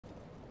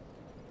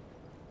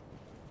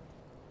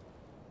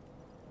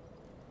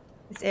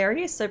This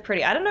area is so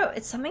pretty. I don't know,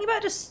 it's something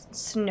about just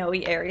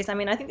snowy areas. I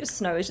mean, I think the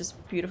snow is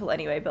just beautiful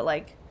anyway, but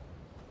like,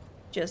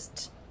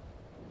 just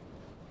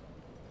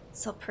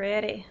so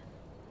pretty.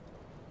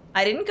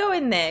 I didn't go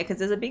in there because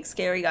there's a big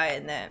scary guy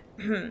in there.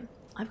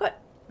 I've got...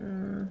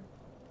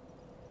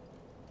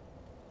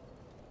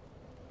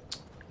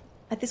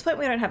 At this point,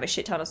 we don't have a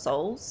shit ton of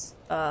souls.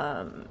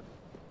 Whoa,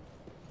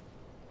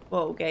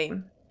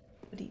 game.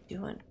 What are you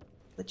doing?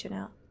 Glitching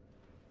out.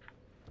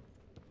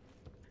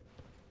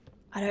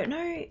 I don't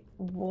know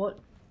what...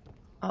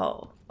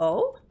 Oh.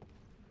 Oh?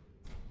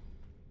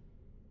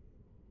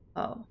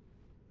 Oh.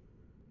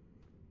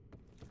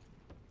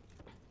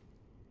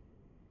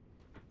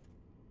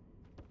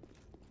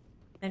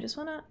 I just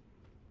wanna...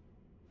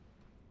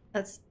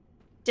 That's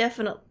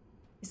definitely...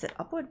 Is it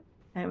upward?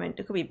 I mean,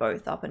 it could be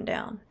both up and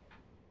down.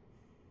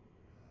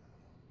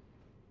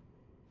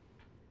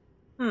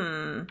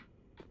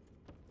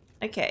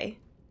 Okay.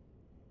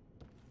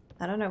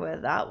 I don't know where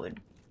that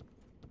would...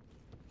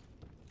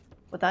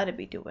 What that'd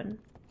be doing.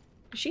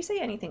 Did she say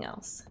anything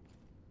else?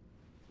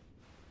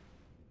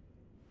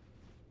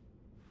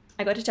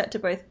 I got to chat to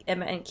both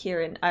Emma and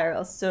Kieran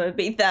IRL, so I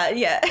beat that,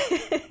 yeah.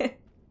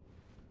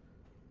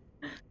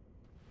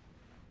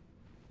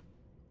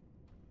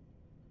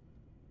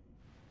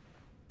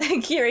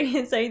 Kieran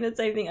is saying the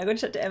same thing. I got to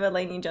chat to Emma,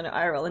 Lainey, and John at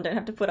IRL and don't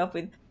have to put up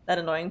with that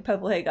annoying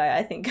purple hair guy.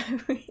 I think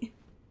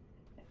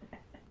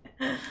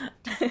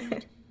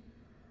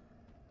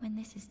When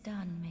this is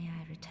done, may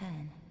I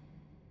return?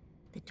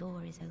 The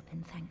door is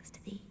open thanks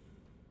to thee.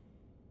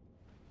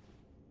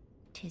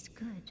 'Tis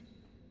good.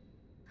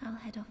 I'll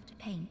head off to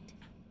paint.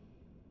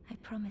 I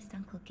promised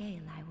Uncle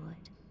Gale I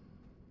would.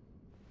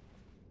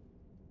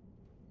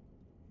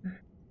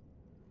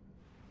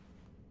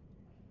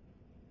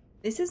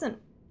 This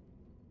isn't...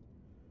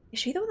 Is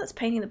she the one that's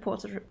painting the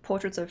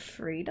portraits of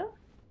Frida?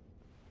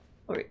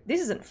 Or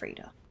this isn't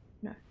Frida.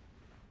 No.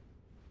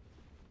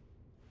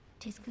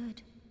 'Tis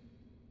good.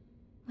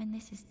 When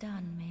this is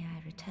done, may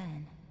I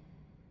return.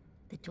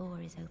 The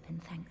door is open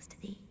thanks to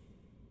thee.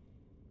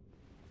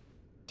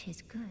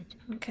 'Tis good.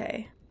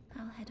 Okay.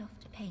 I'll head off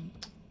to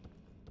paint.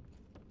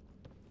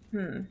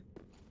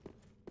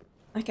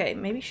 Okay,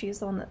 maybe she's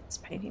the one that's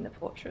painting the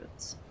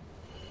portraits.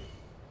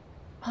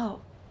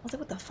 Oh, I was like,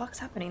 what the fuck's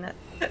happening?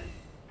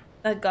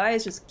 That guy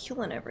is just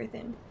killing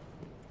everything.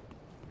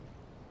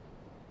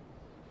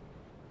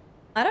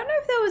 I don't know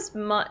if there was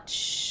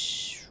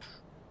much...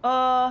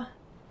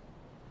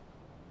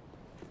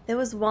 There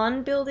was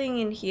one building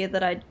in here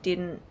that I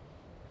didn't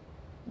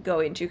go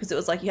into because it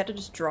was like you had to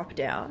just drop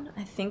down.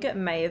 I think it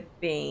may have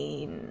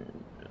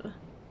been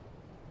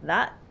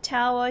that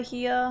tower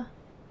here.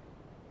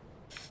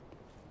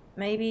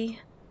 Maybe.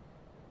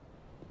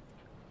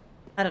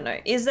 I don't know.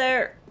 Is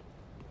there...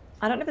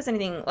 I don't know if there's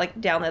anything like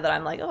down there that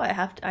I'm like, oh,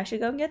 I should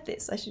go and get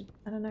this. I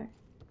don't know.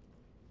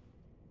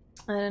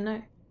 I don't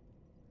know.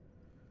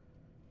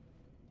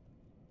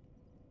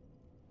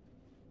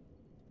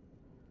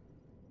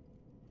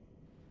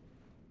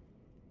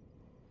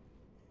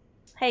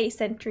 Hey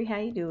Sentry, how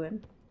you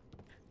doing?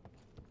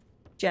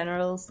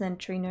 General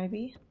Sentry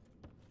Nobi,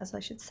 as I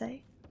should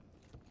say.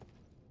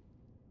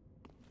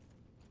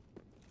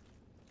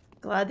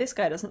 Glad this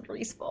guy doesn't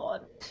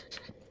respawn.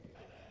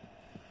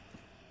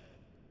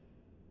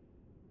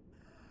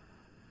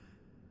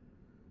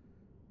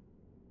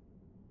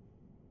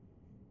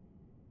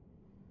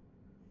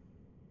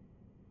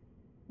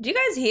 Do you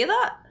guys hear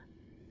that?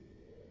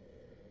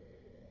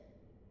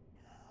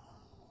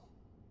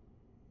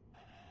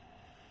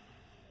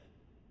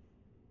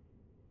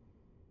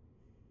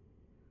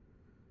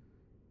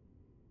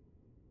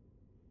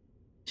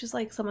 Just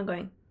like someone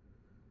going.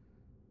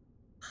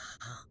 I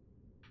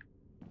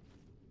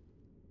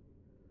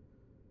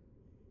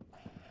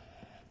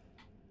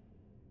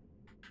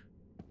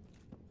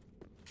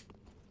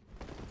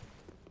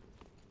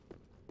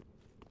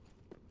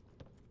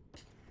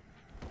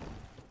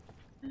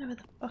don't know where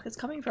the fuck it's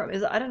coming from.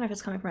 I don't know if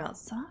it's coming from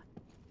outside.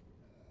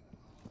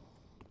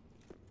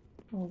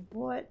 Or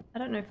what? I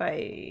don't know if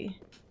I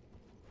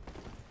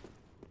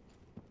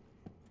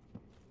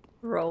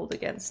rolled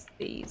against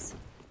these.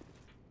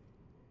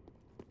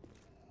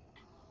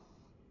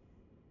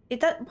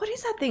 What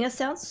is that thing? It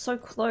sounds so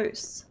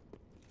close.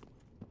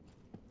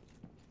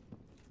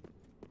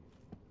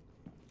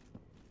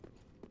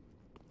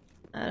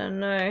 I don't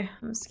know.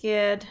 I'm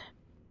scared.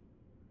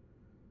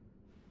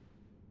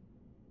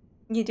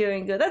 You're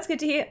doing good. That's good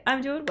to hear.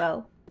 I'm doing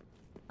well.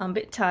 I'm a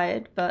bit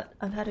tired, but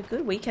I've had a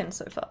good weekend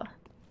so far.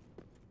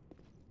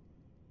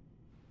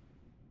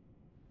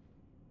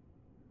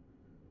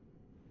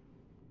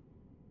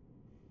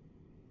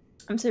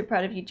 I'm so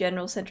proud of you,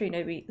 General Sentry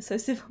Nobi. So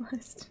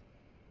civilized.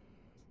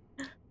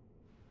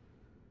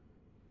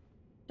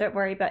 Don't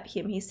worry about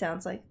him. He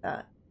sounds like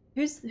that.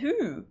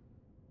 Who?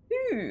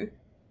 Who?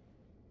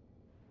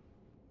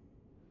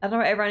 I don't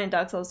know, everyone in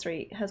Dark Souls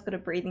 3 has got a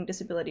breathing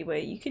disability where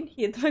you can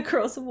hear them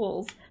across the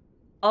walls.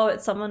 Oh,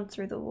 it's someone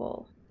through the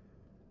wall.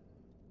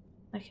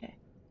 Okay.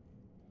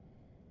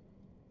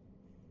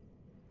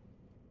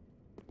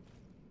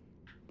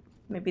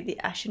 Maybe the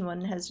ashen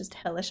one has just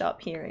hellish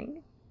up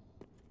hearing.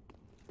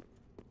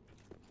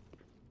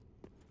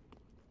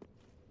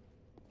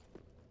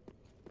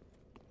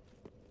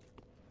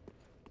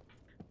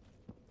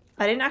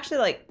 I didn't actually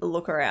like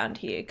look around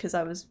here because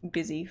I was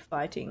busy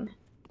fighting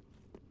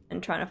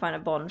and trying to find a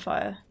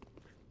bonfire.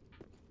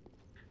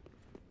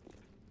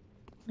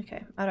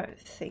 Okay, I don't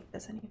think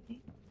there's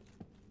anything.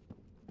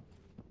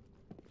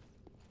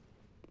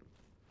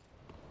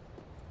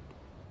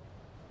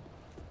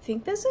 I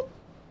think there's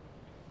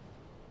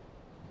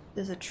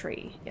a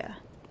tree, yeah.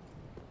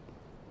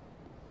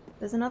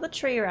 There's another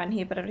tree around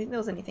here, but I don't think there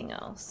was anything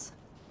else.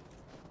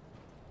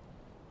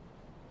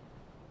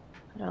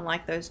 I don't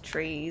like those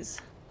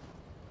trees.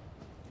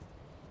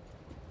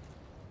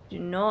 Do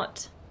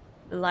not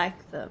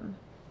like them.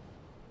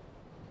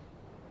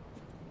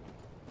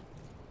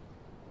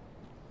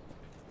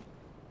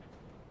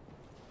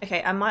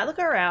 Okay, I might look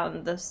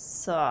around the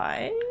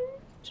side.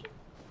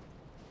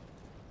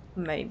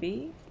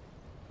 Maybe.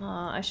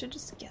 I should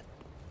just get...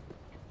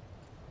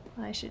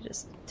 I should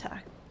just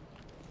attack.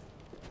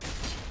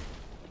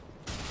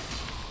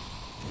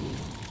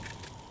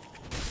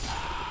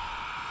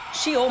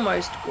 She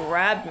almost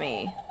grabbed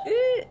me.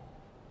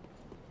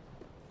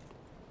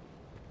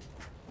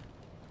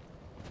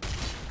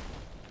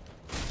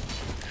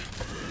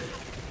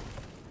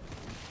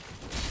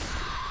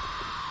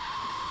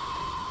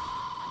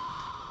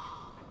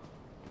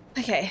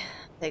 Okay,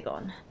 they're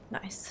gone.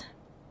 Nice.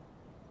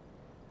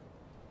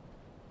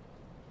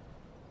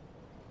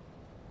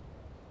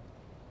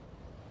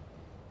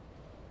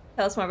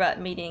 Tell us more about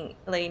meeting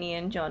Lainey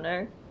and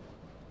Jono.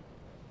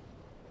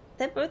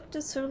 They're both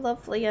just so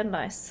lovely and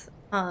nice.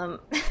 And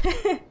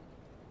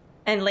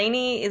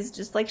Lainey is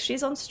just like,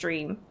 she's on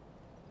stream.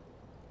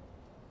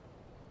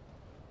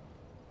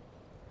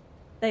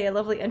 They are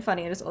lovely and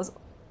funny and just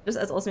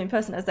as awesome in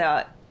person as they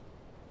are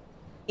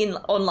in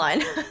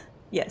online.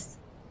 Yes.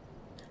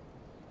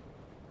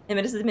 And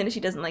Menace is the minute she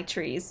doesn't like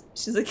trees.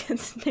 She's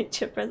against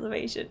nature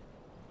preservation.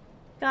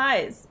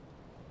 Guys,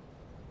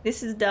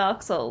 this is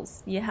Dark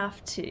Souls. You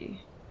have to.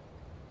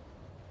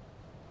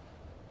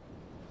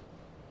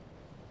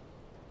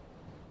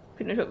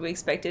 Couldn't have what we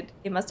expected.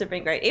 It must have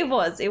been great. It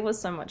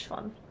was so much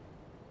fun.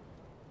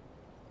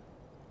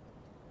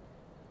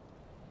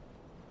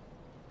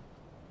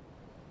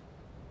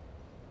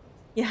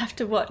 You have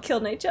to what? Kill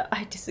nature?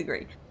 I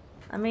disagree.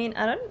 I mean,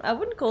 I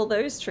wouldn't call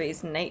those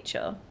trees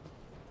nature.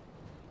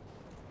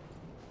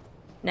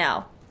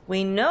 Now,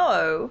 we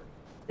know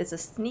there's a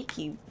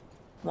sneaky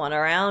one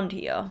around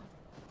here.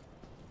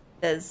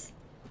 There's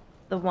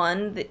the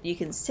one that you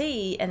can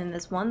see, and then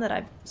there's one that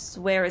I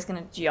swear is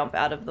gonna jump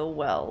out of the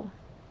well.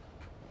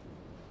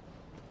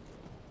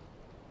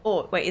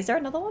 Oh, wait, is there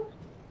another one?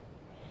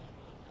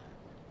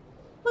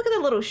 Look at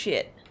the little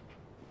shit.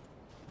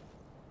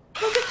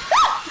 Look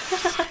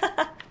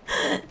at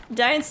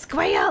Don't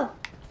squeal!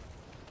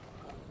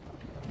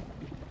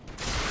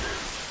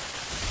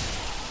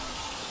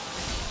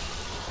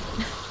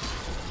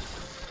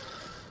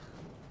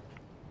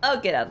 Oh,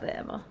 get out of there,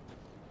 Emma.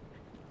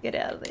 Get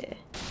out of there.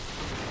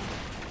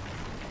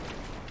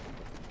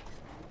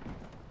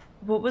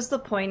 What was the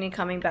point in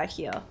coming back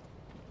here?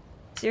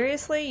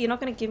 Seriously? You're not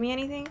gonna give me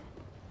anything?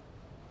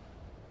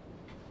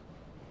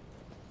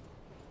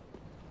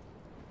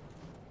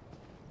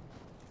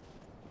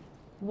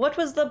 What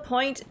was the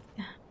point?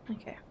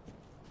 Okay.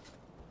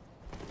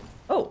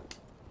 Oh.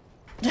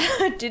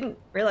 Didn't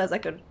realize I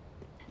could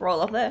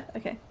roll up there.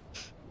 Okay.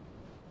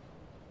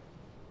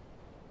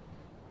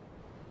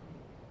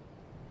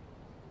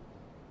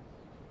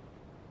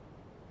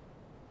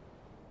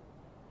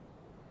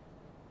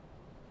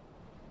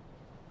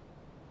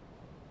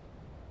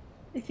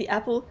 If the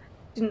apple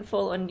didn't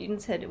fall on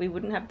Newton's head, we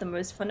wouldn't have the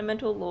most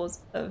fundamental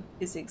laws of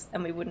physics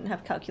and we wouldn't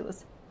have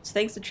calculus. So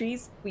thanks to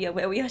trees, we are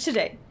where we are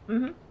today.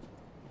 Mm-hmm.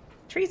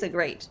 Trees are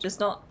great, just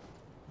not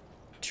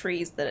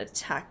trees that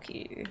attack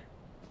you.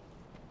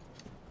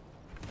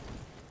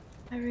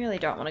 I really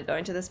don't want to go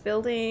into this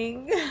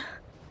building.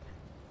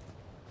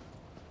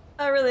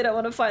 I really don't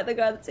want to fight the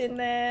guy that's in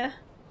there.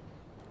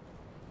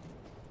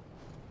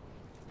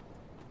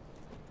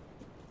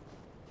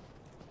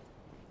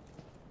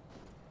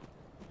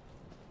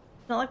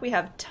 Not like we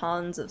have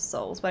tons of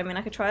souls, but I mean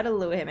I could try to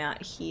lure him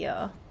out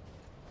here.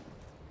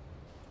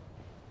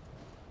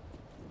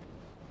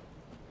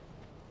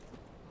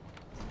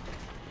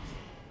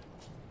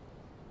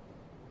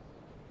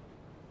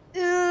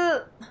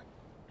 Ah!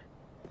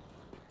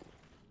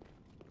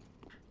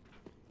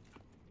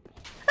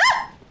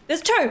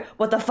 There's two!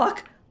 What the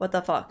fuck? What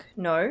the fuck?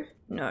 No,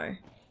 no.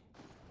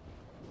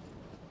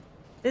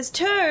 There's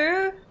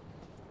two!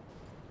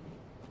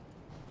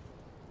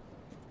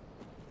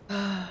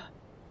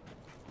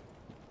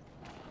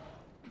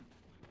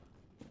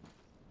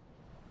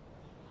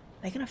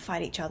 Are they gonna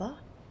fight each other?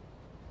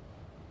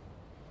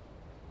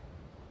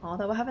 Oh,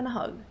 they were having a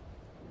hug.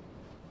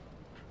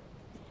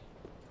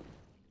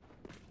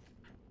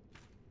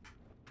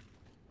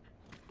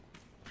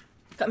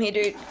 Come here,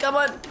 dude. Come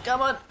on,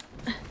 come on.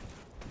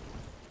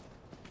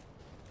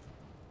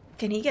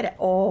 Can he get out?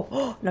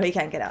 Oh, no, he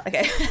can't get out.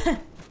 Okay.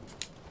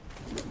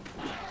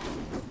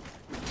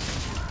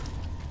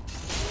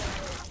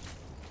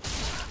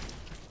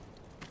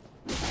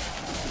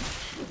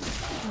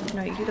 Oh,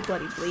 no, you do the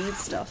bloody bleed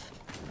stuff.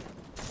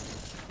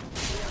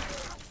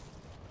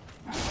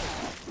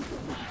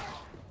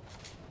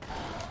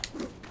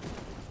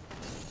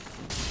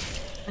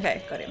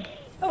 Okay, got him.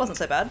 That wasn't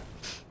so bad.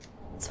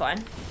 It's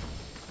fine.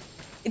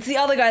 It's the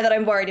other guy that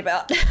I'm worried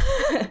about.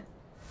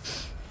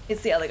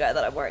 It's the other guy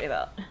that I'm worried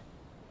about.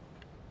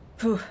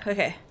 Whew,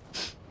 okay.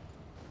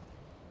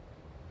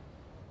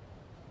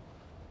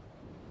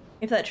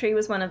 If that tree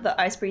was one of the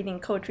ice-breathing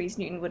cold trees,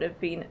 Newton would have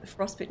been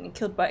frostbitten and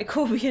killed by a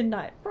Corvian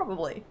knight.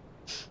 Probably.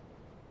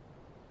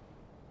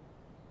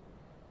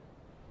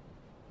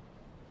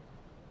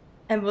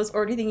 And was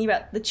already thinking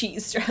about the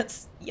cheese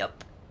strats.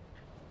 Yup.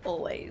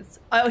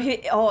 Always.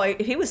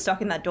 If he was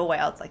stuck in that doorway,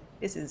 I was like,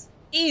 this is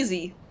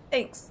easy.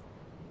 Thanks.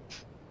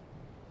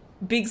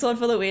 Big sword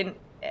for the win.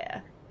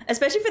 Yeah.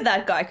 Especially for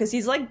that guy, because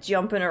he's like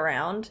jumping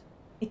around.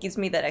 It gives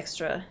me that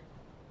extra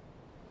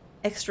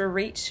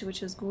reach,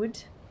 which is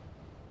good.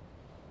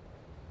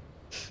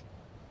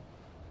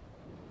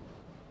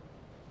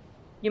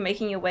 You're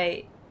making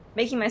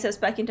my steps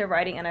back into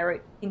writing, and I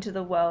wrote Into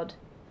the Wild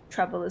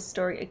Traveler's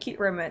story, a cute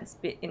romance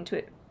bit into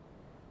it.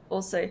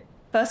 Also,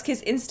 first kiss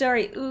in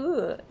story.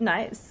 Ooh,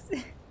 nice.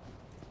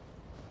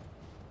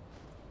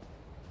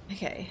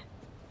 Okay.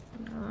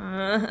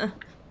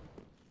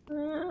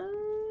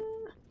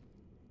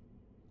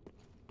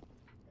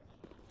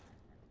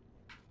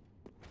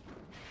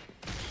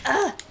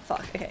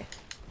 Fuck, okay.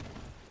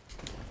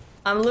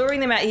 I'm luring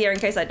them out here in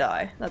case I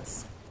die.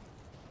 That's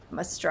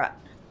my strat.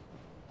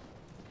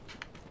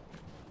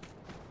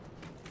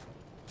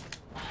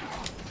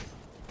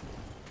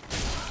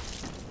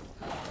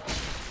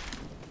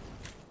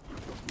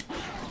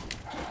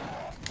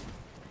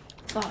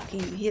 Fuck, he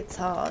hits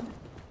hard.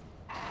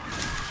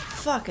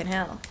 Fucking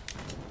hell.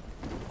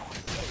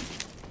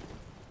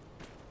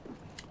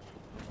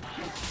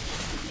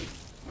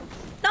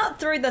 Not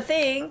through the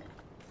thing!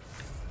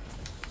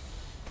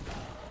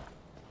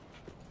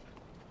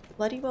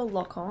 Bloody well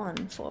lock on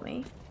for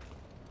me.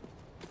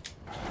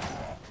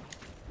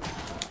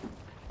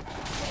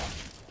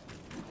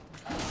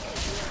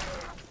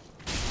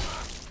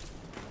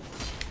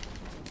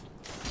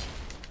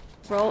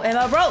 Roll,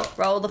 Emma, roll!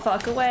 Roll the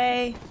fuck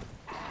away.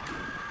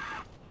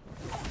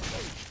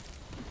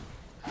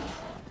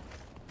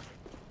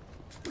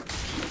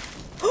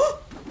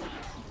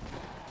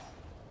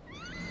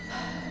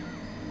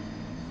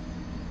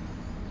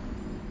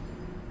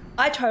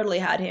 I totally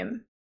had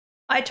him.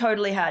 I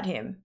totally had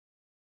him.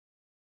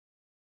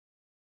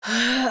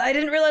 I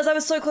didn't realize I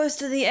was so close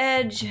to the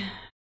edge.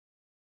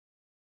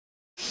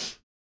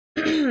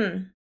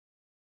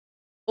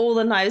 All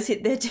the knives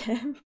hit their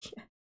jam.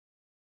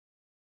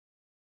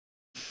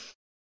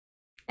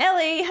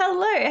 Ellie,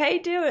 hello, how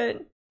you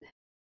doing?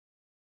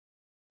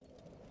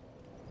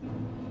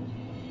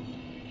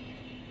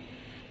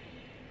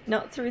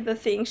 Not through the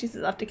thing, she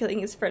says after killing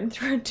his friend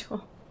through a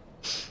door.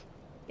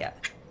 Yeah.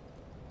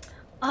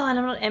 Oh, and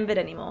I'm not embered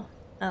anymore.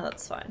 Oh,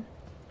 that's fine.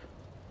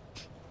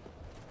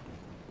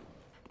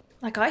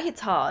 Like, I hits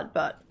hard,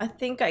 but I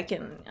think I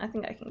can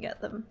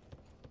get them.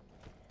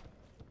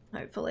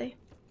 Hopefully.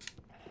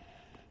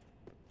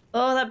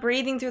 Oh, that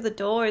breathing through the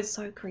door is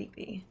so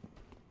creepy.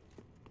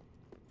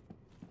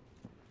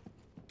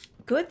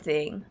 Good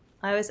thing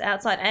I was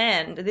outside,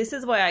 and this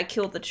is why I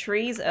killed the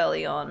trees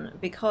early on,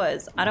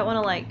 because I don't want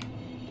to, like,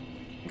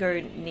 go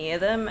near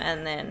them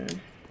and then...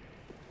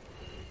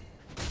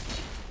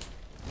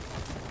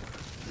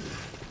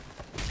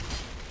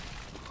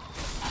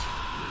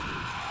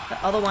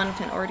 The other one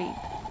can already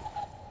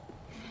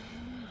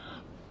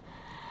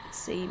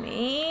see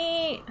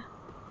me.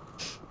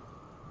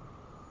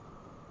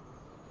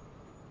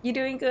 You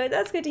doing good?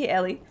 That's good to hear,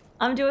 Ellie.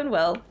 I'm doing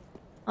well.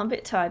 I'm a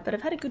bit tired, but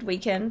I've had a good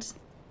weekend.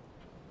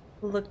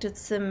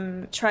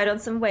 Tried on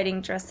some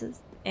wedding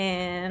dresses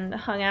and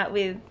hung out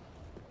with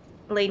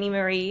Lady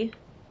Marie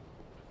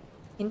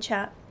in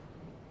chat.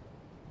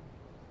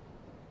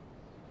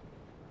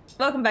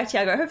 Welcome back,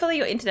 Tiago. Hopefully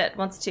your internet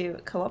wants to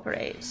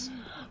cooperate.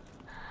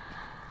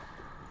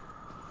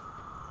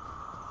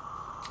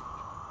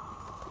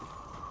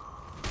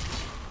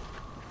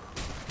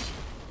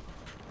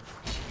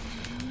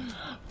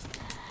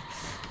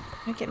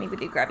 Don't get me with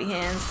your grabby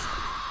hands.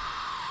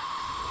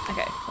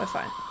 Okay, we're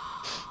fine.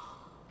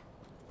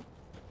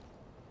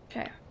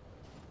 Okay.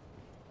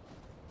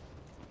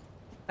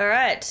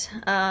 Alright,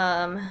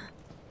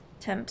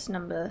 attempt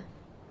number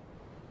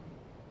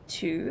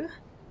 2.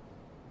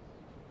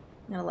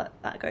 I'm gonna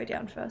let that go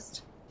down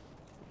first.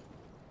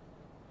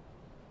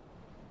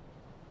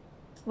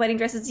 Wedding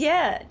dresses,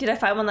 yeah! Did I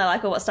find one that I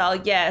like or what style?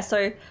 Yeah,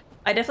 so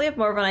I definitely have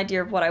more of an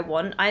idea of what I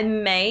want. I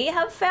may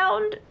have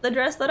found the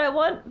dress that I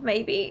want,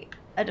 maybe.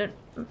 I don't,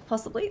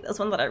 possibly. There's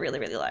one that I really,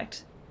 really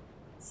liked.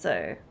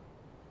 So,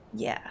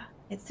 yeah,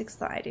 it's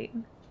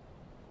exciting.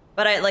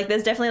 But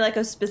there's definitely like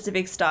a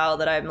specific style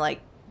that I'm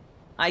like,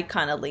 I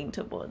kind of lean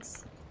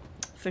towards,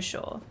 for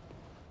sure.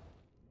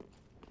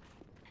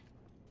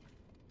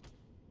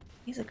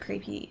 He's a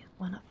creepy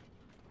one up.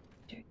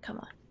 Dude, come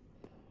on.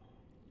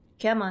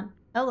 Come on.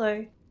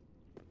 Hello.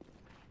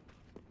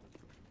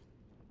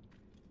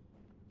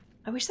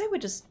 I wish they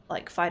would just,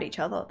 like, fight each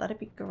other. That'd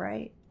be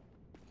great.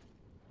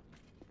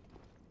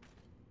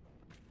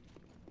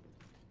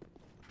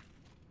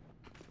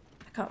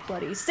 I can't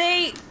bloody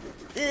see!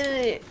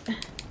 Ugh.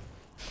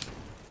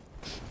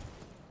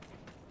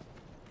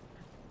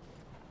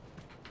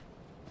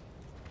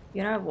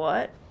 You know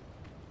what?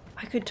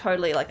 I could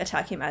totally, like,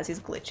 attack him as he's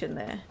glitching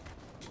there.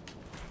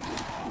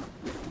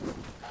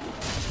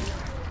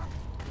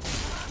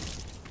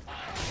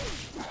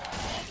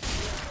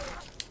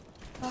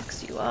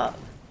 Fucks you up.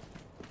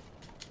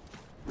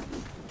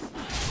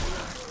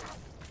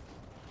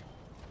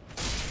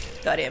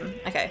 Got him.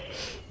 Okay.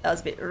 That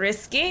was a bit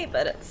risky,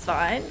 but it's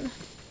fine.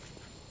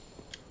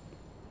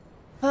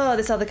 Oh,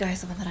 this other guy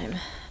is the one that I'm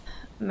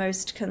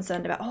most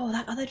concerned about. Oh,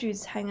 that other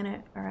dude's hanging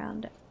it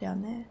around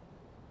down there.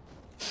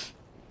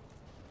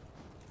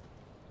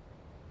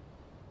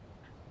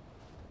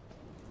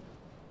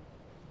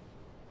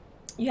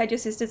 You had your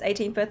sister's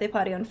 18th birthday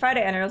party on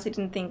Friday, and I honestly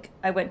didn't think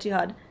I went too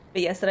hard.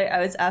 But yesterday, I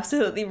was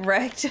absolutely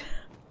wrecked.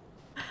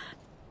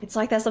 It's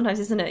like that sometimes,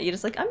 isn't it? You're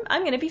just like,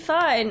 I'm gonna be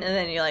fine. And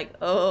then you're like,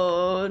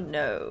 oh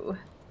no.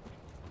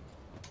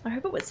 I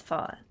hope it was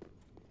fun.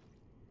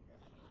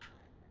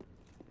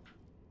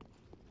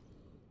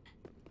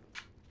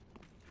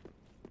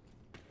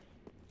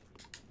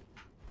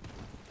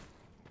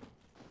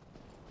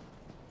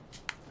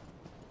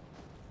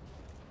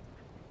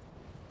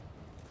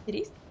 Did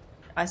he?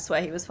 I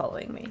swear he was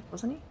following me,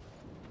 wasn't he?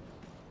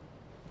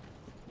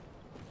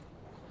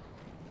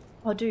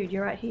 Oh dude,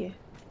 you're right here.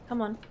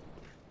 Come on.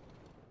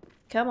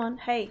 Come on,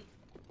 hey.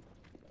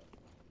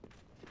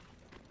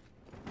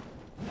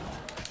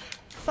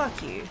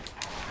 Fuck you.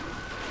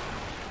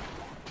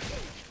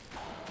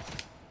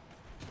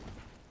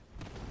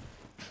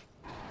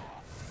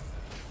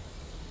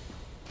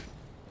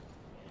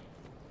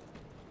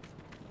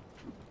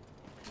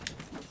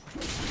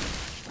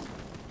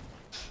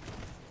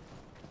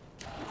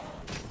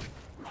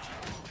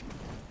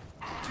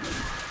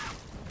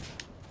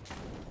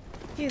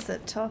 He's a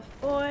tough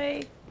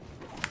boy.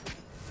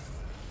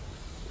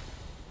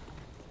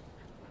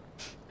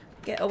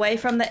 Get away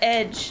from the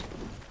edge.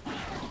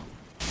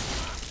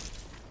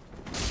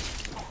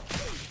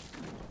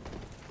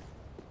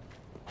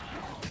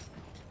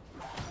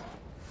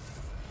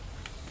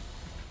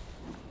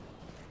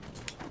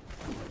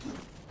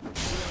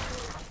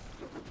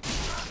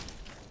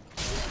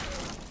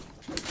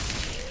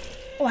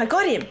 Oh, I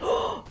got him.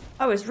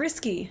 I was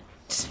risky.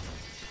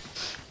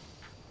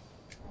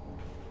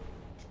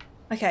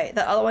 Okay,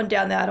 the other one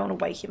down there, I don't want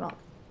to wake him up.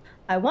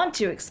 I want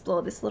to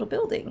explore this little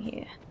building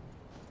here.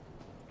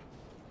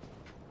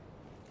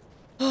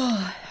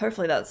 Oh,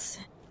 hopefully that's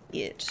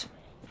it.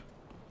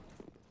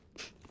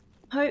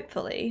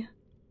 Hopefully.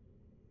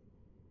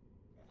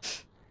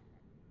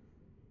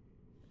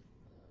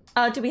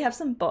 Do we have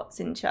some bots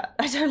in chat?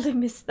 I totally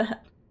missed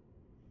that.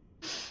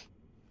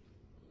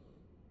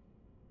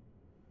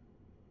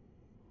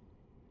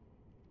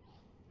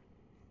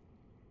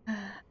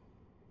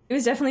 It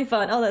was definitely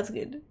fun. Oh, that's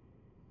good.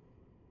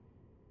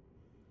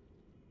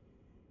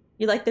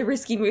 You like the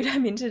risky mood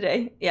I'm in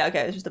today? Yeah,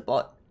 okay, it's just a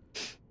bot.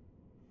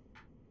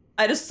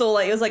 I just saw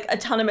like, it was like a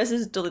ton of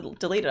messages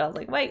deleted. I was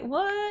like, wait,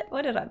 what?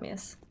 What did I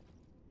miss?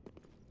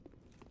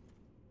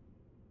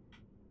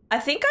 I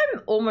think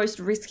I'm almost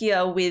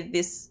riskier with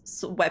this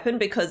weapon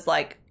because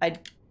like I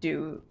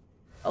do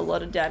a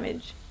lot of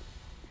damage.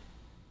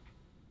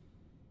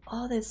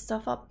 Oh, there's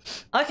stuff up.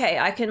 Okay,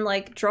 I can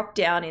like drop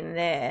down in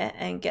there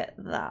and get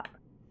that.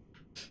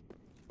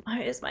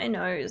 Why is my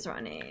nose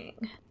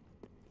running?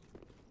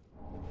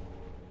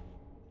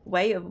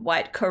 Way of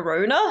White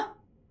Corona?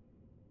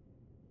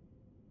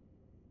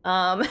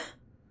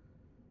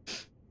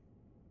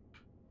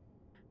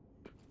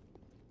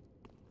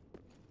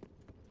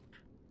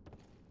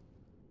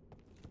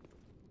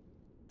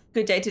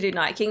 Good day to do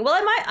Night King. Well,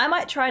 I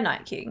might try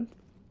Night King.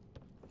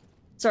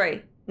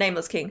 Sorry,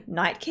 Nameless King.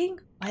 Night King?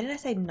 Why did I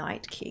say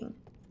Night King?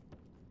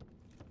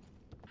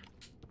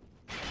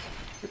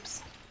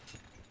 Oops.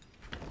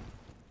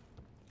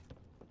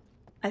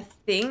 I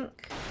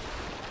think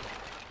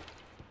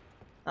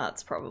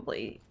that's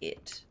probably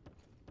it.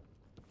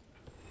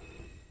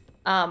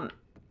 Oh,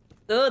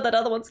 that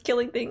other one's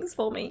killing things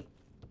for me.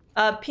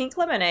 Pink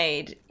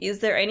lemonade. Is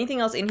there anything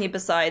else in here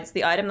besides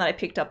the item that I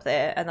picked up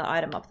there and the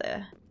item up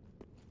there?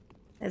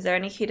 Is there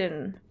any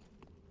hidden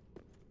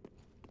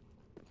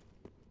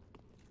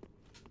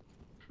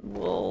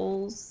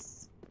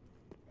walls?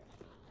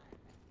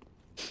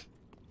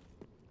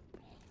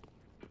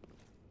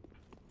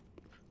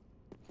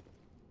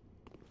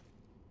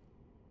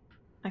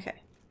 Okay.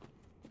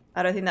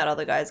 I don't think that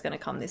other guy is going to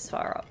come this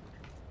far up.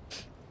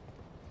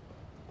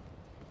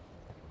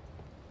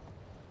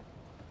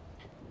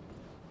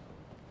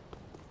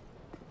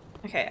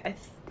 Okay, I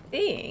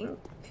think...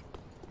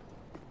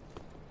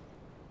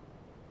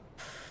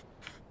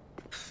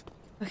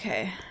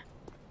 Okay.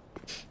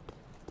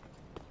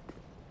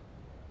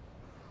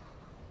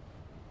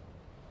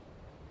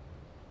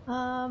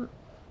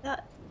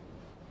 That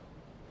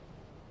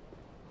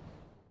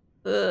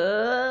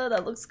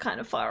that looks kind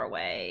of far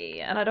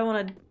away, and I don't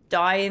want to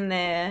die in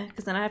there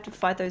because then I have to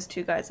fight those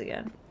two guys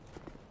again.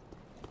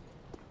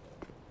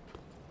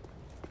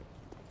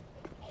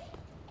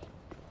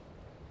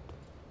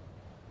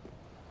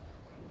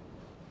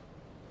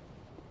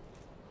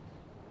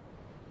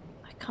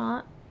 I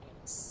can't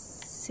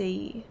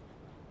see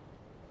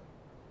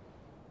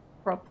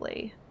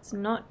properly. It's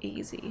not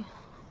easy.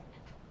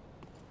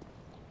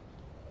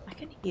 I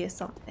can hear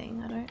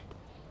something. I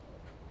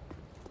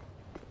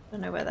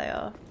don't know where they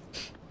are.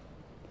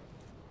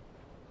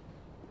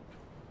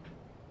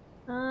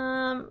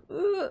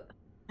 Ooh,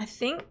 I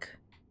think,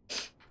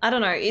 I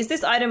don't know, is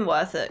this item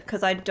worth it?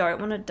 Because I don't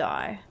want to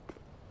die.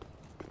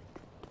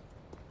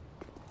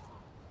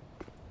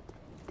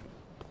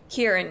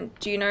 Kieran,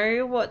 do you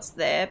know what's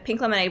there?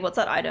 Pink lemonade, what's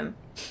that item?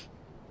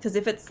 Because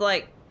if it's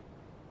like,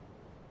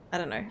 I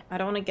don't know, I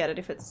don't want to get it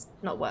if it's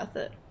not worth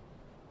it.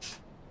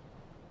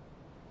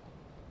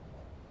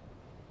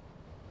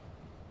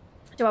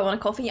 Do I want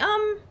a coffee?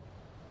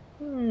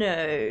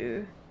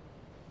 No.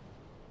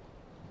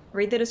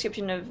 Read the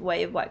description of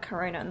Way of White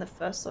Corona and the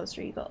first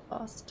sorcery you got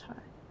last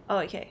time. Oh,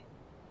 okay.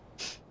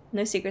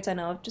 No secrets I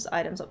know of, just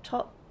items up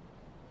top.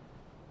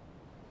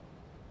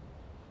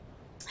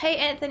 Hey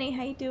Anthony,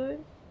 how you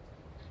doing?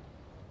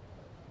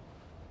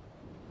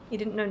 You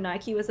didn't know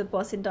Nike was a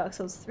boss in Dark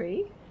Souls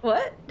 3?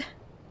 What?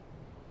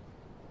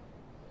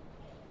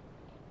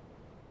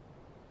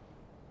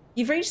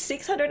 You've reached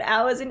 600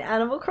 hours in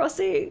Animal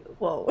Crossing?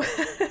 Whoa.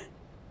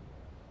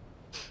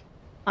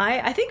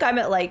 I think I'm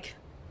at like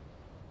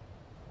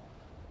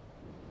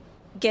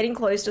getting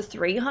close to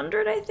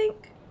 300, I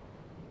think.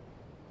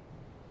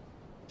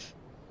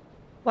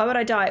 Why would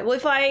I die? Well,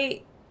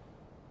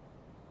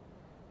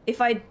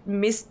 if I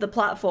missed the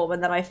platform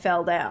and then I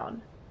fell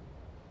down.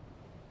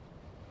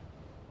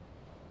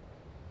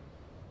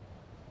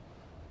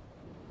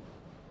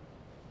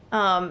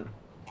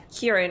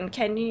 Kieran,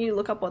 can you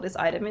look up what this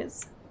item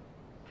is?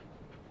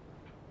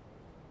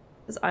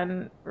 Because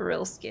I'm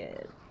real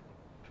scared.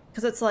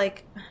 Because it's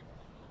like...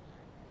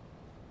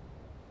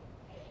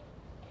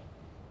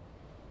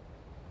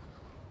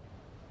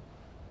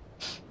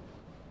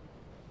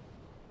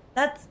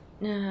 That's...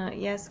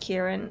 yes,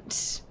 Kieran.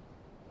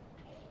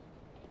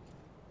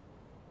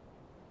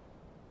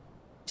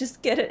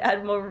 Just get it,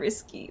 add more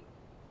risky.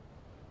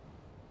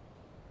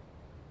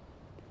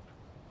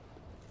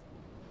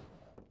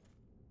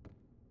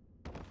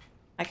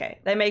 Okay,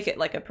 they make it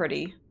like a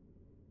pretty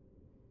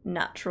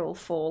natural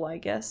fall, I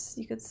guess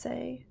you could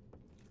say.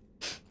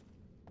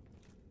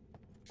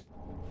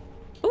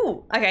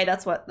 Ooh, okay,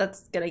 that's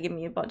gonna give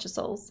me a bunch of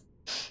souls.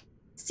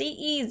 See,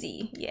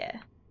 easy, yeah.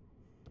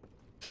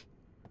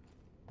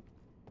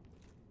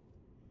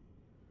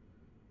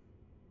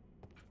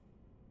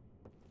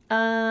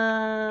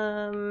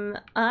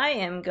 I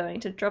am going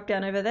to drop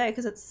down over there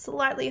because it's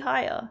slightly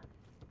higher.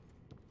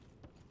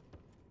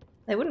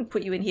 They wouldn't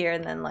put you in here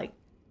and then like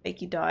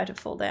make you die to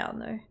fall down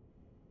though.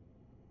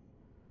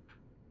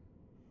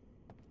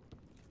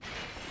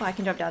 Oh, I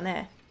can drop down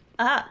there.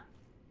 Ah!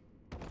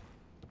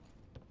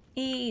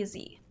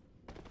 Easy.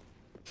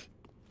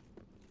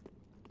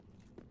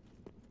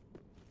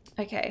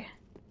 Okay.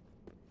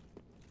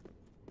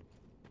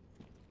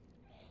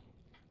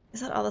 Is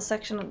that other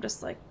section? I'm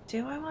just like,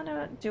 do I want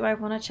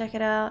to check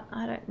it out?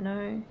 I don't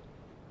know.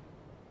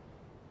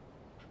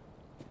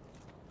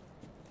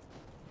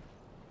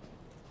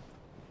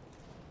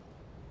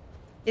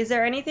 Is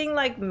there anything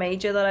like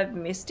major that I've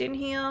missed in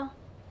here?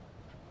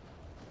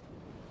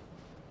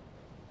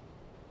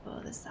 Oh,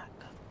 there's that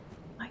guy.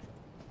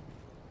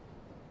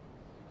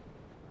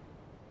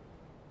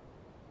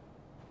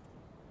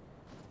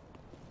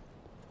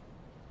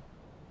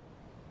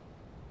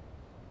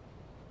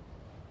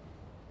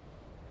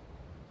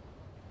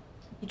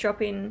 You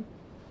drop in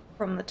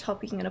from the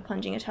top, you can get a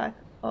plunging attack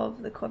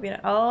of the Corvina.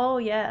 Oh,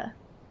 yeah.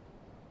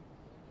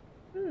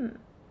 If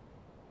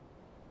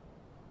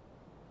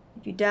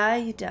you die,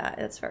 you die.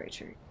 That's very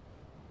true.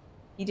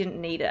 You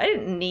didn't need it. I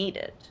didn't need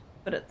it,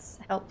 but it's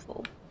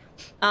helpful.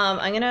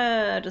 I'm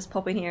gonna just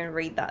pop in here and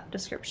read that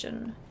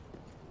description.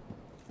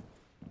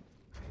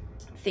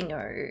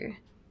 Thingo.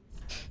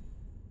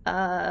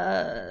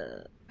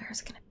 Where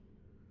is it gonna be?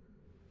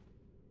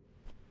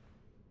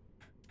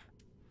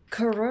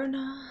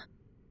 Corona.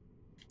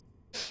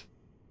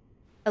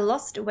 A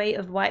lost way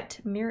of white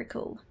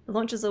miracle. It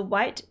launches a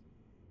white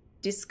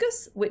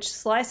discus which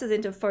slices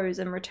into foes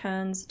and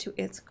returns to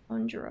its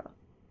conjurer.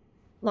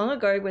 Long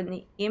ago, when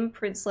the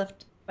imprints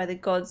left by the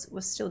gods were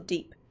still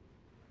deep,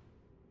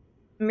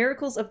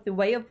 miracles of the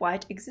Way of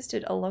White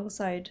existed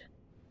alongside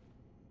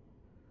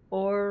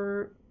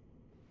Aureolus?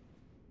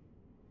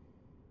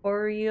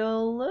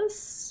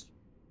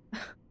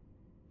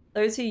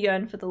 Those who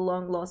yearn for the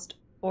long-lost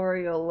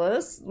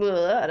Aureolus,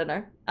 I don't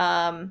know,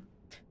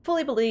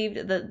 fully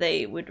believed that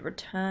they would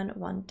return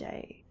one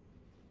day.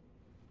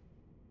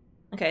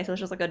 Okay, so it's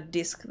just like a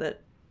disc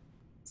that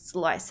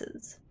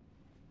slices.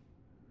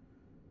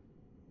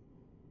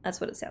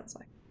 That's what it sounds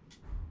like.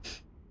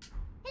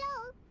 Hello.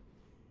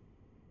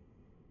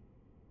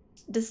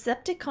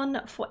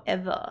 Decepticon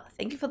forever.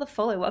 Thank you for the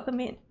follow. Welcome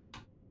in.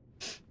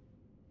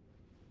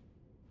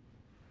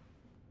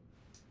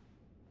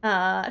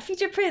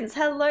 Future Prince,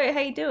 hello, how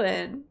you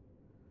doing?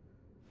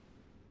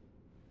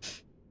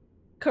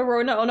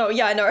 Corona, oh no,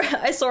 yeah, I know.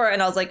 I saw it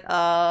and I was like,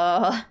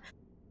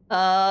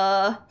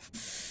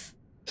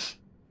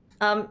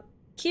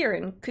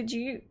 Kieran, could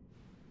you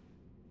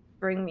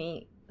bring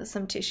me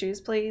some tissues,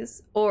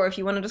 please? Or if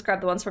you want to just grab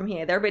the ones from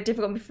here. They're a bit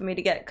difficult for me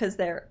to get because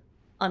they're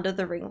under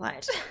the ring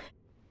light.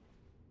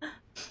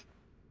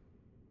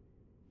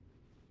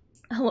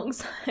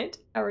 Alongside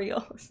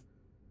Ariel's.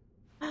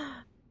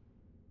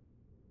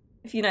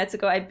 A few nights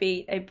ago, I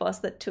beat a boss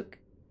that took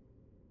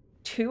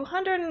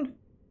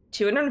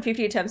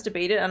 250 attempts to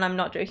beat it, and I'm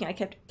not joking, I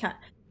kept count.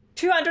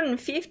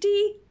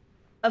 250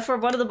 for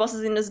one of the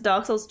bosses in this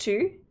Dark Souls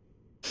 2?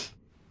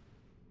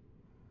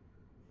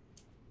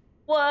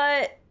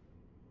 What?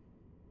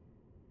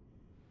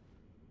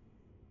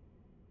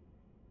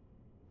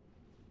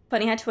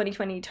 Funny how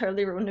 2020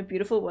 totally ruined a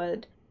beautiful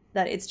word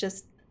that it's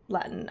just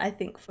Latin, I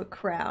think, for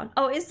crown.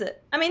 Oh, is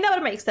it? I mean, that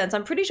would make sense.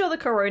 I'm pretty sure the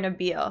Corona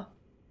beer,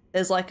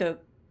 there's like a...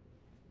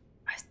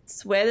 I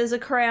swear there's a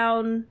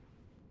crown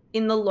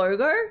in the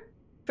logo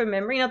from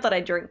memory. Not that I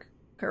drink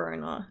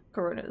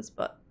Coronas,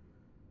 but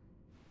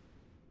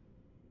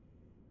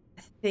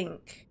I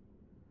think.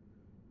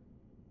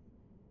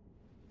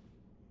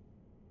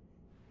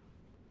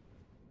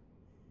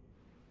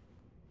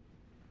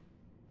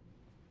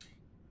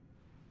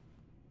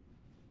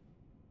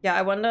 Yeah,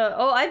 I wonder.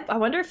 Oh, I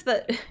wonder if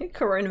the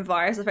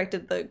coronavirus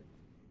affected the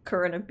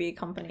Corona beer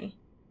company.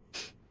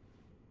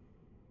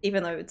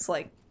 Even though it's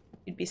like,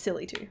 it'd be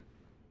silly to.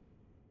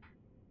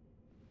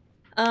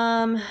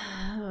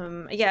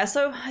 Yeah,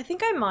 so I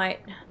think I might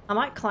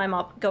climb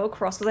up, go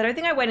across, because I don't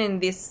think I went in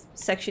this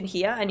section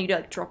here and you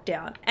like drop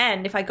down.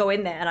 And if I go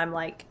in there and I'm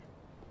like,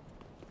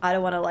 I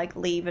don't want to like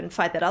leave and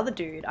fight that other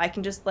dude, I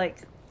can just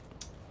like,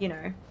 you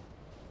know,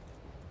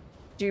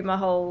 do my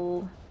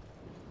whole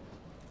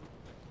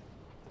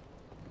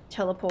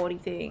teleporty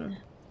thing.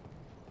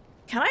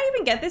 Can I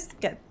even get this?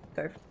 Go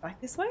back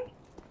this way?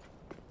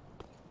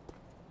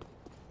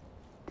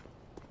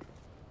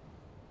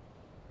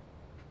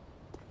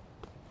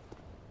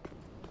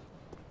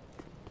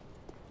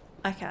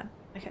 I can.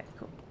 Okay,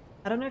 cool.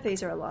 I don't know if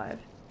these are alive.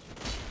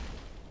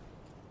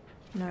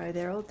 No,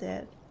 they're all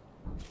dead.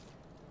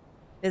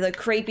 There's a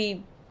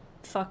creepy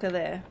fucker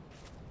there.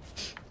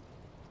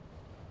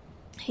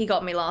 He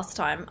got me last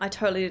time. I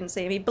totally didn't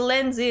see him. He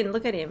blends in.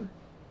 Look at him.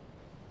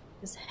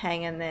 Just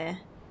hanging there.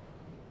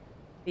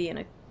 Being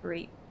a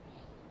creep.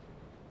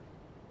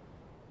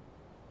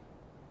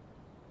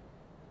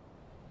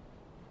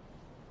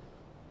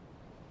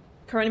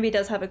 Corona Bee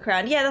does have a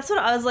crown. Yeah, that's what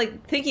I was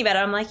like thinking about it.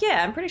 I'm like,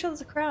 yeah, I'm pretty sure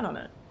there's a crown on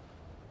it.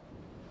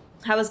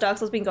 How has Dark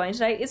Souls been going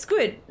today? It's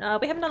good.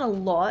 We haven't done a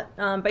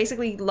lot.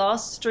 Basically,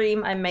 last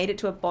stream I made it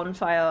to a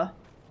bonfire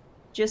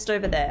just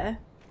over there.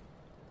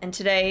 And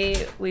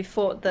today we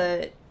fought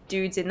the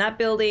dudes in that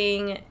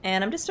building.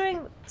 And I'm just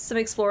doing some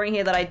exploring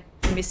here that I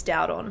missed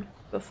out on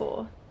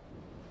before.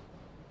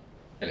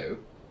 Hello.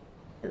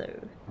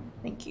 Hello.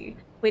 Thank you.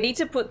 We need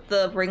to put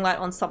the ring light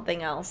on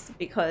something else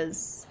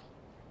because...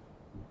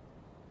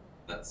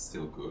 That's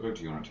still good, or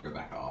do you want it to go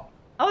back up?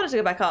 I want it to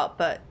go back up,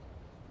 but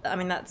I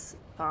mean that's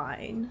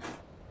fine.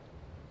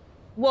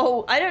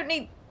 Whoa, I don't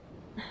need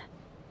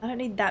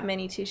that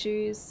many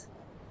tissues.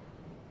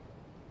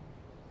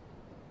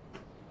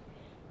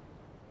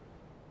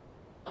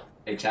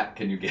 Hey chat,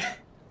 can you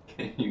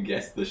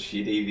guess the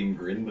shit-eating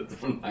grin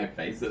that's on my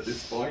face at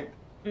this point?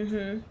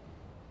 Mm-hmm.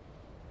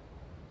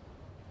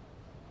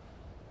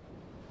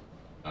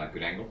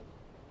 Good angle.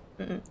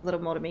 A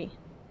little more to me.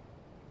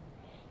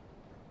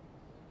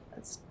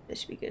 This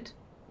should be good.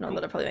 Not cool.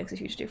 That it probably makes a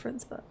huge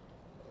difference, but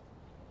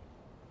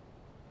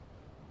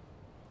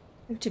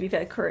to be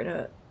fair,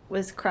 Corona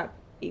was crap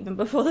even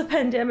before the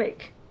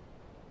pandemic.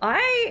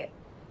 I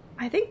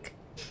think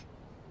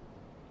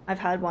I've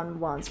had one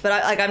once, but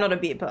I'm not a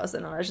beer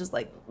person. I was just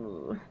like,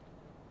 ooh,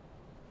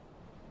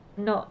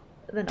 not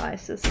the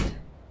nicest.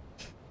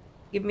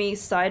 Give me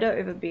cider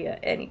over beer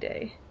any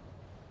day.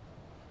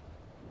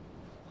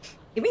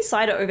 Give me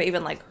cider over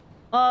even like,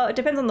 it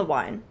depends on the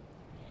wine.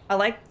 I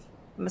like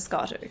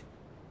Moscato.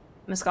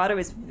 Moscato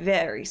is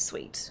very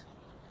sweet,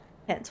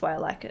 hence why I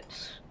like it.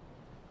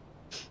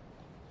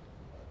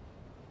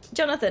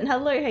 Jonathan,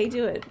 hello, how you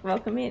doing?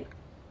 Welcome in.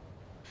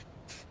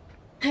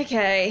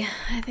 Okay,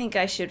 I think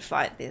I should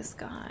fight this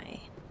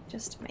guy.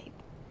 Just maybe.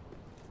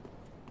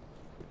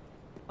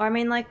 Or I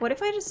mean, like, what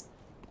if I just...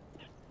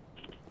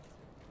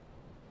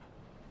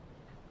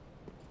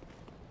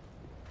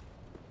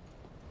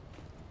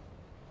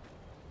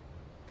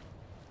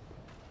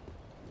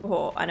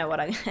 Oh, I know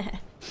what I'm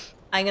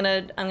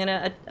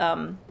gonna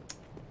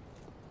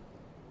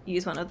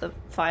use one of the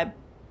fire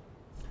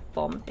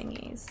bomb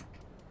thingies.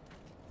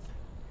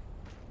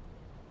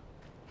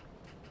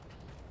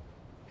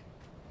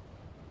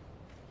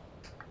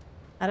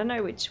 I don't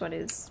know which one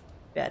is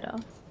better,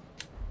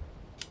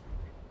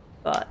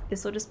 but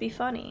this will just be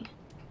funny.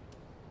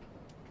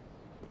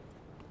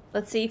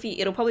 Let's see if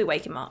it'll probably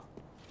wake him up.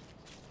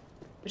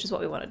 Which is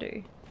what we want to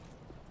do.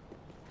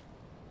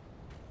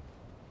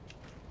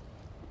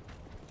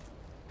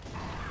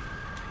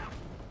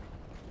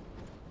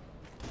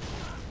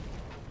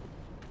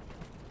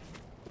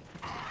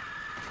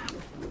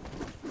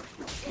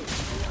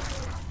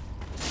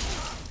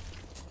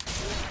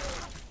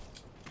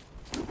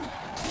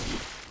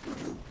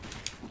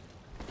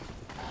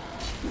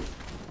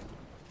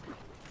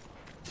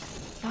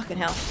 Fucking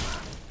hell.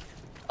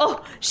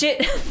 Oh,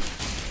 shit.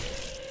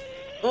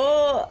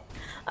 Oh,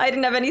 I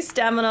didn't have any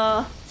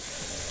stamina.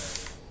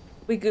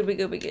 We good, we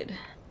good, we good.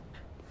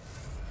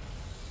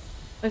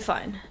 We're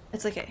fine.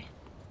 It's okay.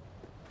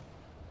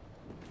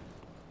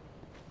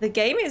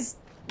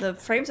 The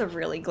frames are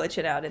really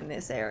glitching out in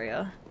this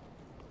area.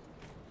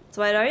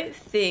 So I don't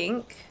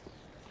think,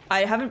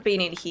 I haven't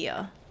been in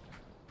here.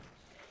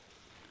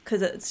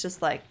 Because it's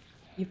just like,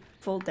 you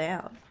fall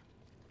down.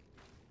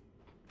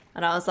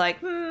 And I was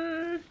like,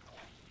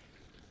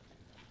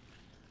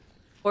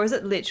 Or is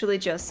it literally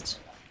just...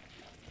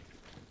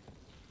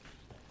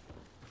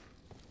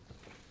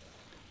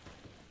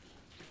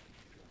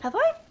 Have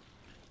I?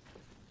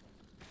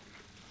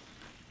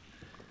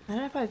 I don't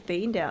know if I've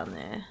been down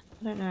there.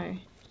 I don't know.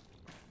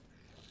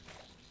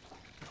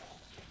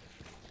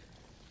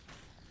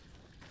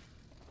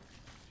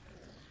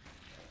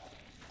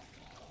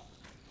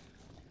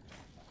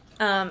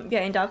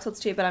 Yeah, in Dark Souls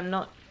 2, but I'm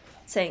not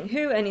saying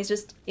who, and he's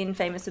just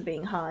infamous for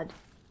being hard.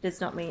 Does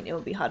not mean it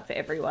will be hard for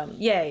everyone.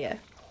 Yeah, yeah.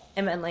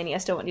 Emma and Lainey, I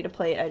still want you to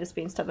play it. I just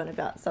been stubborn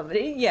about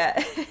somebody.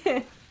 Yeah.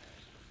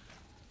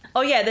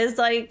 Oh yeah, there's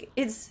like,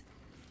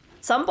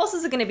 some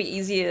bosses are going to be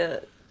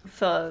easier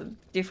for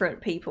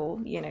different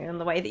people, you know, in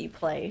the way that you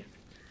play.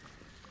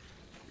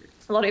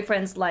 A lot of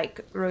friends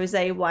like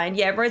rosé wine.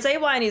 Yeah,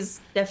 rosé wine is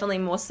definitely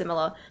more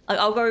similar. Like,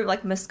 I'll go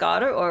like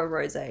Moscato or a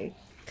rosé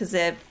because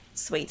they're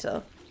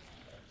sweeter.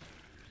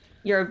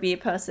 You're a beer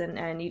person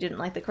and you didn't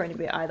like the Corona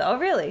beer either. Oh,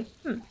 really?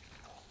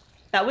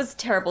 That was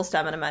terrible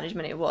stamina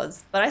management, it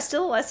was. But I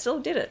still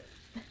did it.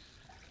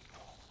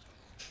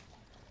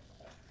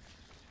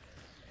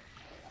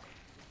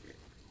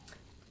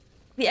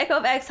 The Echo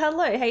of X,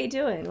 hello, how you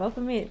doing?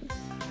 Welcome in.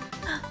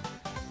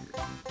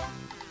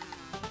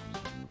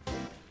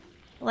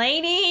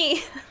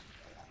 Lady!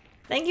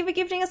 Thank you for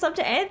gifting a sub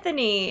to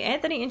Anthony.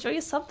 Anthony, enjoy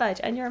your sub badge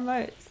and your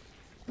emotes.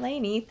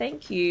 Lainey,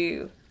 thank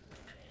you.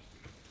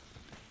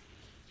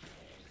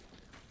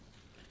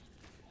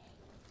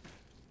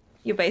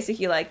 You're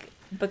basically like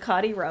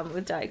Bacardi rum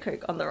with Diet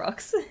Coke on the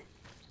rocks.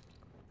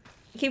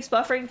 It keeps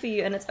buffering for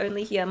you and it's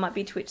only here. Might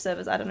be Twitch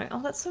servers, I don't know.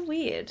 Oh, that's so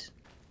weird.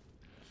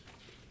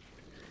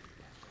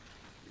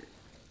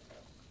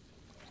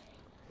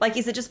 Like,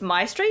 is it just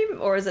my stream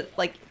or is it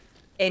like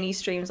any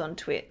streams on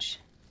Twitch?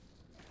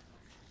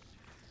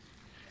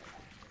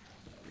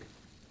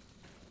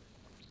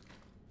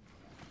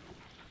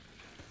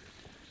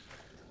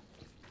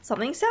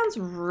 Something sounds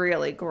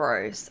really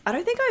gross. I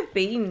don't think I've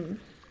been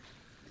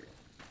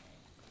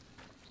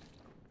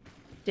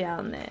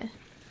down there.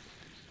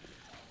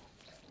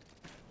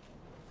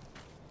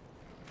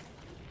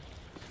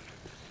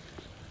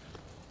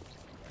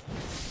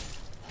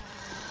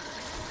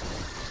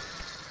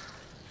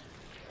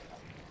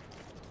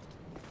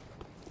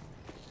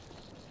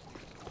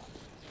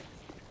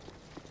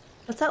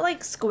 What's that like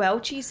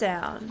squelchy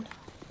sound?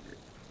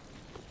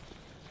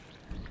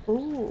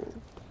 Ooh.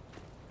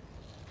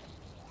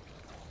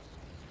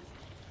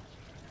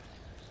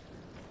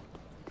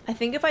 I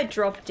think if I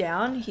drop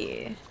down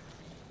here.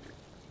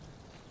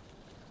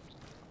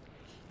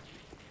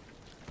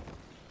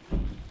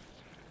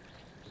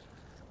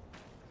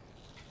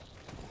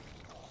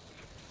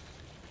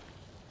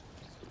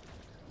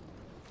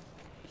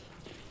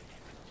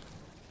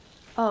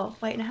 Oh,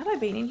 wait, now have I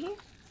been in here?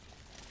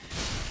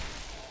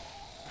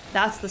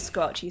 That's the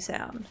scotchy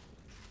sound.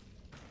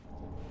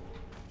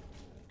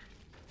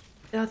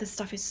 Oh, this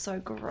stuff is so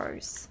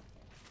gross.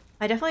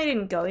 I definitely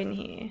didn't go in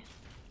here.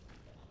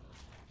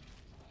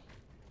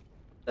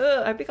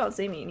 Ugh, I hope he can't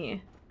see me in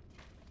here.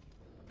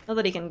 Not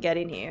that he can get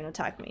in here and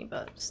attack me,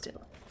 but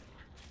still.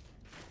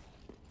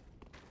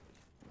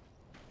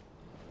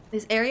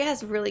 This area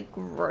has really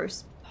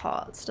gross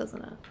parts,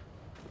 doesn't it?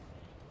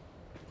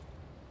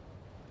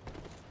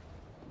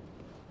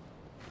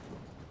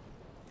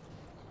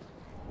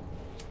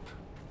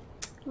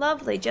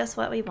 Lovely, just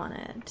what we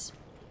wanted.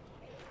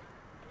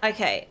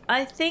 Okay,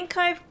 I think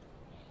I've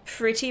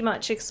pretty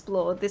much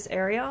explored this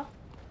area.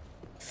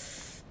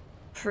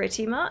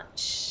 Pretty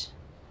much.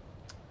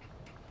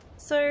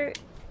 So,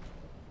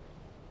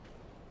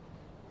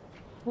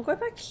 we'll go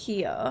back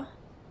here.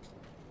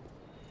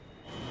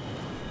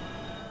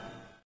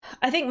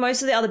 I think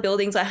most of the other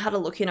buildings I had a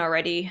look in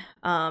already.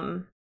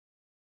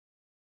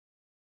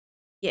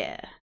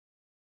 Yeah.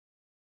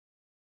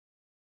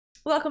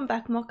 Welcome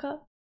back, Mocha.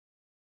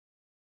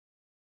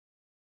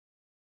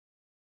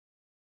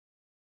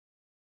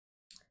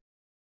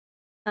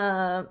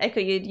 Echo,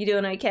 you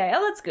doing okay?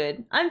 Oh, that's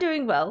good. I'm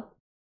doing well.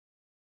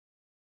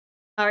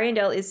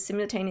 Ariandel is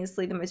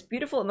simultaneously the most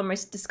beautiful and the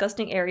most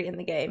disgusting area in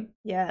the game.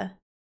 Yeah.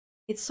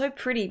 It's so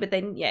pretty, but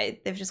then, yeah,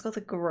 they've just got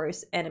the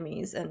gross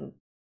enemies and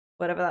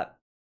whatever that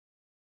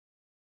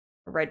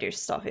reddish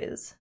stuff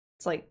is.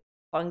 It's like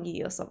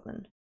fungi or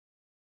something.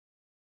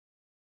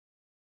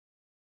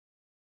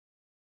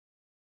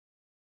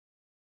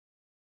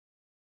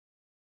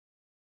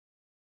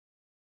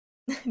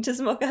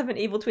 Does Mokka have an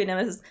evil twin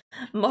nemesis?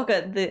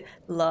 Mokka, the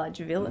large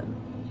villain.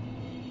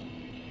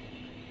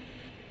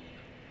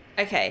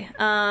 Okay,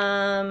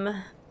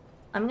 I'm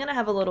gonna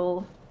have a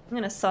little... I'm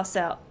gonna suss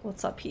out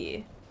what's up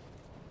here.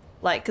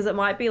 Like, because it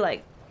might be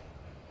like...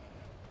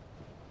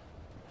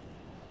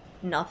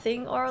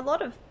 nothing or a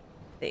lot of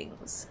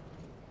things.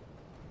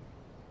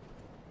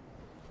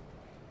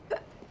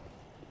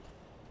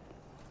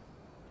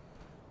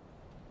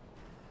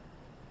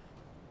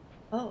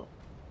 Oh.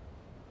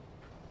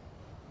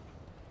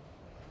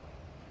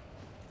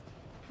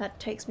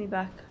 That takes me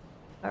back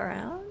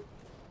around.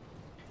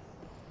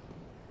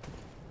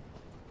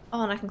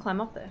 Oh, and I can climb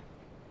up there.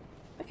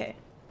 Okay.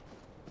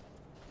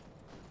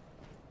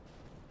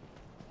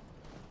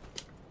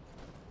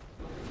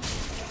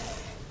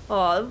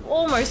 Oh,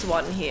 almost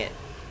one hit.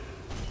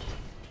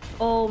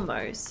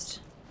 Almost.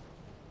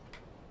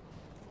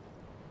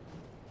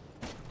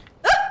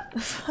 Ah!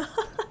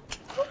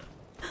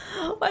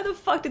 Why the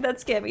fuck did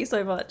that scare me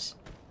so much?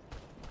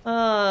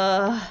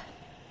 Come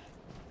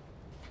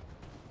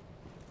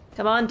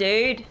on,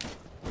 dude.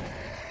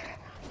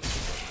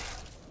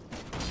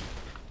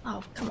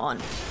 Oh, come on.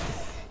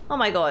 Oh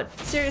my god.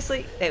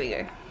 Seriously? There we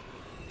go.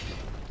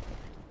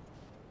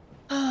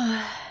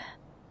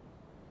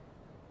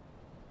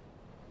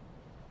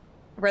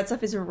 Red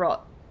stuff is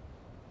rot.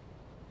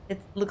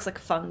 It looks like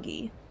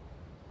fungi.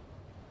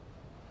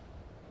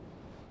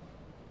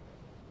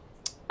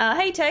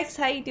 Hey Tex,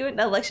 how you doing?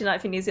 Election night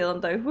for New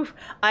Zealand though. Whew.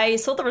 I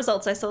saw the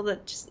results. I saw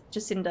that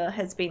Jacinda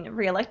has been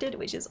re-elected,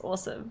 which is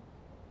awesome.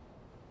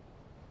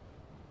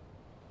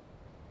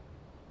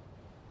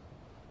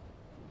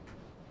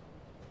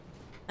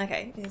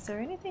 Okay, is there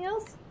anything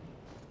else?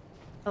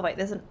 Oh wait,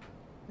 there's an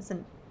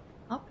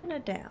up and a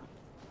down.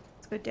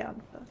 Let's go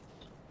down first.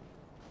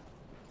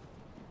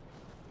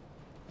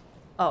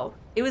 Oh,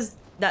 it was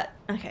that,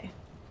 okay.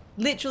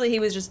 Literally he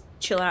was just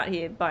chilling out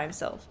here by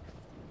himself.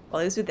 Well,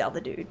 he was with the other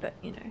dude, but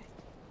you know.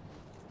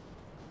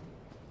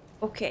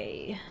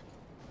 Okay.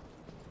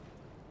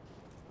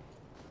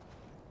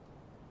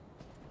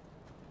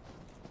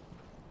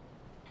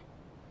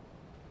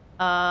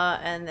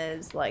 And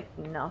there's like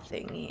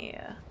nothing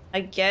here.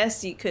 I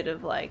guess you could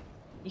have like,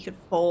 you could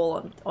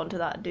fall onto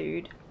that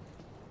dude.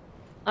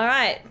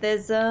 Alright,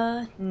 there's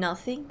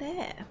nothing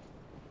there.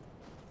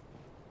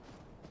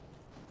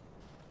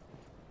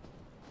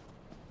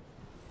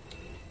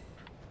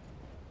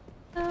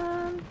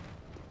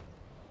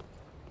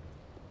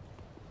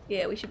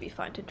 Yeah, we should be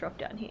fine to drop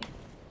down here.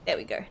 There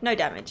we go. No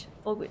damage.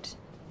 All good.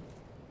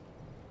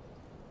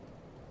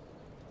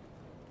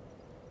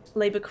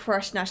 Labour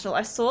crushed National.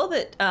 I saw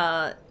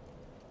that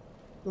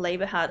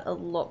Labour had a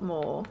lot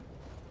more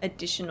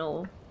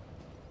additional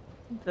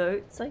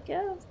votes, I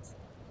guess.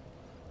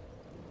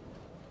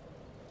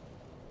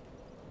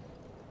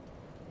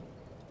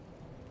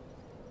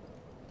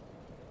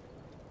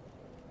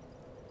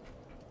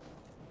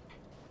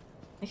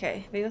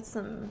 Okay, we got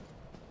some...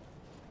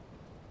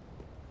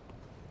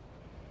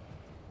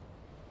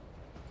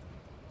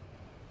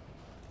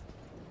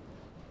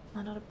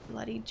 Oh, not a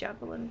bloody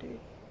javelin, dude.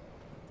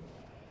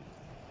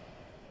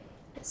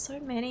 There's so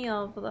many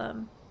of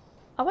them.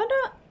 I wonder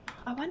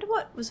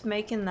what was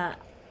making that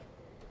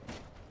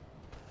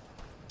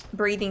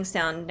breathing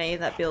sound near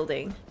that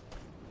building.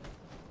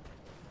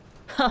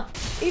 Huh,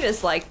 he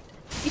just like,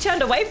 he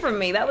turned away from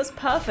me. That was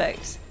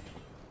perfect.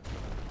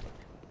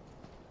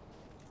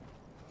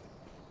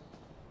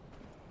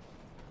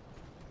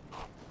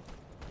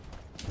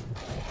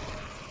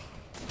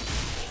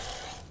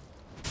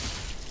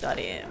 Got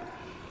him.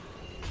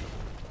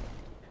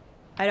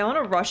 I don't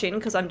want to rush in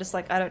because I'm just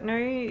like, I don't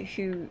know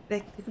who...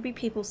 There could be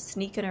people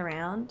sneaking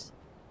around.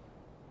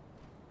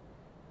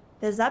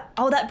 There's that...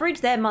 Oh, that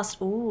bridge there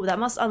must... Ooh, that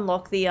must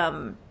unlock the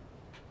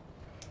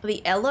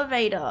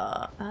elevator.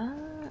 Ah,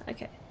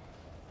 okay.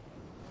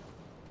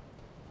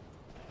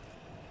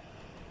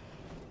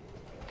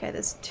 Okay,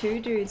 there's two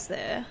dudes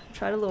there.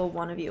 Try to lure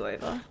one of you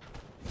over.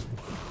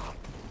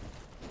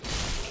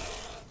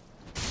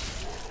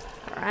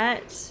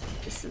 Alright.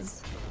 This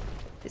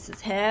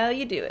is how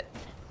you do it.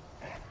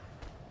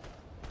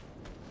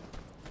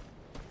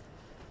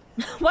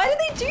 Why did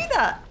they do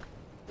that?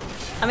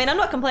 I mean, I'm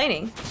not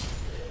complaining.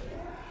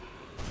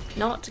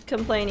 Not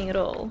complaining at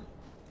all.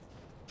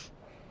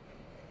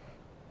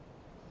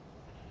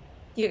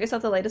 You got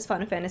yourself the latest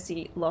Final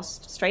Fantasy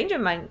Lost Stranger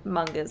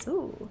mangas.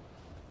 Ooh.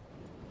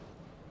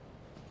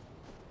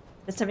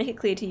 Just to make it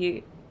clear to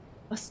you,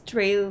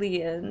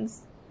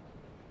 Australians.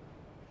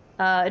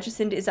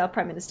 Jacinda is our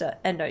Prime Minister,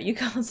 and no, you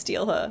can't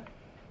steal her.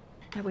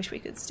 I wish we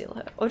could steal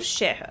her. Or just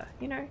share her,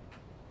 you know?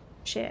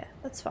 Share.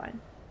 That's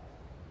fine.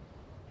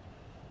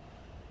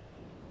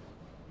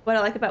 What I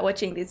like about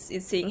watching this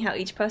is seeing how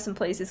each person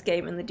plays this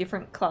game and the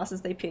different classes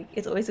they pick.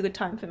 It's always a good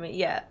time for me,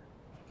 yeah.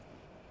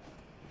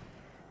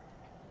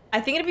 I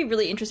think it'd be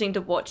really interesting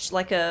to watch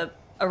like a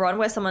run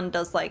where someone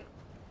does like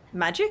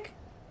magic,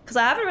 because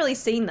I haven't really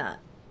seen that.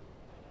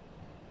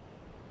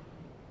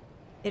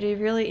 It'd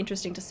be really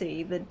interesting to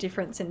see the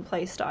difference in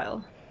play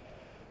style.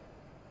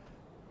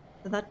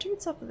 So that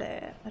dude's up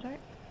there. I don't...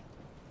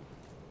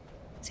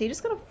 Is he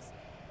just gonna...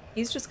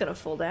 He's just gonna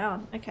fall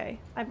down. Okay.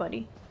 Hi,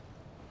 buddy.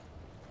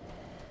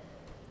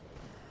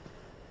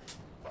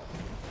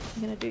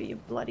 You're gonna do your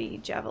bloody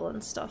javelin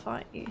stuff,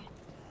 aren't you?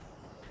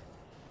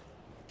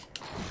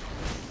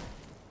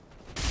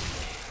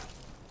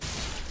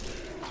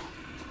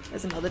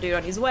 There's another dude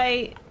on his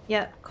way.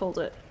 Yeah, called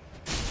it.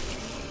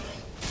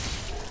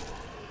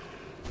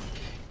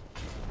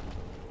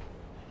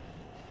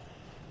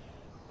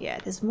 Yeah,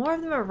 there's more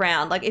of them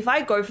around. Like, if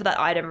I go for that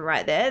item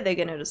right there, they're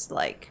gonna just,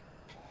 like...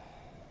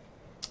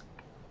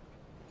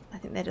 I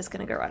think they're just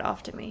gonna go right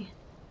after me.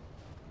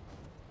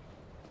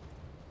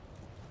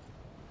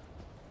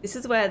 This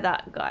is where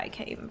that guy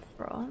came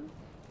from.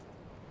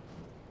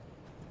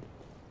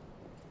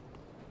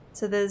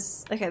 So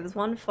there's... Okay, there's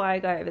one fire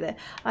guy over there.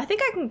 I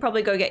think I can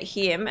probably go get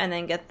him and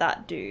then get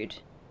that dude.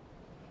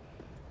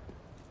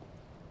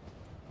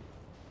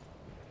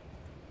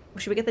 Or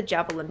should we get the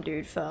javelin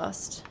dude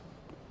first?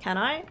 Can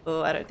I?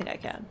 Oh, I don't think I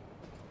can.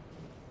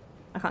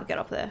 I can't get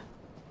up there.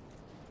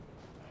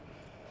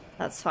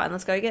 That's fine.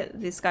 Let's go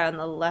get this guy on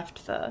the left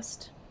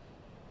first.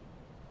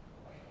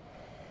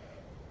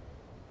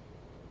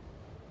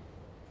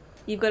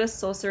 You've got a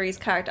sorcery's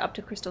character up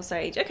to Crystal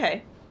Sage.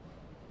 Okay.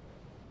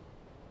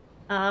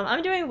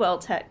 I'm doing well,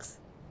 Tex.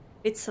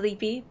 Bit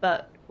sleepy,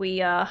 but we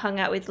hung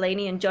out with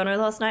Lainey and Jono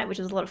last night, which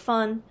was a lot of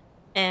fun.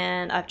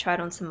 And I've tried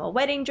on some more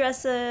wedding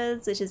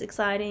dresses, which is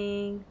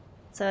exciting.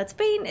 So it's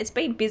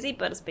been busy,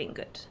 but it's been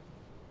good.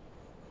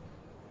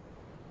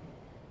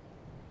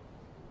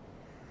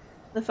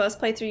 The first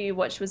playthrough you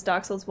watched was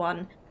Dark Souls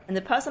 1, and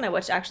the person I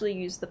watched actually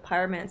used the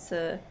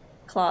Pyromancer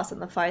class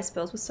and the fire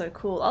spells was so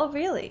cool. Oh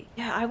really?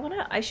 Yeah,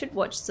 I should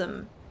watch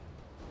some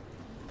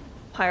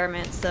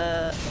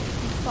Pyromancer.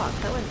 Fuck,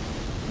 that went...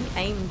 He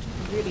aimed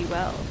really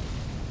well.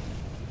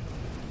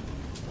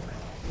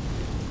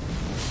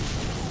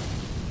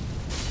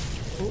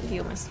 Oh, he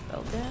almost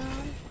fell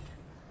down.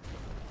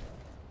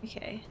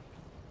 Okay.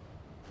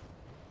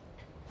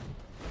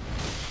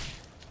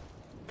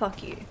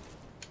 Fuck you.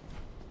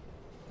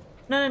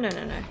 No, no, no,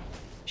 no, no.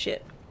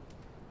 Shit.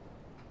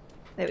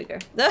 There we go.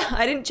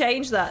 I didn't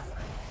change that.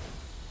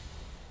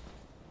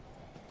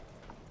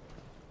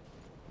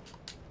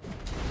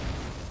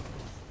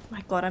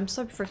 My god, I'm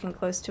so freaking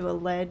close to a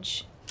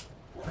ledge.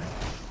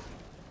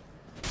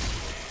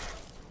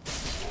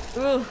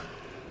 Ooh.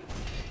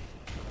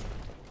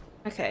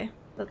 Okay,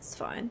 that's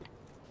fine.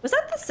 Was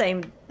that the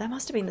same? That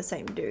must have been the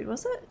same dude,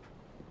 was it?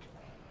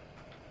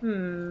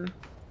 Hello.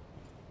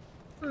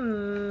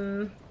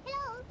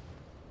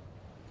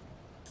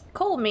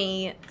 Call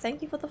me.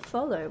 Thank you for the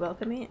follow.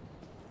 Welcome in.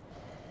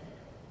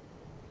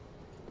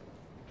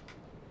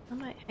 I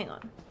might... Hang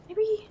on.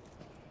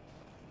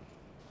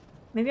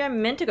 Maybe I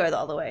meant to go the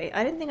other way.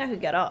 I didn't think I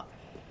could get up.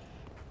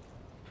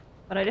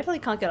 But I definitely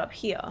can't get up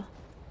here.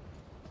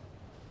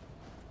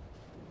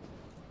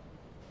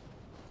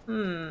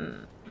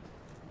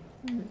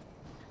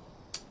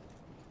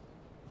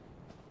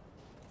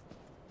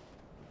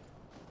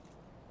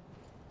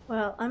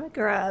 Well, I'm gonna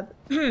grab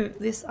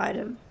this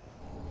item.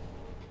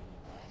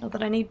 Not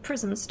that I need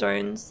prism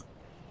stones.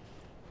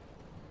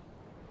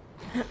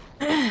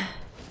 I'm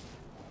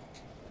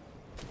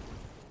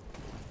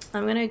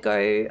gonna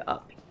go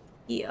up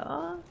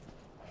here.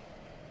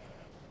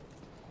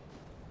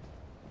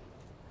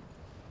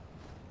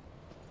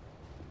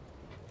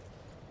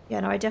 Yeah,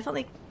 no, I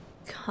definitely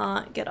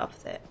can't get up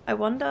there. I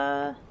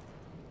wonder...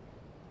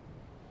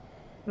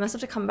 I must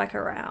have to come back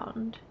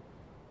around.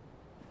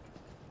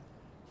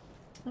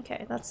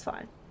 Okay, that's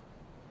fine.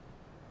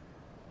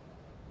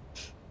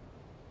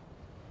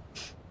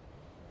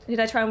 Did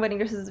I try on wedding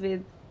dresses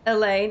with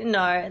Elaine?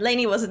 No,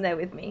 Lainey wasn't there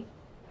with me.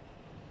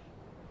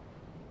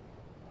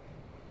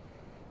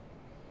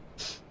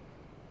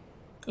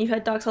 You've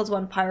heard Dark Souls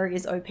 1 Pyro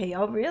is OP.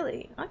 Oh,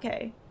 really?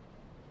 Okay.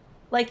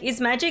 Like,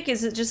 is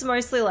it just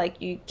mostly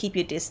like you keep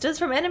your distance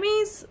from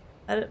enemies?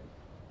 I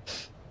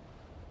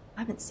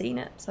haven't seen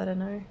it, so I don't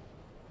know.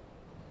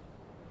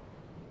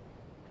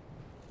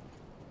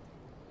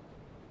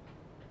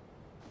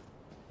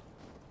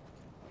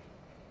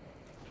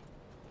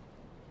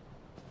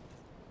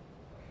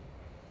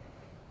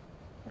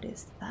 What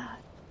is that?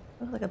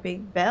 It looks like a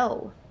big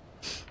bell.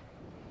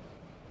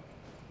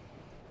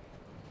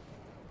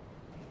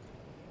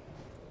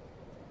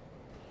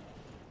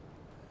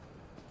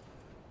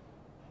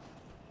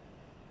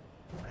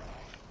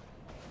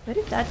 Where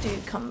did that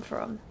dude come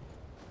from?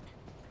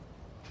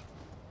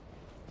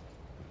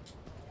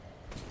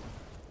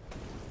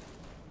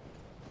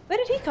 Where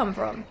did he come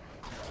from?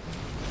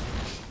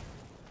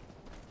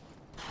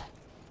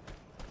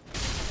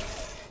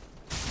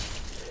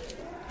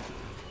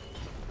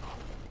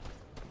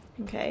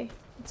 Okay,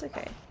 it's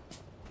okay.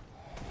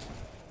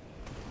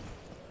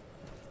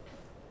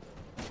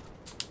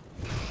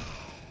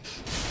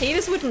 He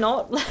just would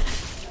not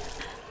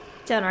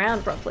Turn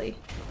around properly.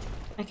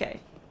 Okay.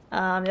 The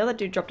other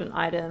dude dropped an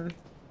item.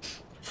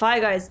 Fire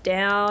guy's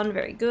down.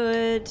 Very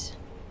good.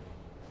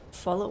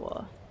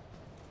 Follower.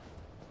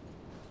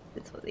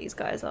 That's what these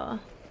guys are.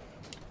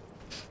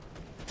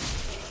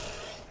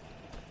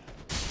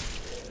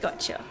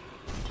 Gotcha.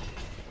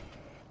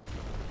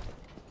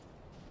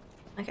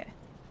 Okay.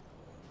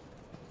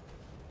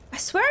 I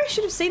swear I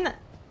should have seen that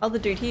other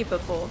dude here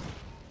before.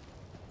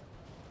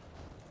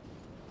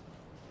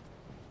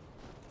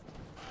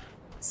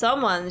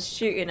 Someone's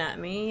shooting at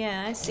me.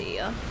 Yeah, I see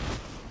ya.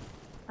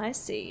 I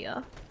see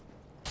ya.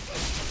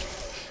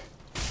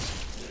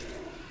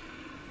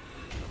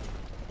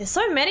 There's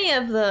so many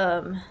of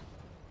them.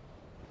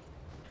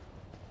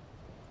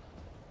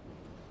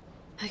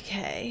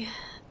 Okay.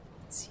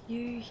 It's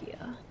you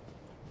here.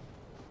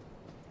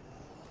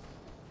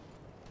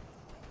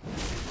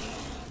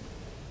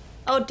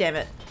 Oh, damn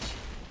it.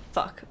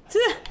 Fuck.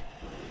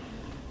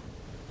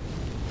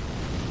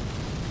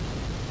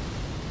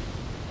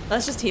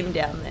 That's just him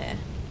down there.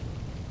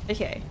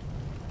 Okay.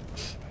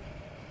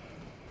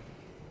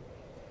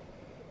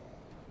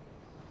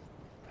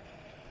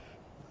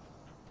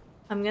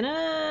 I'm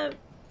gonna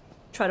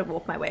try to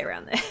walk my way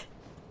around there.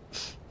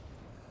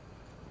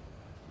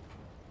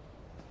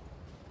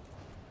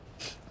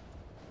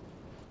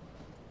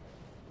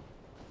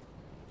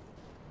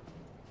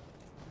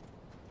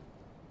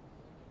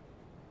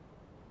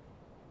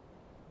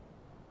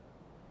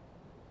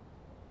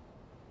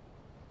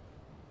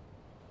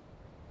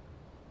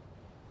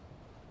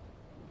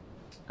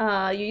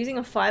 You're using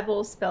a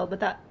fireball spell, but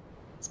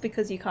that's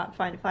because you can't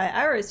find fire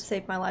arrows to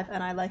save my life,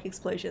 and I like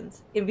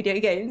explosions in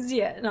video games.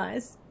 Yeah,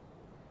 nice.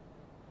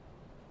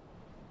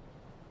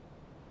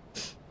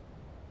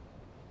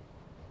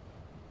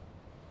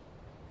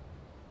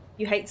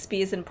 You hate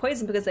spears and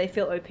poison because they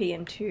feel OP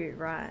in 2,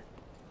 right?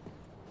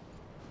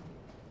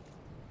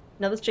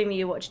 Another streamer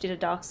you watched did a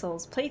Dark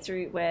Souls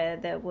playthrough where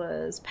there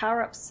was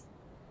power-ups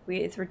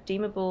with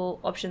redeemable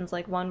options,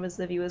 like one was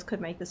the viewers could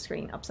make the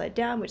screen upside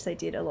down, which they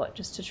did a lot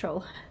just to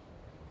troll.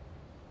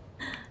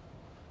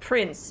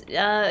 Prince,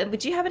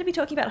 would you happen to be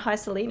talking about High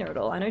Selena at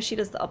all? I know she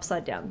does the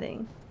upside down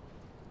thing.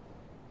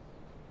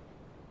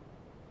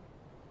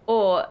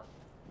 Or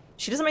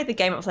she doesn't make the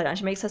game upside down,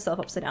 she makes herself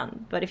upside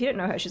down. But if you don't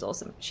know her, she's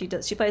awesome. She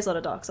plays a lot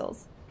of Dark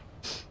Souls.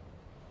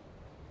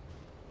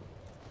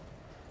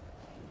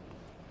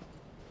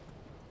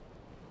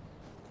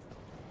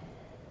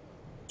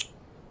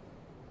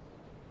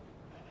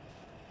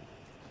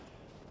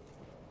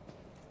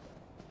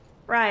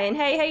 Ryan,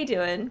 hey, how you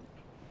doing?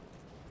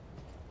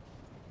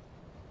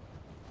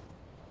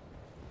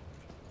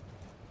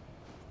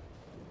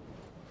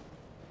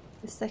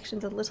 This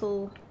section's a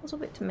little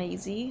bit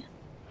mazy.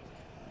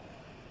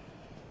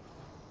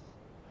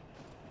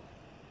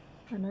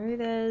 I know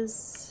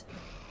there's...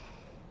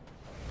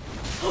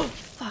 Oh,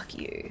 fuck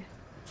you.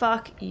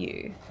 Fuck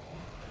you.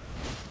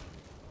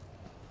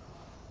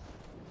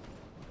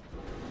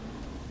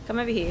 Come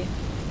over here.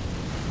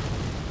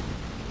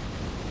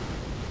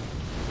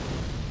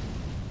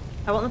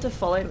 I want them to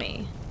follow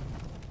me.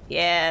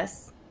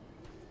 Yes.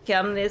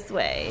 Come this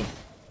way.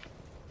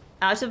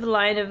 Out of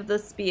line of the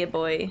spear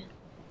boy.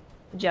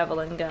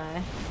 Javelin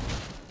guy.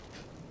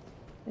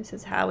 This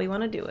is how we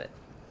want to do it.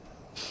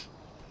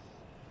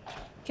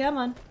 Come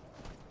on.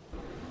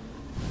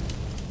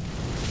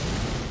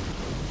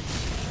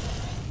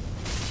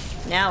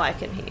 Now I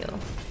can heal.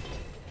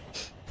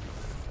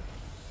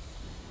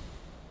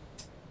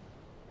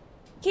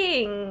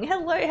 King!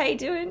 Hello, how you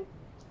doing?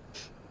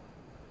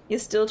 You're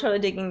still trying to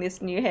digging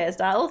this new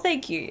hairstyle. Oh,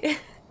 thank you.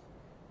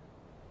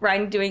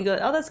 Ryan, doing good.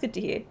 Oh, that's good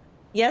to hear.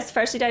 Yes,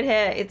 freshly dyed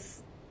hair.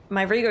 It's...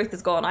 My regrowth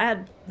is gone. I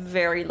had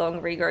very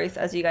long regrowth,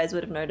 as you guys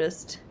would have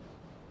noticed.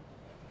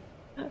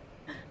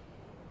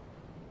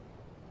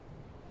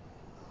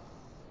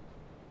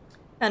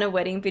 And a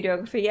wedding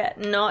videographer yet?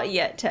 Not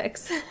yet,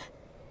 Tex.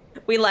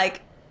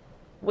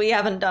 We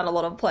haven't done a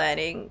lot of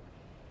planning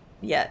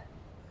yet.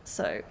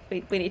 So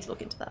we need to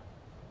look into that.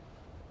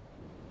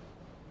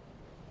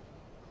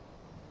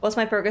 What's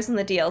my progress in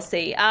the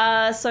DLC?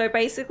 So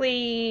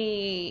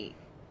basically,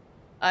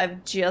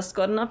 I've just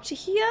gotten up to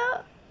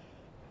here.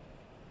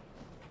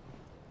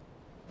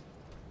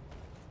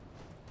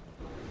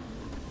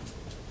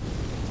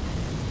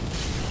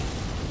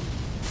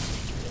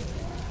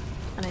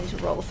 And I need to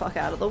roll the fuck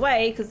out of the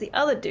way because the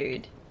other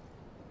dude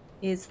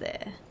is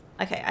there.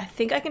 Okay, I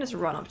think I can just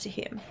run up to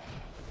him.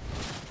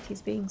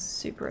 He's being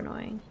super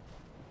annoying.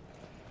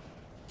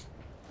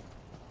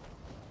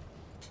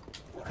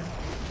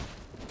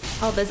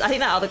 Oh, I think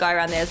that other guy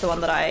around there is the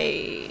one that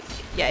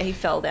yeah, he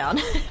fell down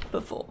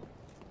before.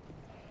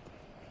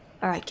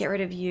 Alright, get rid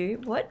of you.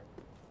 What?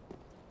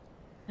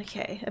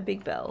 Okay, a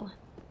big bell.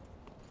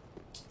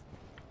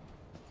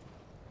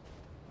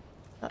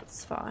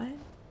 That's fine.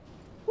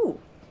 Ooh.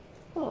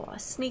 Oh, a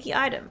sneaky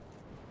item.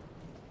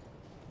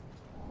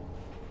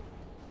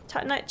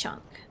 Titanite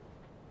chunk.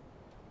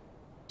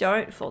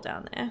 Don't fall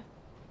down there.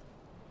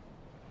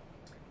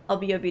 I'll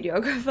be your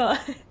videographer.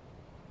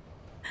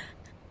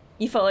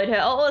 You followed her.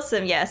 Oh,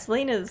 awesome. Yeah,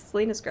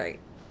 Selena's great.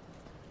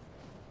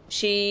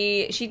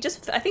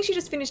 I think she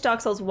just finished Dark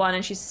Souls 1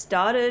 and she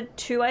started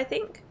 2, I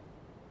think.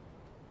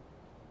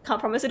 Can't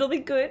promise it'll be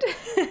good.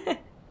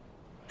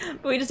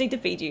 But we just need to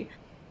feed you.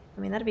 I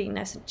mean, that'd be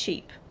nice and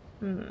cheap.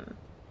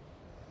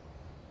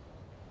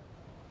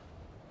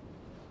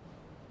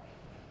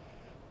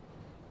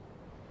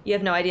 You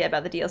have no idea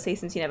about the DLC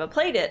since you never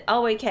played it.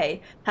 Oh,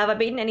 okay. Have I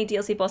beaten any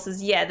DLC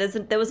bosses? Yeah,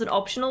 there was an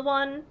optional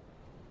one.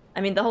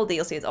 I mean, the whole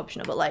DLC is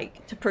optional, but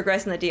like to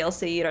progress in the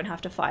DLC, you don't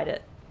have to fight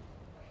it.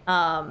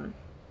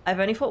 I've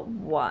only fought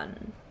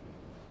one.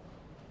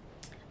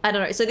 I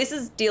don't know. So this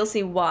is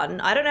DLC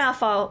 1. I don't know how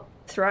far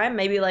through I am.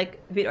 Maybe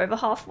like a bit over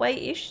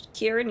halfway-ish.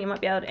 Kieran, you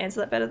might be able to answer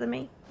that better than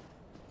me.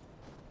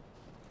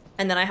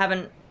 And then I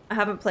haven't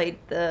played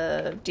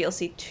the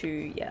DLC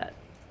 2 yet.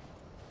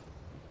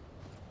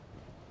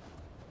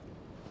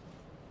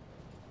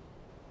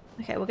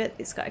 Okay, we'll get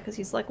this guy because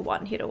he's like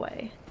one hit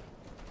away.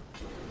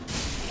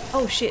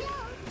 Oh shit.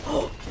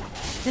 Oh,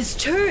 there's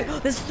 2.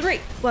 There's 3.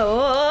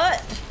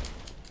 What?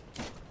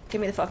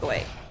 Give me the fuck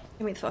away.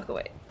 Give me the fuck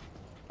away.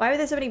 Why were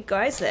there so many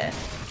guys there?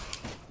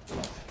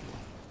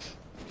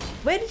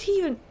 Where did he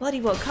even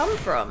bloody well come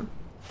from?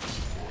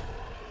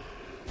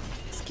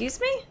 Excuse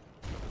me?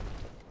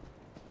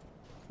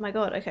 Oh my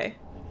god, okay.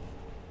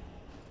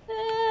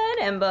 An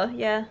ember,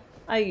 yeah.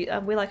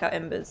 We like our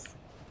embers.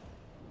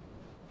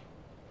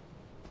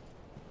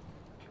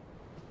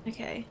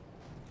 Okay.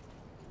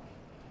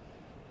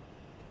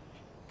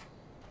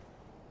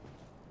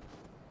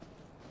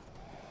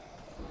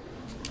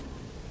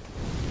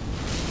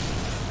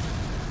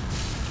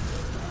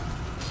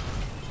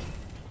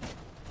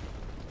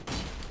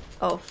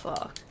 Oh,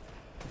 fuck.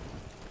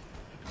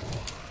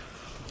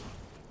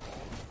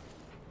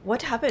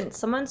 What happened?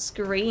 Someone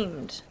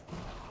screamed.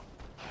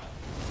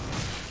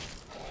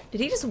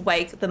 Did he just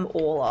wake them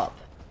all up?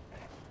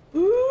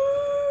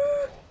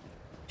 Ooh,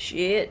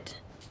 shit.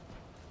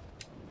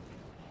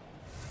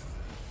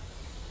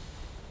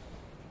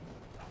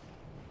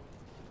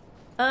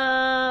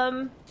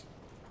 I'm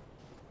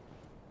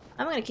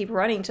gonna keep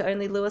running to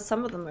only lure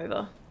some of them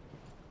over.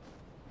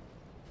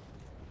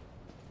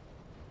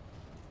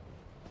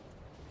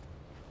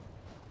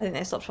 I think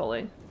they stopped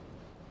following.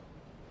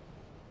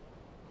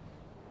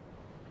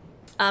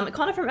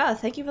 Connor from Earth,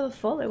 thank you for the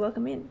follow.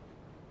 Welcome in.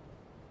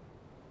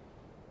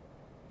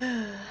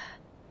 A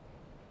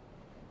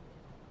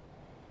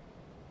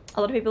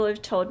lot of people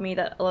have told me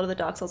that a lot of the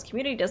Dark Souls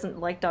community doesn't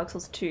like Dark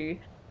Souls 2.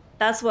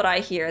 That's what I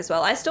hear as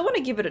well. I still want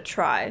to give it a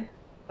try,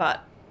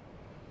 but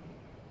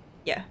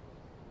yeah.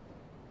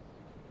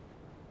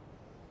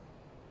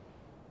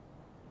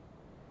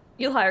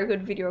 You'll hire a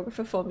good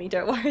videographer for me,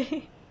 don't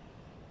worry.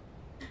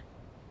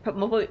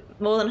 Probably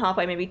more than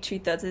halfway, maybe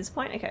 2/3 at this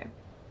point. Okay.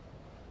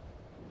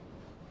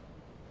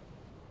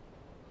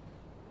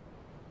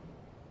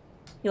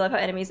 You love how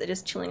enemies are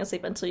just chilling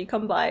asleep until you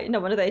come by. No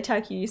wonder they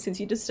attack you since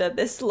you disturb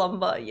their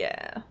slumber.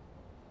 Yeah.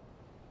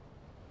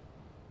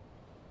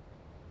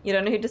 You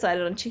don't know who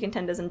decided on chicken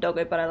tenders and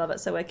doggo, but I love it,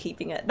 so we're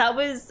keeping it. That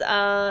was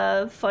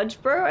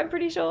Fudge Bro, I'm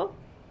pretty sure.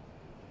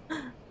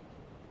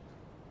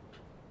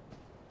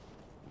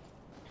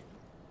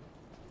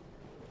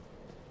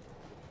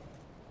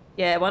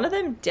 Yeah, one of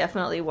them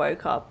definitely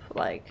woke up,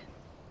 like,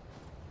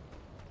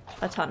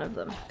 a ton of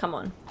them. Come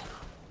on.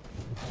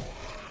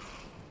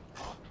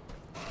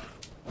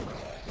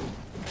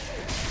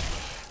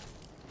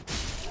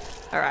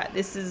 Alright,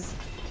 this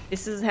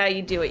is how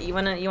you do it. You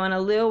wanna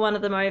lure one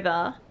of them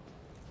over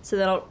so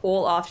they're not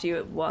all after you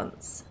at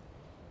once.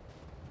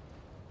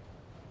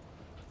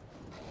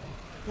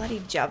 Bloody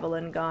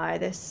javelin guy,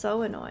 they're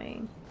so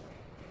annoying.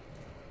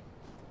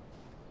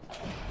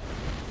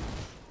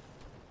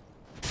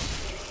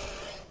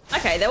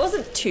 Okay, there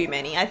wasn't too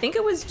many. I think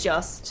it was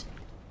just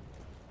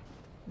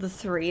the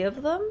 3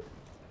 of them.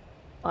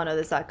 Oh no,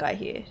 there's that guy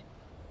here.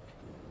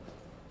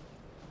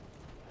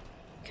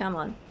 Come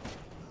on.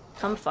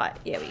 Come fight.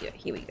 Yeah, we go.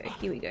 Here we go.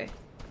 Here we go.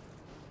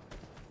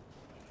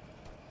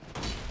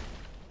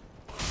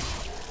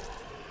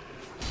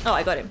 Oh,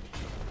 I got him.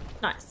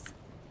 Nice.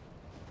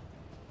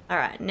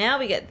 Alright, now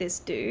we get this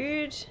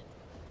dude.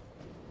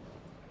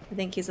 I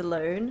think he's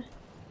alone.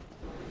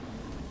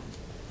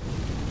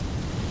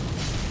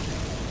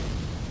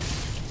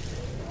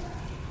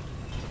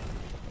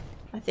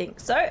 I think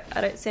so.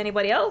 I don't see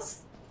anybody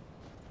else.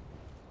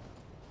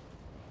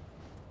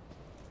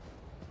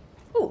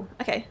 Ooh,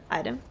 okay.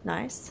 Item.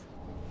 Nice.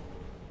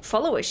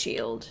 Follower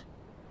shield.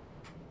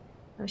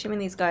 I'm assuming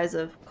these guys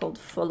are called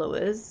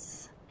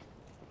followers.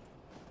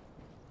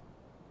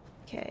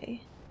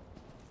 Okay.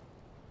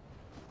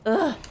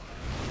 Ugh.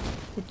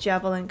 The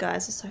javelin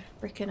guys are so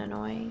freaking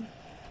annoying.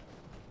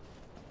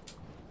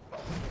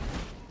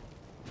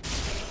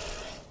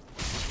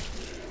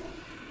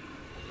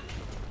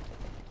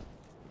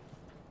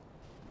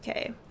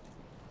 Okay.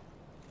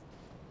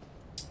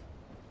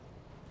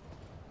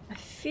 I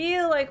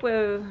feel like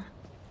we're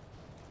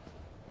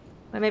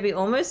maybe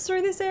almost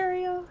through this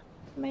area?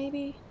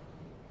 Maybe?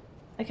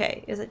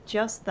 Okay, is it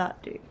just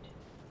that dude?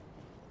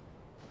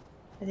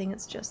 I think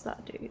it's just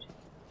that dude.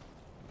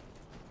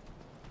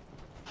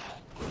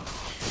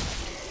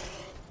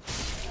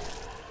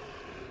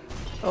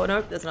 Oh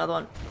no, there's another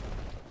one.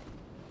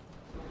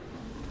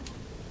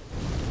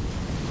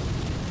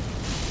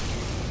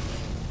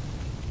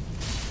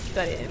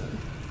 Got him.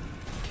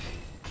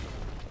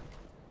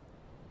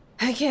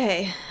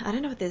 Okay, I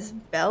don't know what this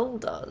bell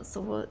does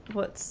or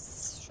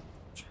what's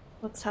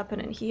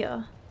happening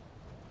here.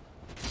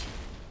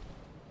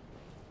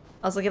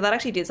 I was like, if that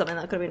actually did something,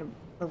 that could have been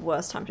the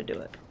worst time to do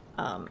it.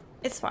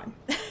 It's fine.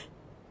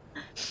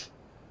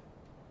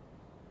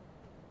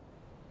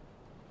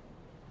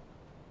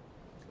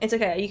 It's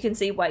okay, you can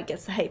see why it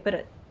gets the hate,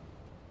 but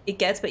it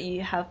gets, but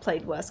you have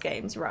played worse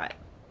games, right?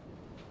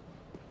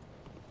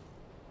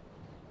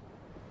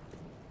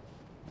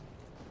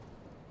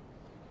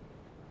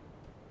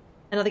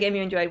 Another game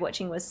you enjoyed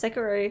watching was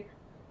Sekiro.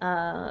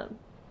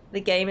 The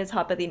game is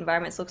hard, but the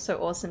environments look so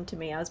awesome to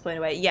me. I was blown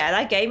away. Yeah,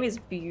 that game is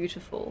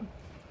beautiful.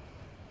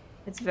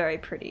 It's very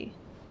pretty.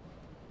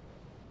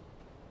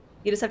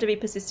 You just have to be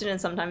persistent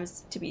and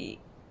sometimes to be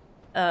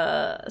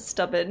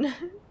stubborn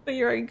for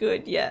your own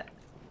good, yeah.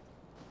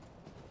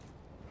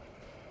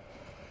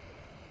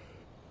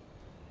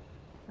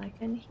 I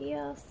can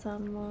hear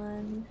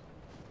someone.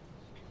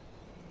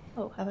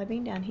 Oh, have I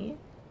been down here?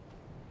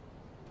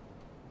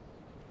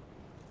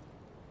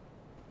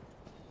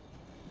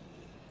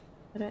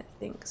 I don't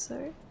think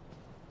so.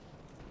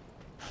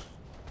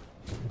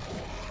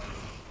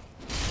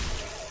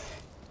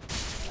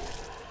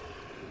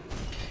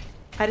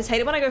 I just hate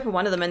it when I go for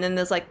one of them and then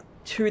there's like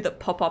two that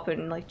pop up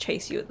and like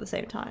chase you at the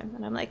same time.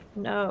 And I'm like,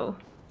 no.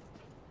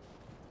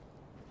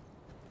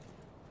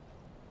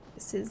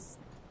 This is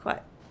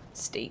quite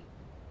steep.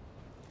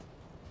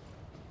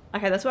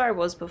 Okay, that's where I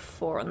was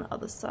before on the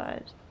other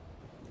side.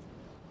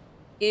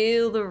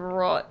 Ew, the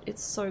rot.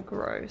 It's so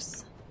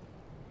gross.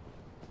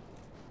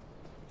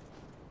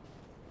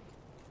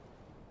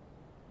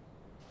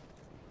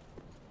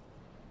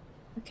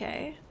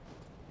 Okay.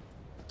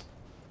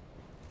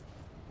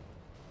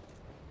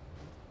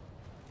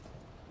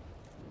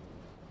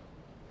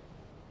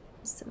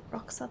 There's some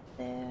rocks up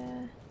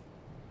there.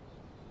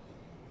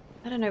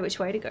 I don't know which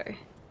way to go.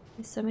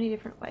 There's so many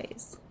different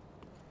ways.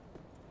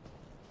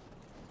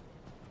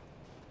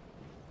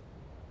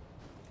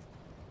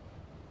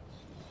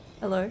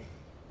 Hello?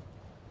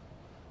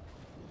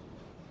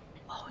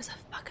 Oh, it's a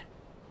fucking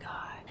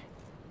guy.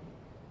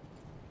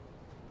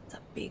 It's a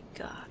big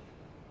guy.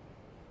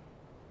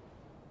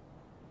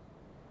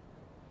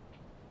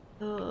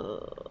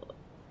 Oh.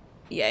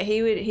 Yeah,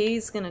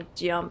 he's gonna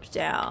jump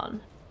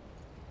down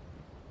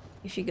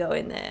if you go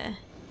in there.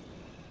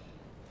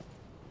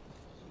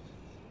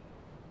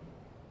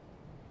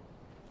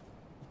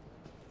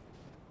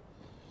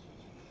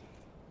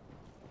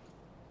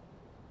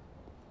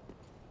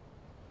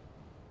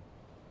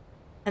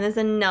 And there's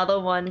another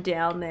one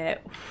down there.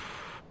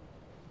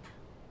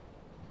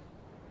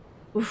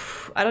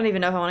 Oof, I don't even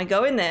know if I want to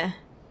go in there.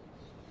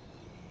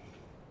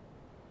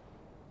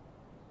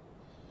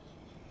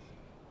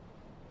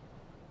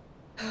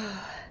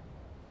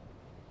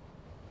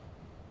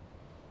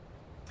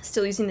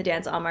 Still using the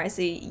dance armor, I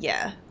see.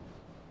 Yeah.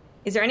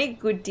 Is there any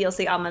good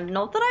DLC armor?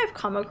 Not that I've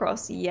come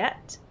across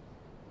yet.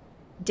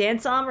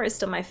 Dance armor is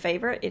still my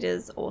favorite. It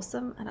is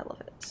awesome and I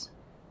love it.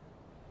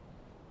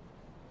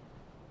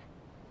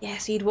 Yeah,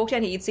 so you'd walk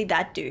down here, you'd see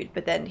that dude,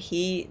 but then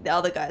the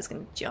other guy's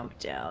gonna jump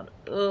down.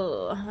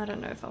 Ugh, I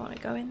don't know if I want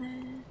to go in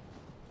there.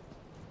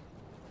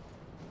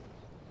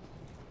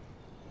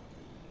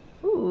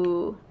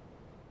 Ooh.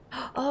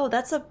 Oh,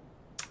 that's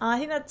I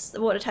think that's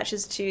what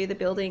attaches to the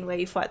building where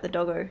you fight the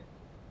doggo.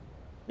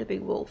 The big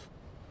wolf.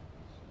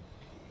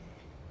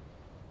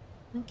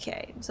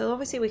 Okay, so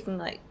obviously we can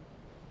like...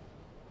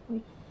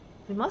 We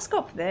must go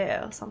up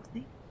there or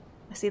something.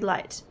 I see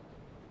light.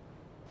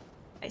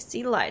 I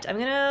see light. I'm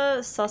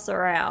gonna suss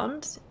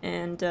around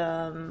and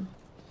I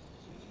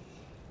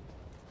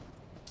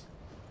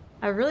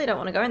really don't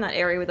want to go in that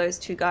area with those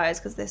two guys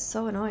because they're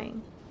so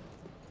annoying.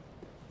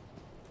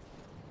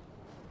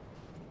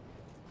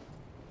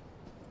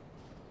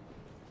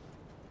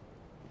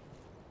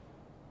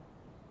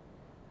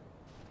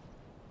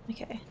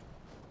 Okay. I'm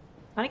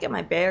trying to get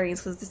my bearings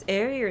because this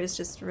area is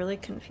just really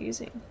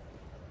confusing.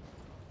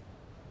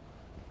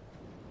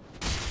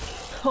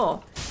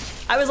 Oh.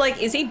 I was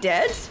like, is he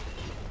dead?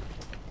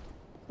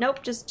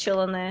 Nope, just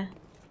chilling there.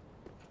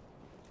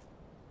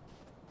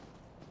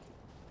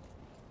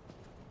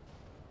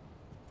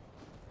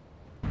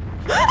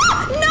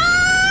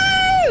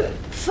 No!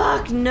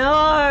 Fuck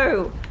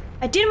no!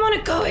 I didn't want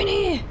to go in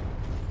here.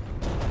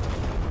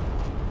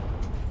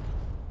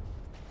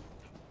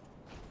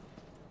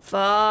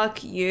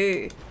 Fuck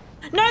you.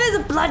 No, there's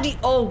a bloody...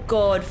 Oh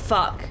god,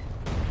 fuck.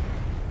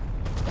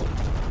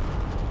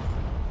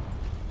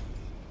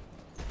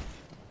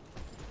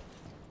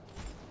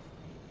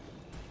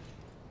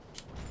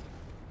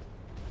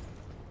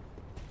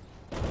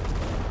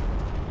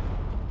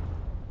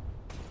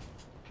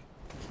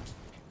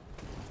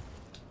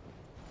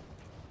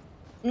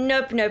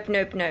 Nope, nope,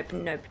 nope, nope,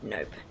 nope,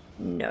 nope,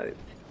 nope.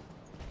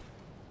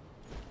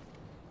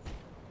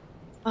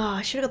 Oh,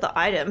 I should have got the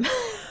item.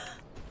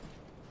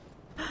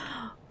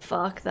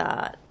 Fuck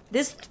that.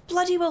 There's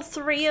bloody well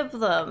 3 of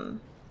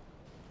them.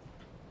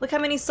 Look how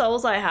many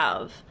souls I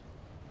have.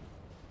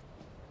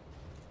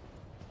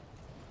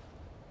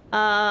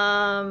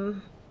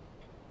 Oh.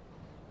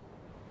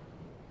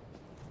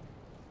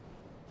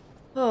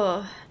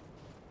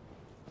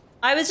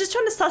 I was just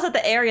trying to suss out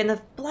the area and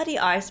the bloody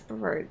ice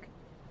broke.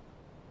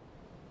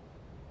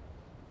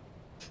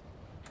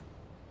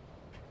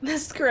 The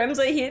scrims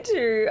are here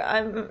too.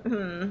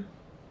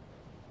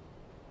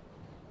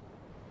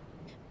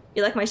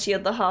 You like my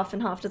shield? The half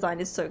and half design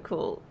is so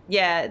cool.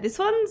 Yeah, this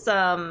one's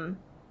the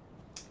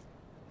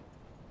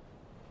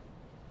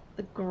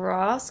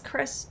grass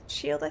crest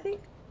shield, I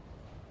think.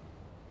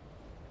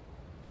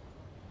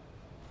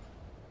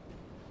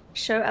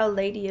 Show Our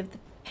Lady of the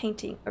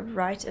Painting a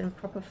right and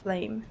proper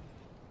flame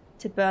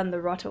to burn the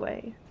rot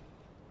away.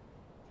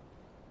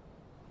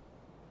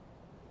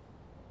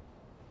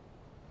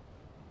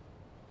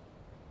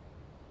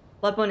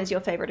 Bloodborne is your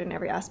favorite in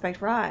every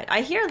aspect, right?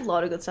 I hear a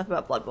lot of good stuff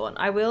about Bloodborne.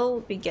 I will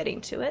be getting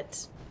to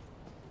it.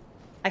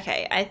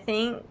 Okay, I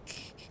think...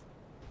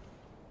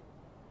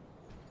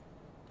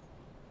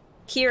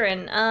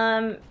 Kieran,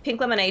 Pink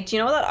Lemonade, do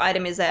you know what that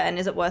item is there and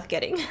is it worth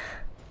getting?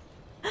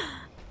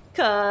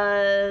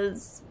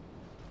 Cause...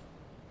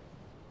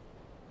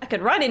 I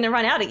could run in and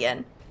run out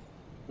again.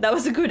 That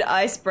was a good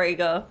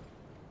icebreaker.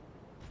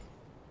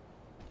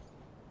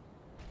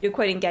 You're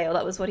quoting Gale,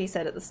 that was what he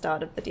said at the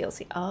start of the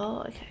DLC.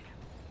 Oh, okay.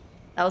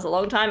 That was a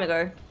long time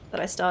ago that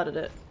I started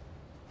it.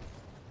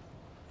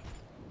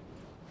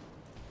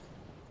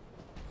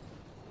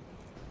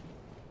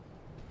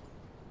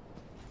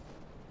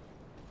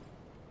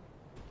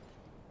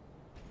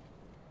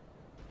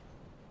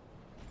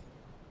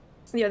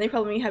 The only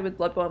problem you had with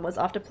Bloodborne was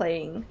after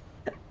playing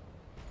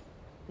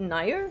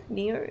Neo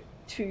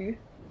 2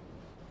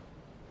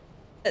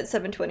 at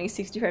 720,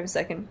 60 frames a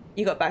second,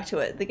 you got back to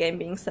it. The game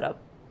being set up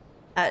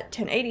at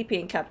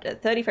 1080p and capped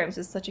at 30 frames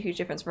is such a huge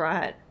difference,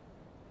 right?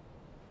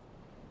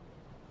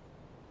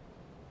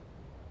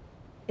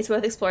 It's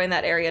worth exploring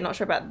that area. Not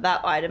sure about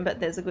that item, but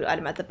there's a good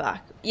item at the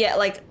back. Yeah,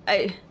 like,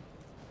 I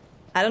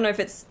don't know if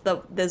it's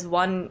there's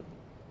one...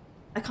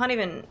 I can't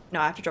even...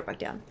 No, I have to drop back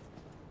down.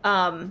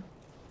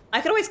 I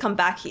could always come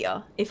back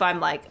here if I'm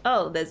like,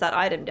 oh, there's that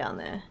item down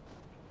there.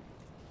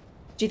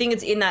 Do you think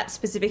it's in that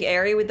specific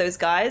area with those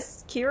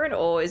guys, Kieran,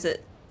 or is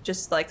it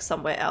just like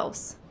somewhere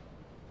else?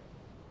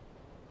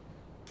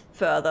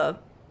 Further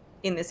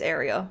in this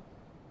area?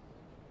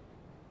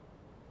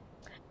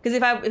 Because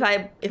if I'm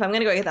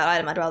gonna go get that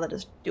item, I'd rather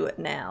just do it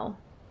now.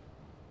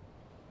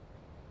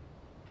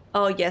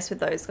 Oh yes, with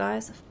those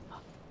guys.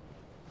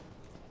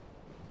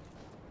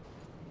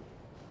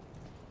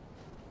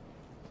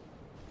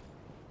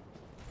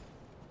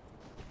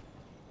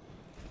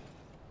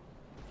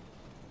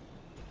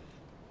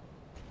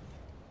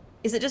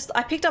 Is it just...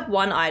 I picked up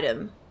one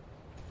item.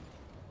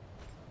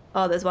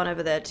 Oh, there's one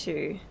over there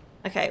too.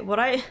 Okay, what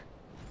I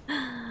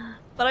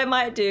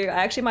might do,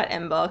 I actually might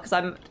Ember, because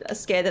I'm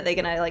scared that they're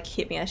gonna like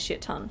hit me a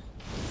shit ton.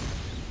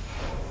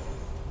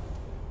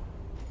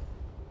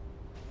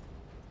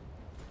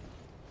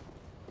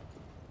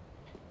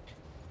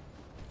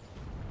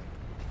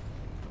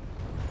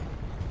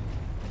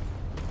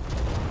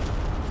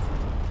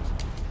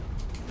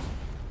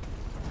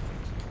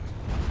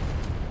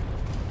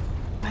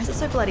 Why is it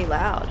so bloody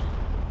loud?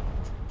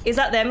 Is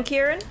that them,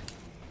 Kieran?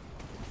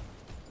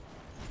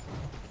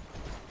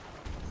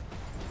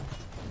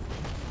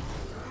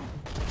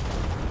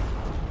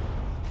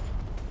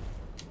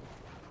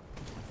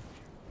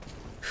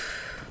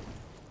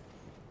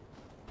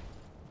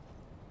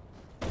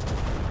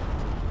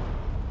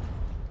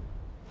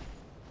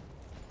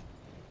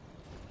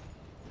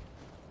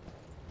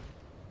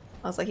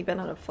 I was like, you better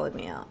not have followed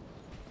me out.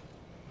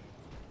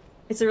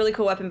 It's a really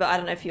cool weapon, but I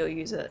don't know if you'll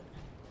use it.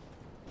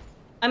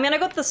 I mean, I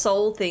got the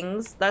soul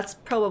things. That's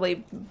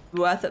probably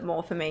worth it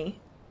more for me.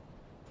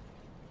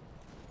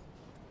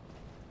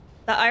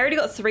 I already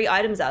got 3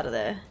 items out of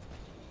there.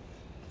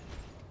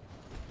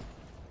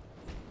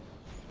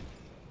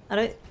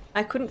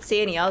 I couldn't see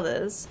any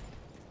others.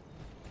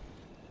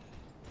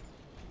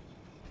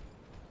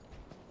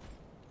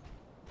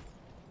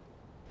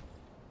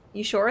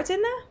 You sure it's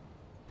in there?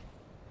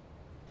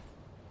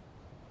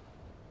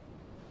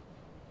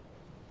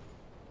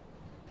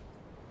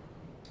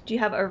 Do you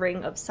have a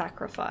ring of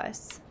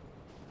sacrifice?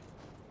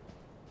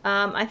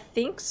 I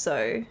think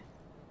so.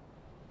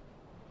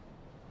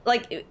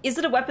 Like, is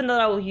it a weapon that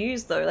I will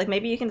use though? Like,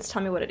 maybe you can just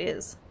tell me what it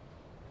is.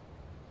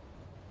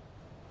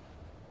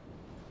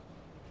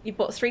 You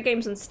bought 3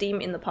 games on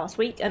Steam in the past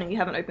week and you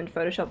haven't opened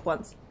Photoshop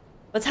once.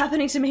 What's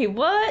happening to me?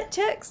 What?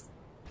 Text?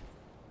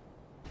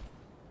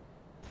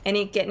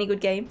 Get any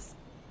good games?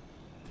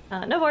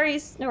 No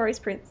worries,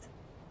 Prince.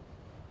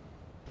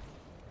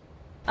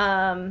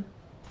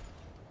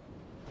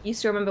 You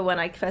still remember when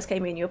I first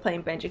came in, you were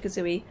playing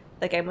Banjo-Kazooie.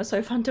 That game was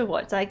so fun to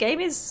watch. That game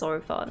is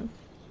so fun.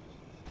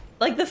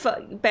 Like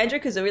the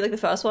Banjo-Kazooie, like the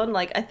first one,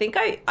 like I think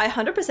I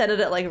 100%ed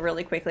it like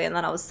really quickly and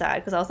then I was sad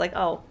because I was like,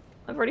 oh,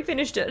 I've already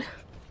finished it.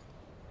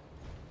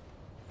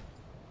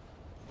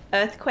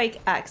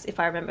 Earthquake Axe, if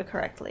I remember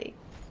correctly.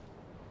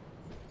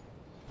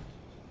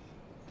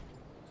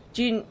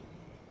 Do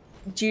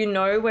you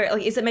know where,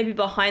 like, is it maybe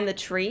behind the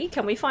tree?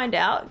 Can we find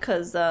out?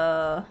 Because,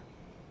 I'm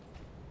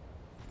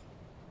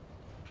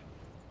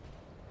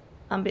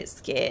a bit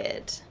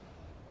scared.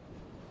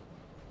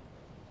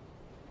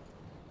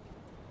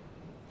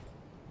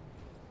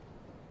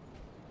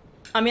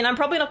 I mean, I'm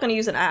probably not going to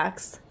use an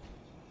axe.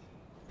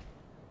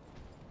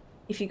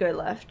 If you go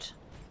left.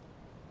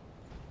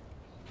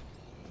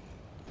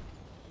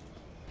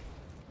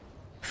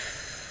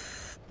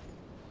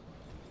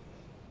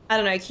 I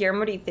don't know, Kieran,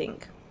 what do you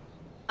think?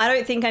 I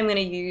don't think I'm going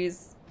to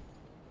use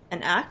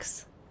an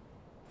axe.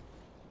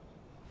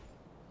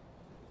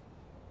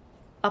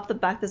 Up the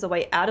back, there's a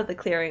way out of the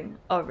clearing.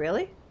 Oh,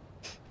 really?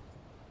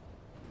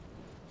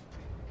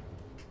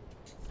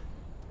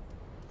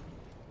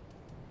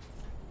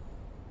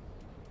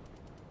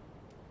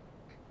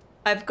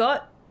 I've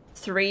got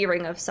 3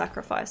 Ring of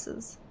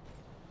Sacrifices.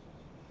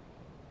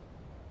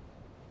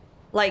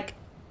 Like...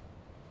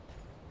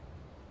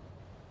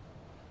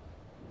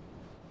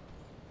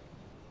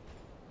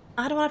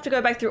 I don't have to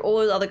go back through all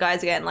those other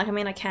guys again. Like, I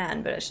mean, I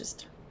can, but it's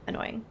just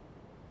annoying.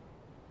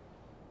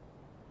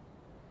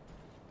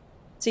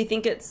 So you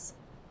think it's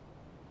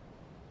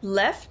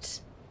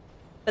left,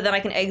 but then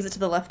I can exit to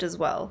the left as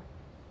well.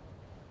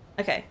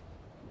 Okay.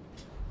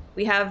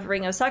 We have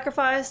Ring of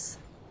Sacrifice.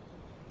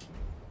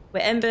 We're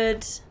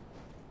embered.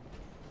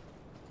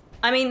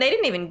 I mean, they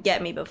didn't even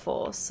get me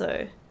before,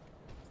 so...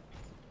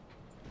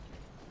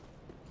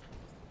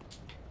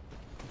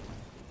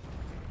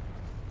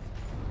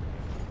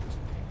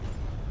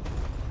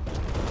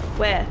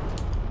 Where?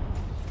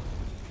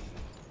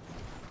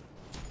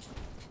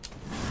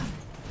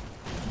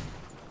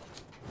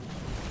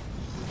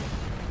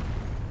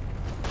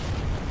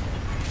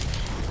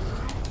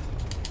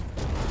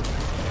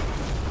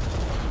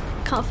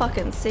 Can't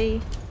fucking see.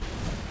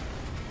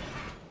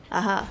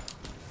 Aha.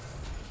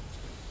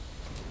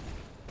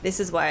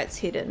 This is why it's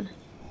hidden.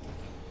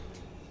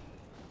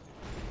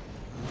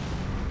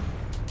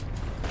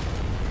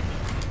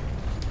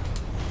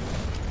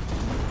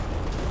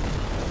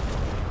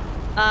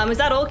 Is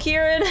that all,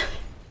 Kieran?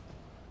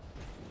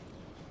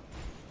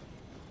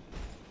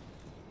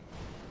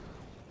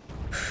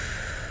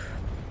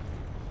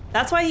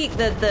 That's why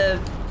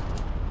the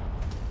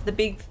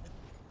big,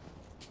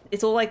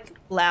 it's all like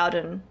loud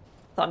and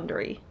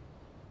thundery.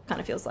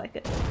 Kind of feels like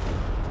it.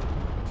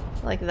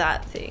 Like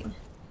that thing.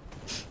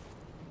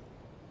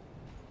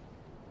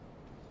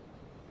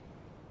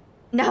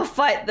 Now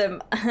fight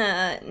them.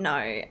 No,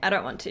 I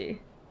don't want to.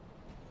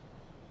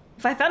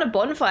 If I found a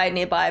bonfire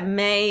nearby,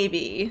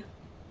 maybe.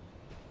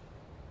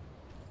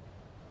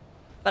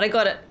 But I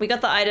got it. We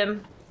got the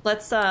item.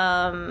 Let's put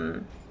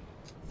on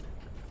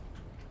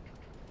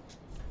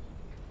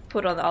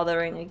the other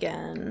ring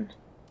again.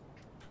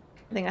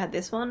 I think I had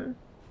this one.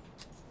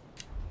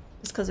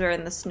 Just because we're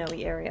in the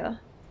snowy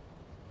area.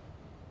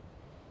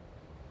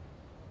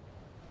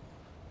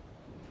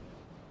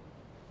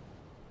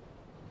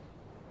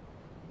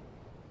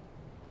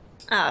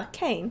 Ah,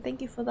 Kane,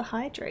 thank you for the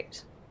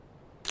hydrate.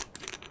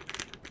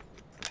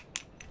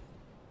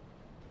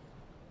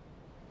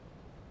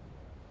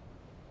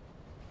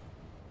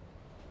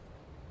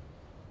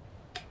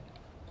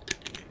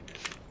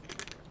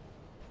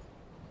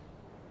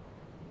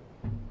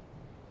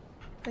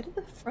 Where did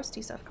the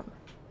frosty stuff come from?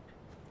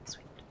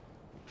 Sweet.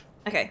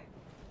 Okay.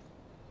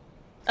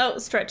 Oh,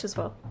 stretch as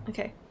well.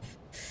 Okay.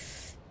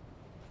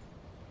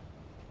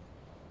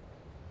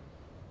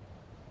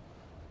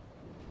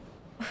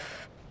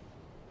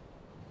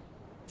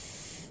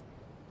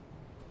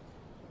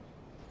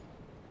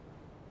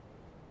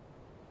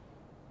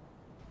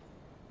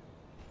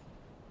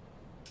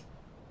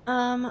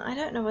 I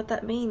don't know what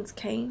that means,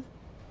 Kane.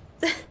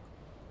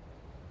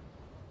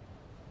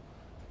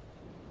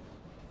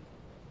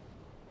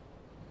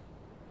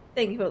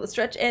 Thank you for the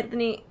stretch,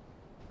 Anthony.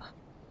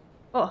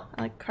 Oh,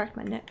 I like cracked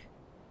my neck.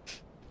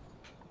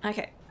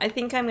 Okay, I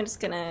think I'm just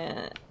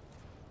gonna...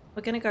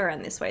 We're gonna go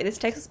around this way. This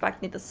takes us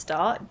back near the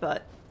start,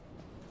 but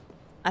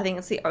I think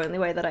it's the only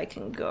way that I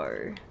can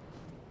go.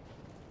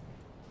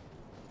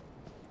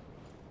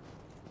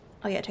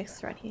 Oh yeah, it takes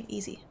us around here.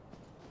 Easy.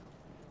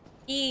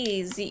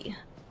 Easy.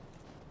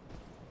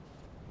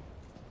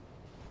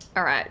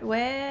 Alright,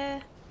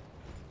 where...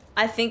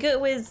 I think it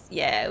was...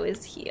 Yeah, it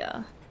was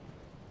here.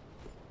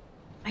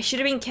 I should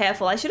have been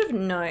careful. I should have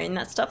known.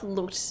 That stuff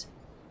looked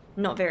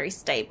not very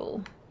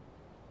stable.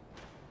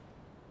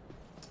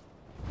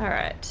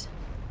 Alright.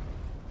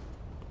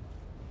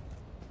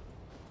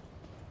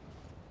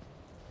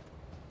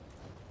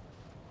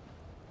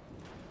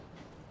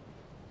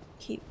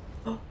 Keep...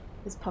 Oh,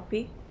 there's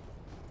Puppy.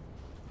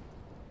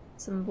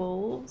 Some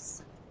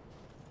wolves.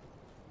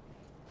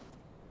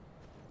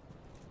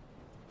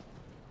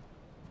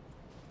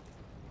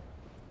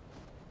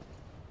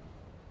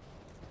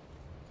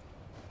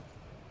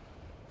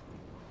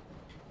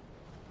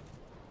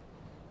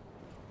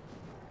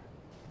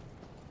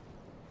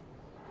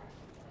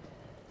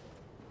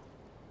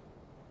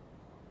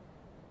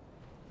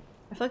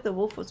 I feel like the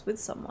wolf was with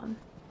someone.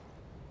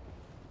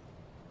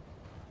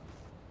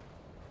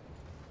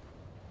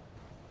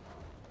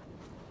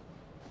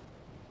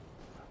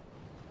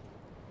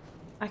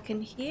 I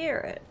can hear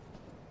it.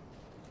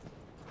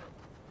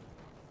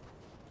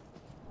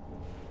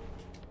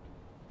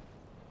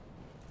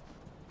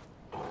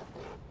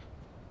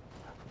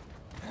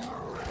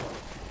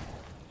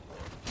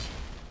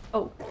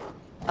 Oh.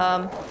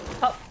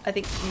 Oh, I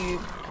think you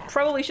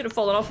probably should have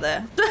fallen off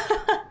there.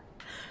 I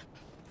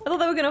thought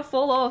they were gonna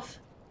fall off.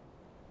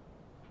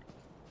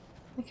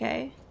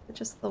 Okay,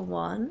 just the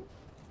one.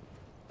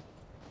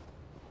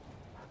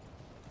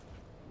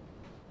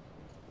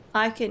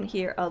 I can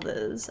hear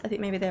others. I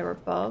think maybe they're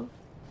above.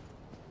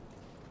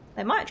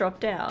 They might drop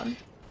down.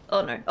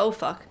 Oh no. Oh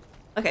fuck.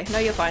 Okay, no,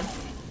 you're fine.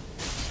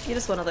 You're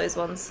just one of those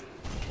ones.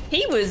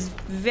 He was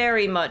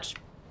very much...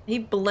 He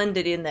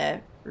blended in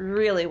there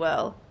really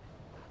well.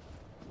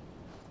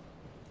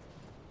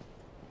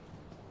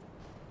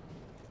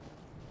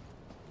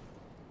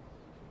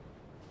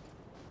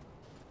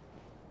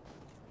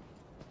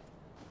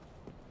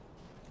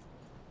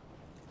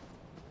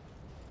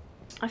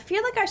 I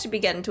feel like I should be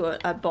getting to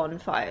a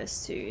bonfire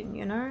soon,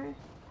 you know?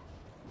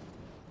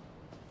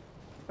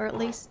 Or at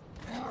least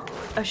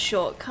a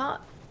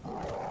shortcut.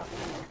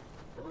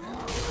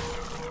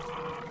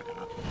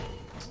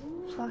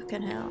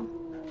 Fucking hell.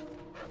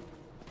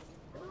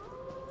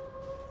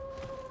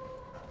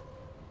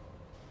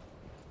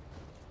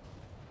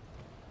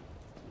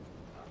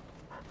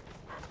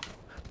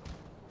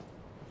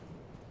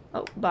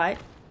 Oh, bye.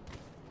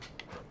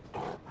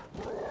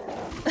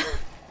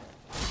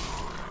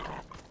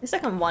 At least I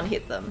can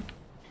one-hit them.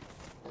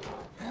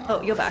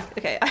 Oh, you're back.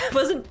 Okay, I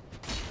wasn't...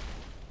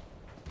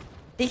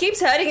 He keeps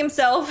hurting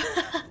himself.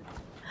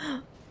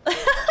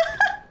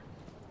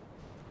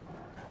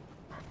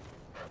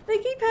 They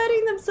keep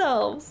hurting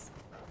themselves.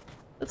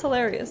 That's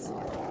hilarious.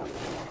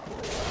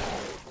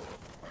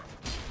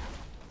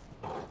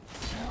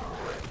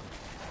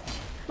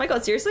 My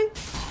god, seriously?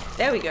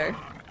 There we go.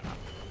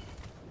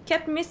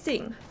 Kept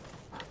missing.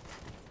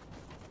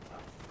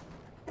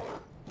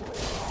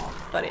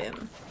 Got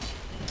him.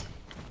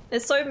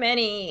 There's so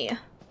many.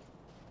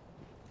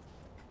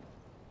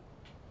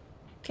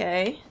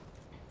 Okay.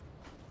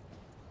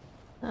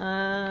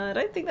 I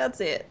don't think that's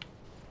it.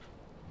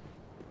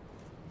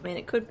 I mean,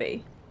 it could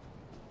be.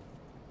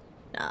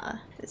 Nah,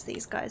 there's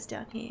these guys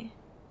down here.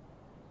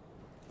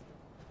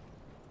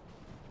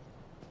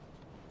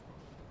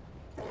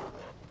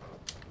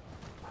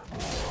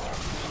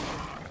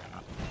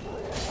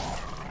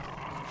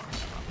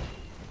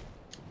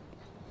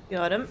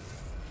 Got him.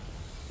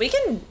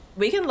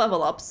 We can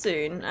level up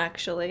soon,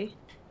 actually.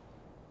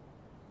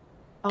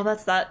 Oh,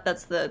 that's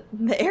the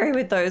area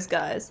with those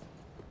guys.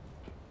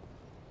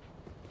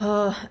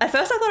 At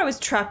first I thought I was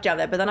trapped down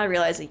there, but then I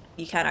realized that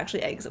you can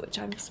actually exit, which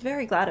I'm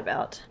very glad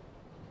about.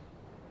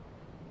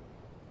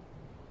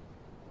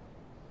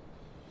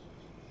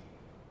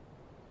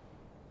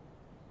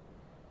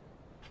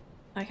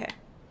 Okay.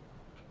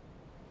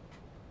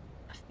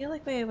 I feel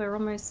like we're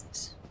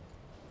almost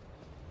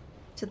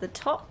to the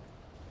top.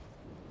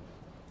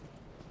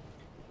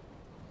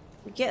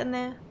 We're getting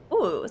there.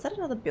 Ooh, is that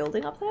another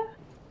building up there?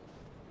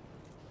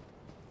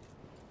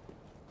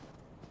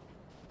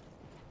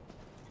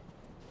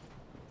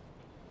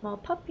 More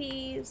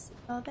puppies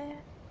are there.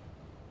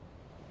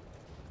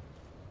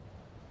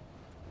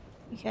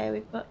 Okay,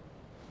 we've got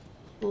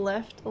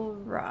left or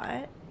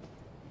right.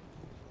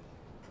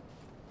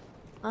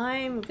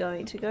 I'm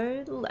going to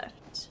go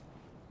left.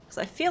 Because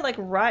I feel like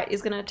right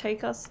is going to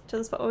take us to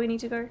the spot where we need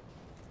to go.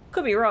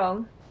 Could be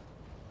wrong.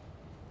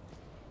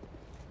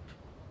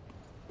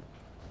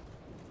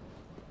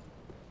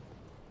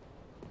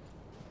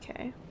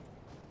 Okay.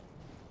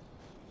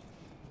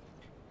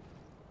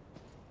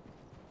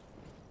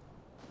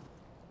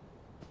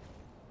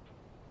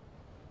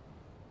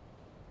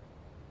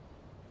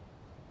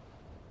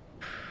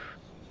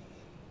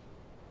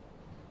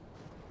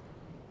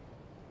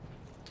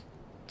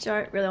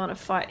 Don't really want to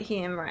fight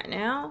him right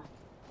now.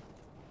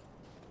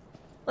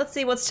 Let's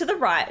see what's to the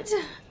right.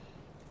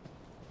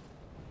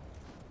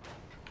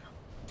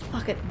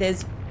 Fuck it,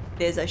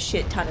 there's a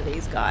shit ton of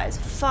these guys.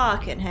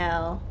 Fucking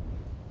hell.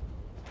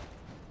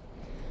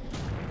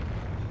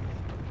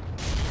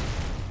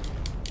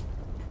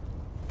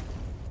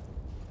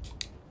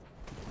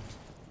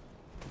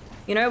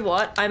 You know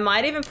what? I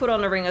might even put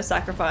on a Ring of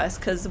Sacrifice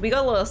because we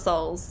got a lot of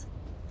souls.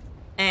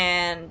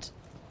 And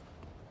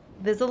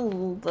there's a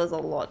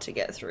lot to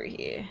get through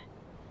here.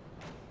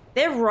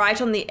 They're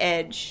right on the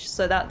edge,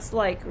 so that's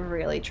like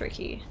really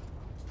tricky.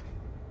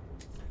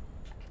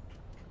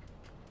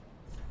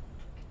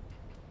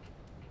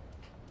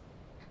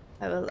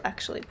 I will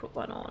actually put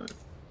one on.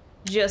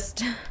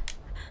 Just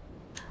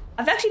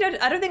I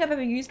don't think I've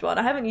ever used one.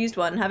 I haven't used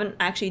one, haven't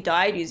actually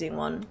died using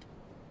one.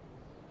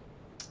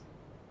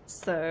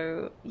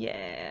 So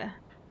yeah.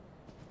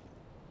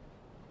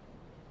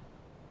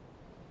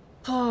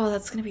 Oh,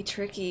 that's gonna be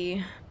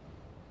tricky.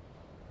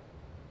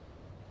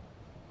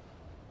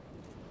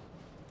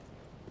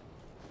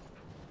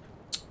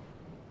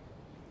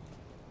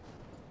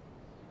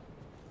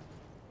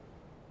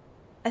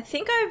 I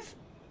think I've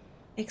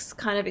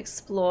kind of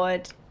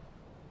explored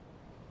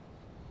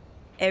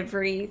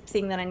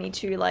everything that I need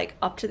to, like,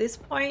 up to this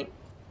point.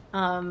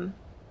 Pink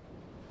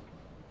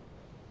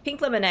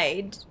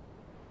lemonade.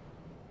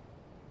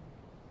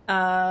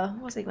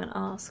 What was I going to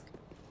ask?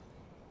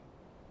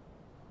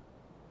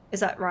 Is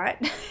that right?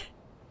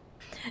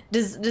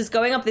 Does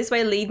going up this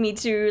way lead me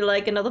to,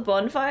 like, another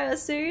bonfire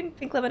soon?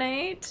 Pink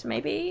lemonade,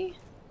 maybe?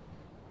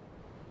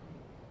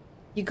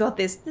 You got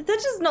this. That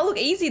does not look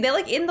easy. They're,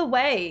 like, in the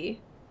way.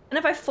 And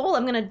if I fall,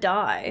 I'm gonna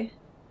die.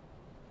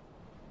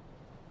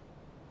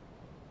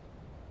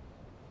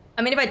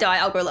 I mean, if I die,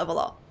 I'll go level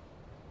up.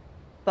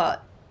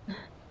 But...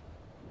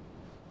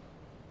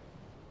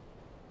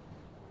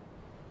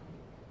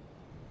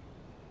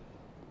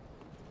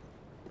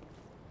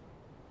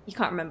 you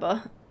can't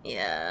remember.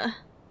 Yeah.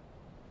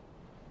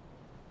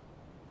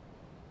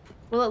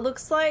 Well, it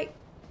looks like...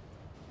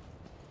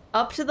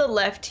 up to the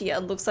left here,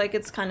 it looks like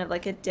it's kind of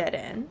like a dead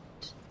end.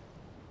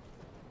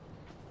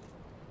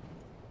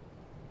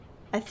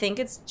 I think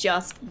it's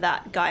just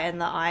that guy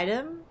and the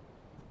item.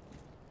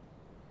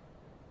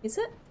 Is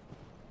it?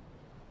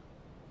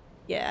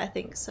 Yeah, I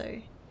think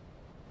so.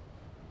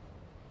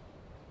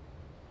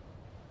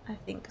 I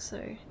think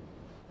so.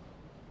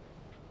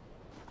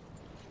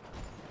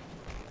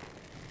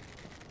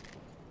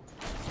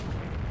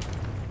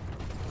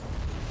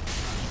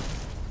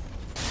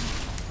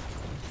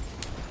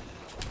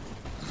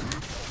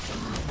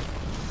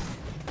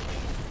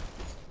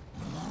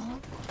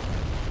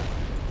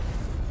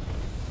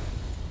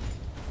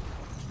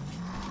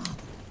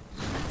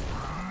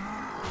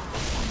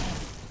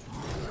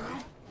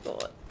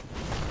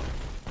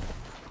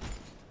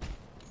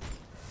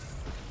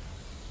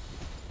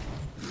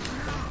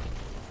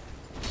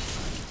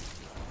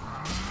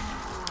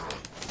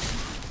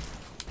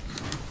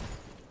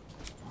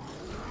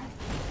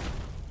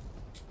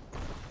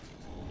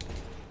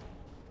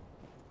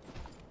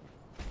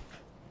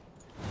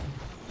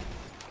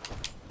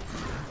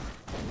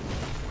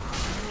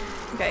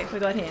 Okay, we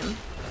got him.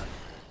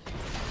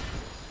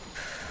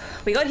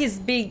 We got his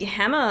big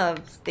hammer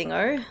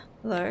thingo,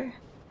 though.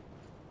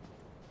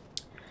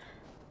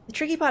 The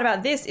tricky part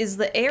about this is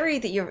the area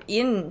that you're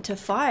in to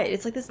fight.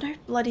 It's like there's no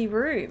bloody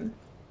room.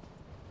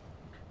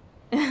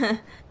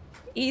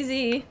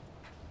 Easy.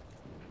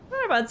 I'm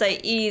not about to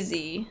say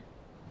easy.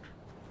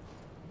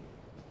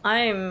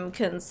 I'm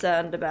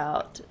concerned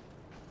about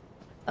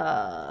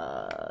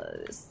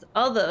this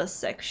other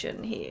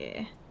section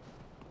here.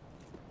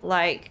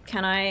 Like,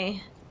 can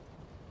I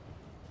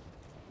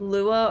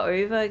lure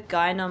over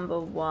guy number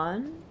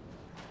 1?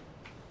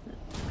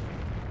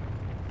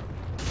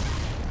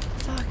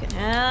 Fucking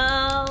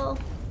hell.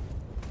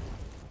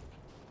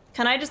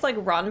 Can I just, like,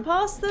 run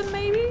past them,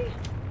 maybe?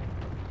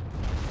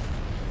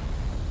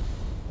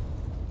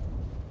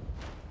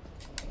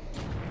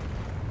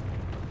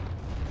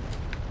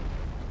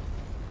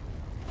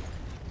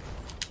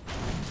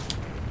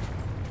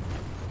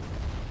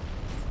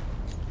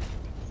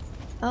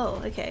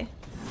 Oh, okay.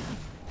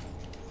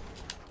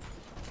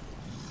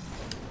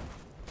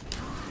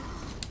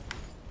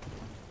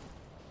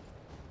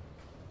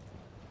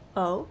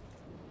 Oh.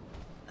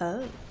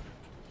 Oh.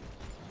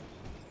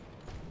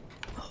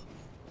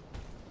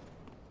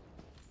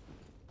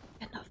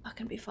 Better not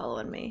fucking be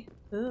following me.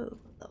 Ooh,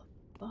 what the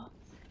fuck?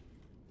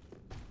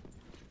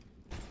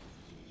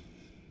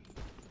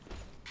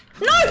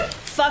 No!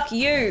 Fuck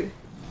you!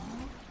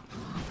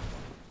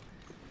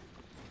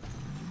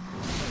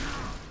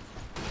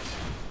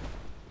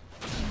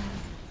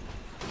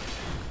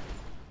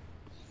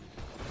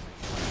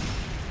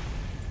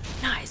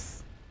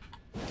 Nice.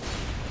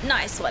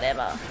 Nice,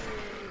 whatever.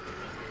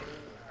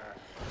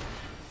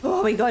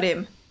 Oh, we got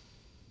him.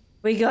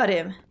 We got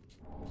him.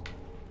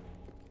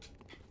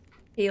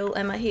 Heal,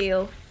 Emma,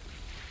 heal.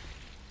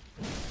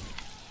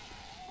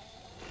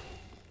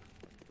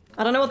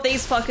 I don't know what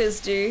these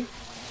fuckers do.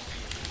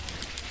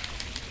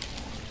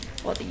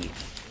 What do you...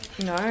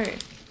 No.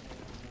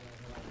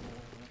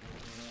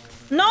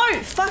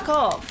 No! Fuck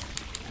off!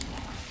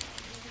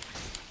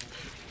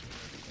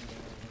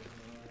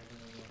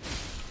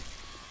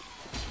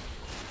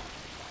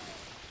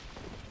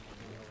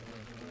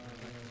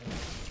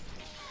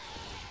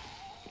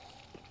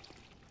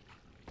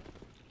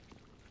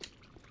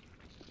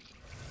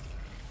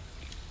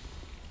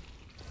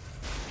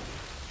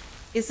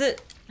 Is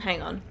it...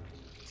 hang on.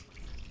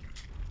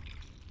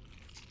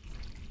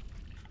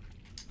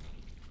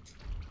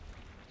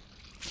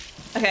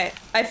 Okay,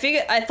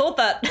 I thought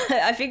that...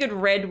 I figured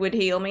red would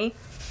heal me.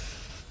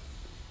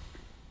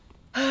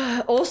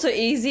 Also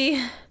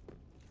easy.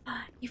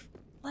 You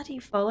bloody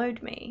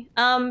followed me.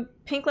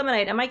 Pink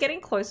lemonade, am I getting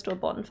close to a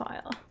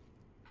bonfire?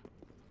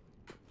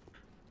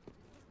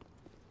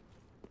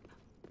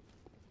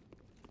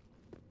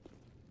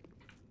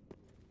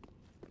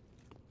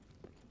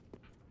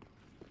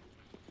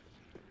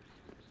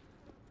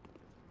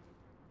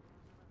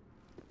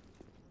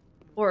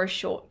 Or a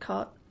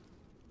shortcut.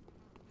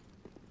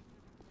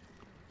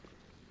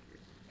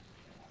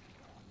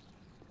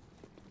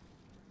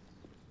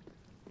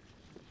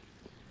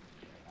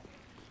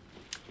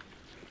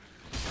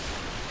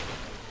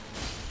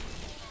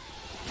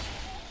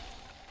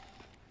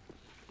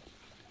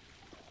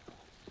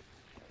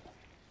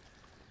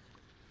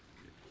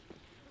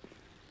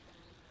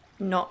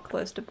 Not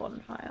close to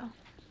bonfire.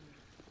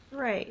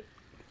 Great.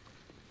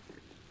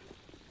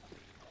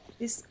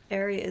 This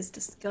area is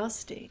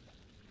disgusting.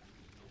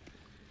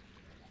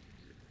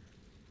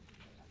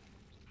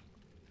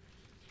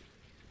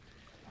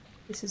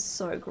 This is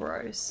so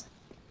gross.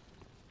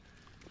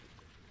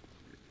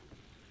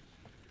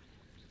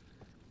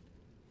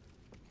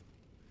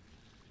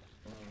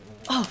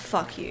 Oh,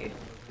 fuck you.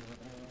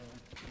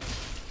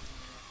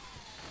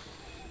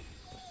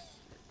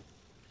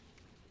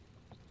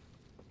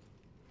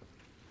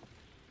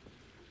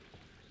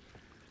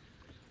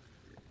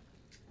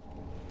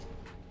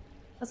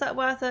 Was that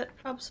worth it?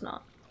 Probably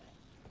not.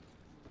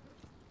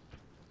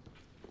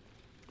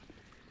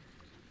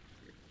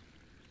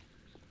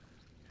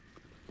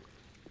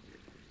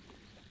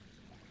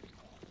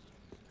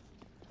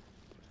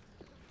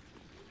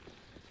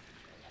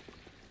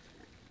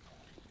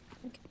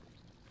 Okay.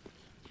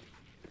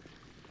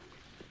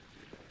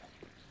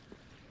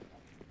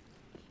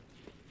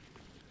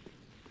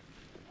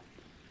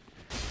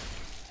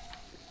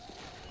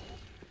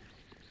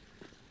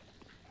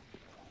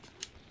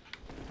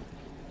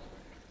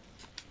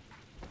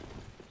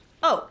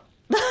 Oh.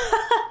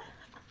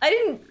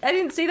 I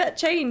didn't see that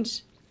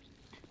change.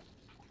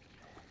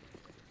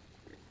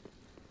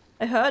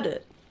 I heard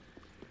it.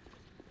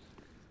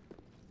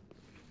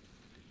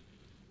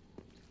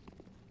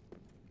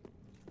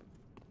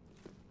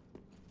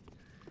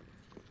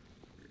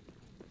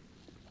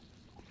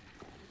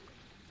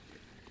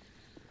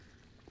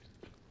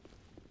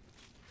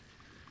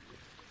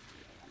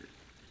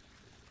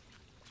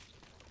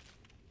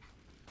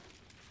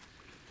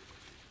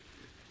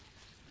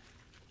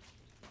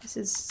 This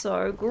is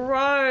so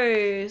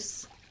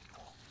gross.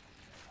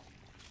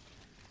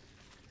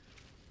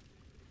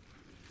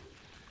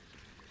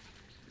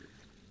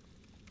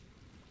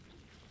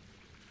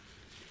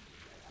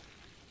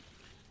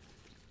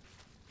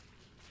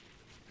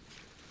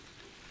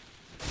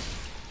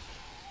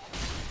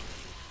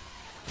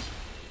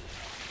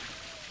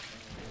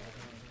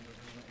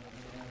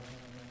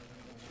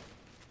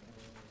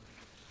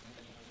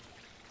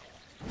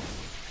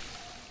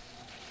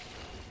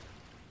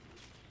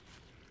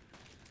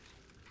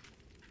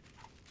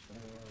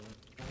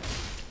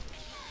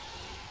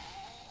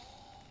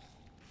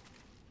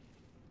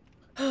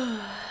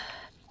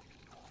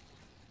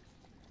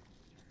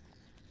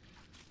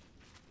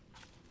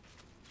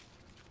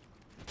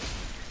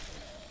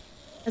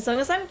 As long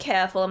as I'm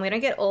careful, I'm gonna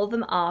get all of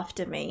them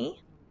after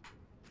me.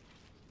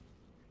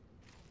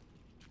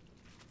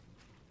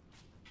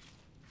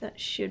 That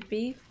should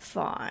be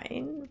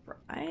fine,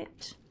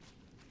 right?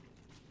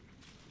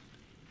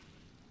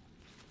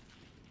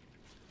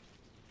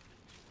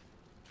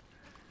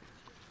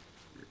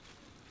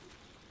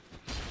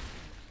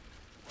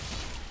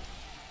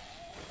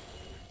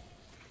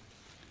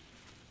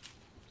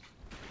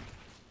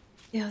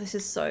 Yeah, this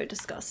is so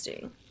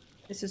disgusting.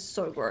 This is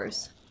so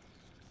gross.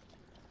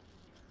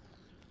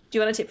 Do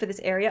you want a tip for this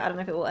area? I don't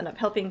know if it will end up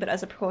helping, but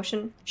as a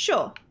precaution,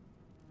 sure.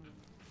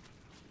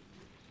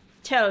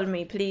 Tell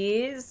me,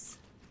 please.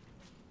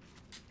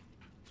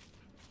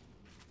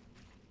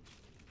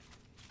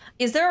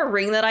 Is there a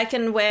ring that I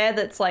can wear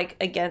that's like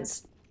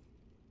against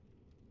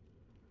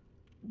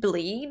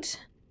bleed?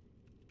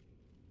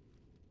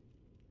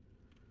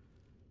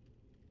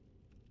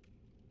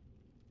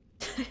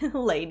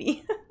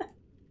 Lady.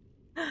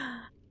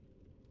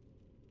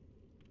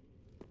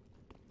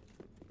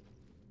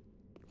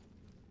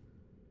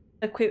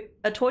 Equip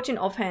a torch in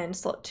offhand,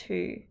 slot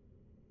 2.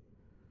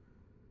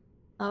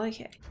 Oh,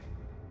 okay.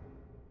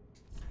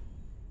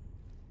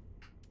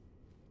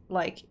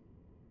 Like,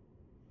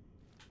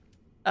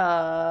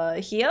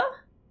 here?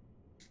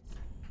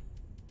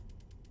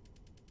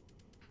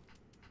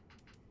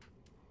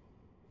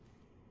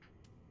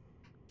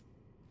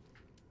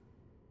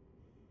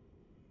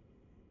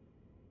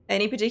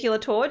 Any particular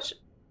torch?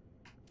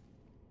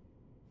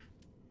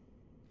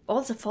 Oh,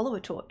 it's a follower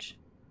torch.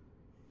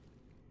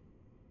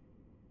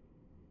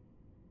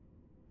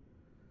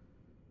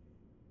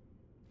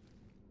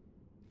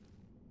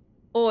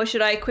 Or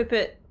should I equip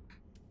it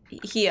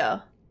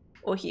here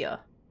or here?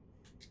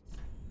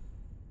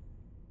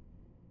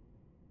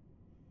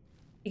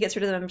 It gets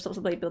rid of them, stops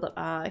the blade build up.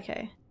 Ah,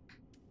 okay.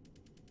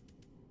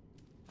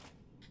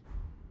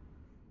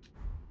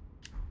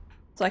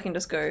 So I can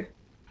just go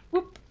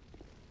whoop.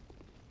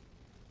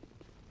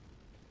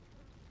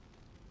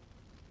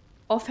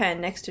 Offhand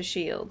next to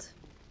shield.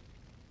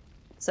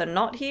 So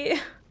not here.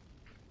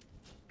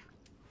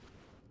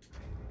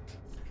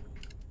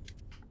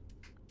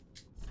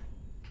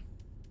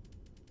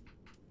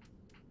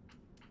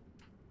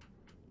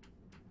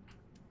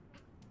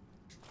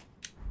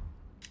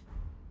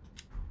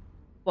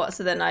 What,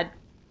 so then I'd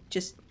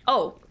just...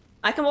 Oh,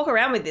 I can walk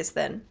around with this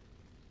then.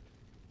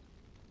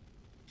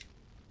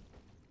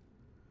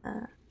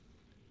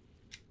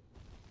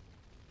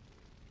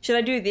 Should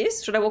I do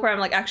this? Should I walk around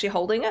like actually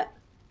holding it?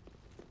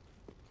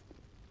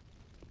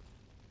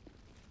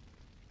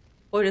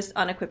 Or just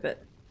unequip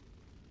it?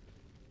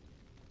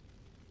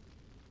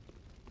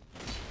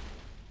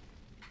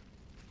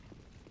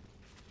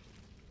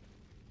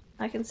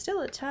 I can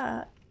still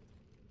attack.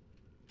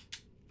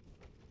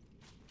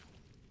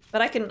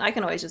 But I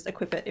can always just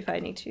equip it if I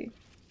need to.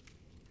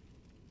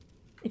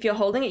 If you're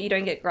holding it, you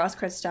don't get grass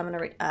crest stamina.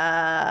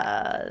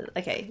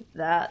 Okay,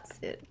 that's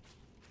it.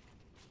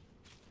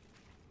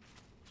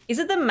 Is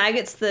it the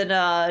maggots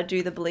that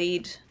do the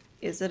bleed?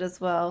 Is it as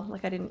well?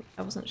 Like I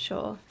wasn't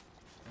sure.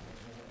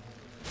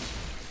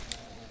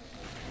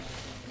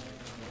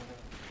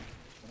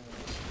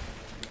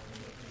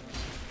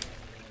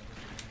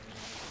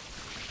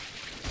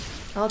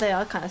 Oh, they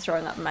are kind of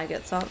throwing up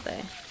maggots, aren't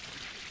they?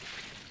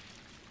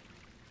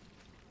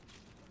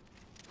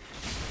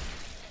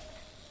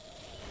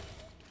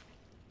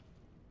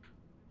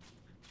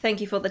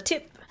 Thank you for the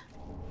tip.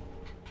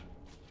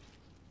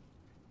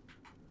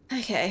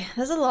 Okay,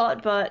 there's a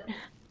lot, but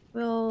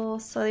we'll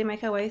slowly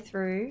make our way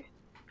through.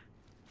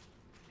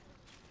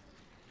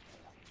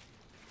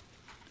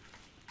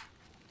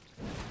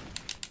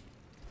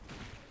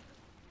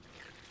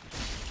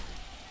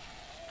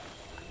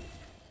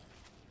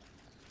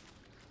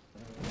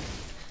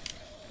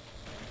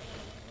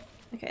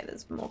 Okay,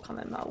 there's more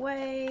coming my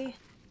way.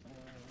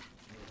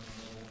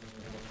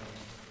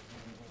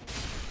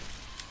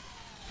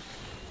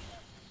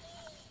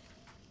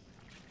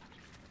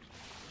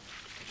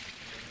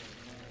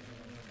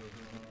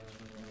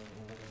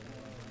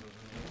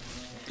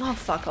 Oh,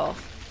 fuck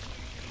off.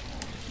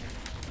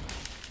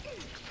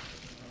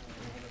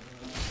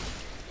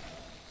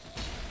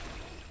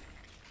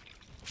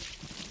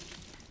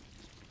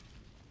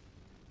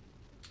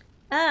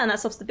 And that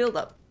stops the build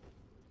up.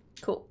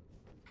 Cool.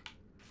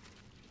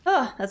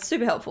 Oh, that's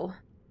super helpful.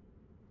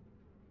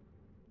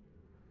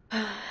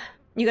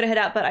 You gotta head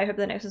out, but I hope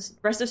the next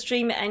rest of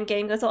stream and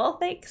game goes well.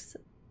 Thanks,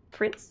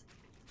 Prince.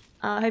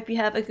 I hope you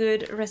have a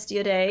good rest of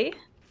your day.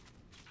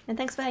 And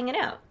thanks for hanging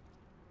out.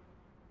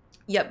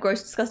 Yep,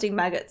 gross, disgusting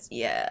maggots.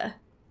 Yeah.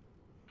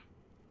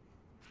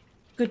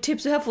 Good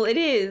tips are helpful. It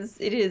is.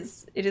 It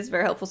is. It is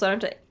very helpful, so I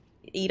don't have to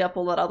eat up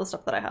all that other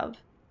stuff that I have.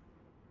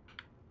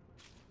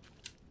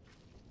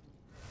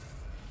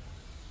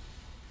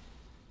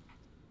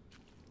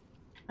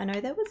 I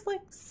know there was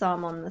like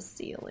some on the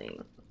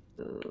ceiling.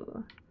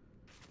 Ooh.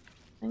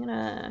 I'm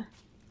gonna...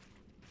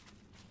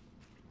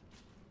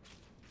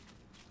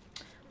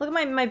 Look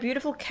at my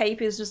beautiful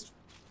cape is just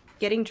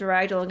getting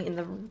dragged along in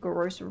the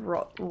gross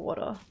rot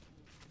water.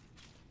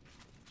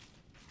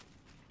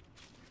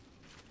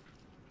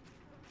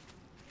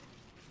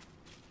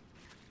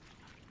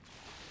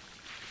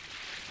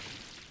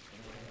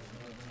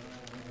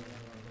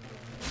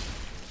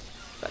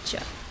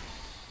 Gotcha.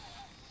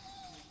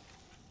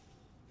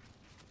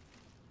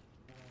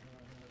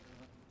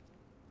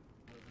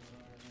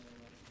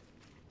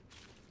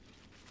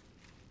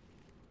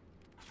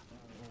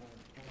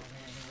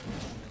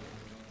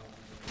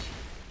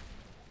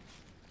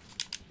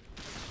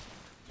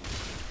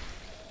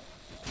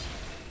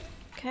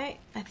 Okay,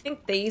 I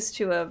think these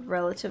two are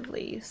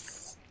relatively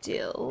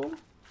still.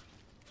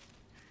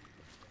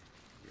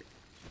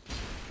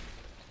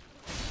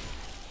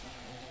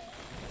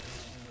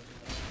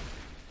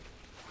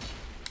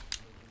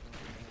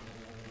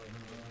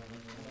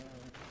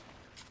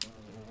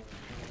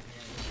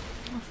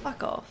 Oh,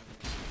 fuck off.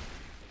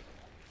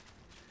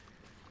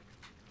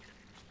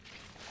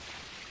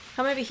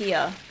 Come over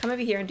here. Come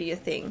over here and do your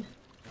thing.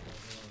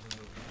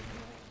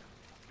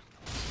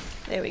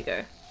 There we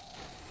go.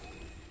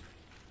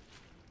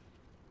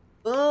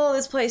 Oh,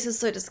 this place is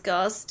so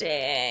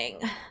disgusting.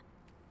 There's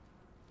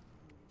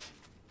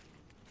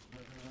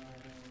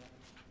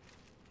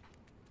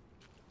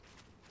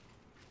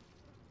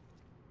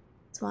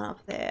one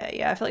up there.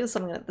 Yeah, I feel like there's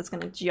something that's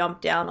gonna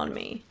jump down on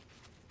me.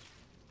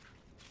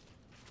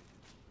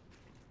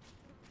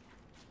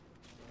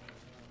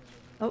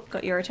 Oh,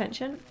 got your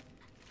attention.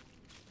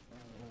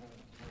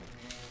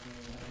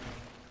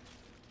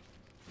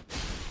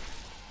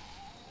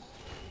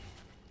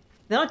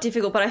 They're not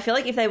difficult, but I feel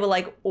like if they were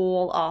like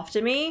all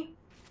after me,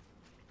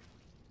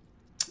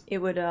 it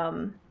would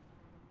that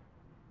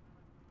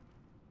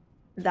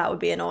would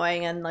be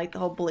annoying, and like the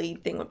whole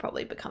bleed thing would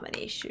probably become an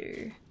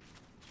issue.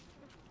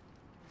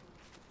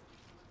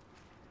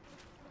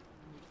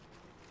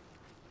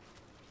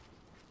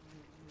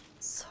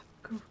 So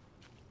good.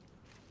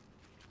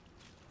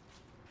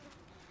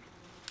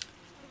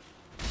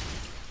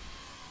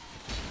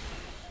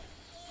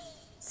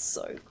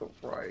 So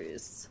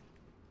gross.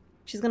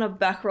 She's gonna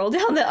back roll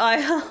down the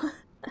aisle.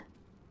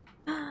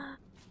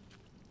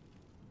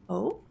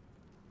 Oh?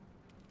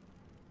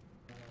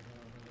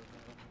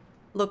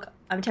 Look,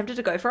 I'm tempted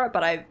to go for it,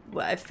 but I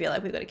feel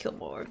like we've got to kill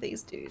more of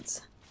these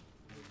dudes.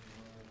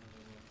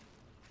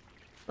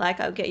 Like,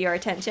 I'll get your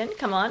attention.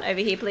 Come on, over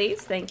here,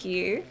 please. Thank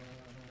you.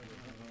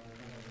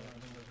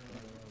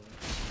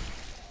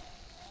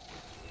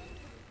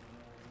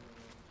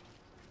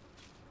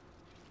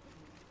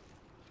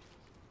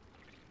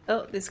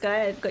 Oh, this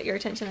guy, I've got your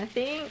attention, I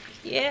think.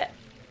 Yeah,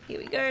 here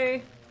we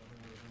go.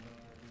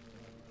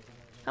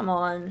 Come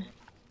on.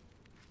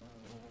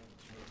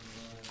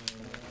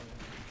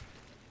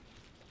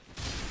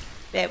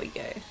 There we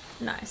go.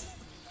 Nice.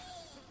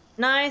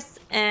 Nice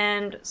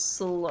and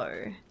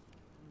slow.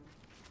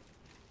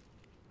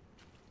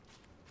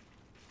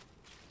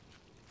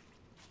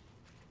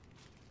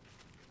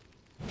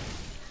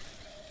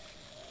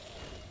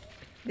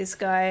 This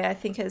guy, I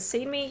think, has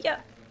seen me.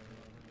 Yep.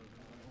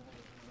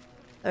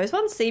 Those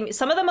ones see me.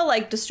 Some of them are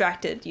like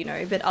distracted, you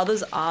know, but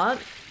others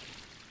aren't.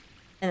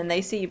 And then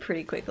they see you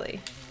pretty quickly.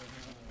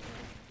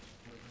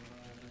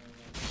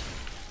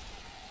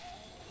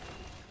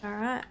 All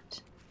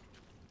right.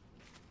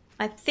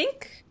 I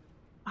think,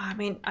 I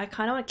mean, I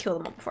kind of want to kill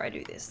them all before I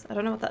do this. I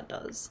don't know what that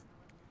does.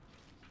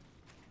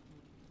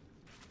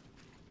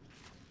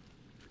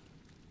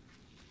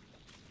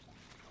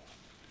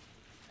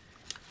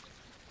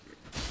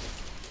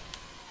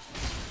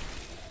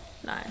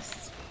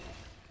 Nice.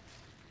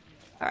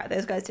 All right,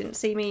 those guys didn't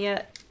see me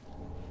yet.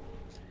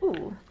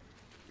 Ooh.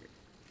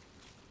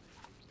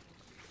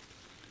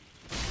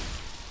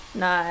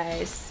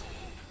 Nice.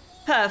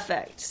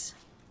 Perfect.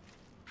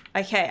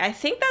 Okay, I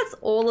think that's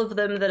all of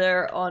them that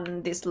are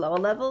on this lower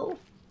level.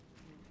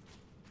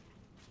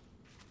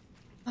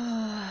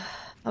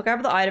 I'll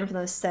grab the item from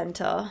the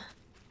center.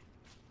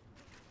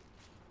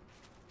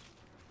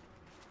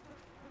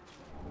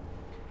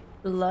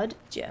 Blood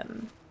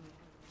gem.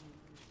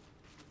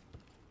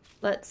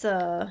 Let's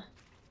turn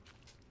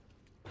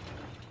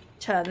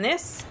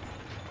this.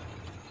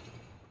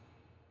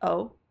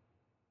 Oh.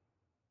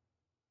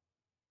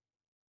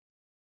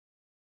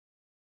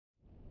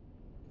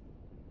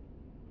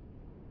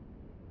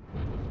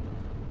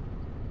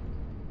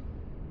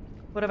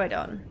 What have I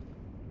done?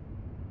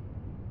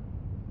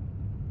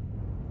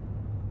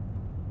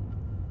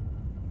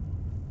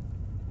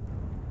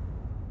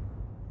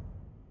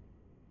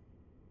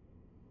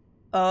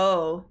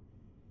 Oh.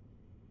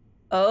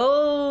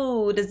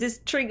 Oh, does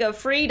this trigger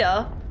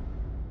Frida?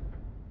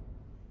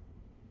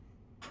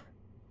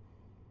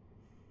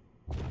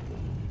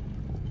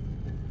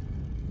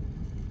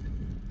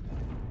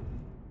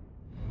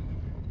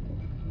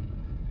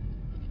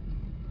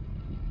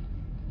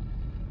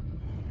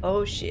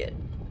 Oh shit.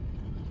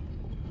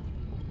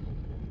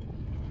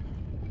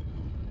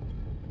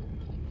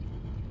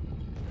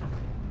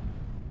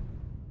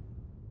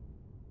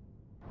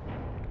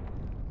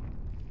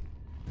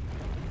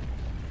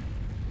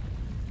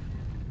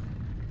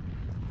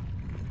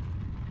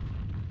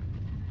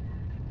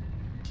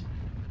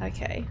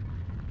 Okay.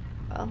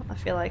 Well, I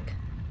feel like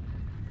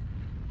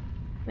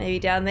maybe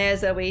down there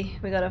is where we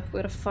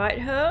gotta fight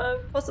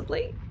her,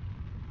 possibly.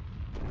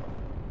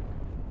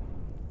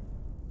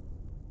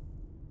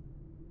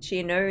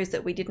 She knows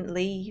that we didn't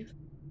leave.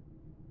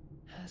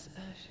 As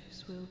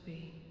ashes will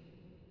be,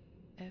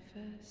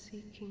 ever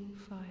seeking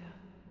fire.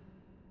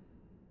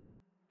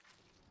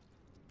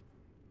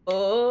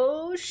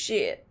 Oh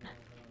shit.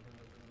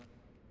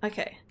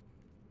 Okay.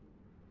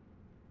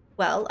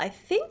 Well, I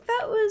think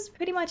that was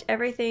pretty much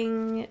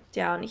everything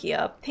down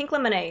here. Pink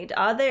lemonade.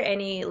 Are there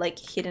any like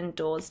hidden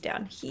doors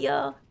down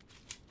here?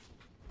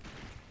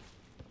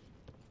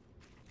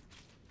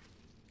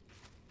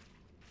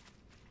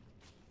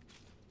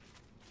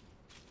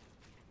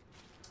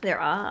 There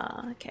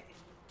are. Okay.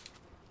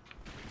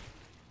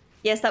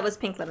 Yes, that was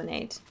pink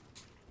lemonade.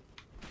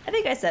 I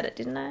think I said it,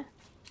 didn't I?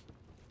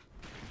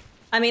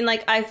 I mean,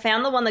 like, I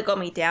found the one that got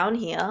me down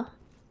here.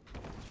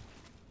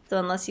 So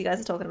unless you guys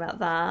are talking about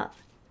that.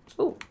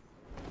 Ooh.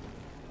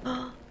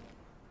 I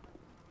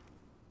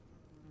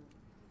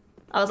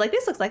was like,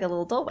 this looks like a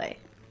little doorway.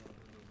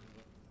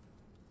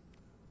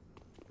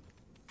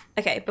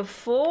 Okay,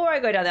 before I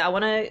go down there, I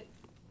want to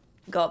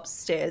go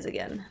upstairs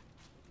again.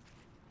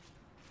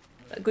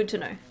 Good to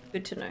know.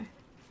 Good to know.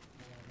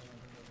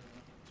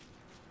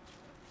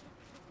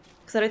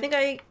 Because I don't think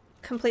I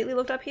completely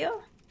looked up here.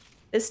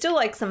 There's still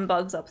like some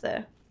bugs up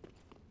there.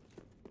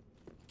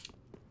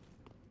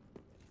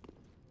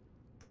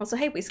 Also,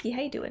 hey Whiskey,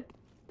 how you doing?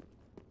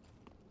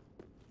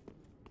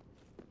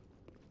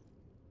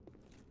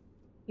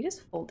 You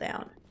just fall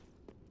down.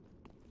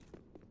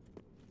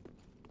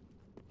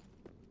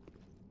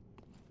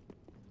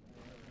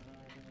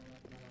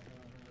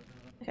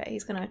 Okay,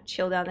 he's gonna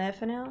chill down there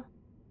for now.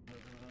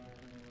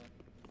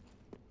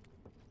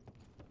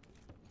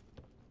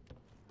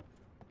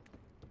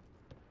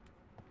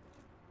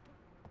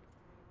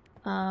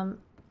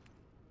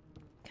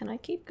 Can I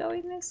keep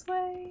going this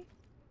way?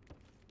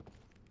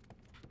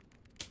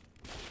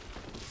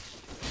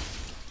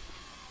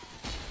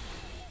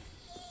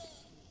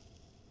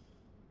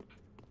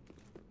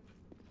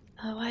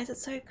 Oh, why is it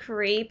so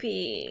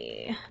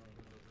creepy?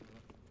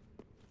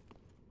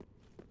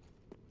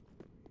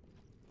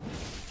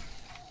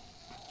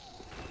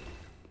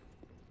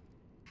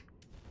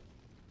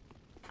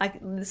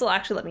 This will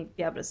actually let me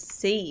be able to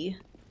see,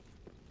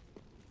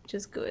 which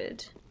is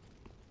good.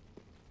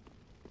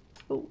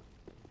 Oh.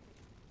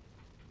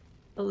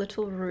 A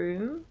little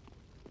room.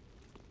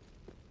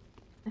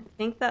 I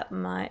think that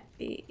might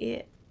be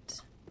it.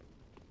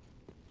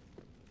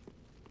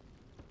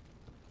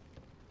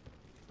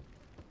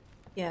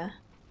 Yeah,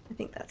 I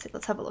think that's it.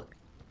 Let's have a look.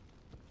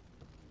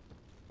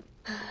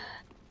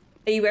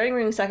 Are you wearing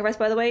Ring of Sacrifice,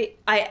 by the way?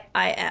 I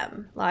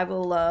am. I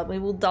will, we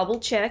will double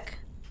check.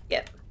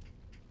 Yep.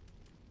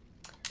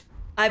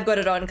 I've got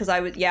it on because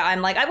I'm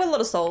like, I've got a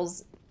lot of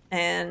souls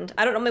and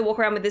I don't normally walk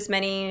around with this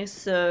many,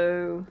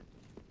 so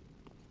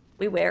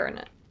we wearing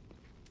it.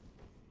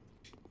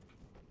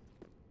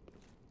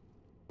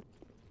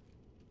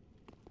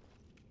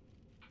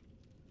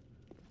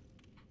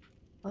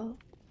 Oh,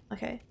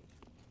 okay.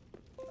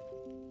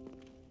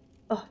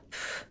 Oh,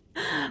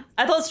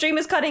 I thought stream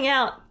was cutting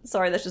out.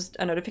 Sorry, that's just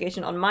a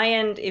notification on my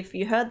end. If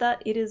you heard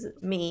that, it is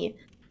me,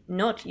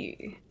 not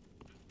you.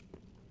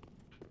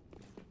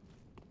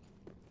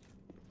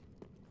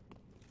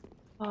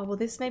 Oh, will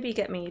this maybe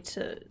get me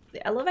to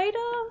the elevator?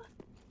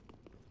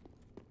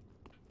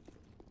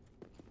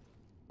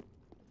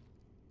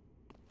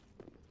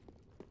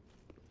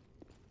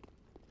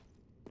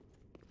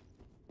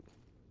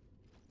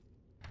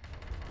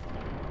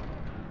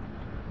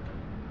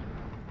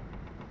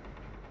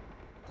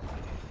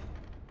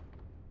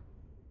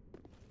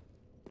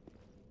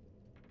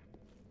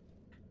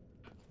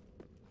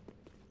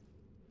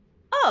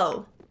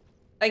 Oh,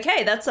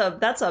 okay, that's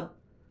a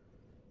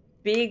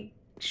big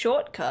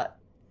shortcut.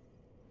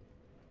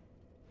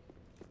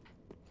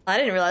 I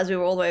didn't realize we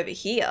were all the way over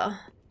here.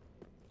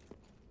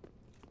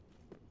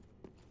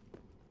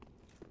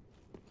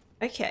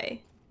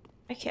 Okay.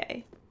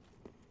 Okay.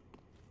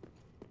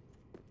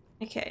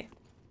 Okay.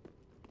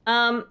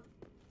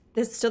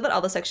 There's still that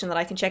other section that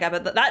I can check out,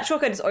 but that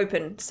shortcut is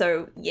open,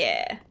 so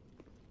yeah.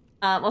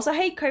 Also,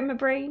 hey, Coma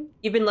Brain.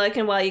 You've been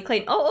lurking while you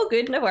clean. Oh, all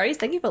good, no worries.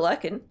 Thank you for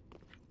lurking.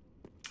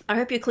 I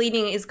hope your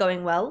cleaning is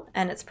going well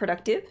and it's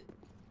productive.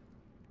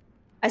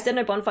 I said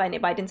no bonfire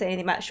nearby, I didn't say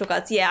anything about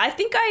shortcuts. Yeah, I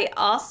think I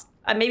asked,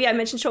 maybe I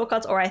mentioned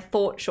shortcuts or I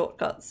thought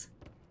shortcuts.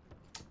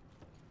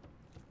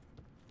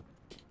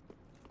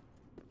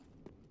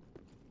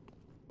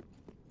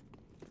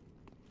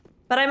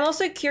 But I'm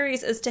also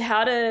curious as to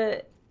how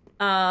to,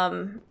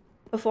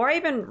 before I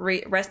even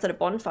rest at a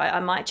bonfire, I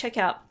might check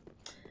out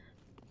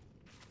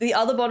the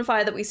other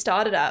bonfire that we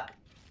started at.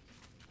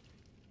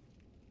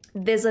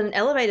 There's an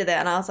elevator there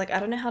and I was like, I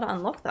don't know how to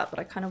unlock that, but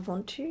I kind of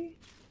want to.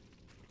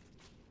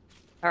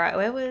 All right,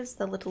 where was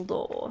the little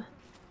door?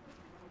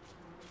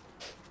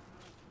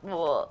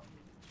 Whoa.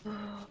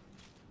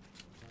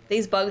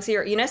 These bugs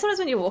here, you know sometimes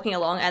when you're walking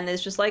along and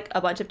there's just like a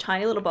bunch of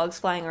tiny little bugs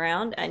flying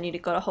around and you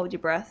gotta hold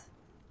your breath?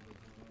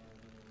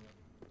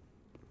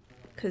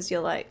 Cause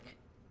you're like,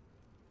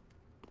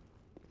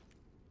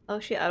 oh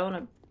shit, I don't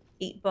wanna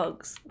eat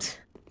bugs.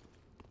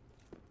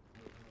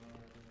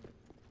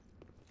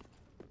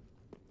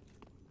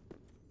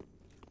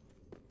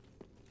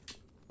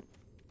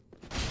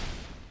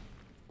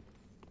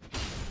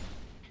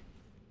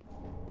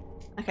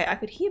 Okay, I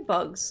could hear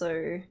bugs,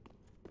 so...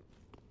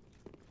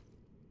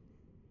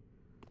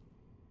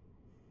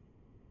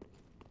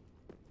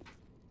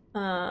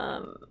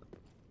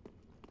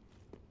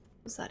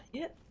 Was that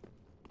it?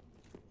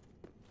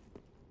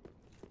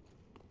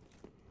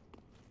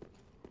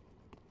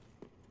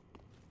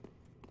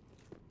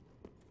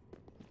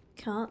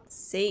 Can't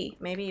see.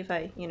 Maybe if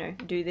I, you know,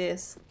 do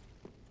this.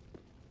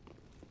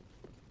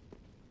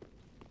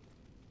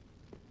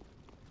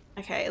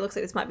 Okay, it looks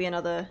like this might be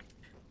another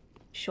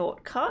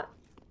shortcut.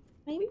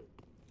 Maybe?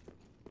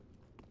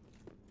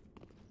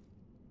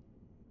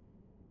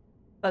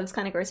 Bugs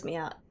kind of gross me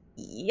out.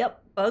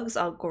 Yep, bugs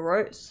are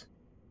gross.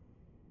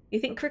 You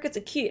think crickets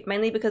are cute,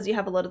 mainly because you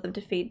have a lot of them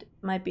to feed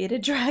my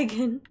bearded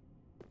dragon.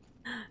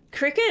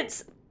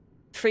 Crickets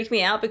freak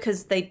me out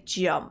because they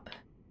jump.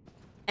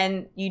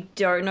 And you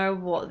don't know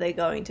what they're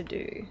going to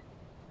do.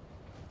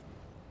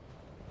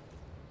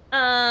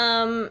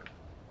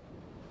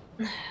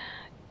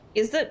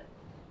 Is it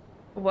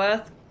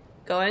worth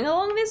going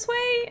along this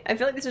way? I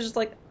feel like this is just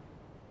like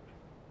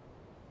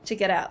to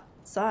get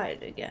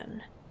outside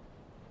again.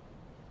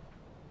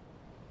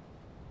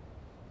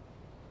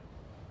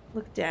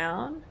 Look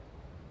down.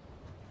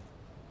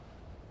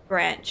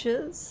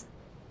 Branches.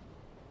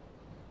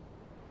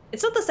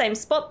 It's not the same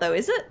spot though,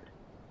 is it?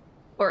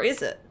 Or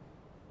is it?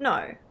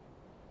 No.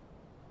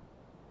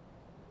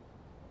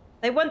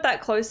 They weren't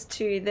that close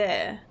to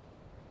there.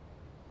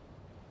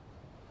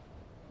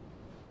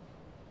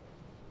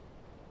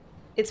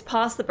 It's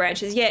past the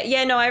branches.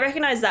 Yeah, no, I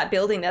recognize that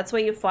building. That's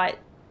where you fight.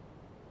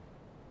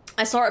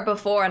 I saw it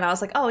before and I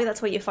was like, oh,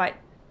 that's where you fight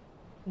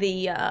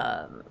the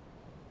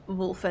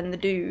wolf and the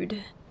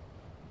dude.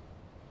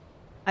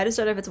 I just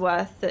don't know if it's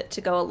worth it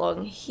to go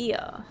along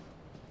here.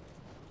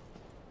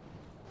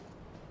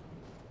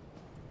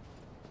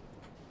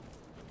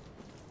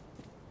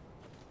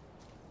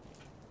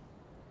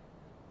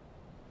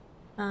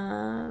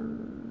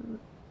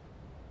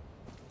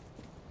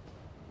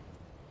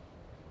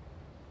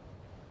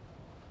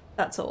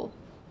 That's all.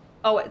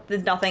 Oh,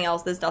 there's nothing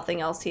else. There's nothing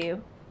else here.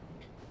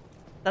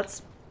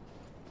 That's...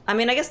 I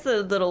mean, I guess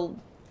the little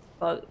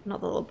bug...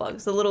 Not the little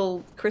bugs. The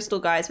little crystal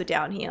guys were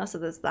down here, so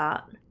there's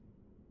that.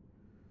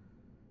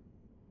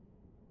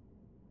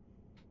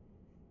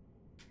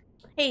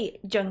 Hey,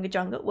 Junga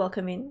Junga,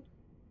 welcome in.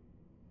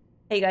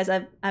 Hey guys,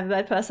 I'm a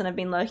bad person, I've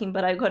been lurking,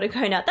 but I gotta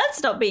go now.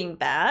 That's not being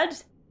bad.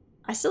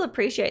 I still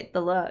appreciate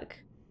the lurk.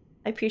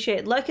 I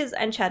appreciate lurkers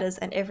and chatters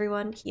and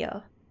everyone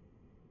here.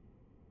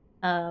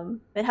 But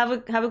have a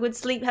good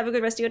sleep, have a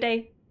good rest of your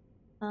day.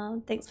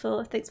 Thanks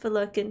for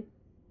lurking.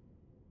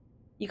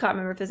 You can't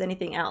remember if there's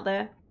anything out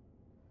there.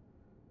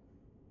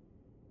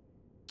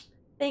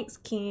 Thanks,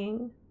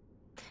 King.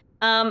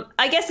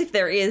 I guess if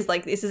there is,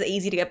 like, this is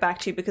easy to get back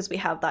to because we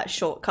have that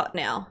shortcut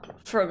now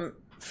from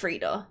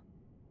Frida.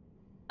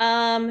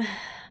 I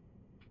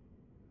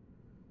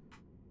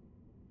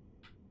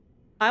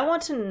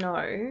want to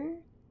know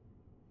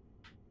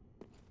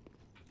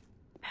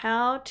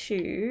how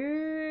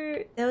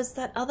to... There was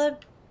that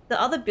the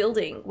other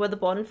building where the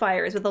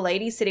bonfire is with the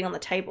lady sitting on the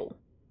table.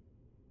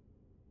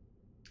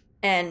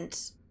 And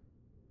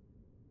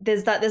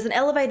there's an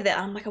elevator there.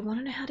 I'm like, I want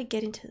to know how to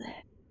get into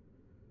there.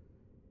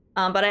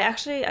 But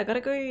I gotta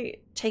go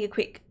take a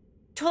quick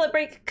toilet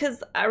break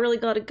because I really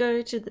gotta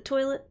go to the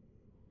toilet.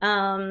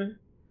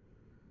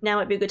 Now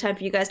might be a good time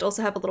for you guys to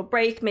also have a little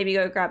break, maybe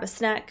go grab a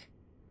snack,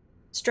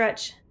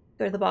 stretch,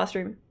 go to the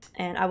bathroom,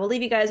 and I will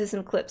leave you guys with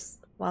some clips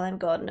while I'm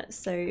gone,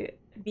 so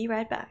be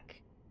right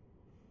back.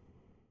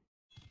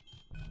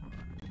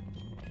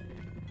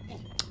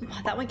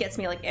 That one gets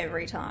me like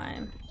every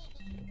time.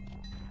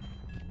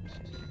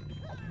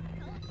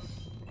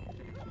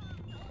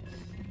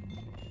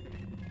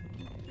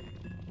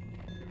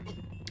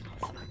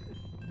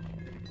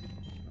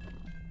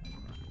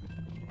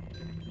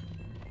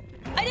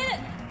 I did it!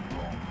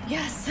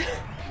 Yes!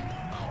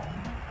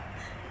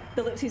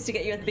 The lip seems to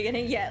get you at the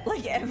beginning. Yeah,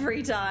 like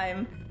every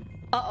time.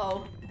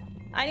 Uh-oh.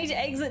 I need to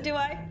exit, do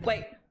I?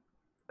 Wait.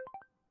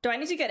 Do I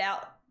need to get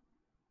out?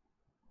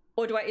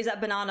 Or is that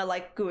banana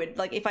like good?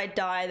 Like if I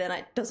die then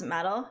it doesn't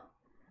matter?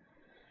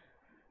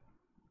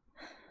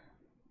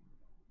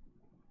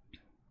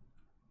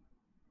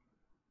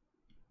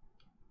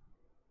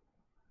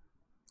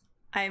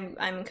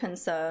 I'm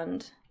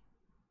concerned.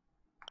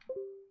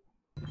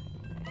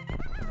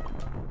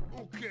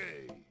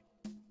 Okay.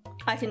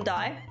 I can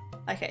die?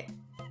 Okay.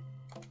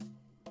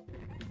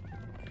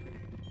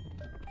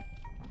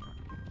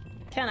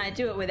 Can I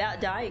do it without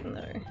dying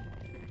though?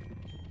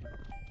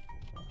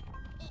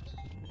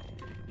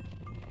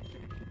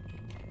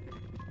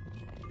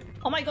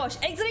 Oh my gosh,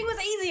 exiting was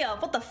easier!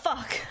 What the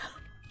fuck?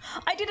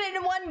 I did it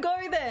in one go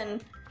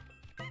then!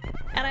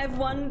 And I have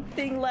one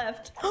thing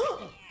left.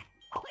 Oh,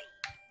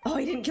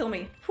 he didn't kill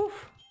me. Whew.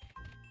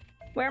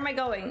 Where am I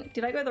going?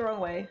 Did I go the wrong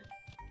way?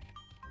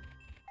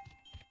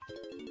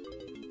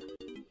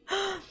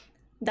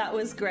 That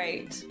was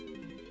great.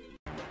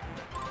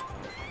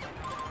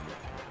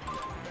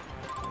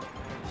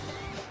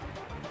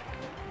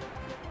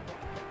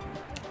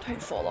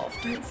 Don't fall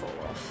off, don't fall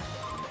off.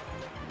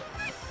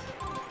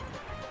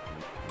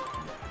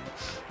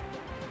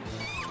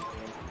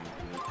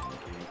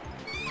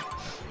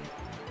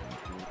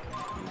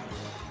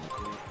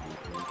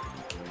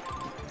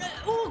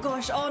 Oh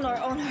gosh, oh no,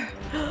 oh no.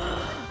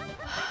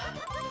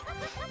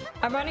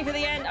 I'm running for the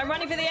end, I'm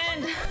running for the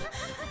end.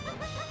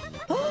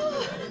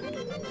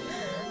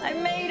 I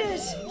made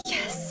it!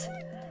 Yes!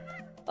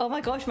 Oh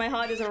my gosh, my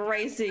heart is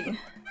racing.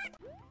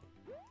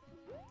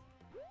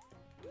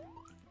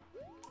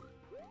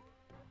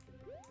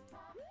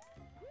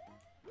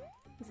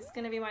 Is this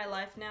gonna be my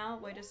life now?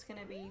 We're just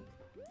gonna be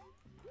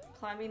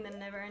climbing the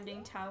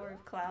never-ending tower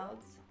of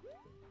clouds.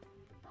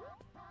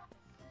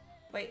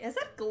 Wait, has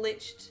that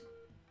glitched?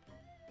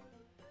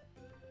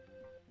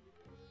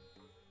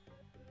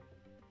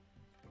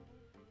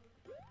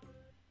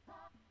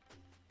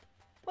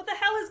 What the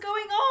hell is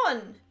going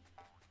on?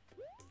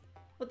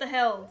 What the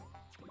hell?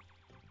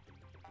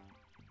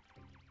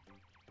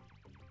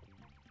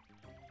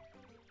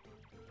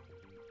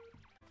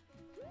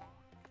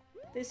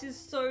 This is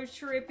so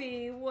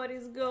trippy. What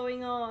is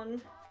going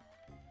on?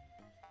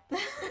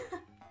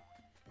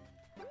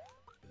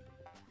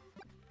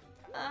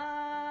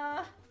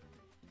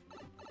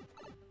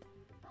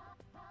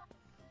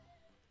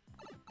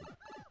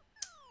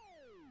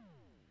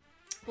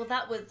 Well,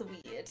 that was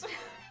weird.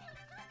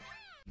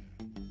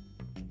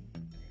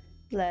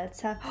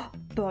 Let's have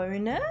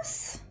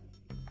bonus.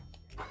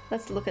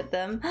 Let's look at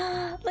them.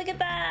 Look at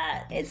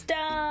that! It's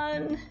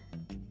done!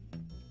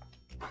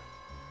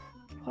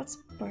 What's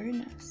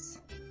bonus?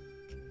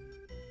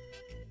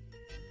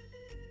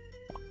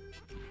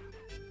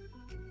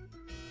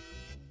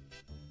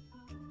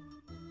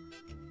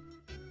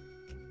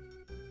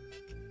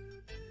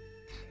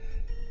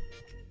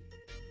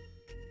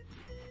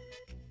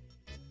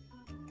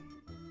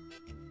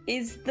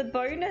 Is the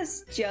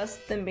bonus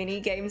just the mini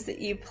games that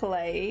you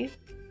play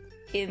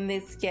in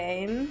this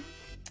game?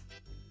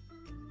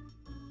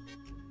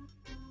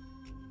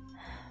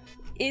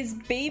 Is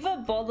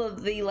Beaver Bother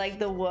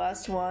the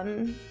worst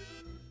one?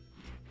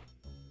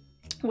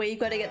 Where you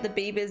gotta get the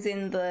beavers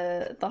in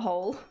the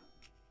hole?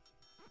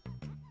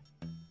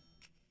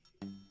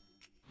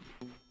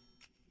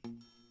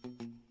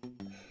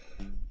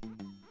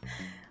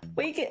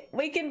 we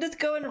can just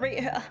go and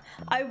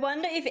I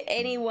wonder if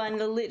anyone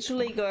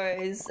literally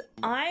goes,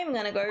 I'm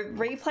gonna go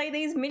replay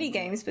these mini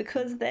games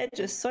because they're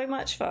just so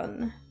much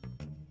fun.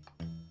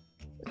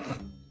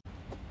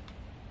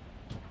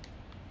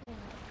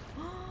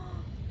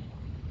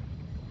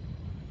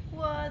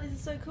 Wow, this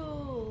is so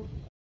cool.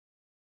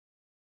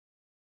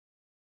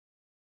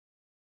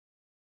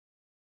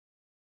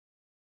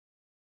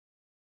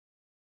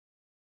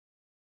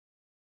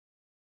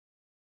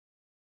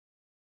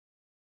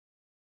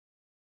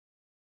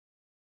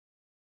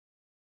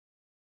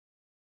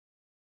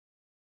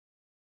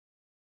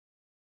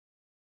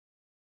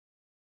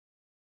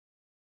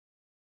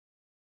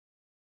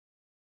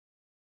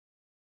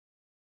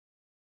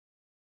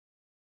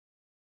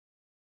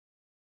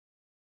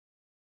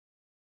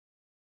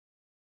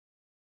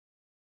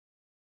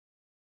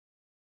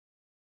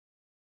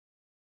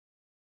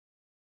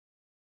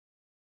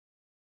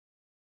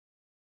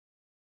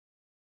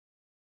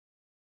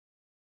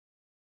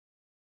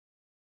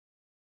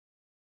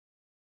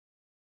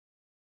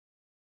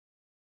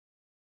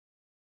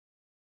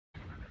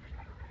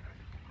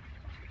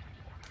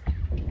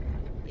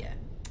 Yeah.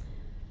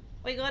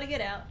 We gotta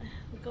get out.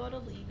 We gotta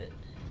leave it.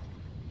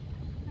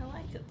 I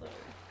like it though.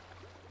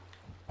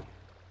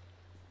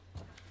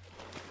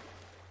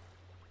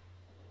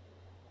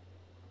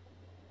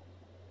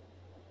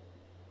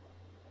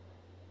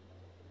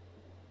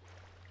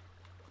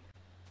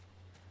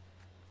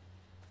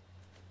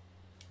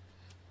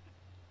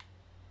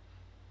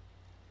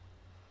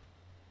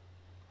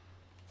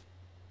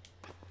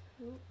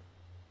 Oop.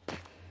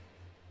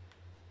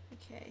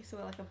 Okay, so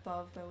we're like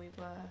above where we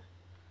were.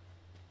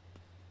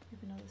 We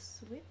have another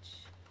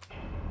switch.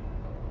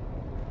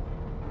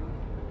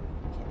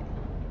 Okay.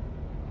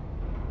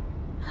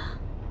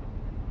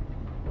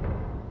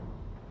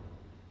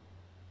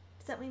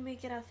 Does that mean we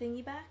get our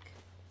thingy back?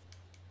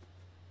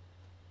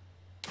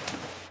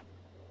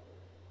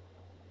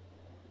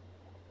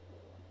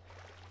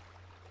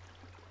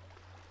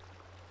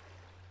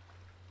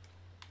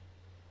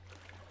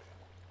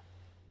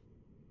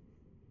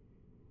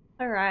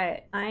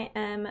 Alright, I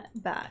am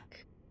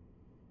back.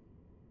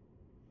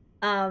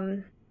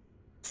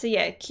 So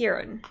yeah,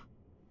 Kieran.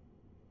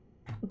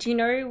 Do you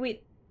know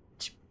which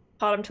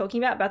part I'm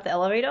talking about the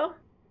elevator?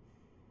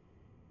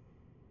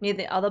 Near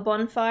the other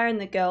bonfire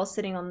and the girl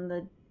sitting on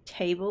the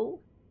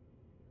table?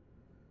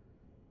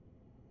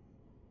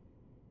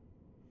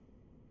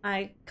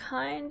 I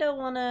kinda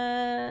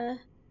wanna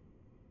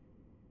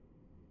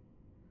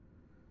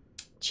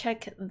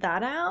check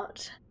that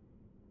out.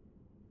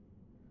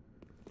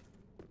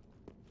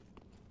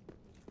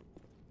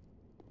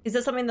 Is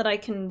that something that I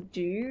can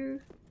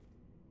do?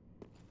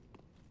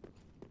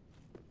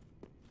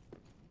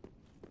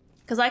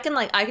 Because I can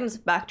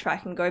just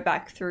backtrack and go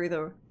back through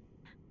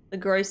the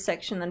gross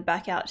section, then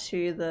back out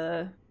to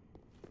the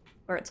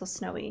where it's all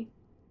snowy.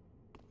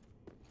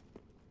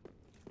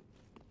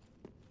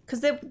 Because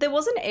there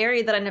was an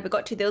area that I never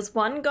got to. There was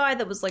one guy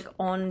that was like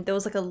on, there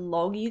was like a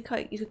log you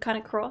could kind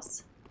of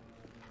cross.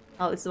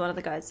 Oh, this is one of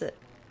the guys that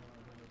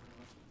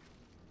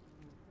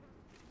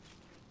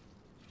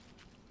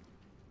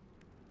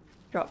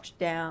dropped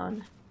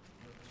down.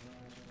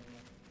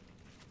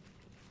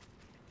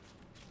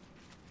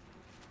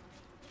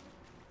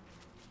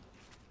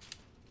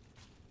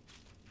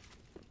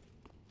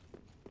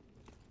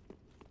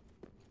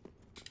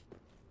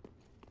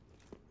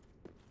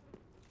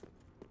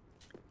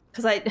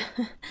 Because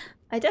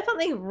I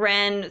definitely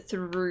ran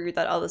through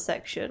that other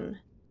section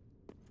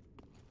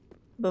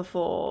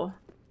before,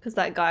 because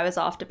that guy was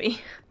after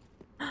me.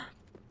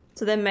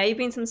 So there may have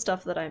been some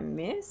stuff that I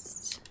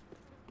missed.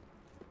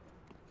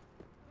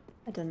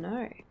 I don't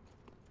know.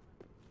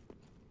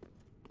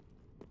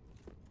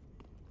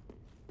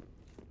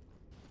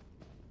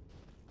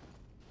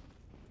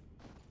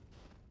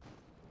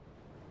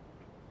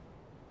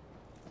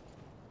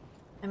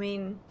 I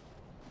mean...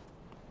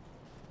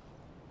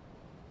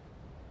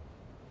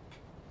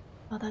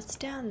 Oh, that's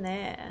down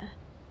there.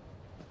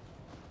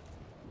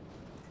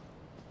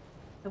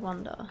 I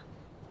wonder.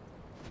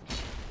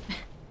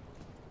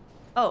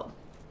 Oh.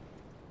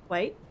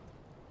 Wait.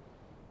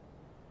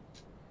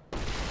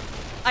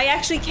 I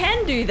actually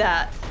can do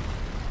that!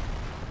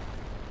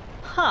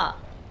 Huh.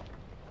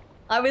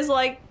 I was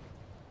like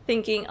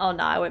thinking, oh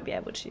no, I won't be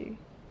able to.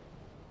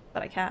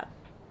 But I can.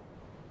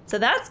 So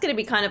that's gonna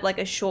be kind of like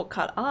a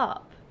shortcut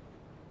up.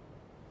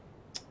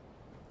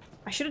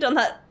 I should have done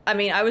that. I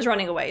mean, I was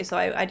running away, so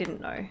I didn't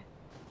know.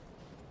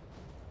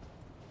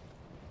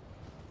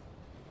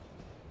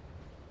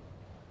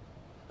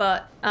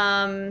 But,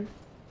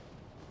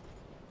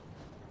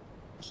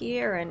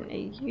 Kieran,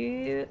 are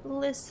you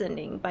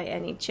listening by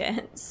any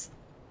chance?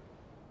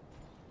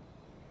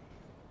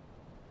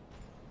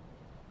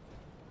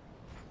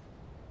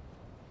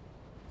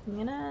 I'm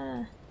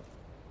gonna...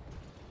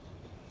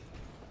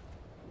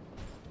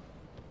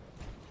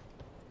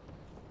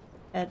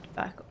 head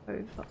back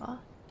over.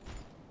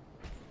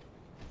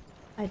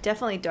 I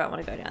definitely don't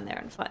want to go down there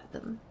and fight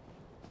them.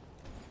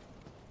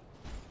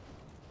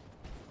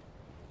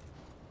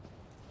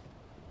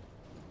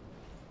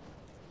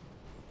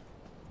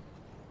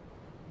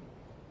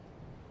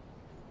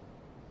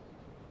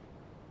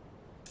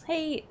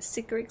 Hey,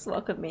 Sikrix,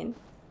 welcome in.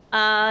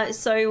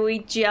 So we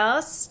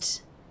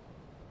just...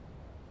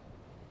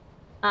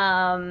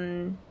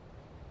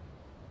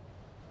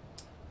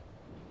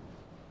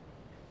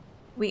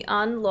 we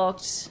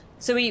unlocked...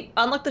 So we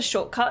unlocked the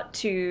shortcut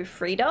to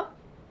Frida.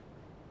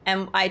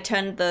 And I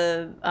turned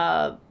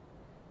the...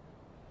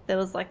 there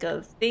was like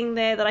a thing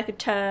there that I could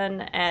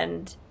turn,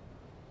 and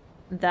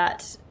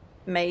that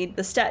made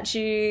the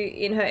statue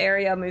in her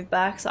area move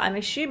back. So I'm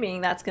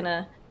assuming that's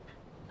gonna...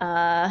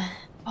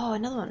 oh,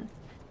 another one.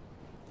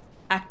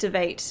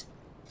 Activate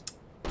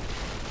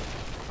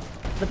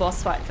the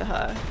boss fight for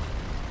her.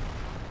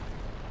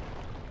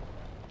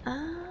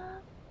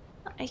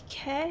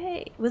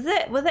 Okay. Were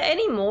there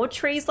any more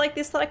trees like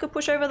this that I could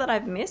push over that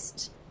I've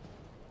missed?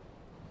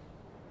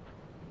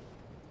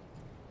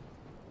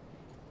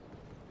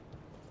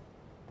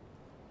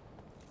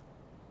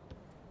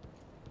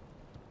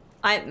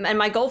 And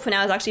my goal for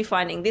now is actually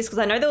finding this, because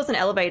I know there was an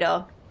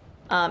elevator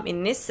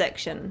in this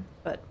section,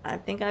 but I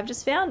think I've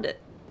just found it.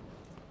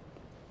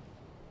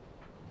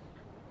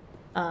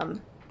 Oh,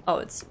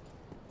 it's...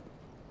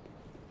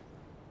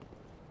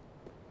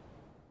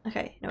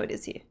 Okay, no, it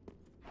is here.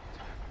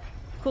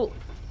 Cool.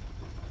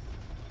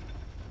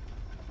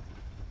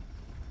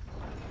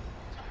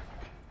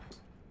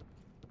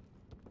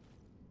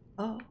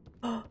 Oh.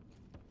 Oh.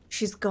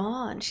 She's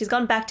gone. She's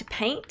gone back to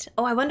paint.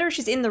 Oh, I wonder if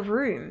she's in the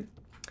room.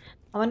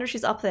 I wonder if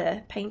she's up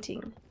there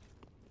painting.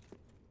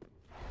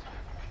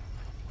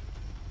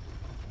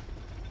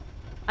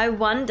 I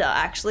wonder,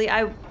 actually.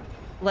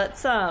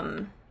 Let's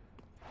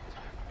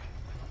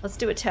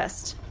do a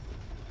test.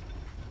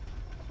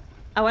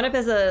 I wonder if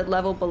there's a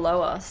level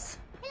below us.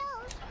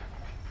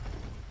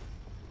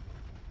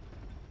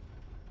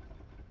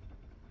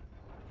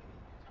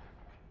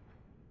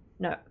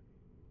 No.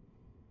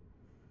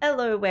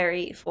 Hello,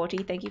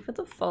 Wary40. Thank you for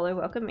the follow.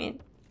 Welcome in.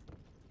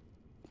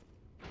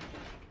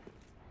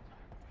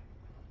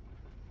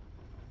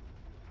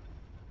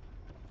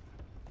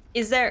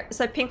 Is there...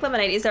 So, Pink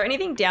Lemonade, is there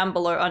anything down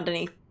below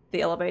underneath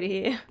the elevator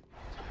here?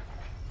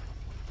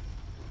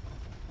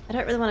 I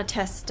don't really want to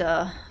test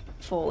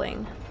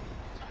falling.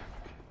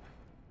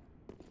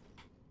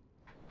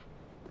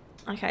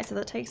 Okay, so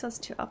that takes us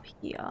to up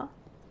here.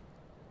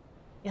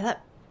 Yeah,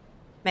 that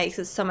makes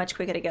it so much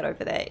quicker to get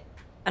over there.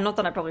 And not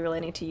that I probably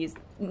really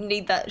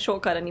need that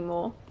shortcut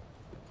anymore.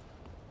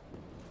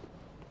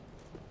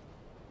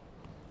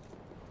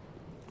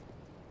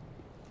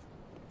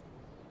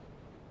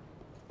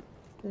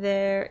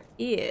 There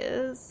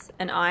is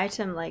an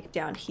item like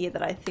down here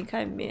that I think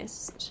I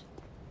missed.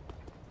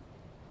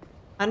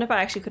 I don't know if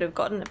I actually could have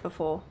gotten it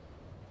before.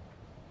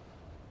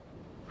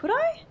 Could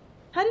I?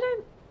 How did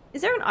I...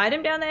 Is there an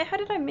item down there? How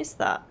did I miss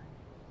that?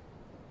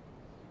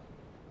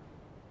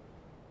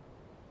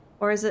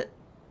 Or is it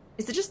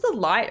just the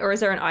light, or is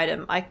there an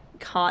item? I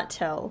can't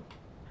tell.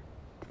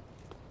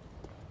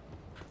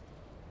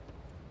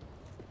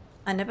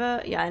 I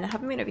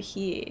haven't been over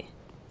here.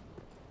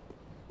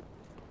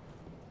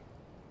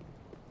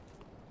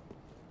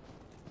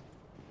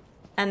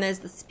 And there's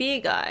the spear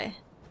guy.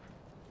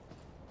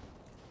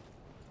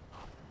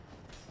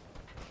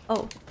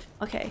 Oh,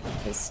 okay.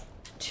 There's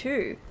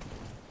two.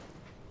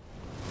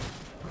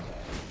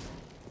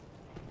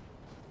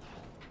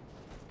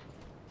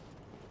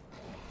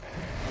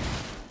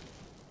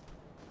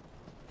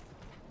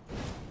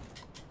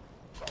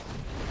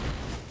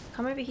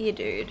 Come over here,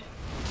 dude.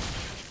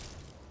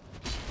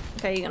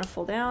 Okay, you're gonna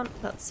fall down.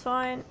 That's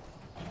fine.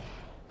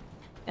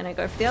 Gonna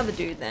go for the other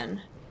dude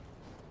then.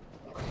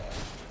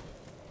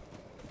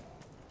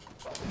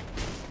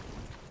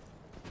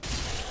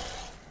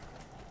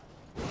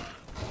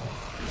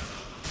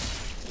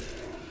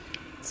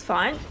 It's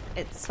fine.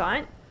 It's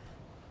fine.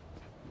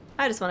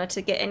 I just wanted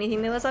to get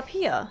anything that was up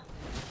here.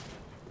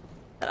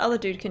 That other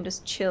dude can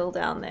just chill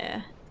down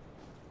there.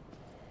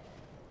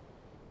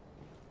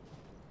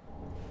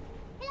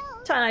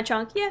 Tiny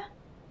Chunk, yeah.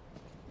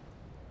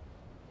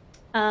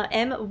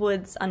 M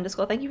Woods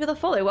 _ thank you for the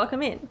follow.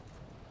 Welcome in.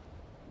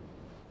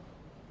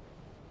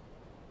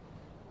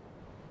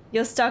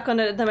 You're stuck on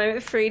it at the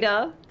moment,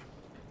 Frida.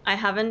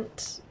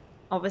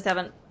 Obviously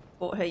haven't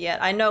fought her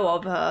yet. I know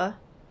of her,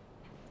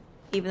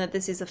 even though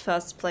this is a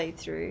first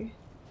playthrough.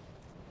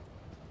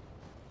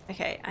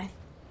 Okay, I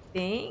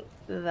think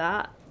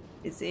that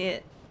is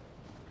it.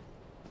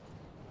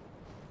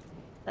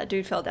 That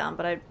dude fell down,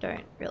 but I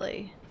don't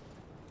really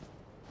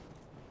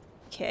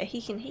care.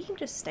 He can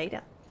just stay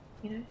down,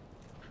 you know.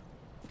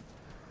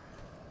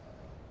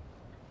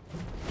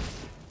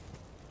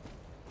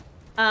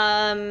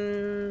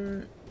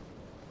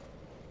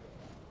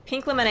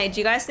 Pink Lemonade, do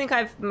you guys think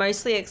I've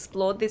mostly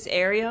explored this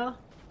area?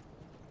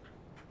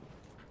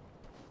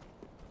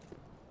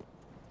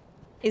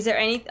 Is there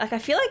any, like, I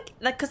feel like,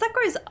 because that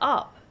goes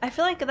up. I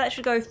feel like that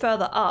should go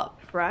further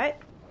up, right?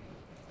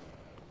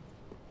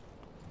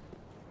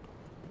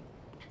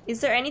 Is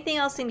there anything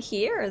else in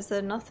here, or is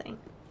there nothing?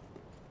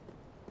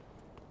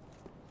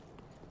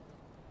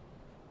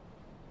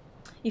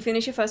 You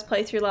finished your first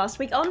playthrough last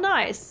week? Oh,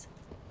 nice!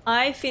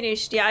 I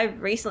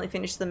recently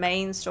finished the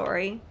main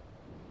story.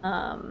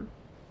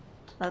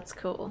 That's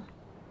cool.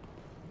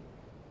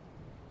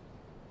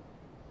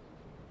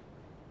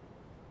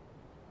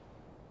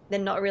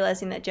 Then not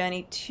realizing that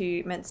Journey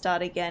 2 meant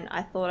start again.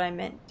 I thought I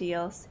meant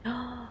DLC.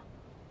 Oh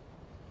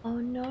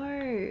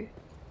no.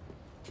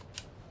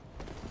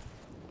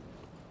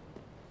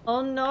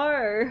 Oh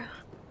no.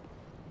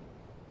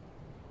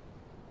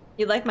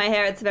 You like my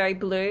hair? It's very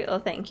blue. Oh,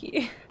 thank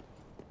you.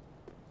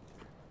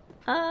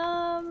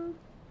 That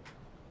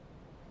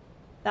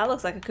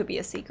looks like it could be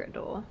a secret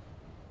door.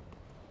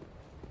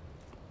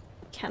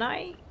 Can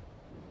I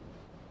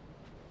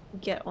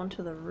get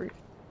onto the roof?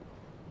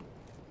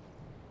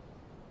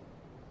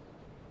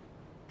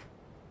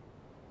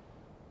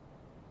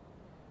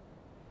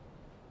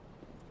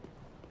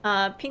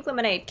 Pink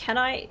Lemonade,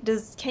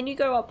 can you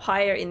go up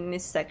higher in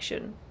this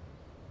section?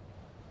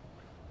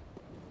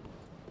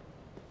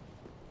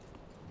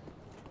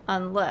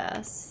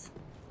 Unless...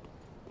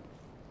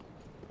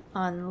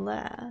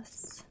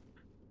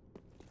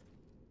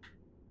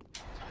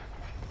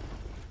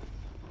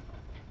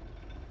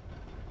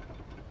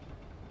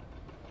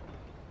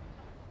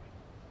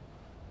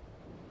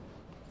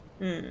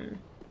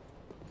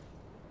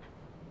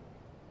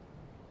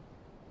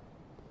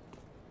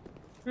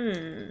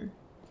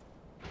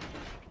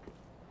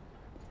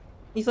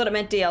 You thought it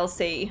meant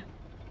DLC.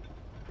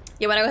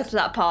 Yeah, when I got to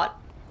that part,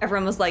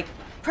 everyone was like,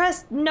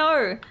 press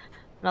no! And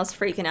I was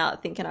freaking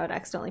out thinking I would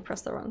accidentally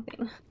press the wrong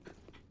thing.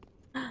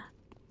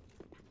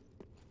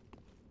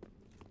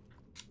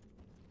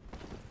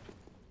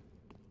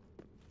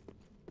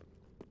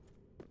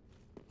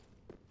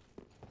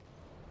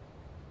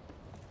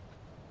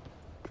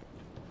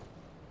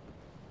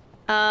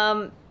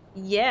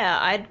 Yeah,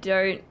 I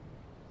don't...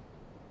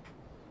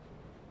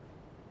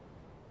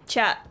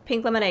 Chat,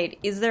 Pink Lemonade,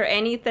 is there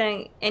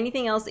anything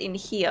else in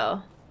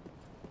here?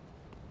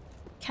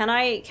 Can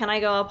I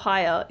go up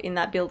higher in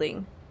that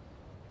building?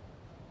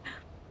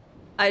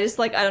 I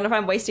don't know if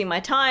I'm wasting my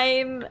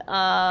time.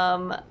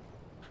 I'm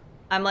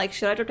like,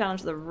 should I drop down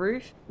onto the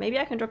roof? Maybe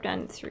I can drop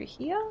down through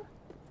here?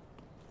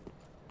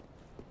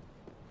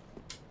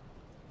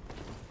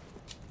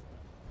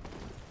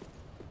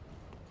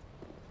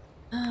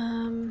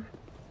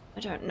 I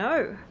don't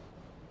know.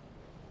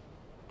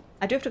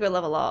 I do have to go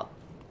level up.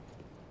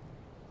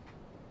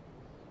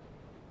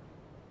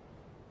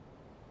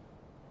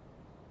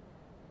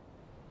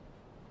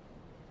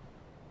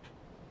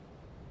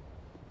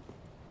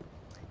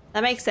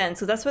 That makes sense,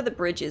 because that's where the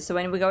bridge is. So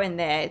when we go in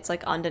there, it's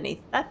like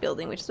underneath that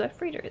building, which is where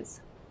Frida is.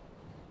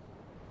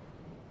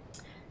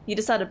 You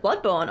decided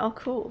Bloodborne? Oh,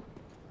 cool.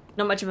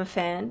 Not much of a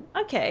fan.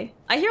 Okay.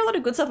 I hear a lot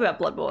of good stuff about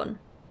Bloodborne.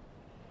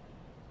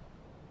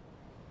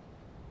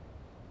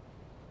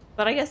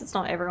 But I guess it's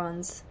not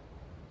everyone's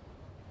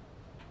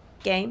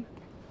game.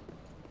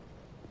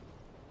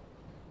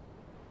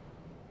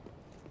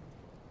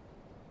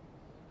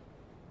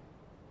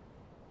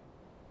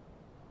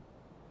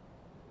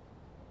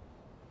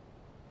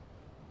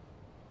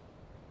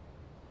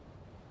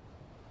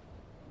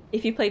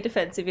 If you play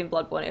defensive in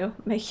Bloodborne, it'll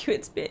make you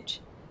its bitch.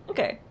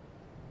 Okay.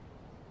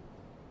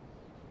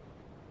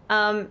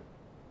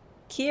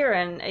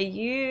 Kieran, are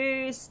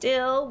you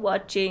still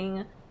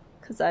watching?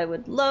 Because I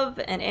would love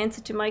an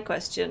answer to my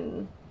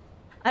question.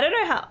 I don't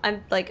know how, I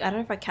don't know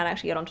if I can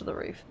actually get onto the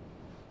roof.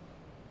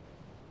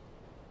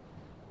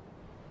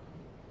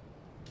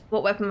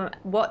 What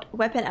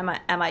weapon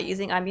am I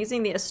using? I'm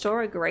using the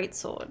Astora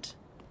Greatsword.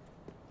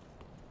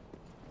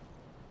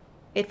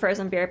 It froze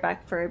and be right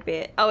back for a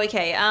bit. Oh,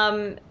 okay.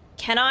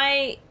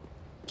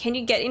 Can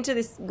you get into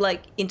this,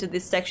 into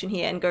this section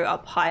here and go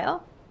up higher?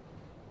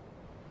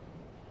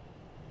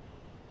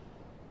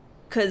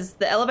 Because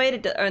the elevator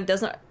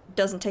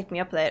doesn't take me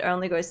up there. It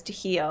only goes to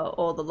here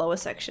or the lower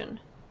section.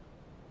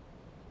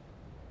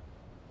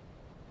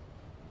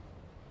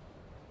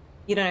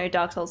 You don't know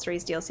Dark Souls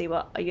 3's DLC,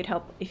 well, you'd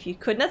help if you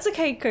could. That's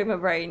okay, Coma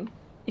Brain.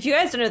 If you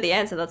guys don't know the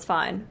answer, that's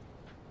fine.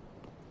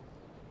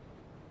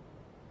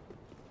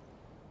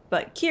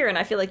 But Kieran,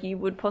 I feel like you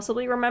would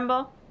possibly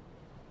remember.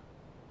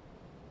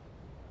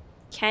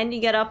 Can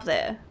you get up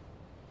there?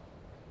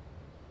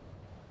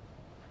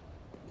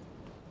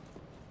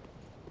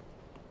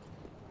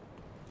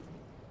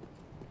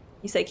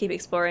 You say keep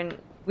exploring.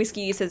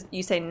 Whiskey,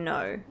 you say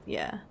no.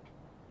 Yeah.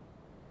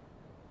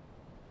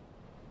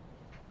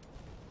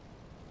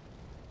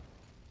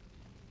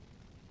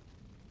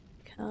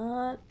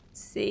 Can't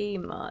see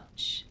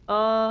much.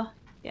 Oh,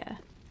 yeah.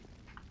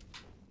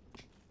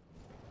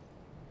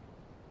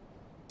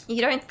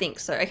 You don't think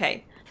so?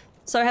 Okay.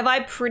 So have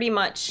I pretty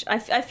much... I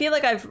feel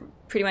like I've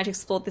pretty much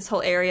explored this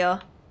whole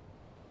area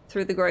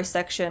through the gross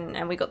section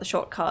and we got the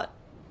shortcut.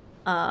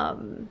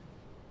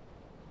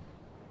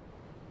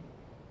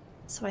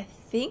 So I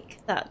think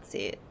that's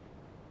it.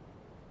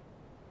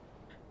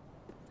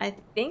 I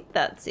think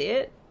that's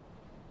it.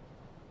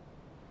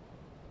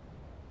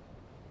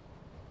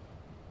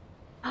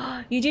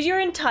 You did your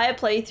entire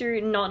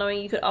playthrough not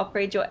knowing you could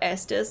upgrade your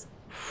Estus.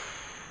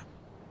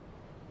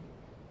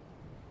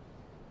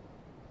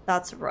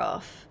 That's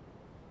rough.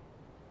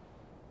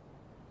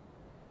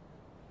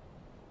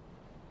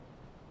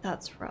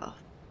 That's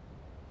rough.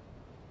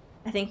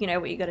 I think you know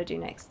what you gotta do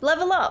next.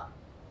 Level up!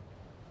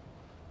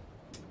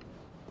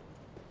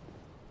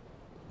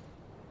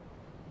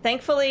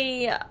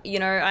 Thankfully, you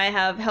know, I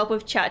have help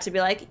with chat to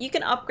be like, you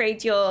can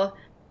upgrade your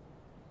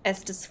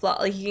Estus Flask.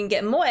 Like, you can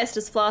get more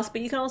Estus Flask,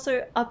 but you can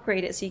also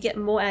upgrade it so you get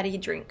more out of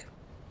your drink.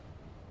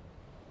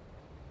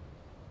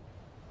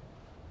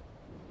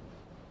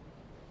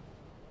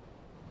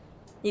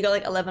 You got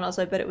like 11 or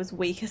so, but it was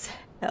weak as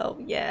hell.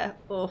 Yeah.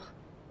 Oh.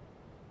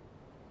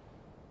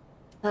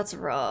 That's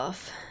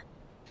rough.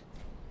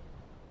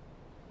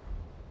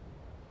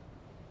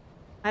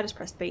 I just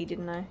pressed B,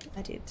 didn't I?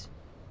 I did.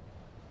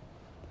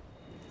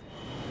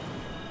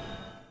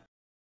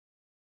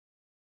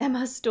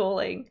 Emma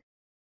stalling.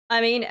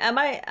 I mean, am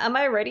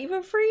I ready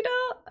for Frida?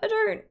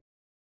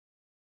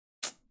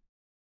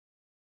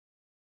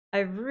 I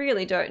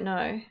really don't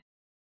know.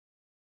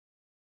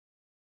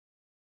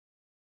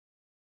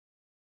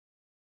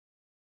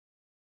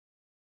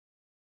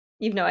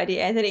 You've no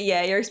idea, Anthony.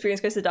 Yeah, your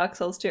experience goes to Dark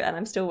Souls 2, and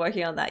I'm still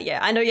working on that. Yeah,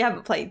 I know you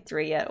haven't played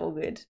 3 yet. All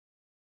good.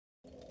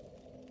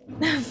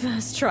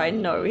 First try,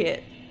 no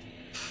hit.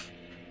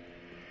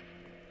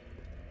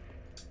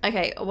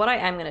 Okay, what I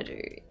am gonna do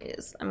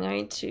is I'm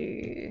going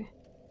to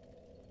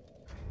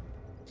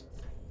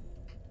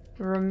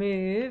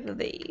remove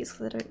these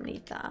because I don't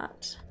need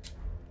that.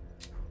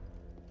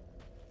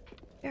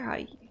 Where are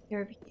you?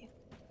 You're over here.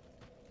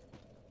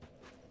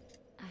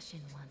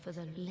 Ashen one for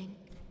the link.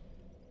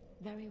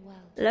 Very well.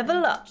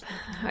 Level up.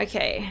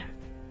 Okay.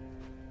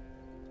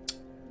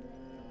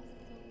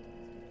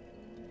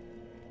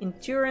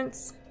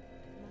 Endurance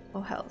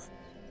or health?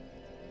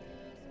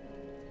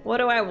 What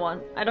do I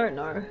want? I don't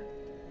know.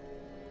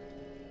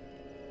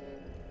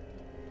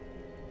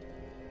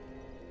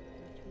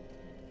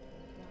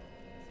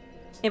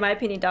 In my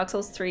opinion, Dark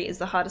Souls 3 is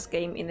the hardest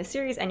game in the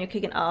series and you're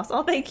kicking ass.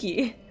 Oh, thank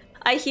you.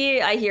 I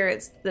hear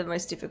it's the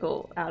most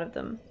difficult out of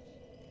them.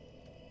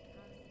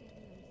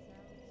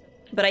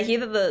 But I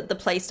hear that the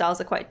play styles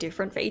are quite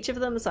different for each of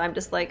them, so I'm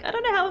just like, I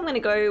don't know how I'm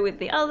gonna go with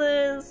the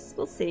others.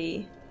 We'll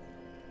see.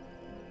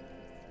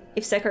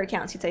 If Sekiro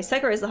counts, you'd say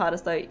Sekiro is the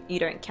hardest, though you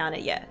don't count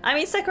it yet. I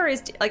mean, Sekiro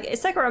is like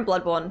Sekiro and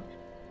Bloodborne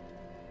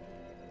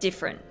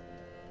different.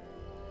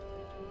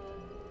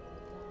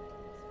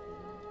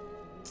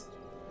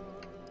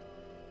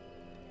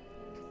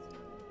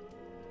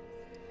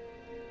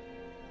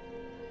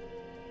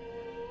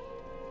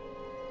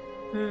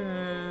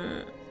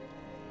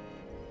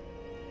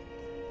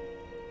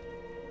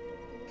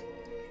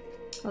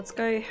 Let's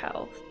go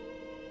health.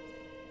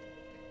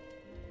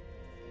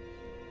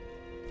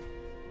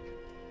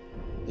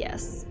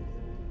 Yes.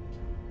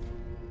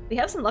 We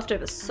have some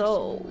leftover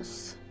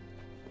souls.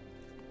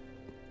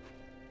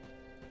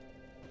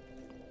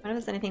 I wonder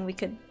if there's anything we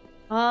could...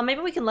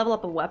 maybe we can level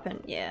up a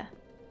weapon, yeah.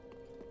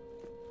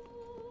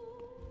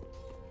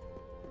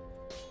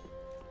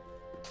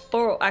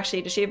 Or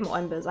actually, does she have more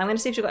embers? I'm gonna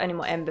see if she got any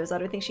more embers. I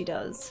don't think she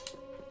does.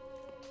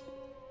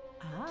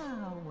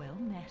 Ah, well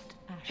met.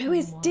 Who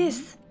is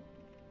this?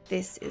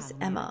 This is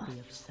Emma.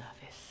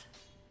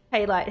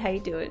 Hey Light, how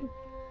you doing?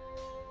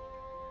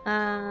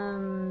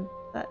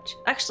 But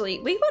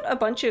actually, we got a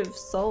bunch of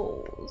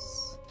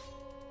souls.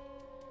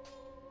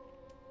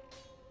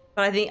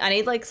 But I think I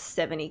need like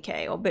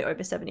 70k or a bit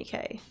over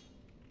 70k.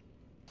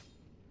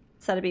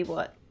 So that'd be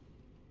what?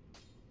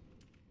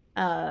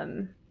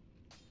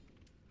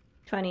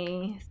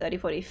 20, 30,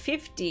 40,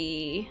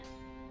 50,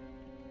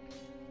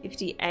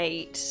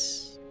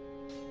 58.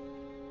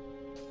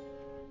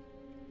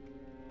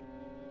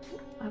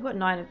 I've got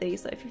 9 of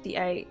these, so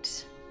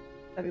 58.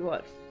 That'd be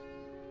what?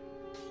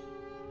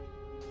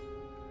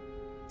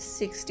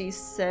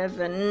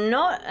 67.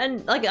 Not,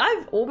 and like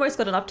I've almost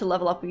got enough to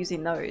level up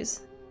using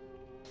those.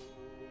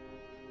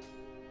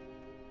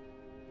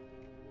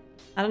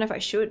 I don't know if I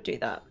should do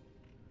that.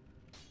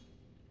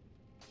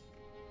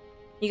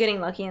 You're getting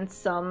lucky, and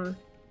some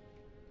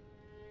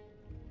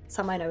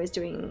I know is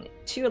doing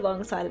 2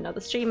 alongside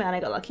another streamer, and I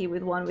got lucky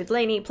with one with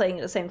Lainey playing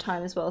at the same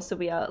time as well, so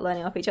we are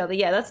learning off each other.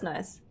 Yeah, that's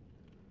nice.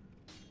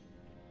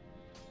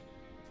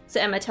 So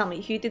Emma, tell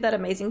me, who did that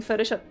amazing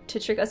Photoshop to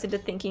trick us into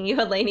thinking you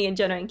had Lainey and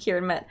Jenna and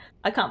Kieran met?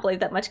 I can't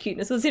believe that much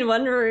cuteness was in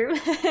one room.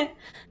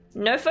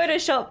 No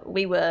Photoshop,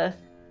 we were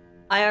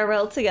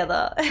IRL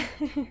together.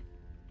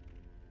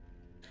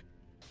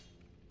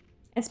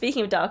 And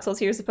speaking of Dark Souls,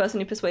 here's the person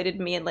who persuaded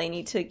me and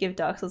Lainey to give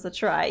Dark Souls a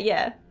try.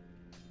 Yeah.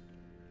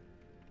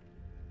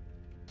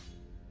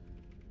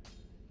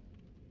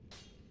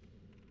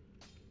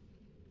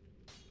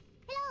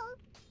 Hello.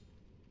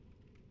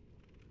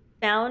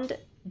 Found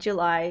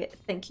July,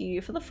 thank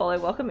you for the follow.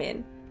 Welcome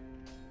in.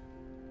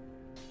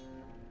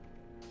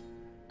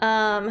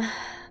 I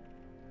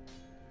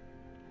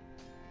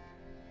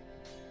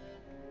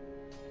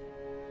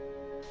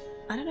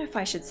don't know if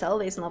I should sell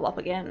these and level up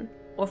again,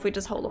 or if we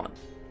just hold on.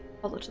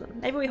 Hold on to them.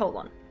 Maybe we hold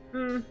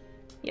on.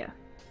 Yeah.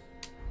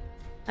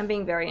 I'm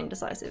being very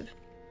indecisive.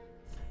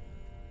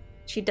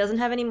 She doesn't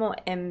have any more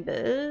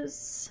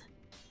embers.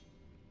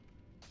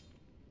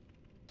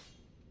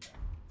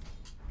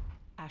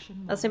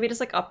 Let's maybe just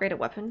like upgrade a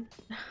weapon.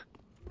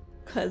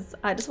 Because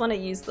I just want to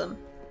use them.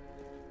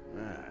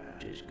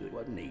 'Tis good,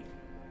 wasn't he?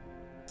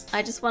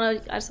 I just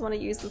want to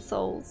use the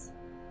souls.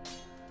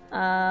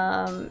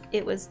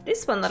 It was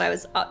this one that I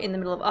was in the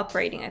middle of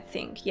upgrading, I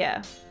think.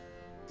 Yeah.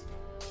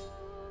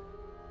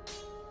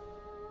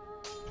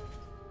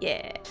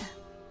 Yeah.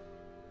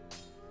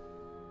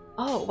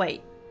 Oh,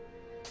 wait.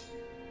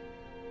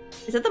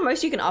 Is that the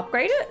most you can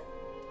upgrade it?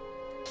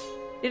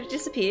 Did it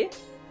disappear?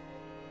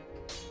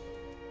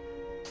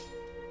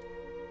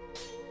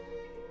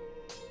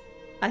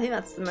 I think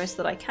that's the most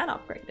that I can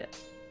upgrade it.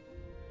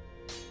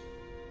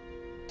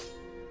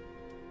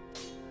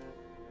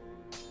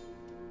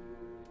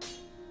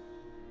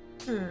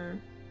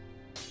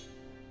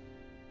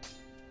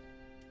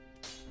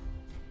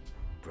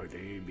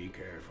 Prithee, be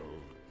careful.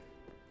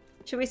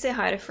 Should we say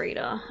hi to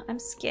Frida? I'm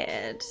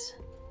scared.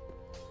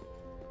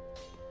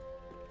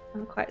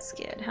 I'm quite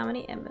scared. How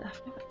many embers?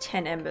 I've got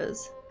 10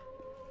 embers.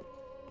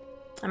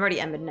 I'm already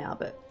embered now,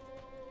 but...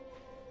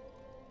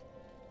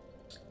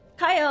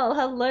 Kyle,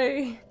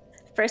 hello!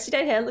 Freshly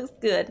dyed hair looks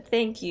good.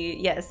 Thank you.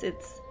 Yes,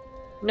 it's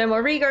no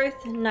more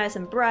regrowth, nice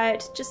and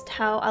bright, just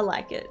how I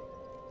like it.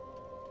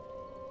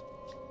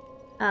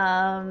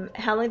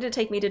 How long did it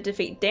take me to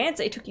defeat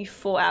Dancer? It took you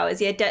 4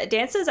 hours. Yeah,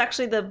 Dancer is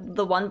actually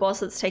the one boss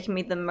that's taken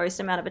me the most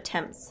amount of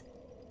attempts.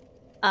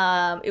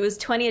 It was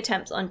 20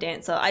 attempts on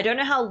Dancer. I don't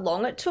know how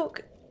long it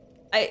took.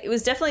 It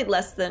was definitely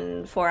less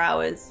than 4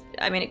 hours.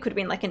 I mean, it could have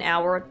been like an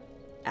hour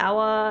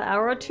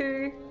or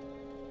two.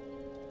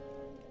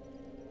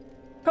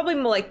 Probably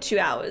more like 2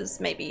 hours,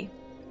 maybe.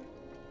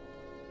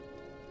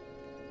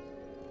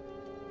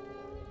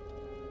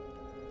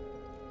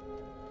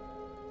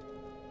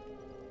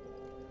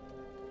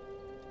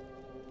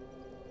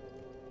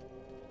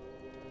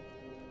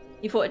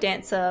 You fought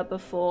Dancer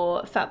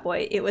before Fat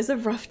Boy. It was a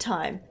rough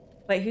time.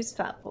 Wait, who's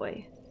Fat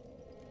Boy?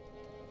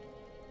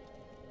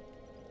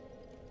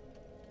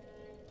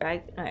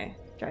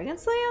 Dragon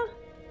Slayer?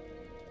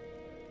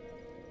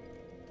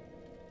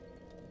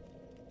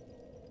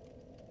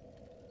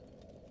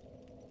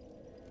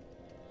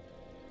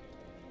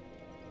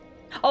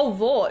 Oh,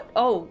 Vought.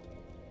 Oh.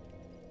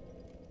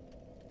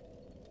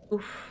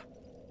 Oof.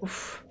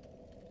 Oof.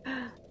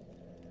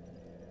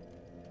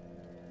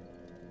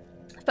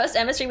 First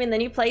Emma stream in the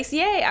new place.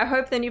 Yay! I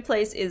hope the new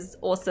place is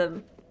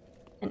awesome.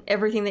 And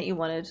everything that you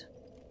wanted.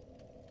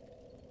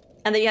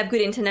 And that you have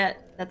good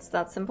internet.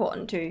 That's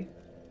important too.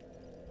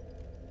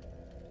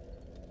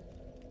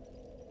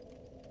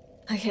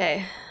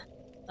 Okay.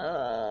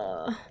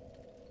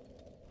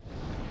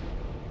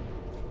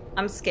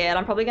 I'm scared.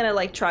 I'm probably gonna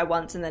like try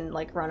once and then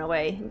like run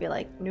away and be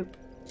like, nope.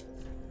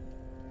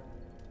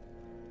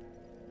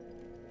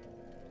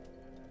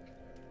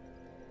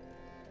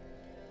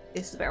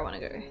 This is where I want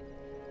to go.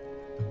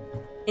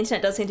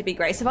 Internet does seem to be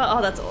great so far.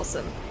 Oh, that's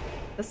awesome.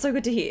 That's so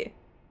good to hear.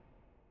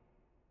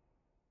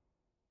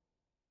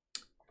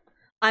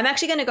 I'm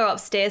actually gonna go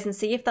upstairs and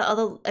see if the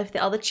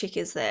other chick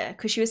is there,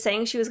 because she was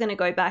saying she was gonna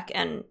go back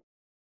and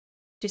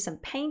do some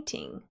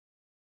painting.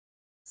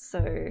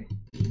 So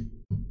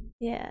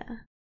yeah.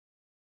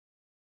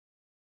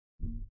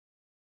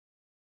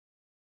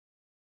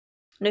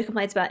 No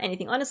complaints about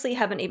anything. Honestly,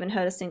 haven't even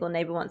heard a single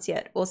neighbor once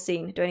yet or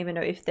seen. Don't even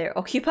know if they're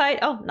occupied.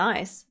 Oh,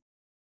 nice.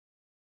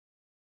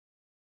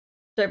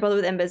 Don't bother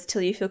with embers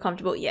till you feel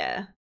comfortable.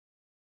 Yeah.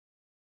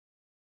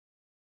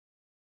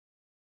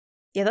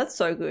 Yeah, that's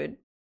so good.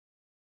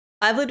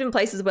 I've lived in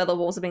places where the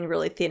walls have been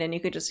really thin and you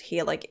could just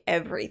hear like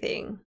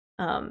everything.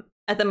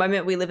 At the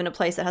moment we live in a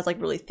place that has like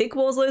really thick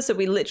walls though, so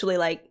we literally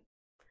like,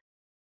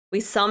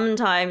 we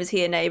sometimes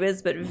hear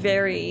neighbors, but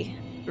very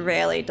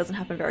rarely. It doesn't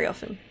happen very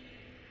often.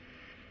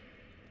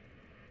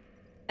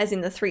 As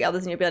in the 3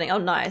 others in your building. Oh,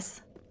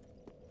 nice.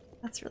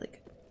 That's really good.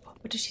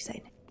 What does she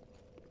say?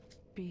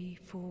 Be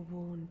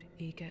forewarned,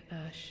 eager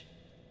Ash.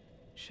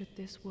 Should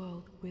this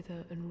world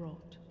wither and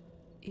rot,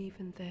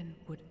 even then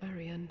would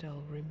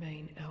Ariandel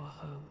remain our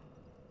home.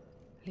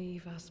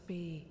 Leave us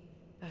be,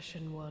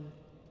 Ashen One.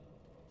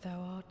 Thou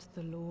art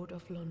the Lord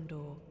of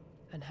Londor,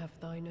 and have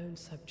thine own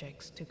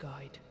subjects to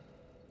guide.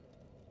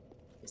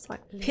 It's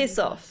like, piss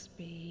off. Leave us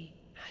be,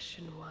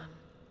 Ashen One.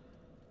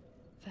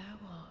 Thou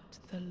art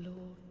the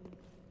Lord.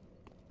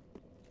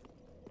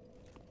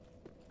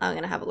 I'm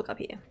gonna have a look up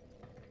here.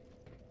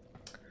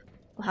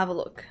 We'll have a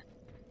look.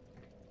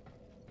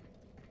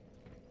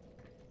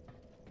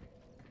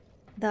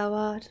 Thou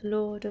art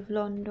Lord of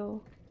Londor.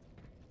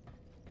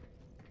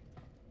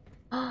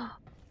 Oh,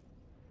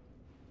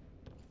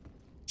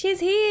 she's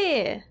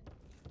here.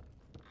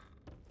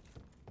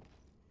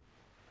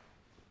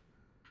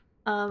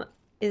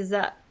 Is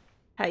that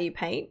how you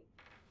paint?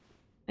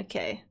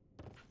 Okay.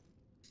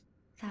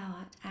 Thou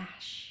art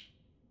Ash.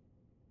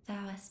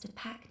 Thou hast a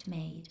pact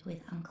made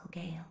with Uncle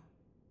Gale,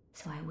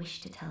 so I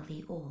wish to tell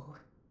thee all.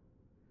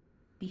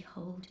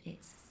 Behold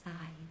its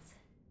size.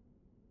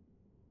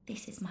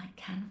 This is my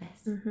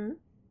canvas.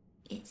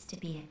 It's to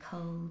be a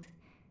cold,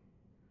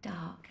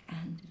 dark,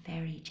 and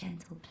very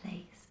gentle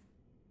place.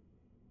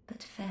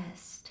 But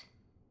first,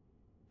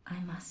 I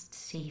must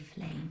see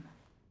flame.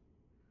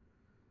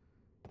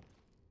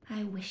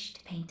 I wish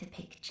to paint a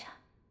picture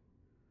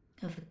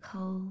of a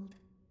cold,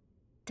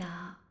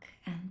 dark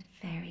and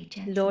very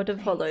gentle Lord of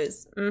place.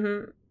 Hollows.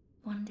 Mm-hmm.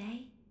 One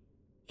day,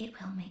 it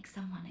will make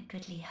someone a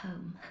goodly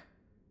home.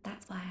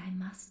 That's why I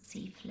must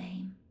see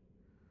Flame.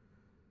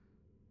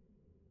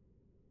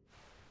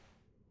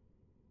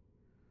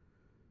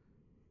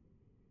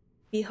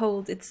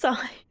 Behold its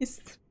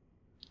size.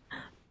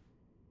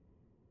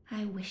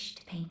 I wish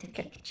to paint a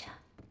picture.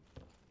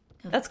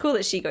 That's cool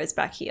that she goes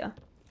back here.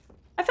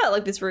 I felt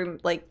like this room,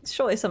 like,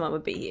 surely someone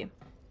would be here.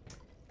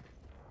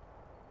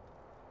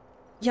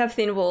 You have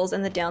thin walls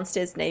and the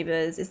downstairs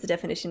neighbors is the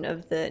definition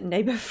of the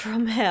neighbor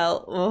from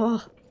hell.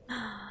 Oh,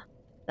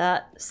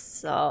 that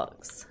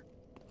sucks.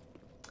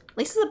 At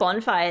least there's a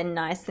bonfire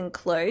nice and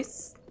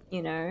close,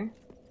 you know.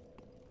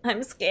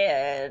 I'm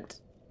scared.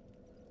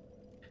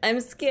 I'm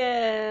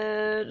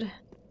scared.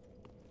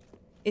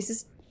 Is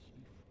this...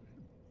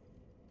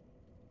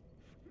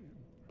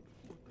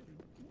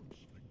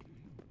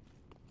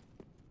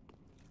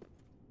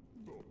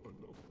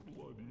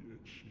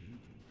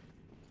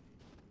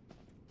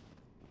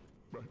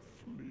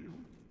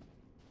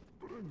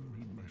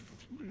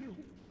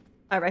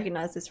 I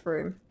recognize this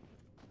room.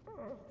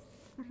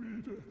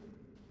 Frida,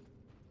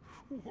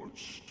 what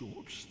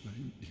stops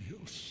thine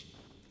ears?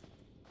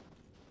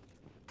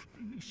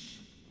 Please,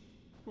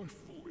 my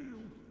flail,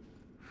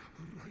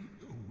 right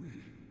away.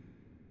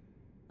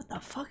 What the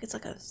fuck? It's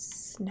like a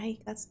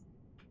snake. That's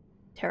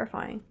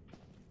terrifying.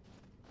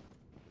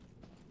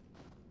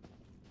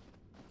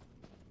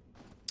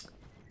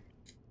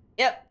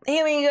 Yep,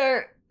 here we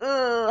go.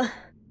 Ugh.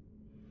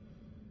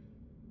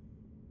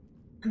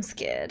 I'm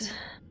scared.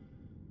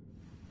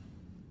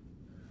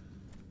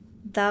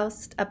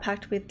 Thou'st a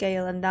pact with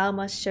Gale, and thou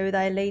must show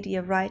thy lady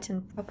a right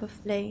and proper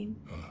flame.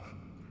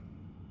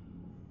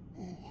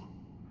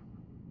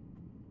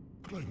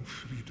 Bring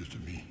Frida to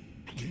me,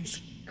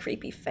 please.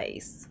 Creepy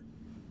face.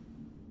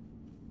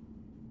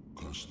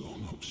 Canst thou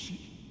not see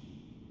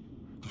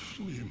the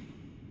flame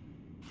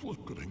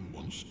flickering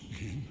once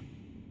again?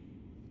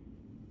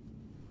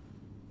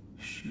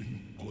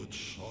 Soon will it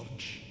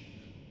surge.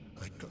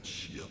 I can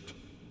see it,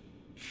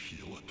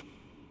 feel it.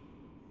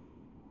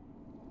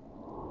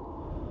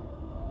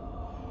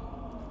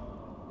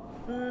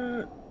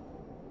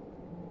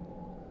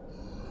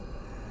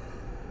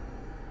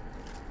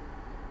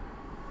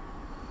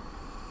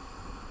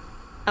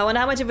 I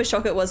wonder how much of a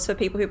shock it was for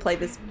people who played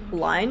this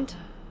blind.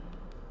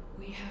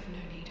 We have no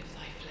need of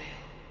thy flail.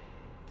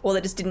 Or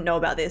that just didn't know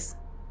about this.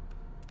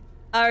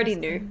 I already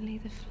knew. Only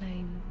the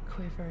flame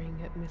quivering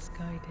at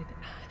misguided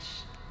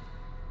ash.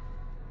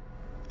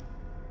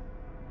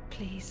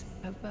 Please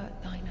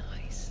avert thine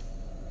eyes.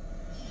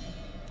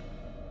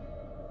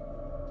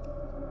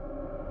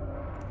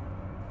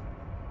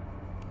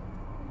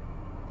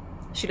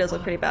 She does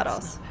look pretty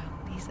badass. Snuff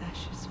out these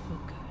ashes for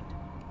good.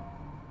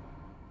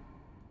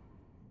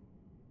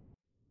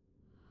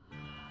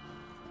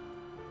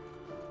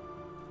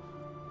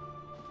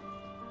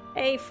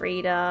 Hey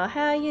Frida,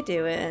 how you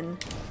doing?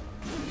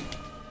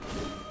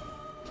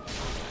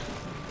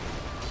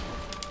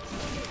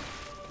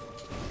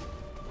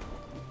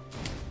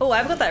 Oh,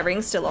 I've got that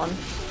ring still on.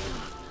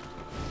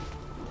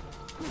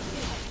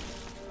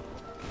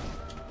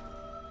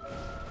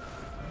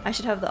 I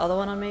should have the other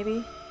one on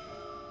maybe.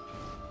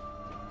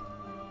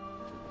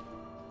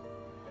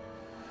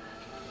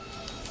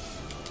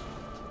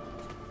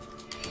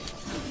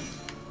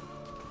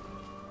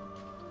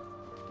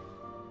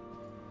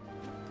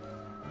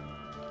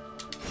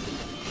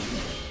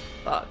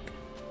 Fuck.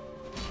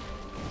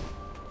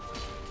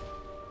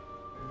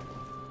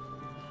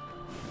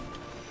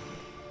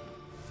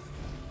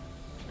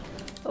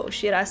 Oh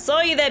shit, I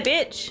saw you there,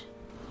 bitch!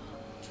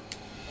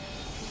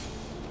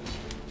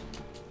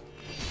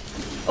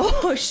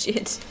 Oh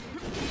shit.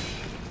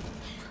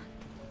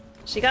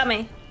 She got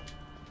me.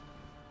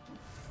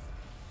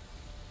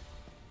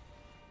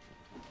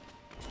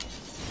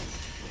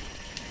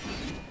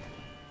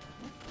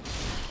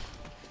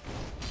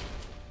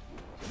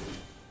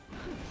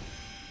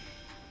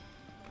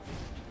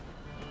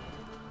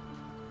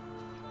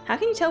 How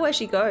can you tell where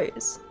she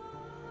goes?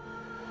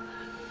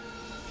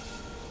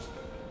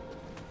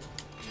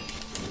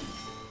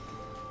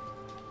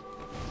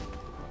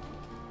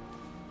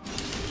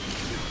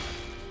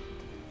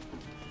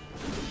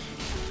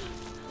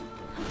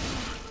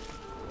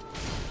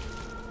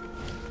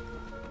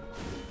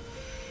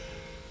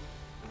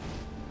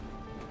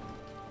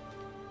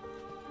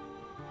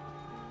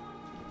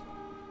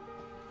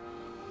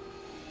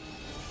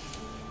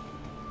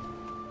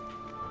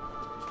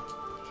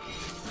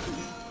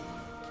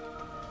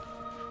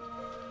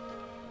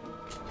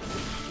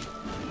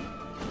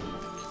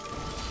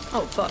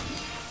 Oh fuck.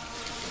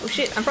 Oh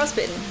shit, I'm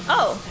frostbitten.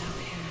 Oh!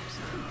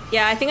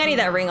 Yeah, I think I need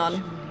that ring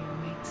on.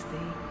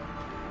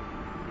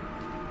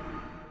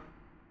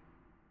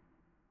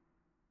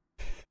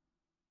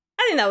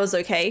 I think that was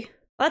okay.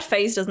 That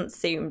phase doesn't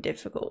seem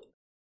difficult.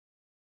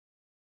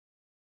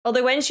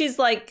 Although when she's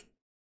like,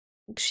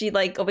 she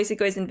like obviously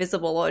goes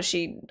invisible, or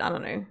she, I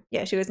don't know.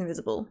 Yeah, she goes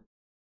invisible.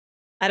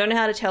 I don't know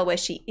how to tell where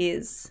she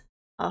is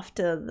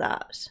after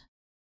that.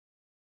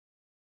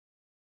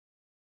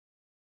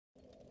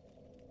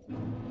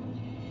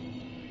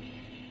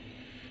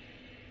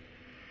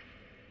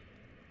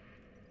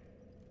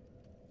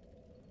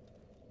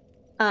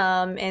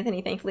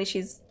 Anthony, thankfully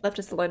she's left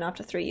us alone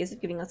after 3 years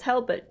of giving us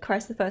hell, but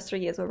Christ, the first 3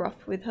 years were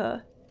rough with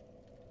her.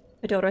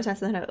 Her daughter is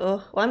nicer than her.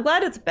 Ugh. Well, I'm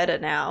glad it's better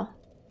now.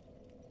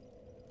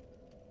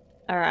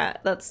 Alright,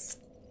 that's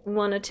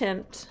one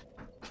attempt.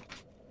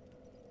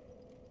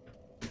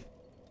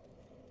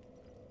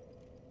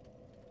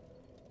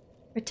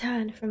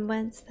 Return from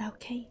whence thou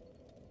came.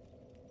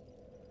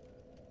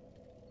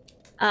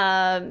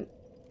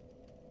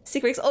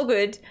 Sick weeks, all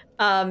good.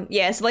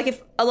 Yeah, so like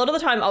if a lot of the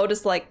time I'll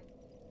just like,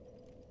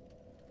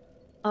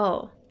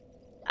 oh,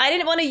 I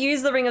didn't want to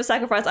use the Ring of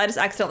Sacrifice. I just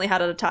accidentally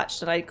had it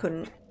attached and I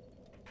couldn't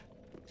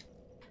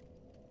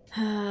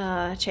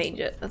change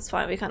it. That's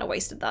fine. We kind of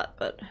wasted that,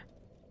 but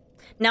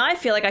now I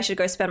feel like I should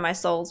go spend my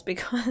souls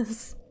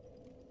because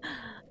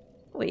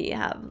we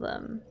have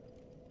them.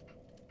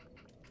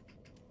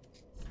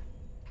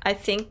 I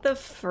think the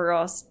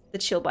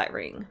Chillbite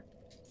ring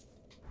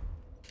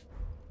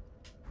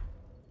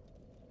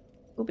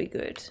will be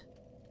good.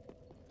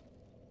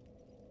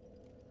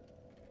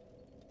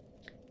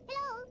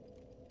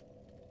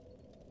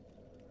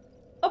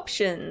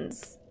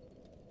 Options.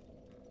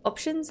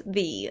 Options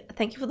V.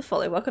 Thank you for the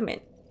follow. Welcome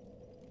in.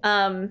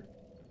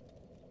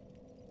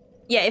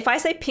 Yeah, if I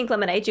say pink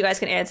lemonade, you guys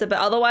can answer, but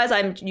otherwise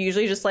I'm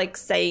usually just like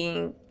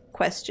saying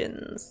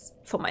questions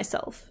for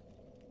myself.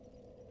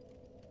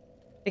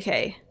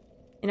 Okay.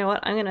 You know what?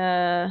 I'm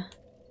gonna...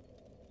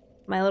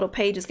 My little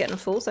page is getting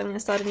full, so I'm gonna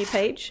start a new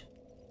page.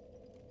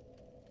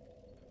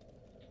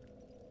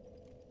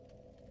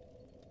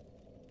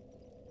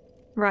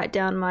 Write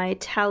down my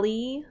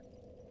tally.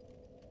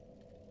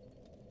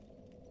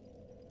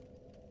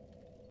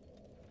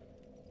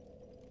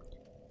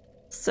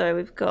 So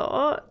we've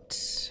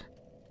got...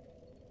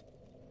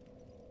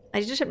 I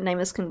did attempt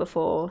Nameless King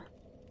before,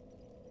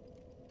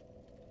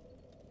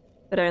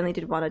 but I only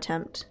did one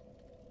attempt.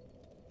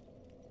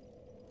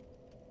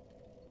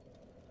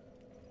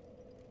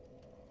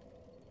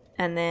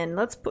 And then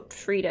let's put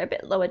Frida a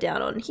bit lower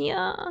down on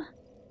here.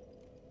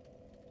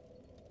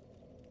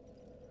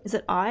 Is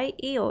it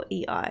I-E or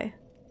E-I?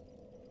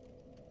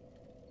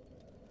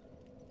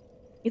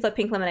 You thought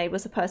Pink Lemonade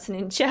was a person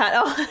in chat.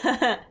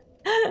 Oh.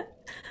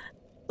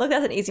 Look,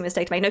 that's an easy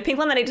mistake to make. No, Pink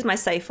Lemonade is my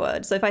safe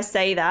word. So if I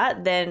say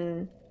that,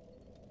 then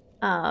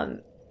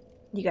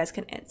you guys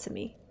can answer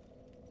me.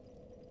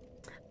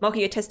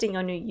 Moki, you're testing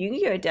your new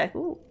Yu-Gi-Oh deck.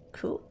 Ooh,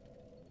 cool.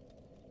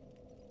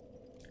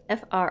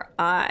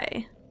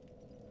 F-R-I.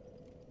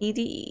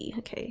 E-D-E,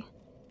 okay.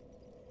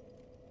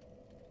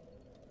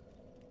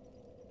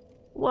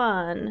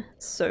 1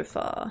 so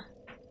far.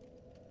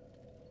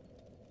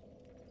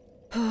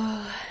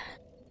 I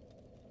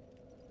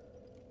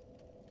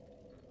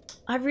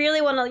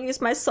really want to use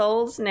my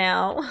souls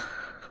now.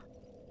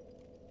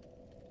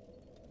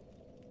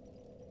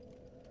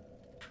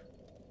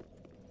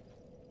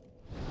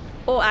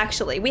 Or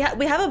actually, we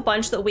have a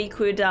bunch that we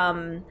could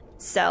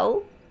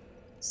sell.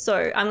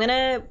 So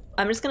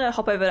I'm just gonna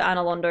hop over to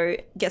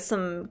Analondo, get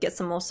some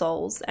more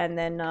souls, and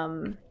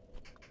then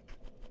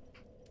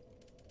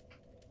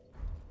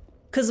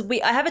because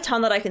I have a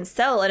ton that I can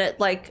sell, and it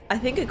like I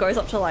think it goes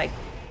up to like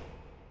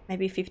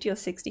maybe 50 or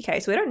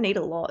 60k, so we don't need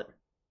a lot.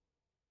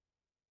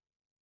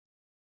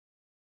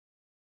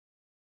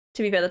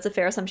 To be fair, that's a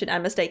fair assumption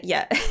and mistake.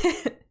 Yeah.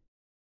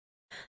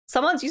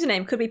 Someone's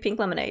username could be Pink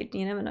Lemonade.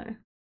 You never know.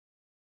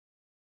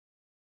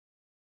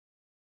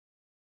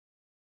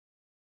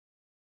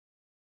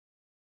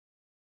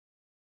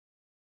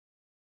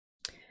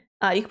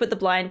 You could put the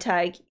blind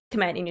tag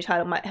command in your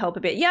title, might help a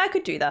bit. Yeah, I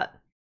could do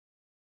that.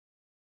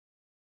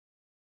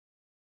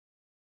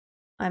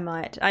 I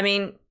might. I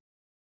mean,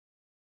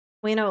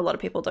 we know a lot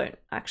of people don't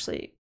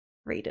actually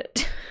read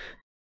it.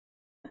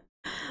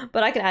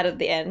 But I can add it at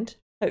the end,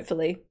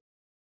 hopefully.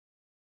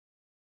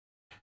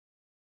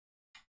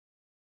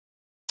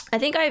 I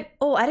think I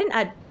didn't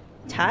add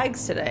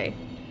tags today.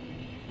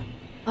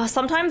 Oh,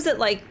 sometimes it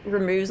like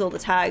removes all the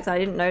tags. I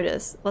didn't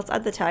notice. Let's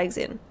add the tags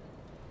in.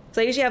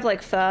 So I usually have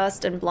like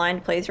first and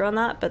blind playthrough on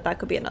that, but that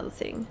could be another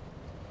thing.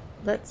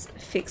 Let's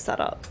fix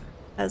that up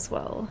as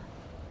well.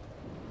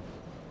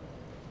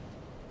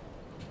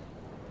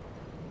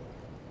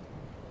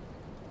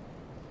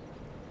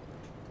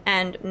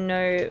 And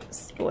no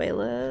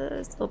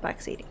spoilers or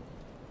backseating.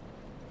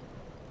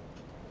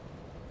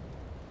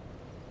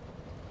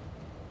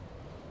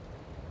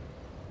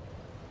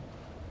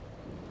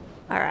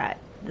 Alright,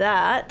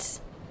 that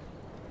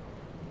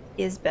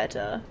is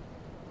better.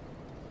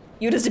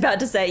 You're just about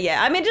to say,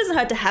 yeah. I mean, it doesn't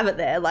hurt to have it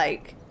there.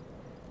 Like,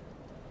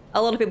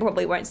 a lot of people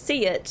probably won't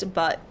see it,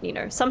 but, you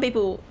know, some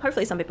people,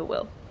 hopefully some people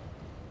will.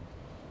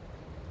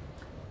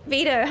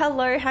 Vito,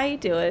 hello, how you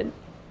doing?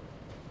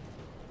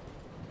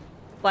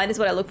 Blind is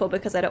what I look for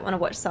because I don't want to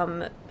watch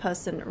some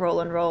person roll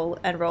and roll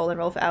and roll and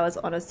roll for hours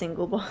on a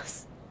single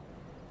boss.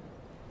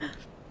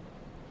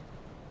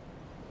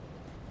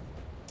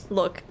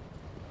 Look,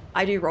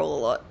 I do roll a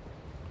lot.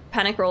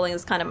 Panic rolling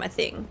is kind of my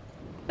thing,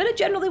 but it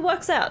generally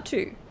works out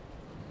too.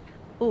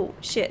 Oh,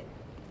 shit.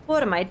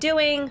 What am I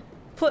doing?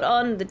 Put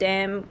on the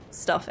damn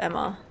stuff,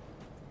 Emma.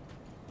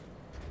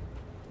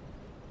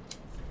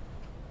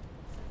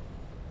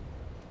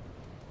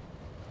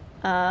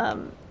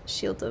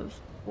 Shield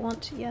of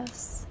Want,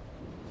 yes.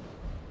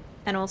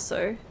 And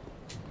also...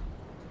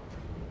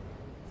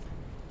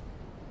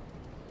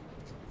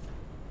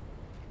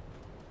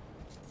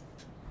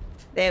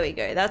 There we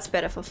go, that's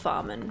better for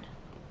farming.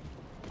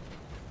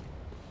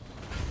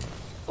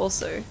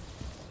 Also...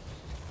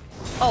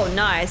 Oh,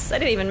 nice. I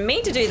didn't even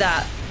mean to do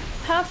that.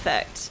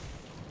 Perfect.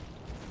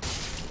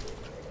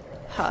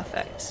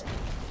 Perfect.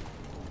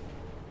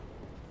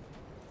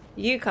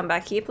 You come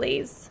back here,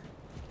 please.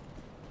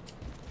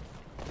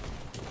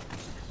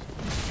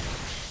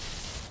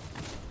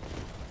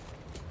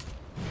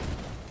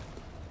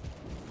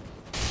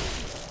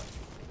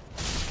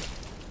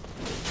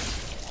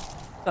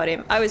 Got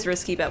him. I was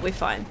risky, but we're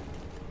fine.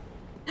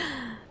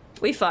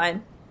 We're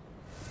fine.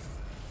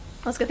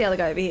 Let's get the other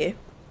guy over here.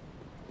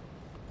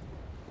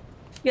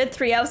 You had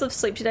 3 hours of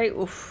sleep today?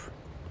 Oof.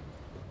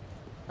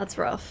 That's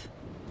rough.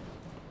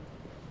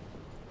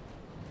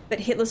 But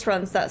hitless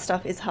runs, that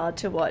stuff is hard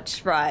to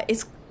watch. Right.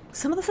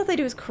 Some of the stuff they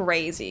do is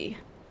crazy.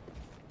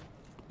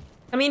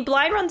 I mean,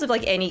 blind runs of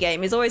like any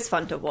game is always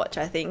fun to watch,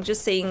 I think.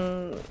 Just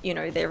seeing, you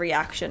know, their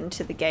reaction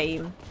to the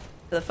game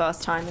for the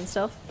first time and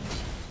stuff.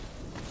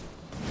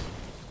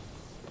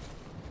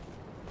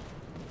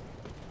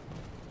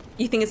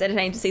 You think it's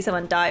entertaining to see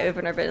someone die over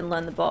and over and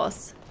learn the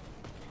boss?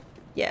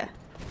 Yeah.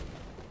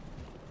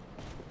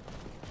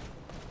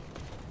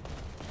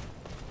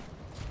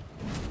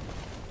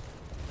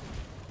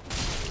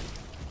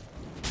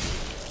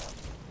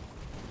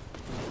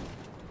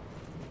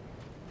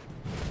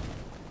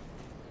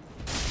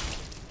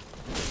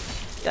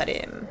 Got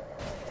him.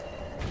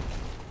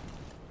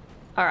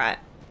 Alright.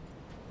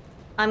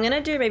 I'm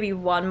gonna do maybe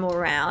one more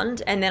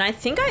round, and then I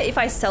think if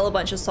I sell a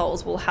bunch of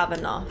souls, we'll have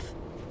enough.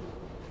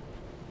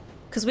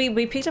 Because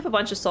we picked up a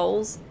bunch of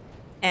souls,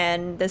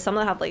 and there's some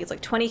that have like, it's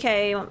like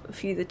 20k, a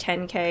few the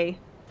 10k.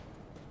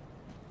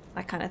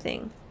 That kind of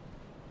thing.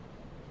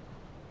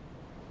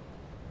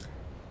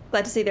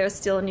 Glad to see there are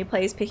still new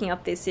players picking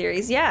up this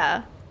series.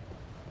 Yeah.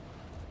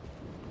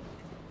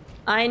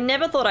 I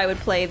never thought I would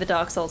play the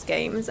Dark Souls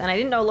games, and I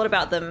didn't know a lot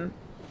about them,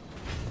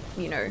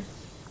 you know,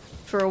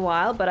 for a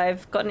while, but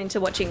I've gotten into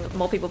watching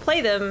more people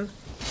play them,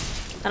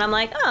 and I'm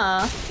like,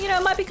 you know,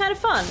 it might be kind of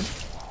fun.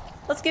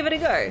 Let's give it a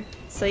go.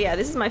 So yeah,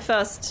 this is my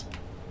first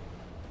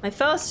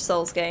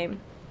Souls game,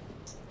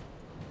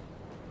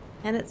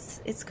 and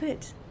it's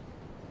good.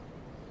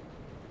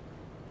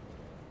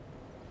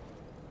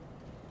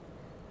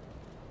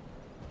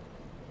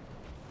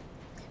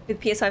 With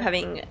PS5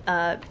 having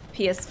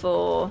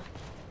PS4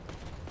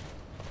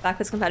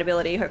 backwards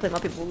compatibility, hopefully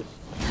more people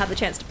have the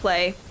chance to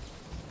play.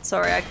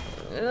 Sorry, I'm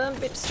a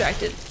bit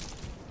distracted.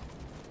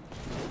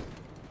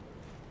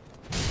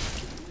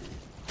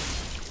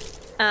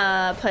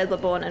 Played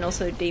Bloodborne and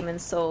also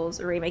Demon's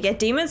Souls remake. Yeah,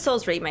 Demon's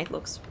Souls remake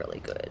looks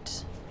really good.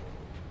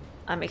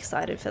 I'm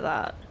excited for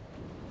that.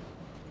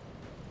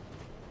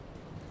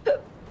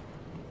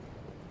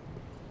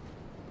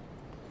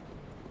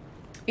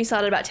 You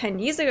started about 10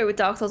 years ago with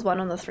Dark Souls 1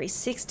 on the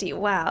 360.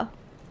 Wow.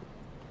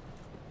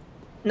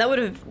 And that would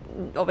have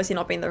obviously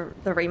not been the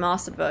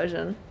remastered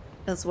version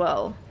as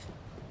well.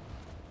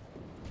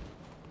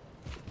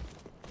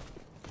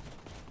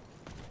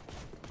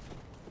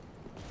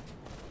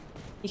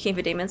 You came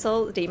for Demon's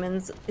Souls?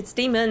 It's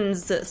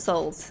Demon's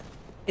Souls,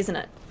 isn't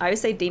it? I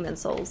always say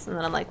Demon's Souls, and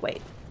then I'm like,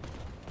 wait.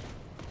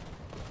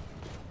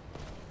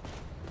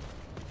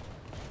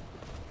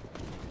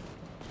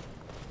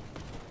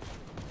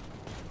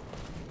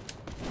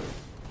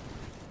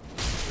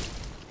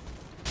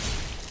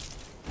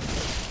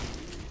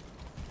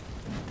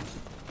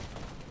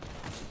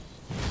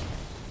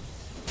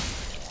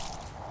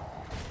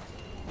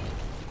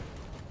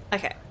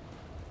 Okay,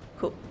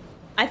 cool.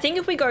 I think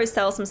if we go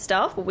sell some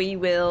stuff, we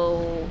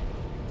will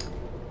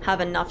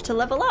have enough to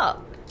level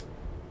up.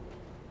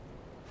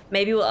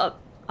 Maybe we'll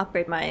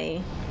upgrade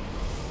my...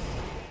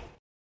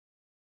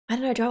 I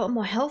don't know, do I want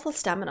more health or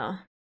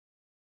stamina?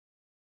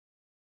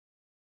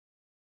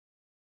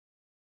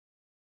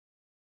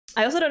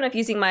 I also don't know if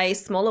using my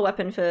smaller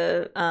weapon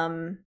for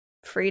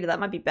Frida, that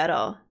might be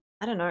better.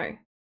 I don't know.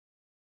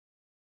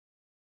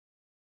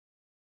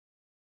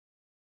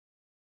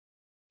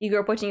 You grew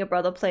up watching your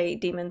brother play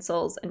Demon's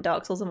Souls and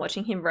Dark Souls and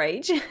watching him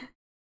rage.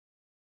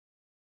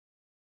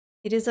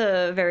 It is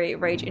a very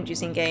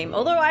rage-inducing game.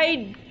 Although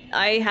I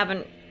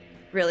haven't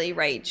really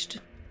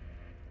raged.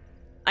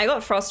 I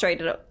got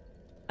frustrated.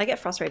 I get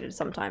frustrated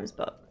sometimes,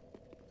 but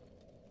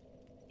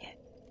yeah.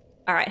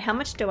 All right, how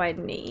much do I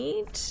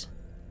need?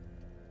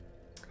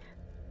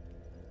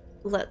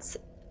 Let's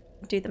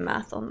do the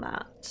math on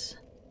that.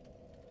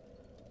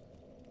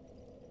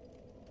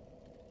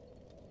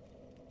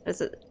 Is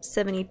it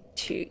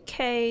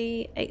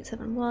 72k,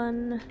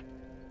 871?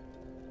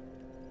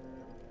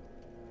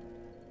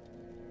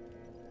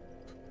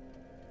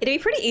 It'd be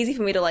pretty easy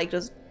for me to like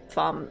just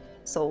farm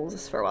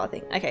souls for a while, I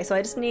think. Okay, so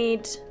I just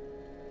need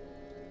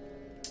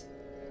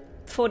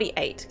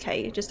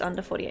 48k, just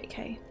under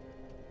 48k.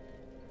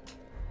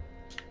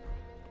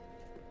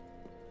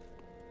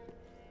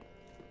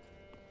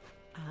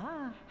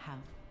 Ah, how?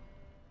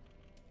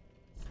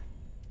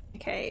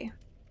 Okay.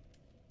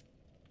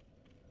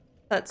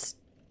 That's...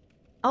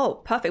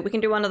 Oh, perfect. We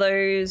can do one of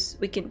those.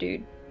 We can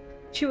do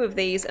 2 of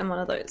these and 1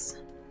 of those.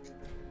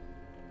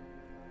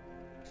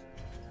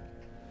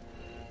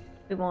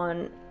 We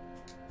want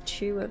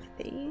 2 of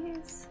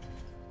these.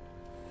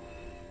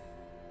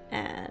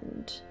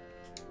 And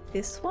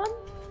this one?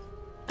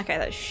 Okay,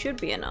 that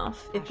should be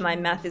enough if my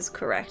math is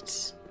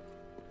correct.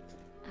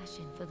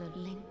 Ashen for the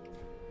link.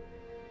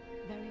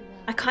 Very well.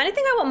 I kind of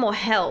think I want more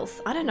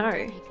health. I don't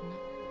know.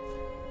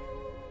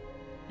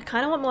 I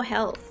kind of want more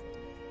health.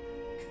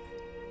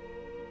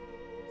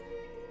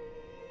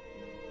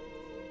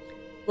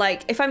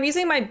 Like, if I'm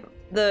using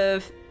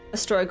the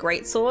Astora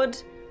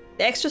Greatsword,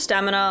 the extra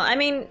stamina, I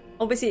mean,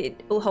 obviously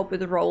it will help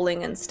with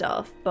rolling and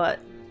stuff, but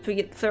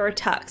for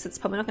attacks, it's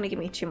probably not going to give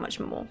me too much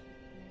more.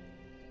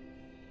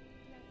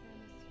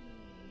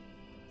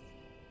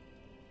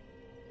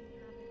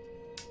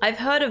 I've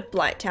heard of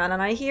Blighttown,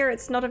 and I hear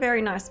it's not a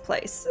very nice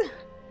place.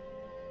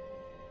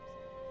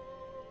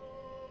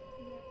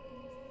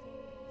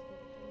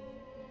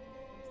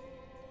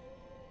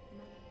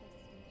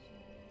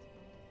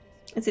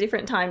 It's a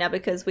different time now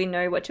because we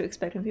know what to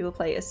expect when people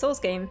play a Souls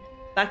game.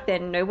 Back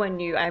then, no one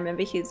knew. I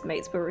remember his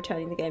mates were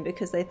returning the game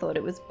because they thought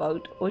it was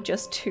bugged or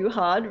just too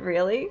hard,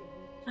 really.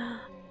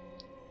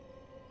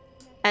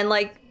 And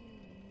like,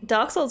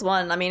 Dark Souls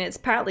 1, I mean, it's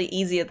apparently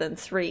easier than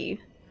 3.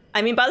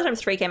 I mean, by the time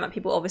 3 came out,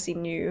 people obviously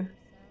knew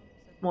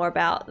more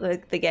about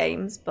the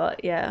games,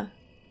 but yeah.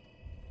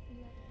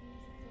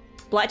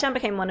 Blighttown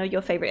became one of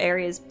your favorite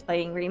areas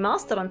playing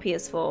Remastered on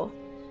PS4.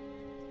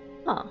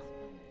 Huh.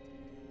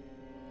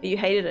 But you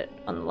hated it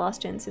on the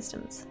last gen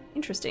systems.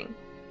 Interesting.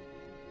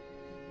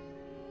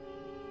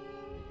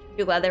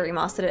 You're glad they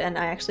remastered it, and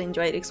I actually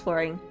enjoyed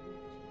exploring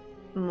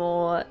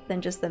more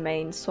than just the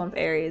main swamp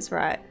areas,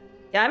 right?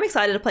 Yeah, I'm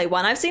excited to play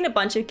 1. I've seen a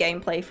bunch of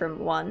gameplay from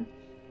 1.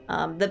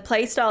 The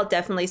playstyle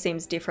definitely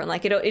seems different.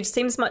 Like, it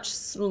seems much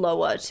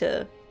slower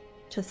to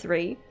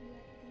 3.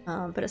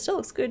 But it still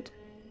looks good.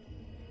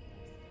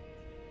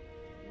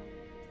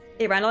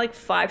 It ran at like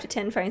 5 to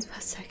 10 frames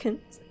per second.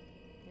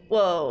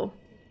 Whoa.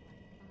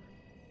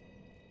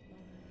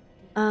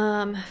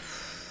 I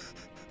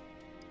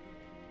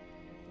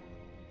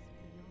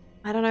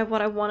don't know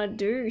what I want to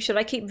do. Should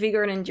I keep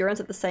Vigor and Endurance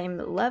at the same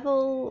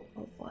level?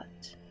 Or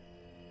what?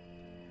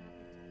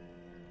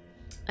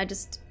 I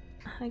get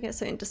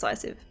so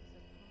indecisive.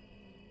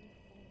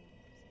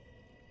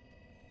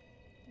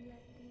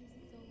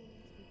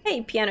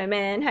 Hey, Piano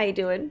Man, how you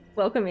doing?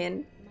 Welcome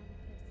in.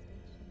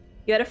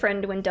 You had a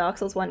friend when Dark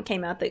Souls 1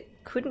 came out that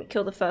couldn't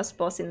kill the first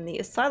boss in the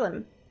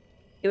Asylum.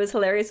 It was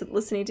hilarious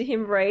listening to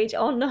him rage.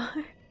 Oh no.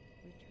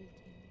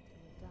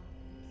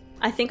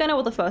 I think I know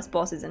what the first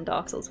boss is in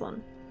Dark Souls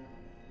 1.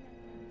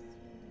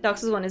 Dark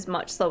Souls 1 is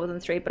much slower than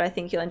 3, but I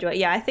think you'll enjoy it.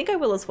 Yeah, I think I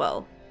will as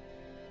well.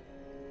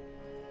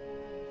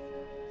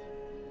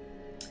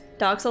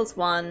 Dark Souls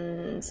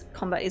 1's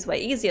combat is way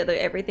easier, though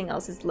everything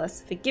else is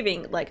less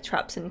forgiving, like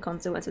traps and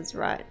consequences,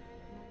 right?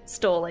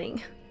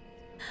 Stalling.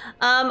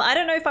 I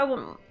don't know if I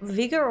want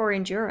Vigor or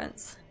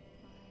Endurance.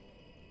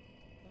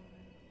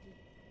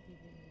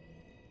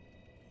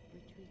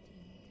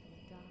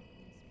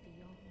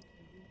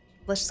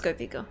 Let's just go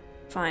Vigor.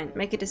 Fine,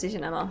 make a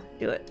decision, Emma.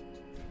 Do it.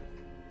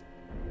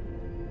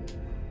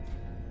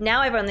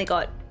 Now I've only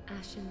got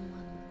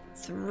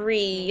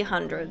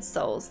 300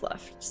 souls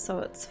left, so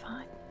it's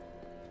fine.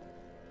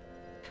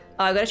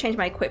 Oh, I've got to change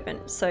my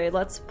equipment, so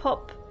let's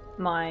pop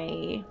my...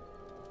 You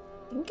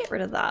can get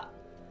rid of that.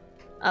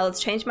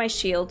 Let's change my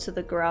shield to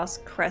the Grass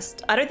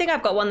Crest. I don't think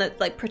I've got one that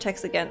like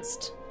protects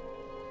against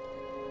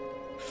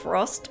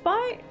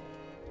frostbite.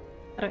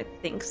 I don't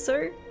think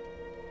so.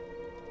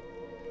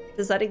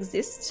 Does that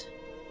exist?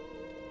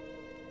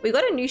 We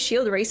got a new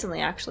shield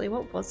recently, actually.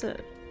 What was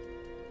it?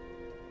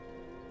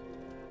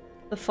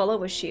 The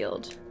Follower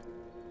Shield.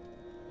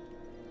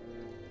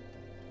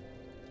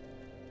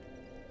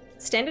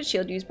 Standard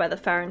shield used by the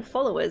Farron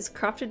followers,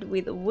 crafted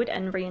with wood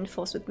and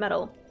reinforced with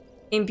metal.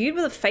 Imbued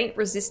with a faint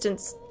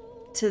resistance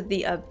to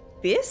the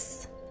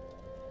abyss?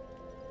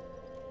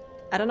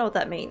 I don't know what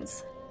that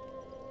means.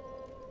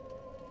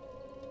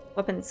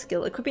 Weapon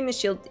skill. Equipping the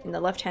shield in the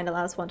left hand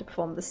allows one to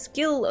perform the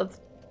skill of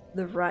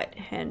the right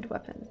hand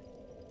weapon.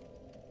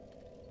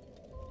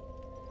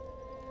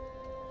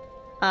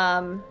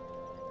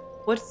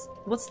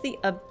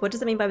 What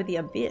does it mean by the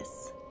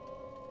abyss?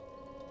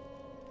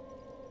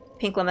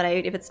 Pink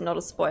lemonade if it's not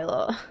a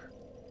spoiler.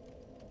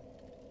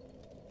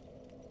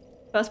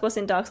 First boss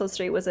in Dark Souls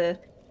 3 was a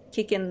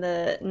kick in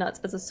the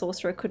nuts as a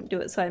sorcerer. Couldn't do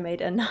it, so I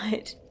made a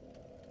knight.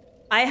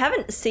 I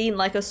haven't seen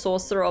like a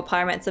sorcerer or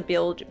pyromancer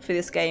build for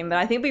this game, but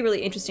I think it'd be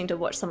really interesting to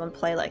watch someone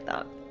play like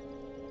that.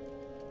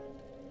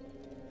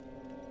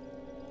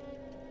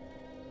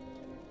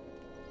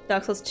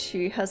 Dark Souls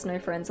 2 has no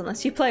friends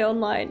unless you play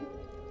online.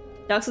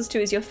 Dark Souls 2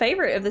 is your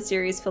favorite of the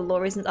series for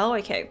lore reasons. Oh,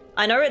 okay.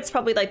 I know it's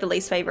probably like the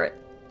least favorite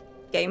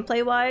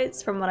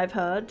gameplay-wise, from what I've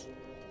heard.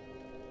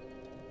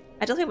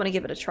 I definitely want to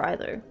give it a try,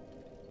 though.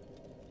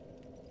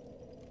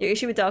 Your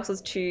issue with Dark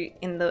Souls 2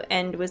 in the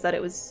end was that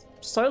it was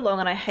so long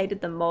and I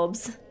hated the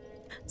mobs.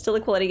 Still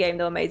a quality game,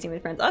 though amazing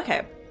with friends.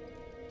 Okay.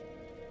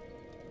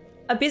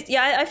 Abyss,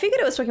 yeah, I figured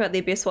it was talking about the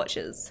Abyss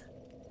Watchers.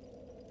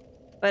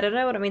 But I don't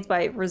know what it means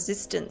by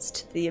resistance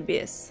to the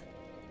Abyss.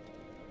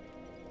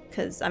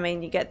 Because, I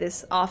mean, you get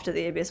this after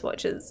the Abyss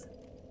Watchers.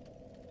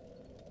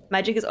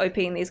 Magic is OP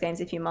in these games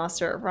if you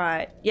master it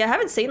right. Yeah, I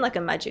haven't seen like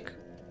a magic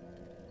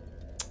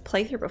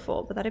playthrough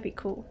before, but that'd be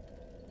cool.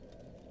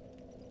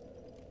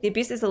 The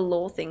Abyss is a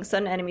lore thing.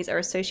 Certain enemies are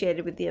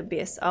associated with the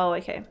Abyss. Oh,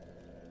 okay.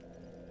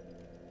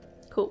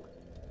 Cool.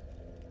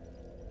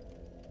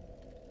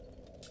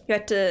 You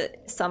had to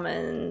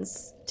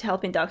summons to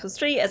help in Dark Souls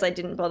 3 as I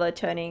didn't bother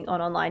turning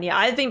on online. Yeah,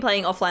 I've been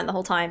playing offline the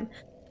whole time.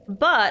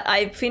 But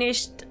I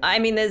finished, I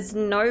mean, there's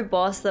no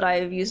boss that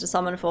I've used a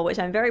summon for, which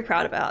I'm very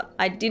proud about.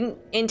 I didn't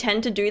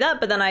intend to do that,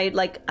 but then I'd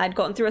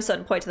gotten through a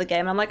certain point to the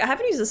game and I'm like, I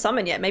haven't used a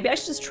summon yet. Maybe I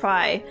should just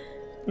try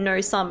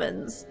no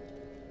summons.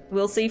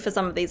 We'll see for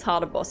some of these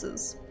harder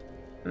bosses.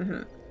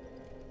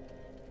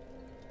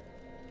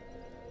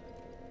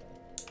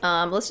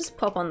 Let's just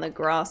pop on the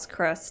Grass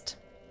Crest.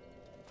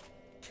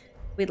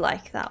 We'd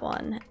like that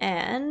one.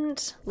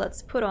 And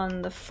let's put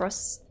on the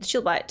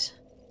Shield Bite.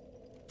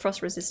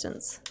 Frost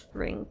Resistance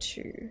Ring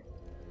 2.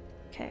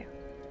 Okay.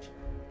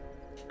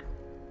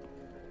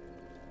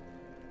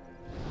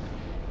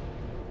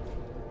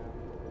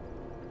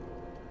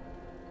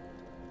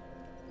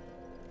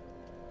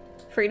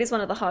 Frida's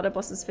one of the harder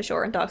bosses for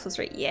sure in Dark Souls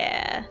 3.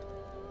 Yeah.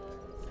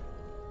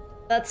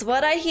 That's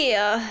what I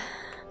hear.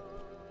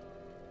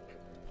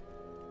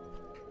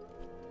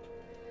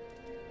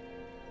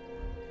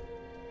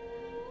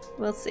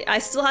 We'll see. I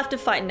still have to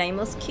fight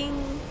Nameless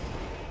King.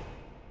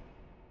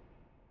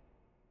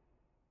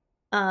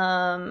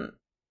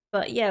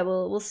 But yeah,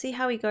 we'll see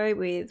how we go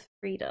with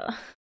Frida.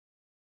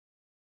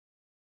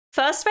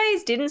 First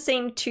phase didn't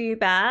seem too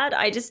bad.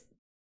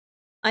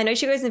 I know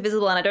she goes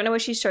invisible and I don't know where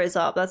she shows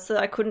up.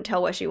 I couldn't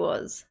tell where she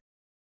was.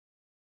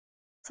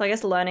 So I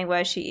guess learning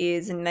where she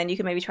is, and then you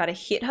can maybe try to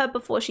hit her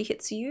before she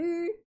hits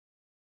you.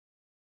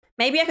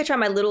 Maybe I could try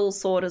my little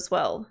sword as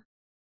well.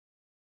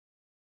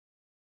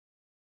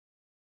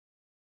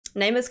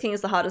 Nameless King is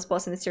the hardest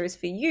boss in the series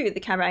for you. The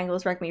camera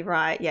angles wreck me,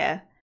 right?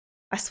 Yeah.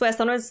 I swear,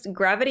 sometimes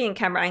gravity and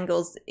camera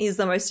angles is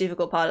the most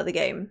difficult part of the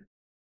game.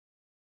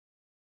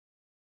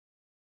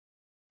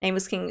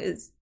 Nameless King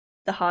is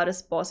the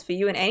hardest boss for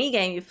you in any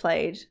game you've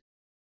played.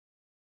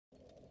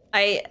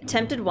 I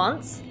attempted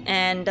once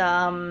and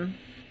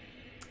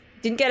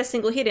didn't get a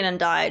single hit in and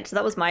died. So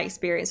that was my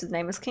experience with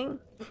Nameless King.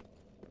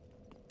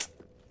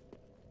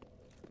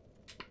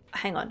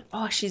 Hang on.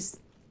 Oh, she's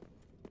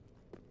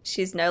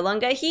no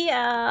longer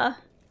here.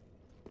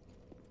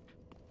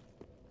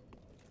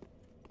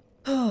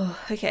 Oh,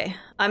 okay.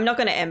 I'm not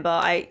gonna Ember.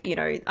 I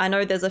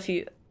know there's at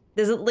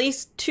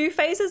least 2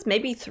 phases,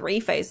 maybe 3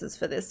 phases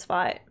for this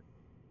fight.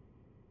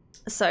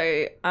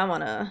 So I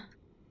want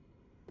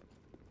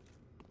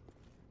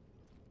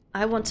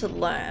to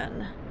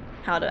learn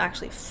how to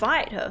actually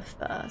fight her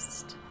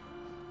first.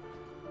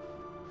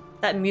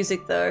 That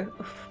music though.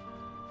 Oof.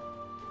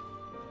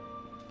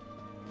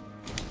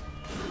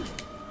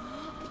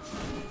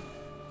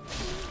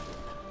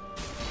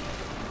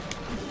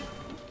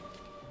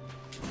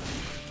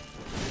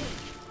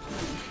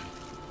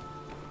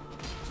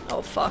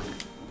 Oh fuck.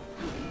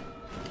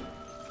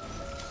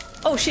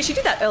 Oh shit, she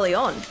did that early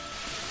on.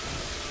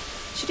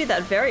 She did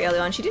that very early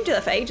on. She didn't do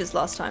that for ages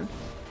last time.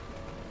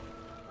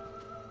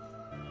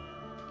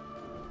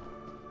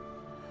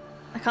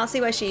 I can't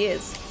see where she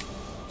is.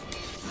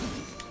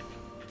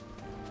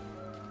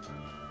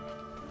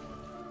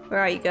 Where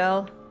are you,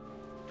 girl?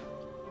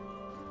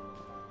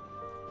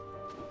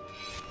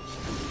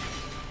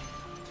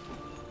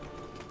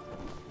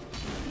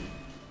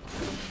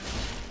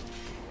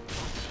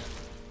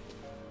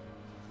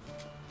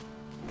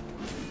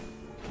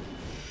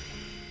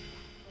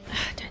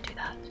 Don't do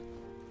that.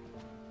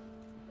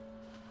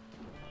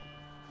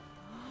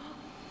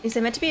 Is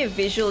there meant to be a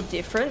visual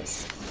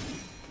difference?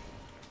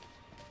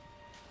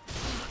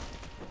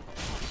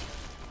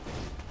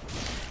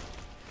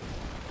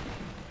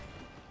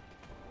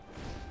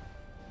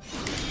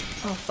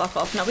 Oh, fuck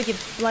off. Not with your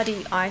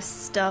bloody ice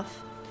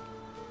stuff.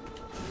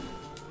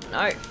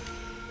 No.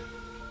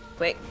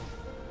 Quick.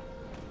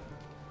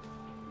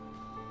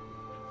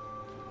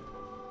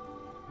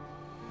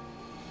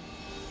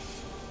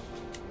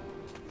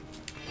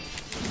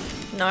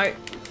 No.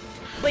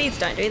 Please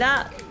don't do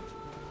that.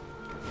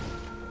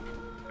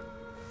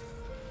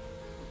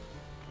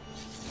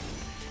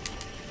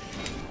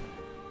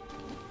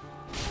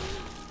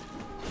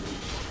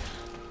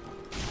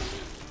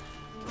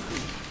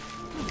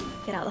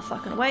 Get out of the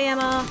fucking way,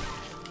 Emma.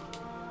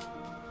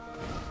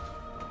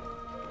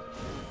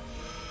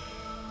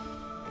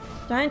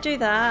 Don't do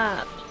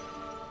that.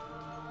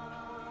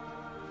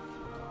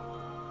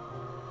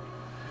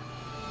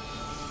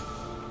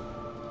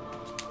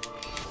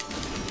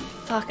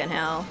 Fucking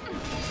hell.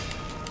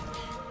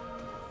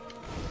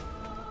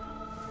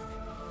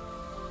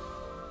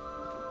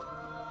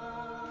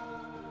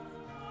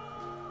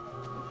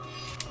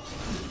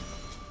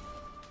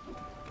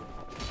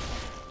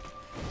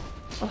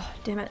 Oh,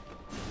 damn it.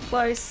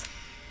 Close.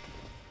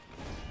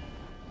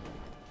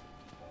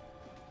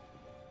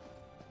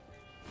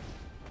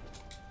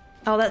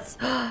 Oh, that's...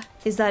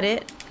 Is that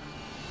it?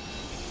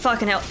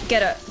 Fucking hell.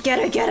 Get her. Get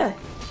her, get her.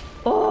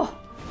 Oh.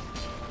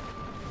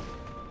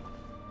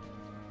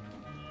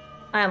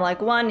 I am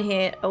like 1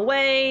 hit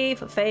away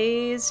for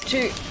phase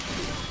 2.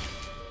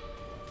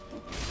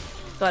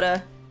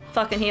 Gotta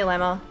fucking heal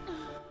Emma.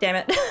 Damn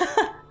it.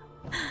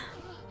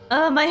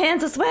 Oh, my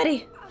hands are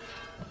sweaty.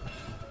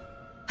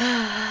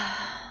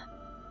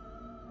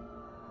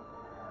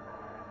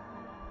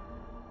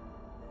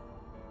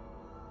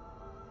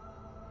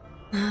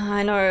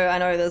 I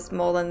know there's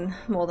more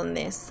than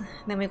this.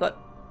 Then we got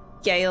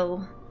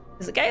Gale.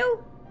 Is it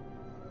Gale?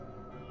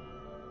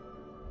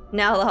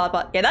 Now the hard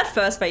part. Yeah, that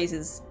first phase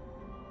is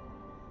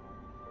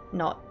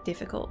not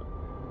difficult.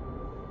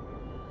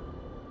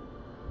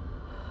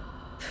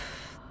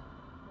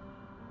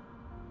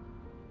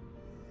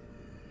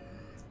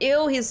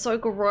 Ew, he's so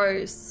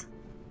gross.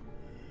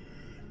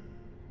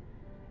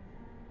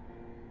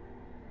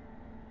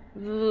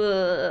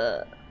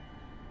 Ugh.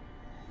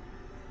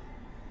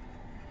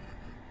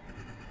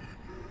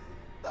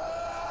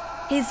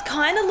 He's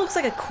kind of looks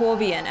like a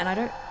Corvian, and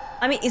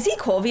I mean, is he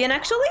Corvian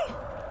actually?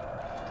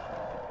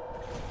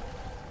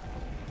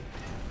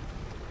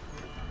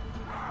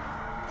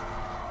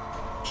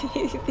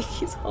 You think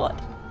he's hot?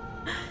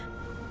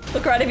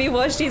 Look, right, if he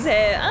washed his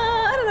hair.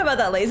 I don't know about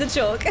that laser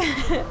chalk.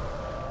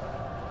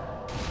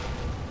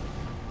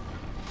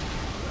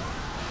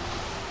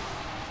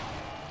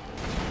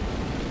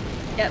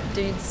 Yep,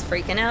 dude's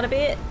freaking out a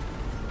bit.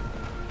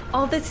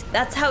 Oh,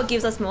 that's how it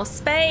gives us more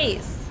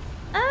space.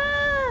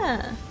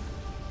 Ah.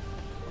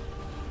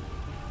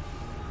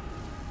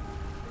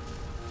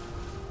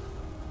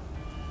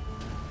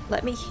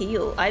 Let me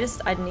heal. I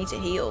need to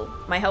heal.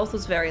 My health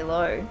was very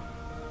low.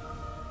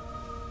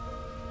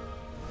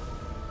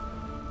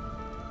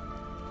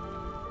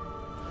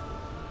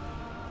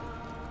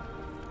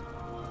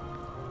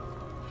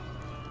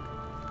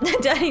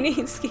 Daddy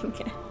needs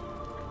skincare.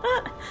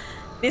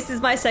 This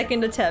is my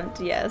second attempt,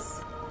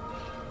 yes.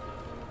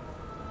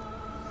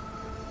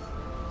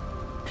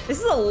 This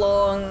is a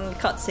long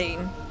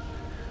cutscene.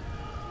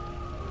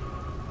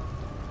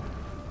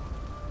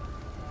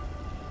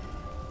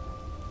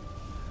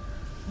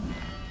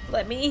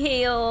 Let me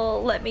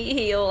heal, let me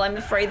heal. I'm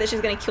afraid that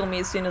she's gonna kill me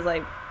as soon as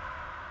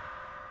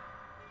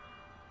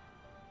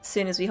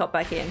we hop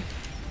back in.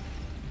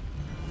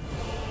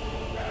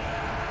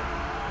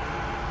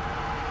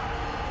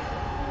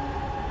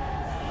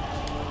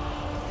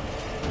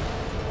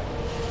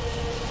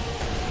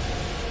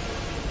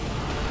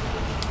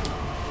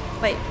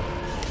 Wait.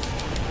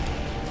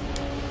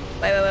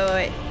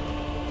 Wait.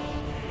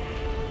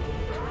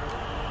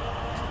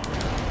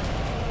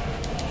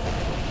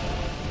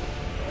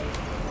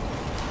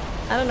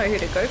 I don't know who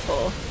to go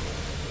for.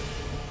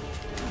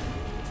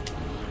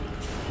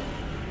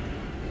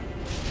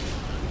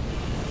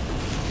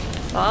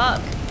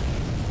 Fuck.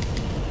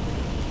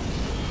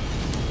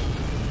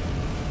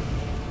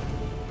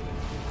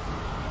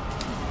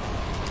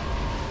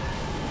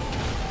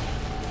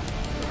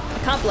 I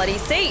can't bloody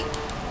see.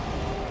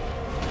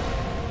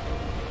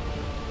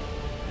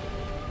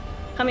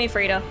 Come here,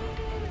 Frida.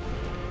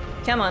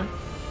 Come on.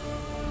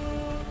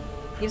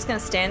 You just gonna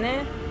stand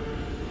there?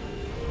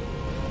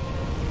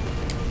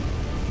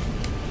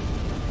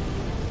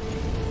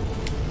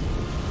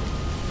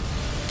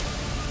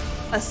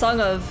 A song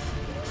of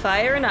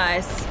fire and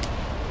ice.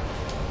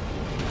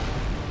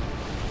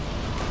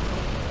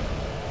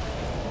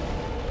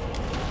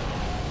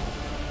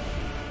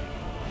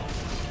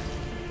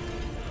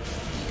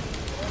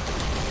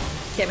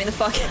 Get me the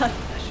fuck out.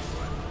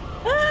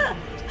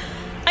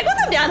 I got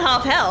them down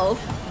half health.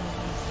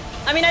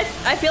 I mean,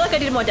 I feel like I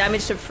did more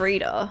damage to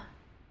Frida.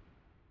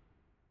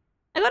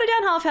 I got her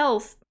down half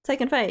health,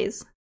 second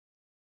phase.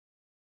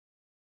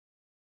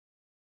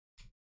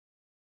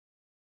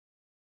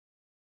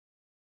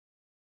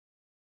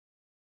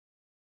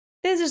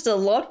 There's just a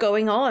lot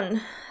going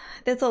on.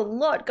 There's a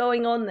lot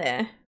going on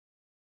there.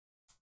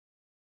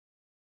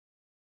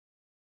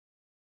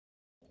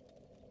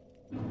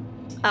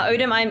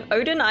 Odin,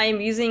 I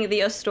am using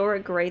the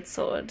Astora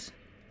Greatsword.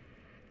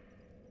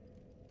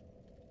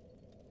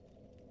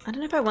 I don't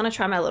know if I want to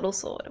try my little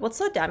sword. What's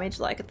the damage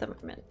like at the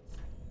moment?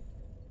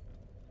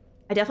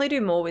 I definitely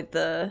do more with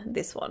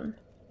this one.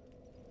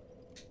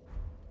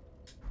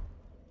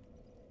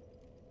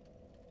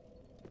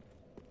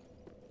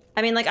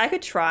 I mean, like, I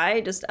could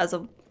try just as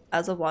a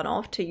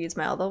one-off to use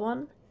my other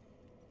one.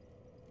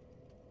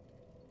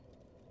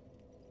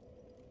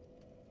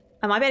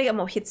 I might be able to get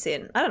more hits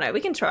in. I don't know.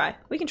 We can try.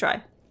 We can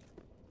try.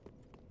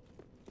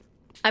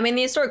 I mean,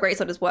 the Astora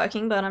Greatsword is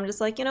working, but I'm just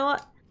like, you know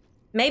what?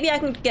 Maybe I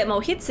can get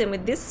more hits in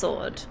with this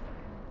sword.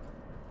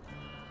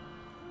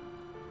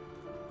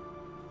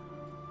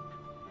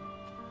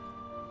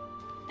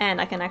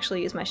 And I can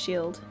actually use my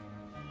shield.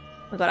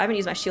 Oh my god, I haven't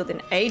used my shield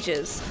in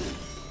ages.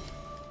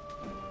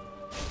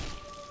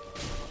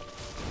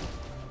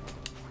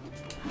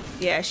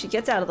 Yeah, she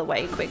gets out of the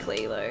way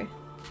quickly though.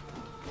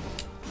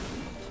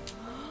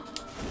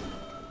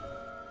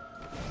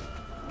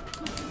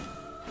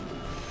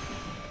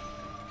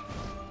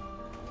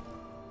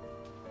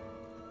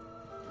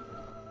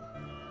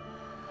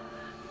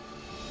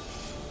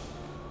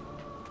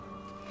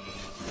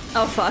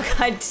 Oh fuck,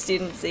 I just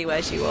didn't see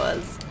where she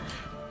was.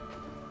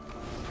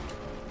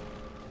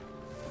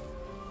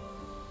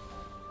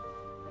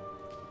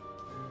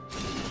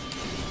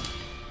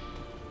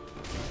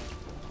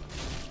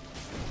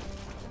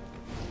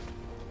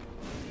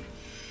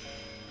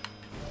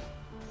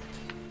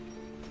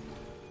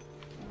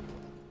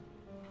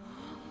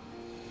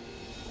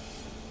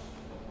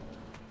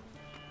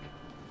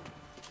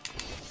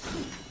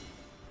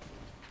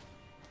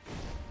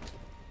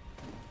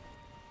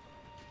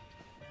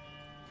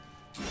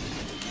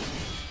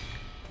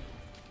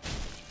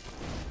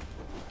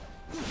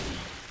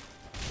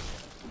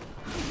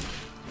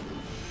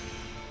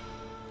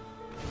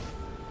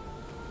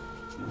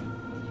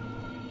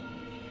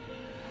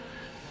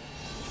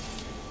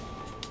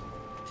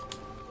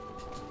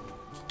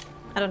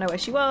 I don't know where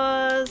she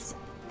was.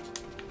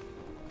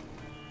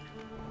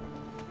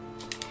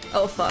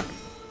 Oh fuck.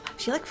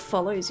 She like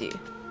follows you.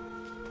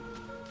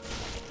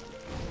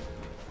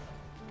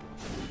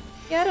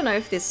 Yeah, I don't know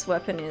if this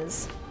weapon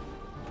is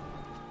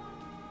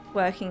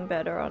working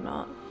better or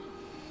not.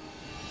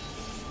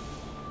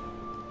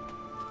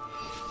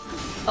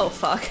 Oh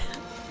fuck.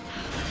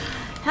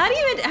 How are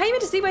you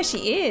meant to see where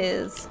she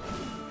is?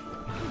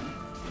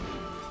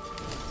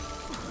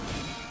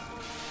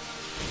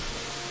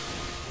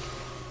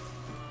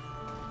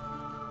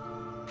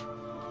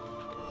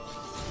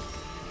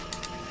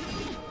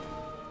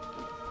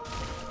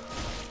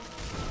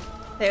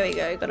 There we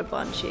go, got a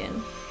bunch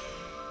in.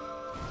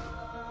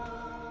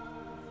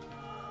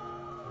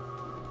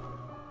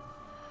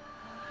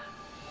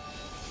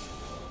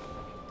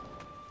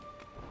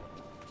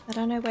 I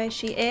don't know where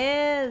she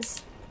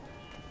is.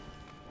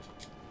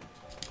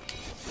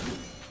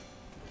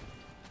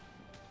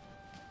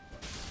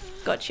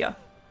 Gotcha.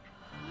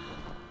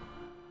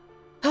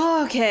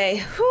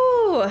 Okay,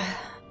 whew.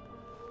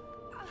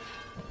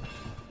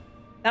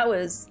 That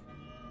was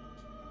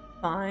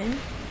fine.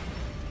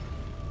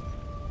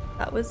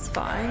 That was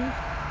fine.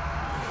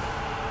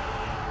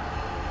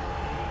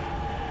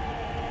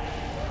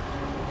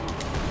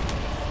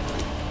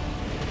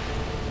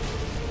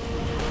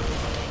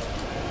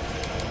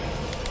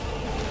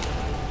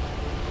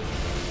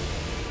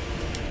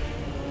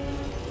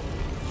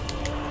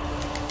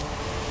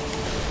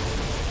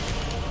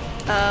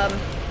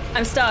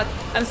 I'm stuck.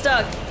 I'm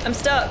stuck. I'm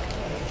stuck.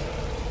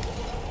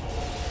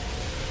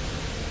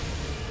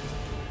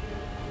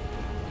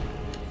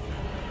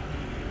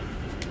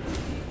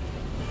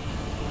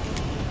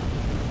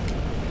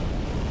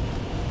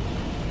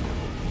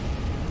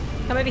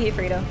 Come over here,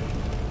 Frida.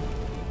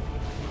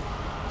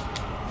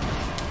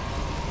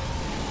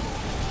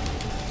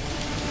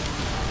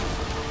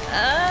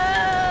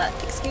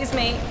 Excuse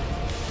me.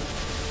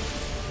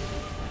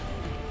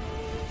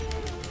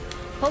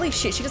 Holy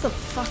shit, she does a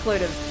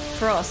fuckload of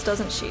frost,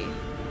 doesn't she?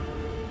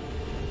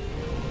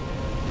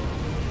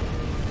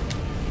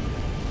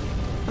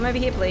 Come over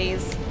here,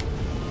 please.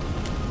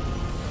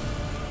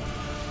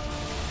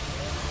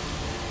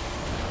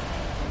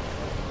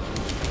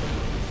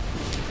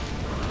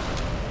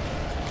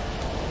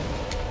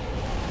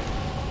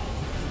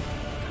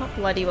 Can't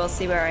bloody well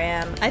see where I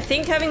am. I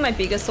think having my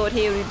bigger sword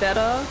here would be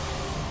better.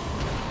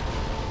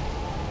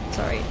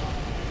 Sorry.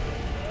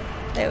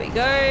 There we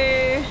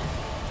go.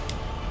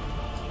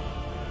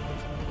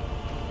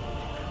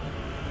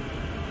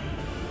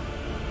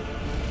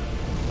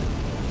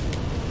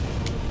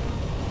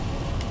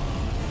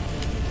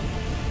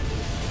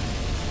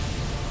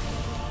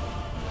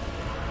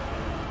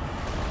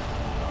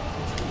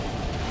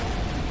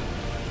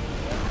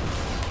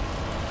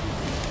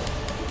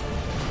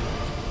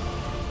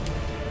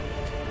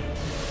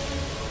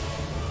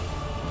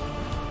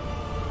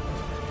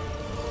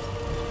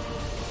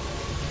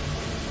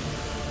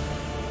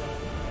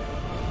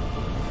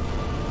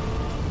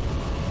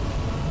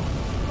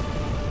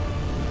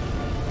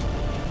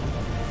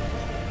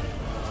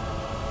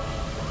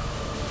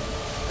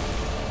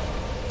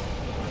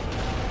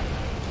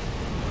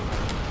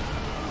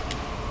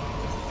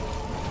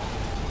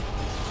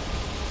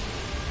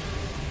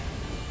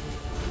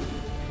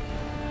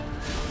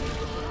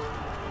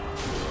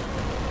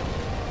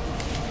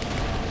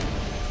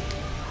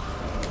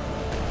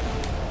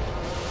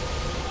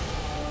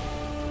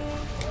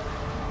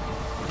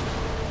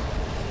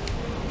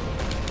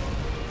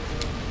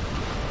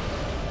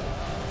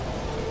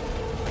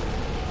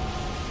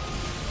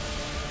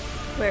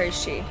 Where is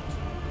she?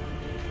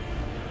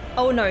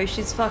 Oh no,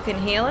 she's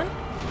fucking healing?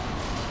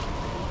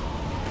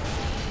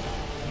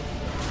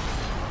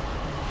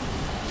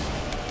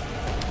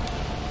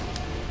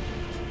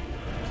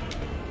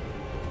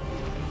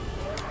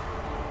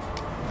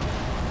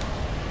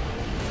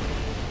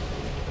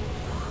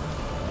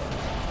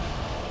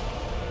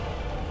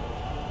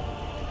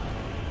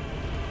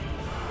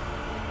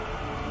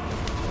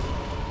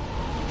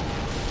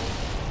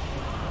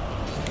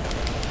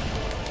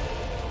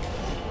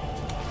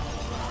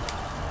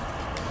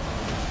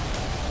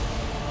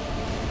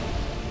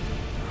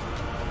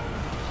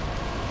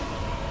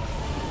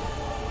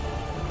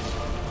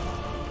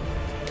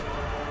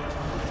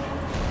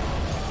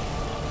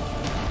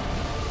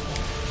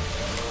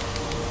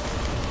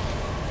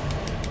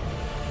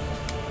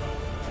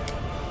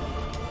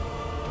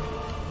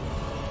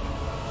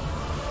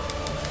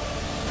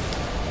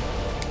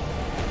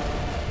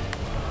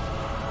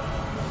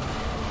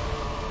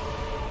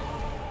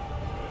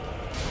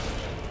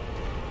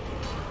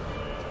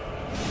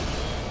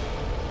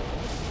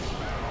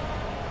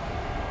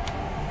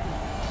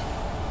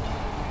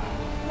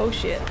 Oh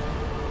shit.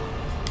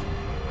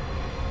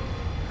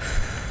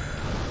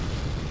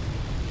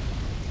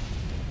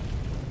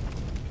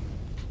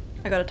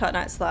 I got a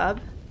Titanite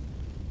slab.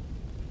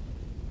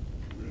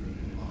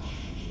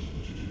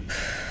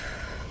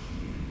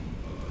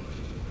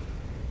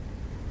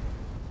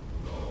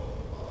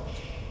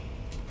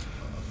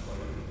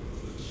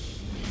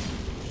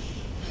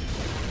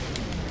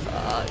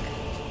 Fuck.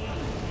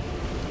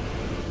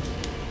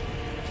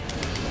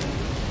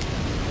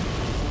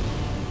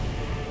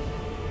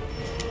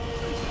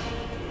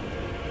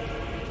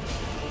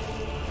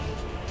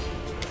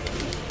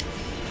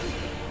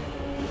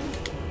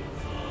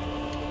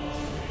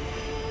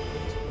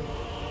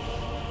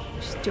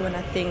 Just doing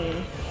a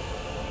thingy.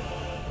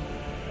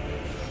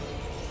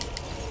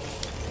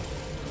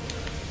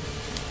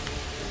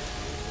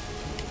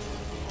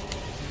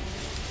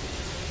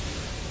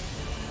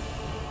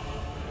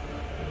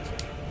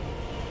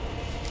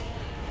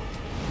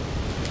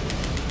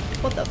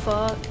 What the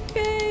fuck?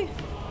 Okay.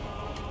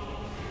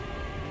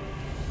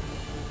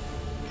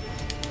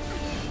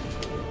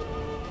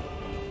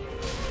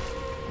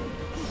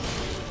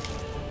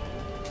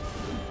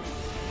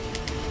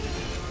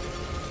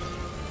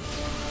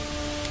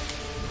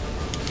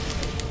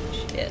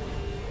 Shit.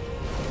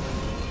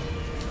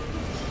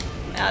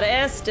 I'm out of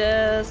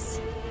Estus.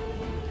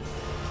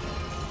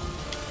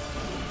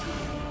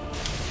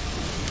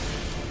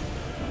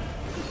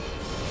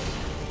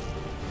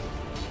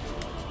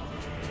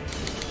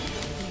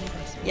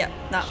 Yep,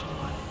 no.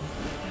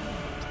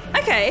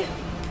 Okay.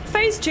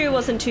 Phase 2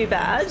 wasn't too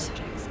bad.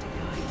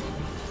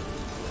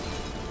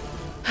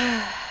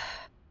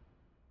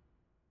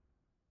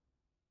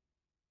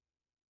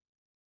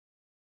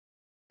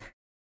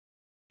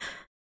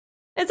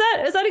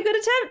 Is that a good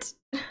attempt?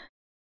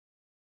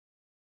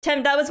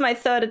 That was my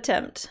 3rd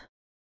attempt.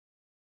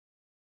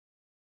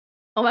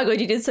 Oh my god,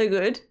 you did so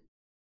good.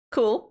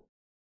 Cool.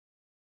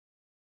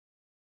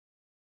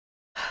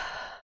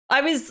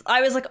 I was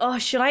like, oh,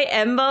 should I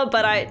Ember?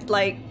 But I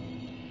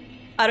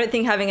don't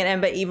think having an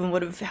Ember even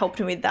would have helped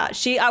me with that.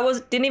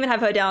 Didn't even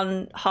have her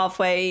down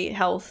halfway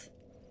health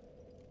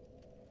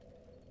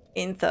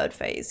in 3rd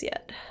phase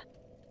yet.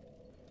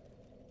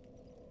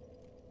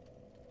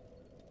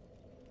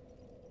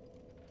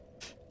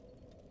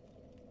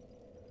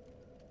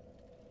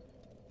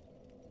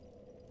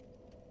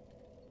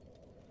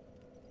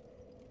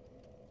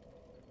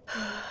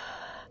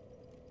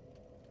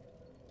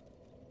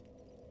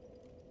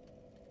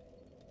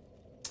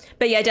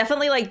 But yeah,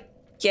 definitely like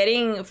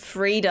getting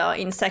Frida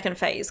in 2nd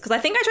phase, because I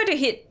think I tried to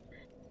hit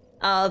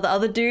the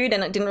other dude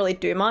and it didn't really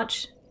do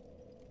much.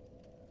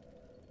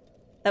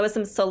 That was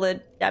some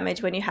solid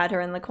damage when you had her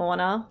in the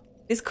corner.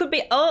 This could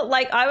be, oh,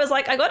 like I was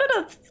like, I got it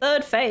a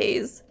 3rd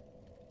phase.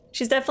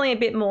 She's definitely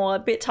a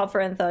bit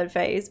tougher in 3rd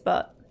phase,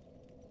 but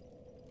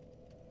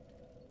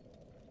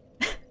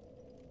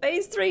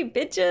phase 3,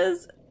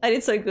 bitches. I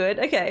did so good.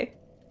 Okay.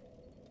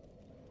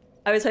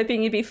 I was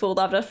hoping you'd be fooled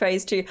after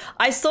phase 2.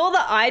 I saw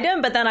the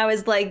item, but then I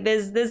was like,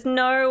 there's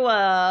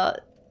no,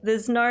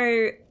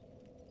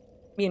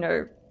 you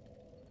know,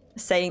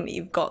 saying that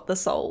you've got the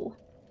soul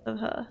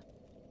of her.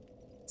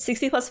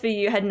 60 plus for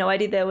you, had no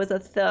idea there was a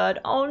 3rd.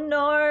 Oh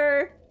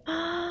no.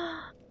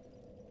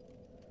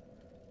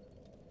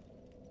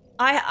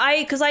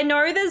 Because I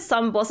know there's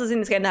some bosses in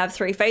this game that have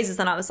 3 phases,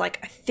 and I was like,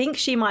 I think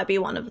she might be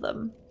one of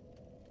them.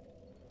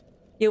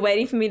 You're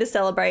waiting for me to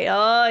celebrate.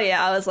 Oh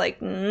yeah, I was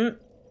like,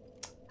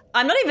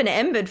 I'm not even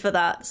embered for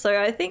that,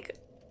 so I think,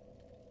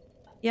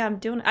 yeah, I'm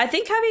doing it. I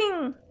think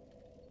having,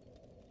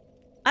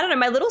 I don't know,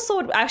 my little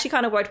sword actually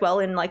kind of worked well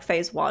in like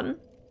phase 1,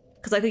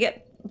 because I could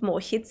get more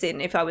hits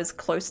in if I was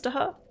close to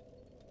her.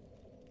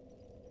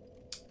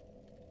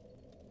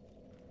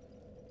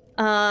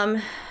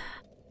 But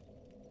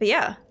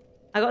yeah,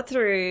 I got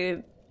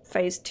through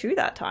phase 2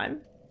 that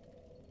time.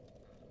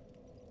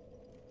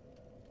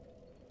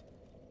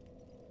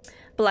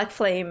 Black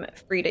Flame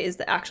Frida is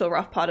the actual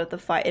rough part of the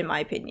fight, in my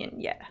opinion.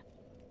 Yeah.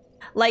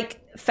 Like,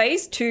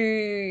 phase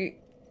 2,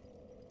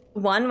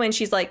 1, when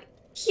she's like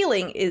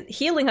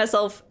healing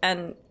herself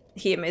and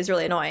him is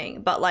really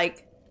annoying, but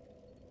like,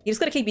 you just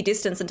gotta keep your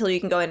distance until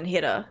you can go in and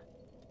hit her.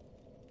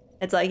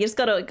 It's like, you just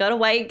gotta get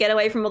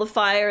away from all the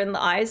fire and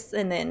the ice,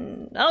 and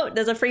then, oh,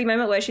 there's a free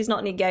moment where she's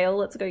not near Gale.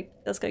 Let's go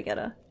get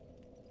her.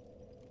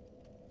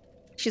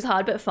 She's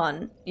hard but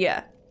fun.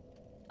 Yeah.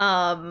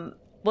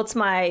 What's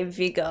my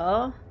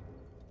vigor?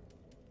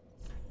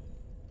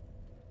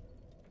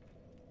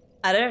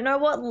 I don't know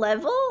what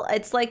level.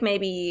 It's like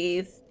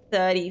maybe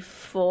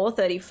 34,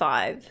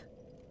 35.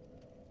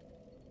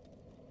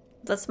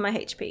 That's my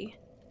HP.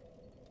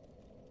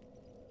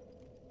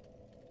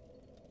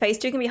 Phase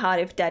 2 can be hard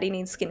if daddy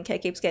needs skincare,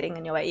 keeps getting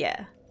in your way.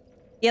 Yeah.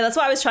 Yeah, that's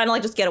why I was trying to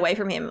like just get away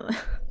from him.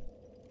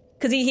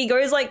 Because he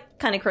goes like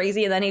kind of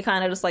crazy, and then he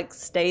kind of just like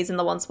stays in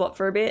the one spot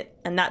for a bit,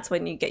 and that's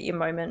when you get your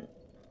moment.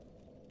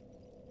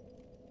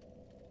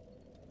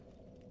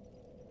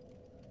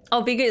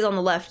 Oh, Vigor is on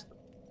the left.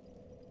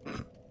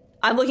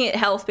 I'm looking at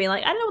health being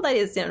like, I don't know what that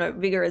is. No,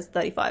 Vigor is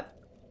 35.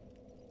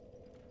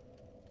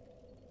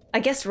 I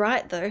guess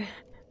right, though.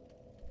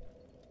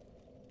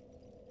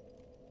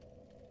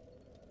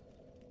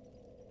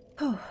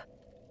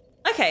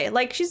 Okay,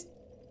 like she's,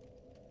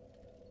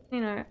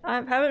 you know, I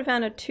haven't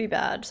found her too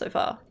bad so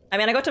far. I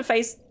mean, I got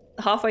to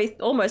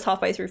almost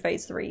halfway through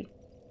phase 3,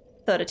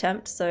 third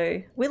attempt,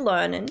 so we're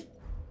learning.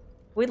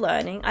 We're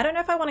learning. I don't know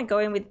if I want to go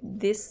in with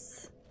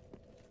this.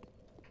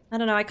 I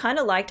don't know, I kind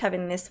of liked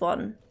having this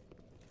one.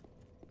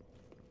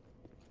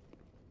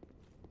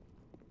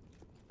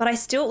 But I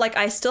still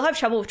have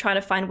trouble trying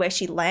to find where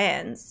she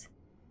lands.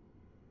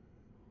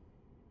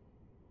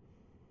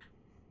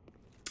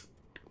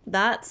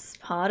 That's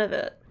part of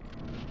it.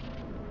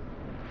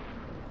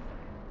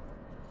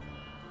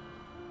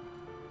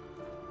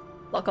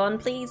 Lock on,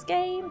 please,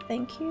 game.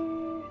 Thank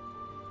you.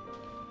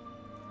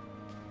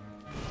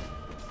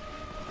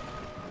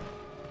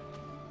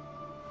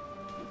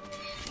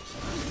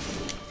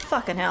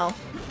 Fucking hell.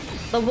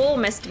 The wall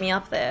messed me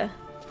up there.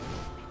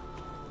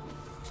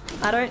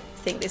 I don't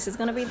think this is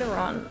gonna be the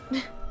run.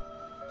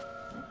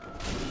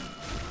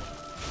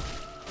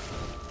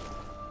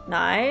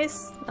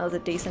 Nice. That was a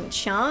decent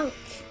chunk.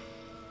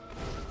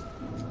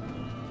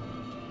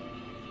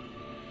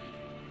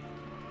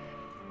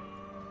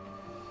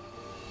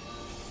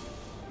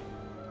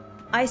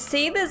 I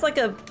see there's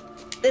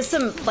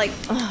some like,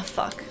 oh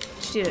fuck,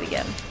 she did it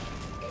again.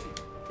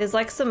 There's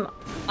like some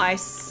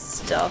ice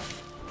stuff.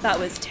 That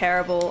was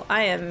terrible.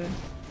 I am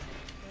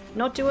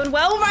not doing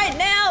well right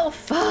now,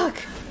 fuck.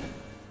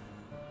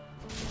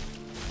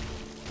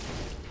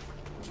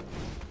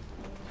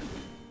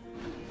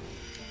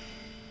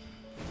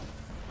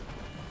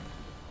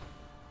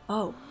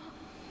 Oh.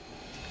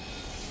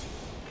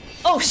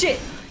 Oh shit,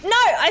 no,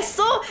 I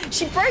saw,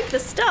 she broke the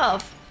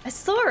stuff. I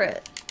saw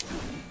it.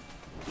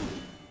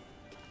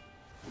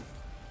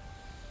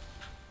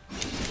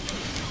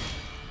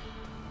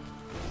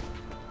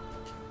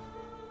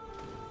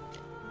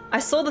 I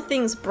saw the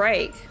things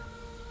break.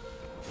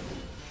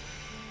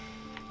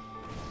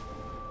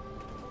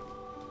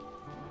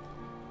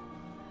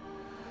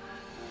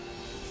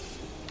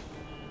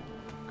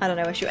 I don't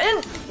know where she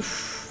went.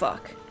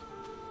 Fuck.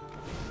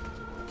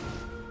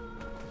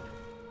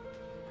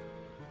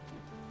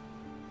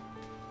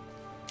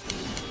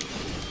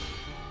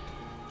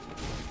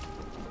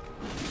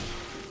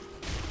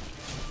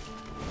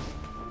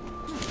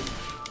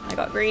 I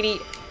got greedy.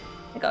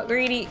 I got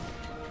greedy.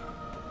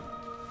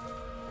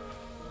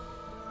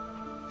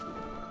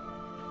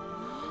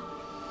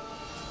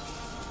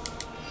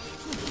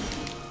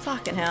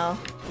 Fucking hell.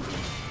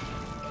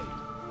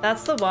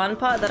 That's the one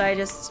part that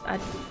I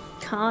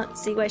can't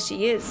see where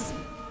she is.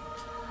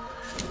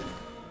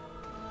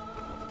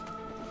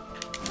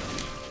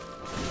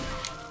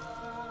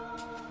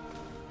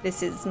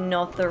 This is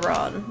not the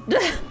run.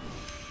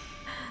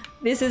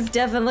 This is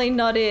definitely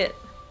not it.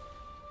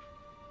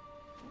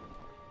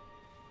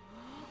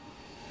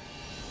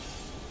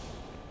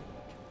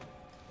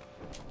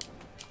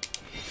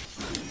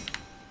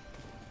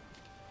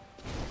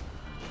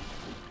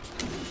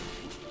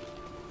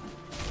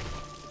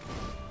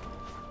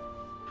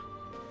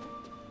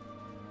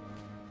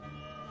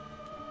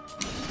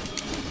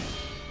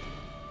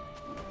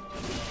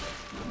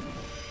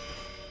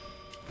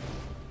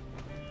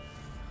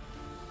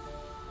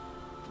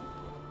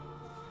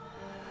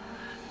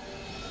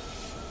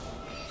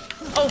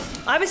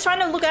 I was trying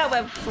to look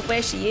out for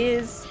where she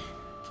is.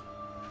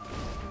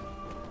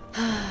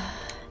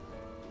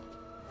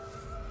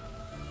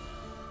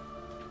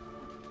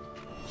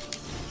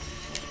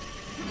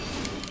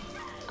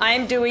 I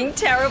am doing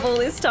terrible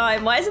this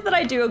time. Why is it that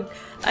I do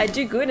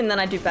good and then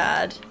I do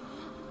bad?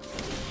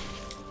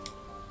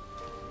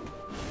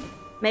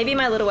 Maybe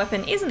my little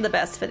weapon isn't the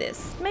best for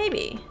this.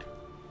 Maybe.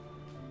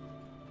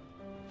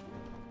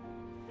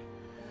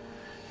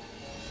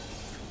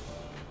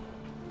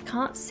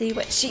 Can't see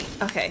where she...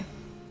 Okay.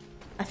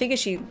 I figure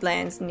she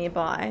lands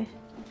nearby.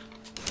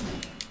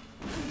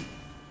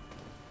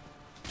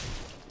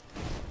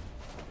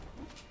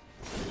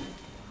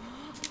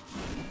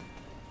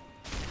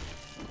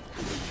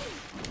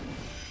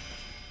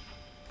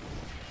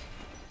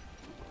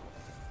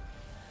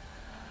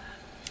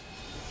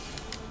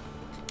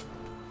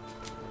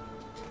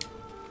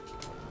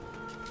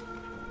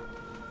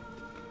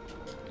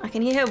 I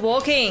can hear her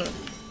walking.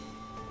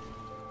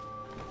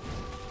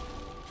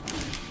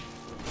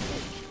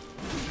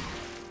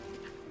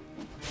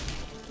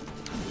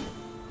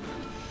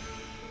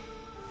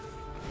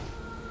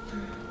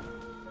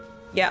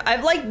 Yeah,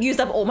 I've like used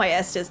up all my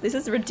Esters. This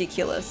is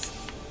ridiculous.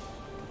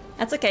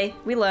 That's okay,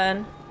 we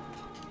learn.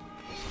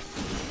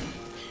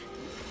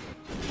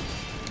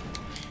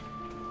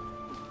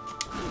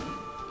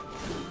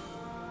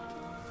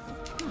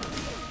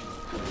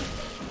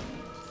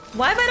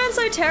 Why have I done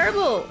so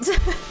terrible?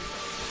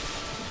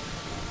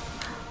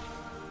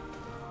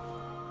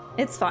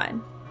 It's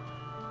fine.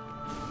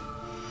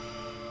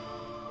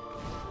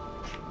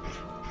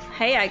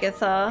 Hey,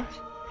 Agatha.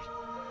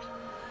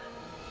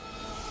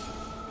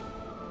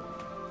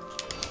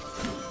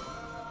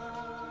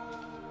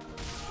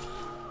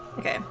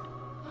 Okay.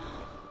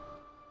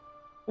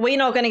 We're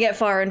not gonna get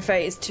far in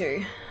phase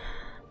 2.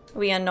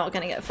 We are not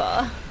gonna get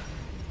far.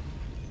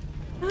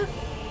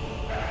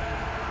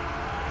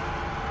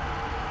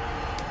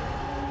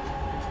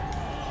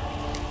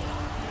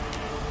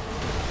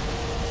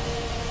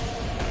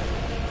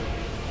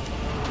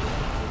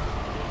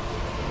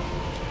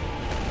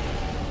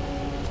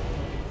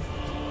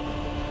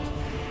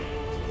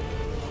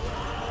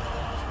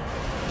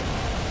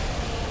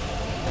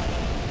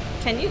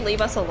 Can you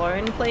leave us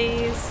alone,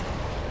 please?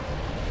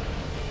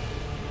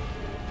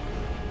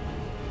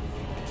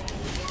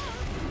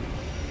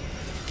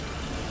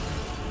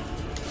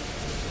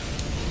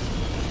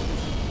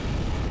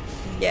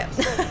 Yeah.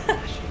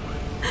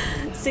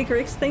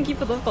 Secrix, thank you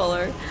for the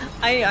follow.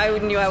 I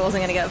knew I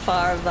wasn't gonna get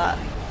far of that.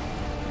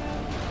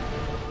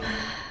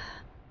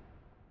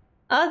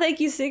 Oh, thank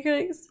you,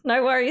 Secrix.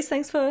 No worries,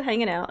 thanks for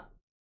hanging out.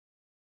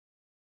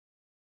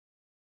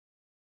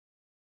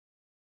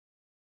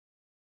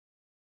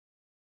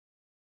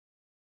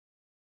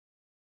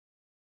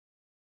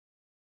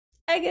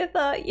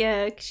 Agatha,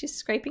 yeah, she's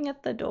scraping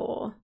at the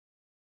door.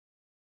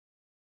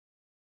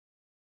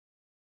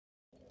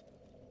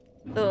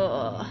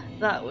 Ugh,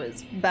 that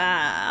was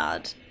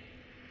bad.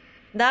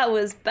 That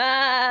was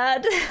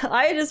bad.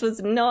 I just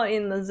was not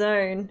in the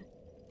zone.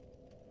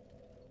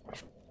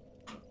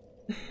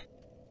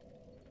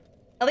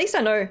 At least I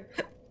know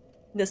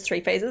there's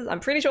 3 phases. I'm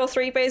pretty sure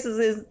 3 phases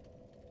is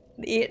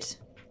it.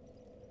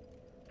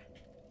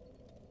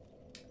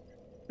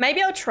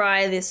 Maybe I'll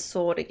try this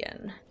sword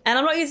again. And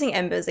I'm not using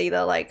embers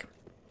either, like...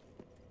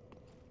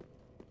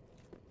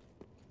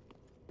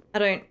 I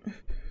don't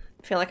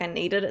feel like I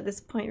need it at this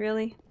point,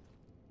 really.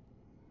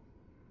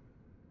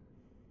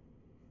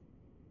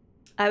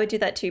 I would do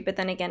that too, but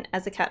then again,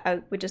 as a cat,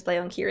 I would just lay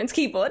on Kieran's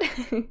keyboard.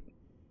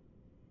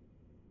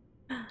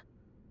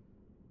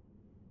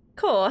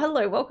 Cool,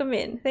 hello, welcome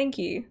in. Thank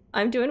you.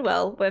 I'm doing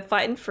well. We're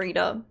fighting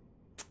Frida.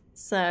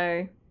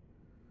 So,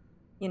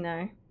 you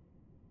know.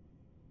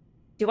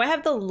 Do I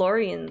have the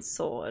Lorien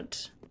sword?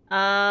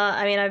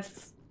 I mean,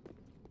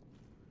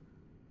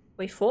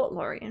 we fought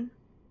Lorien.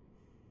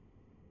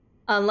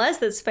 Unless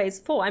there's phase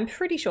 4. I'm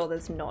pretty sure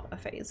there's not a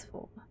phase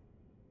 4.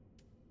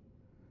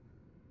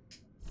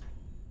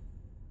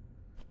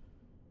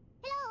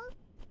 Hello.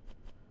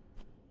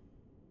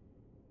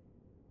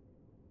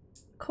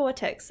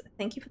 Cortex,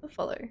 thank you for the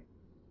follow.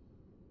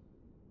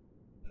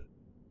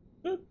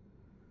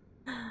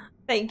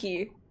 Thank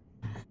you.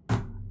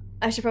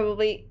 I should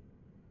probably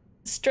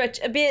stretch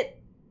a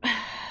bit.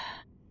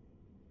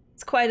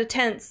 It's quite a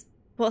tense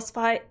boss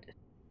fight.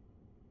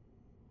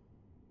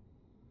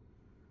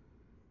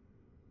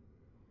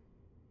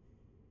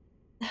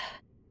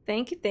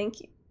 Thank you,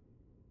 thank you.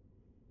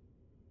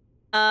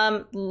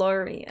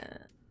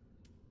 Lorien.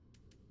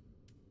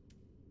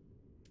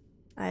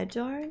 I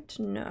don't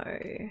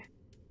know.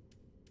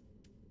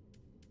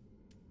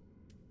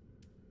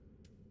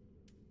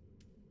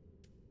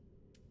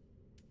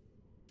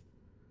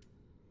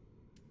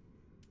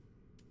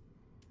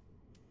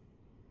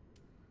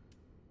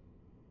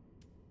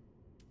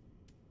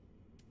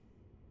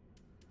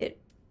 It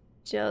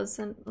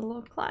doesn't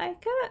look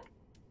like it.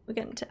 We're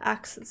getting to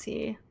axes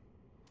here.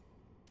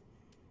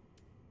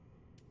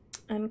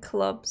 And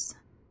clubs.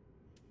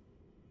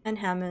 And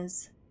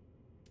hammers.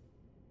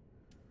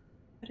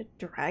 But a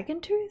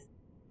dragon tooth?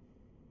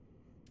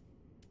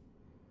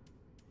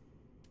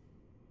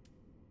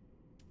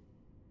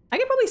 I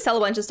could probably sell a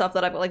bunch of stuff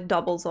that I've got like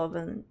doubles of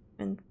and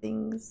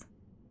things.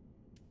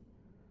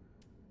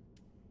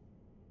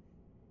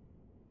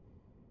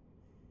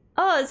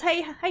 Oz,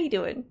 hey, how you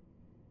doing?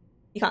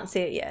 You can't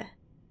see it, yeah.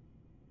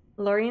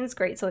 Lorien's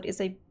greatsword is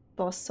a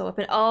boss sword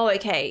weapon. Oh,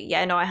 okay.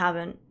 Yeah, no, I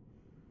haven't.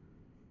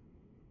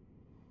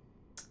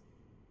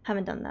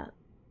 Haven't done that.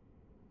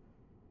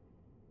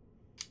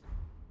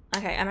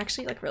 Okay, I'm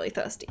actually like really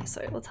thirsty,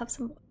 so let's have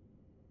some.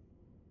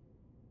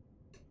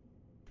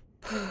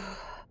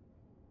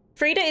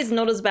 Frida is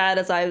not as bad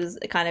as I was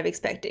kind of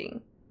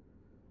expecting.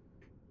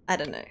 I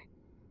don't know.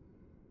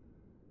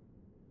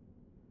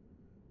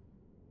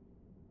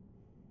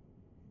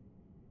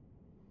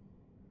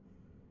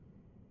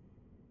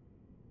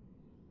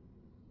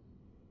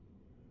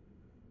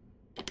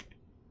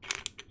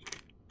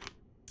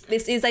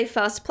 This is a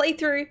first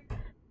playthrough.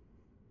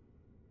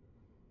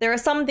 There are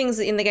some things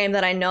in the game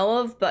that I know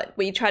of, but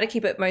we try to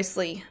keep it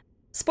mostly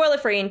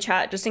spoiler-free in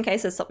chat, just in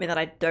case there's something that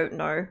I don't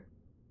know.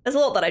 There's a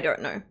lot that I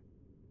don't know.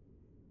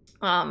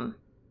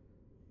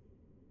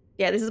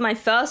 Yeah, this is my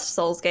first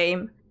Souls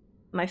game.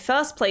 My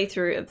first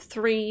playthrough of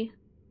 3.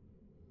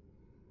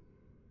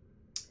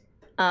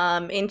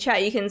 In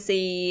chat you can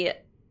see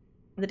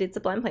that it's a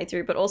blind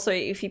playthrough, but also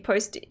if you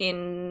post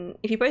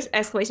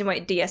exclamation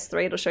point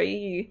DS3, it'll show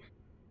you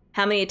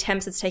how many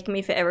attempts it's taken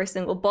me for every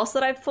single boss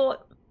that I've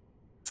fought.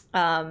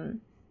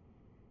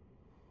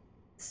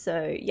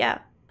 So yeah,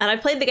 and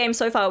I've played the game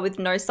so far with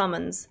no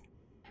summons.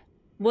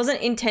 Wasn't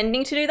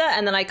intending to do that,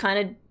 and then I kind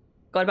of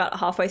got about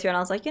halfway through and I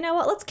was like, you know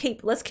what,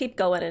 let's keep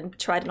going and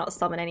try to not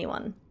summon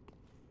anyone.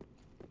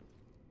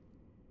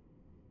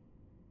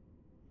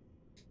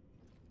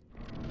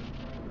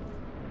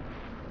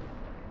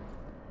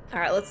 All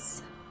right,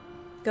 let's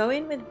go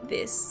in with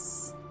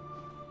this.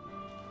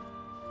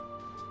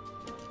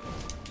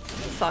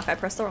 Fuck, I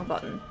pressed the wrong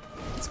button.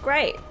 It's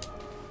great.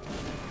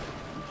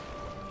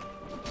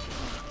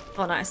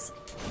 Oh, nice.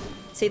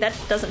 See, that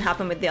doesn't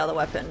happen with the other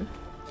weapon.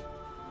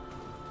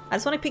 I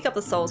just want to pick up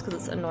the souls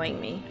because it's annoying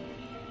me.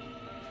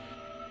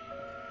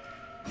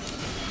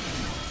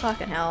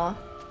 Fucking hell.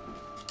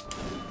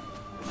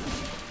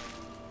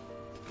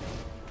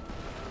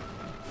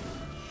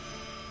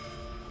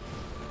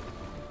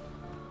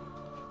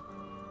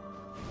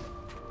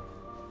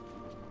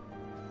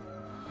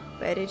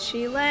 Where did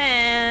she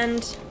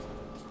land?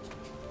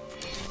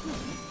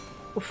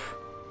 Oof.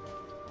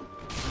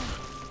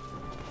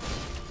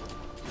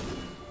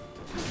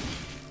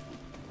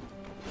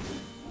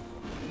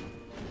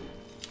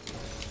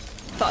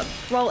 Fuck.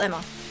 Roll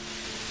Emma.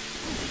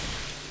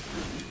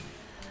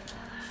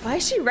 Why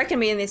is she wrecking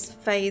me in this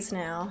phase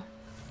now?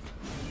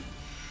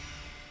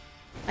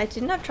 I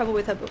didn't have trouble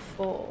with her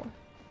before.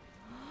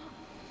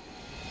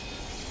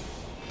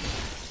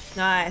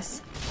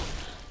 Nice.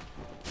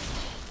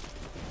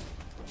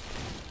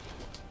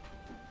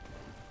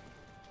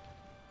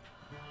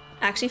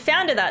 Actually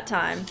found it that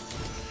time.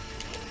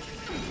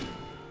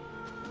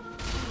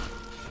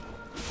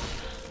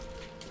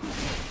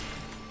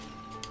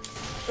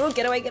 Oh,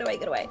 get away, get away,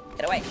 get away,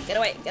 get away, get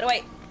away, get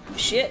away.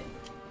 Shit.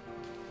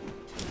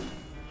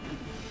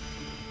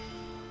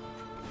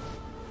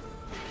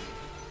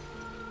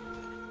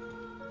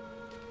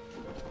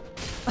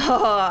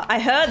 Oh, I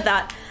heard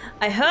that.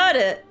 I heard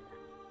it.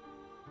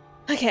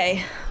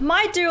 Okay,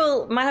 my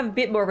duel might have a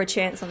bit more of a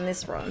chance on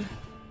this run.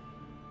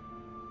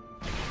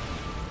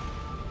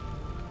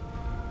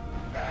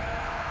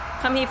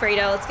 Come here,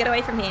 Frida. Let's get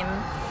away from him.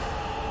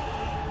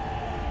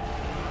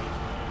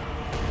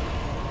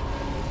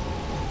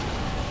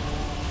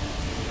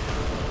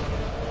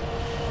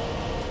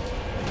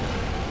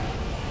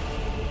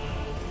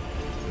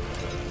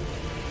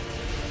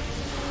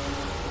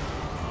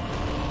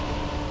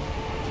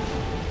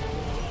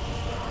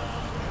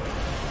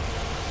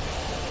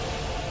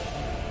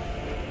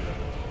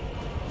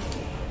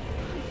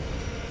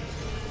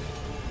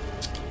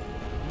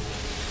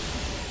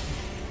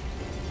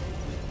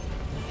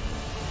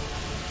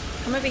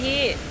 Come over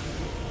here.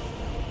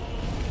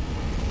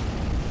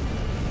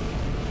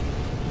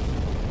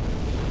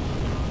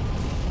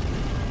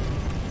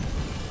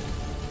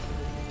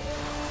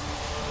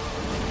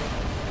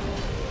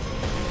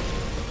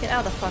 Get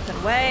out of the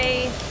fucking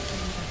way.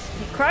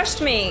 He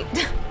crushed me.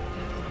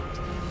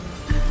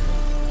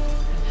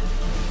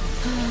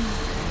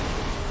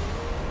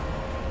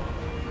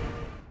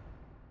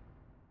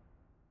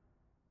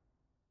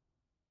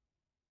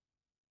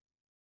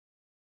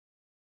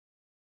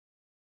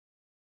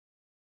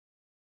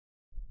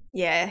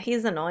 Yeah,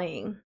 he's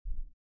annoying.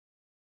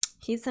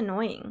 He's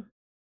annoying.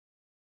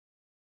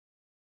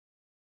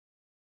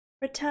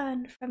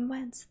 Return from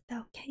whence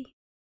thou came.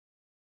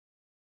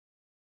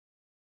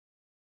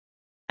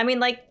 I mean,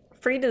 like,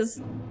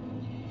 Frida's...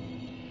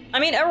 I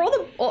mean, are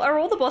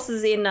all the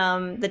bosses in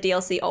the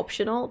DLC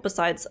optional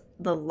besides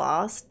the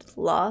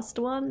last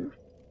one?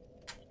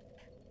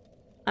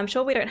 I'm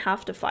sure we don't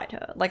have to fight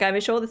her. Like, I'm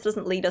sure this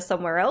doesn't lead us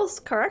somewhere else,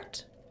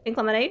 correct?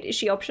 Inclemenade, is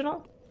she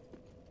optional?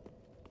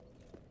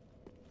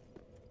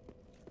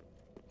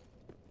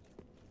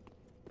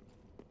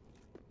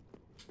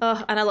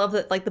 Oh, and I love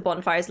that, like, the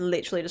bonfire is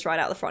literally just right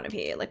out the front of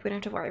here. Like, we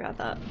don't have to worry about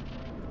that.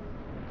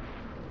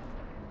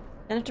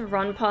 Don't have to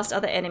run past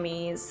other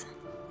enemies.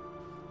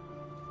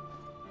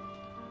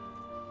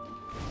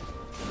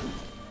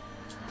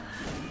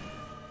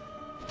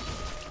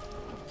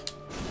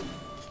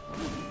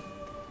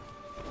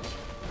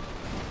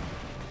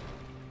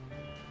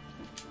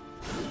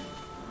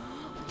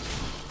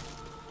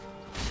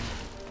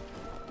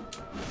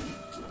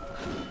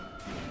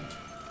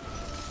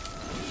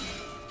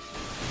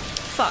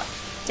 Fuck.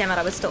 Damn it,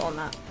 I was still on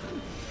that.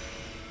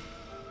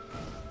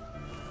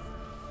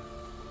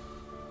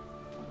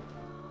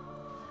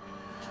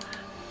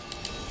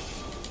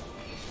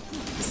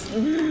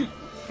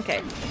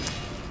 Okay.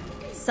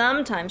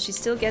 Sometimes she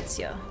still gets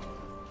you.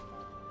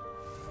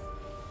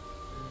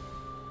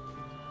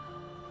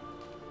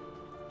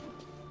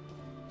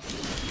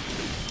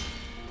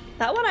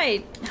 That one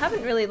I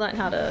haven't really learned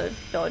how to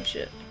dodge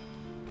it.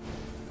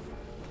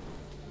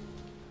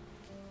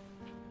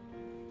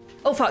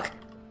 Oh fuck!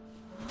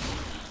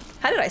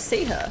 How did I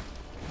see her?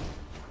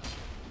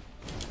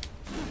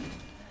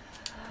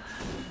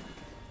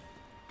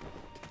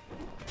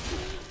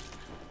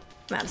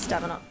 I'm out of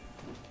stamina.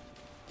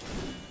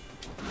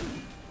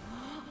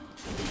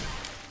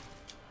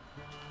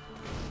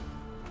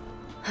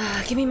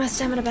 Give me my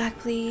stamina back,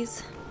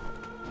 please.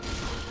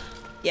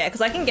 Yeah,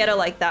 because I can get her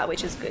like that,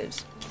 which is good.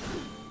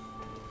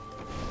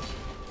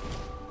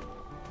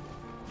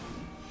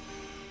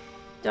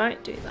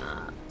 Don't do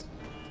that.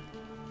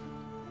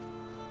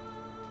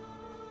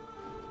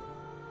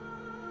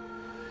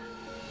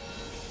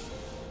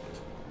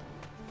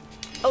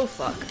 Oh,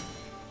 fuck.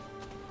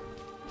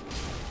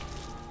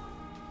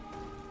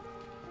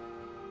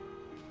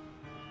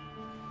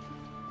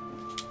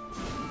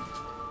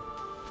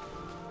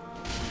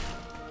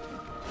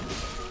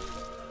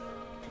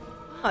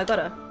 Oh, I got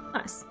her.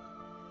 Nice.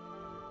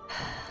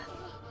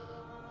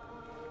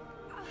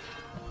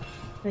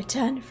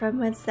 Return from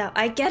whence thou...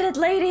 I get it,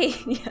 lady!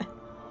 Yeah.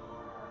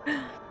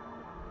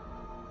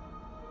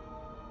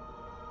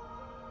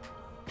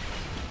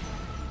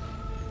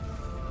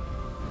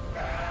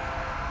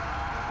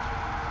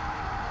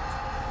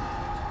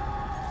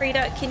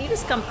 Frida, can you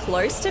just come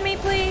close to me,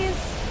 please?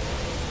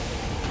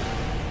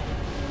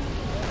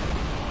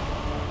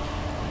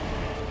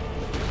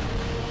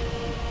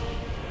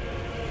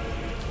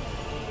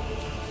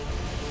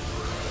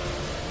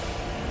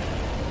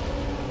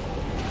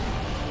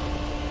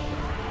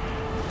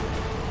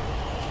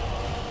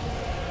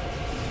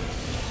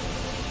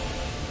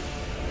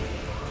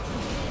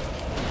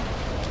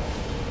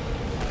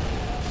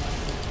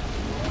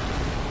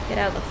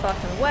 Out of the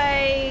fucking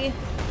way.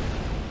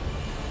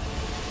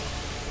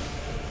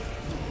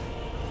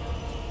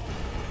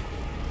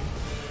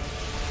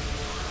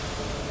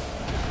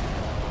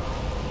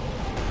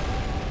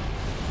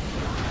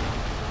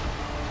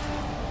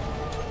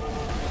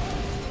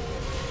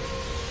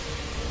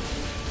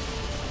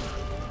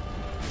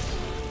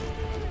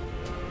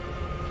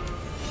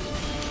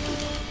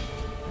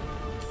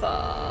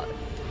 Fuck.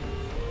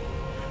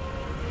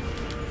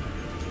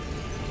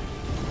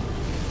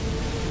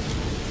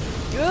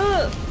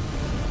 Ugh.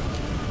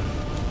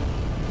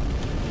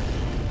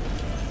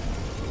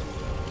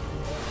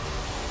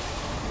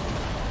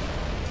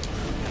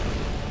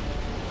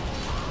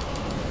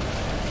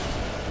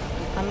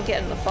 I'm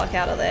getting the fuck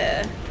out of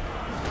there.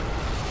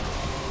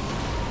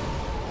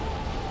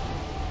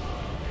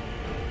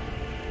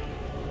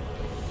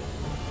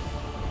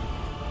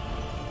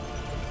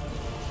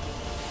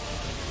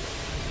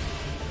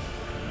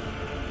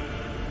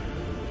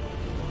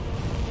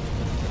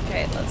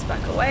 Okay, let's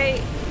back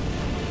away.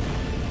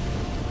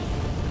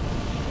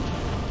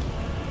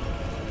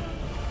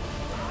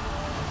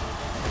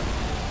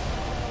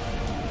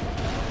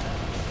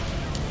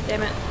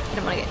 Damn it. I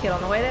didn't want to get hit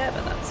on the way there,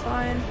 but that's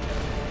fine.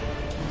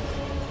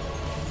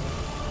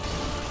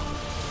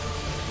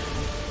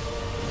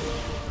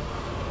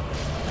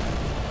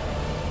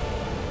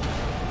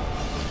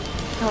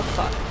 Oh,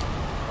 fuck.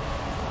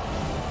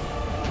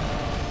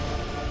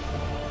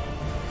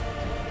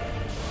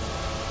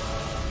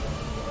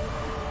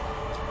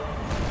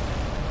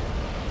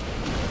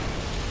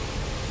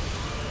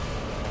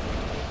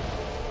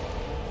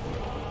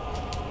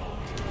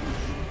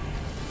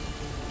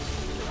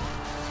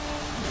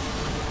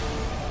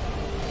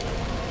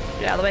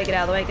 Get out of the way, get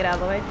out of the way, get out of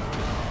the way.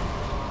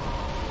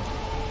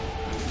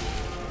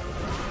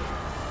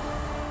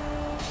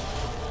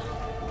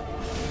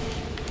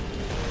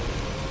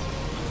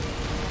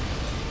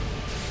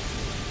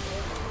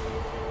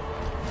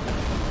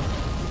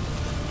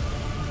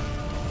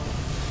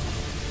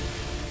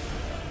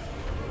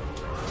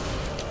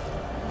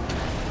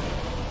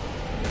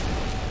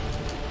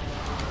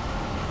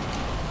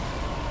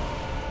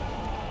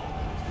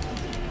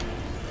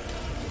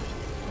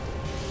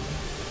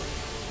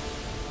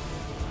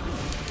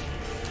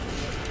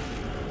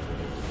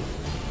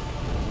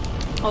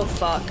 Oh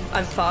fuck,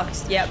 I'm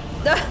fucked. Yep.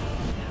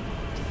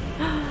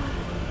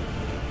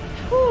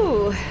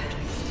 Whew.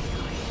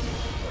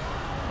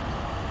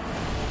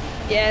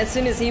 Yeah, as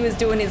soon as he was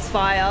doing his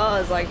fire, I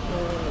was like,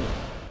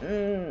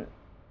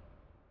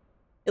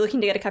 You're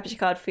looking to get a capture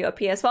card for your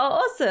PS4?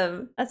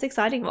 Awesome! That's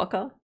exciting,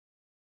 Mocha.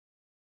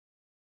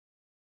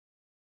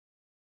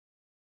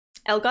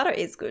 Elgato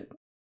is good.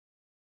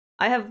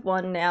 I have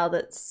one now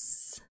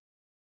that's...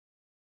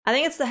 I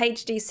think it's the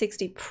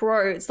HD60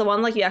 Pro. It's the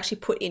one like you actually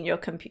put in your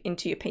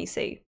into your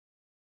PC.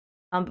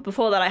 But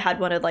before that I had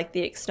one of like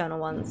the external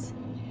ones.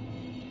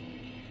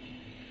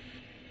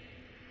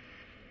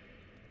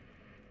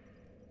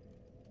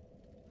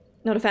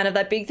 Not a fan of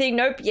that big thing.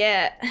 Nope.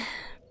 Yeah.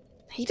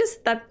 He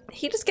just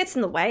gets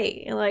in the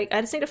way. Like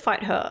I just need to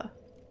fight her.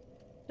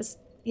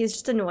 He's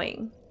just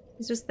annoying.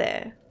 He's just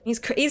there.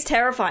 He's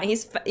terrifying.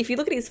 If you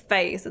look at his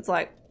face, it's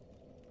like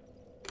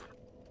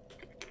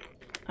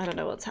I don't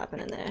know what's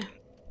happening there.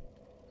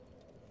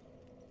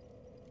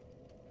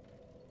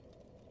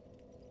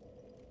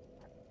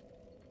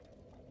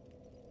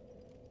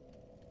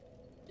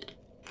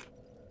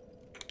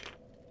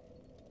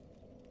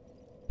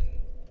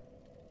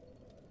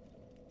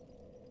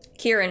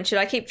 Kieran, should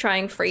I keep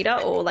trying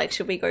Frida or like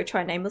should we go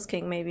try Nameless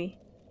King maybe?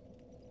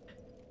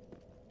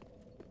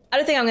 I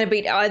don't think I'm gonna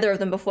beat either of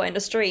them before end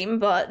of stream,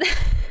 but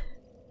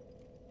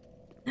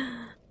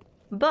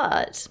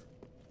but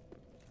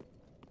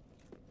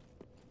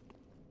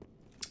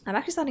I'm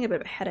actually starting to get a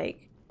bit of a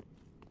headache.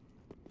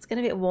 It's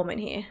gonna get warm in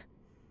here.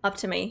 Up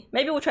to me.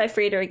 Maybe we'll try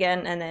Frida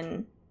again and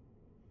then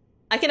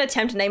I can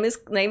attempt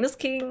Nameless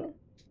King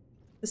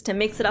just to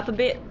mix it up a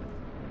bit.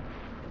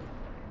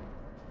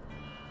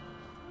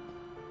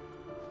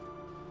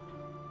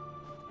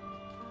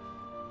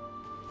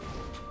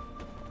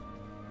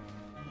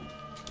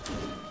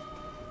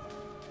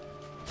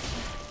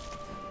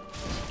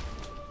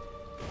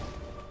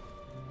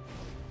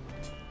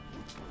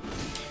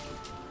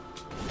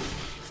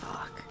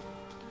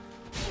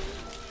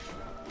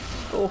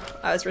 Oh,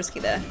 I was risky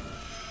there.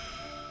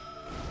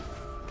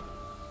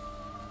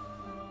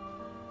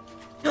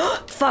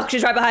 Fuck,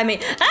 she's right behind me.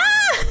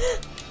 Ah!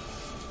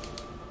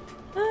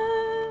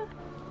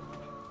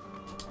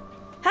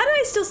 How do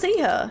I still see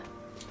her?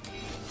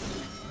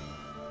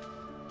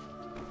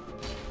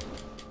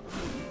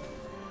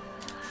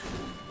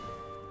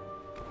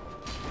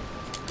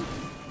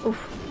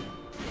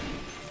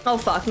 Oof. Oh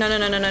fuck, no,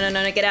 get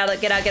out, get out,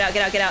 get out, get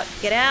out, get out,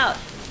 get out.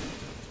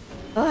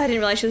 Oh, I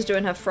didn't realize she was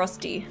doing her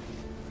frosty.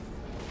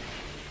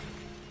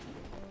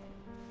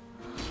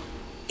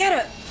 Get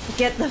her!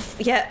 Get the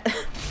yeah.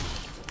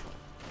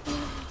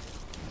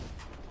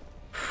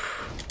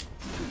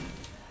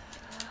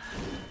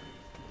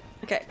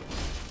 Okay.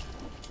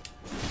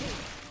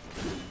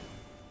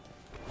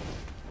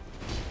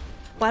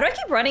 Why do I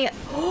keep running it?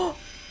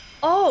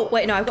 Oh,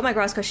 wait, no, I've got my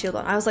Grasscrest shield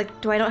on. I was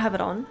like, do I not have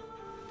it on?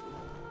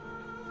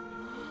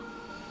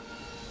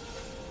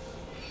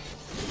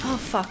 Oh,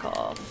 fuck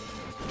off.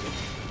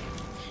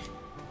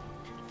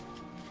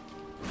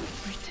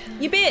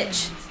 You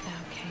bitch!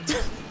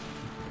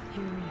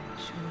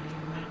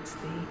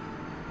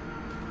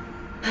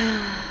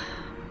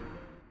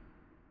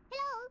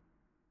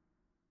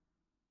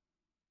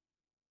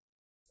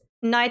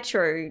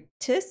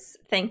 Nitrotis,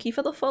 thank you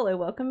for the follow.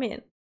 Welcome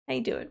in. How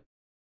you doing?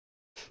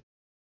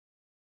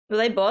 Were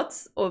they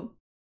bots or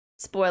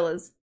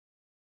spoilers?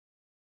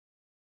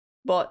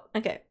 Bot.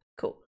 Okay,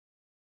 cool.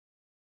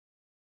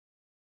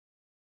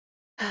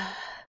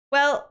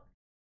 Well,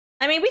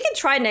 I mean, we can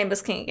try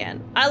Nameless King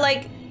again.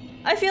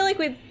 I feel like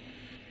we've...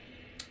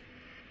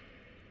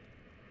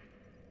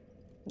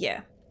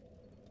 Yeah.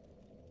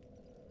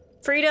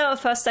 Frida or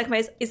first second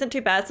base isn't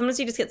too bad. Sometimes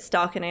you just get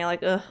stuck and you're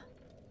like, ugh.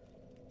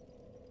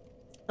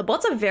 The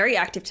bots are very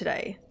active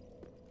today.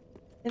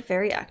 They're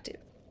very active.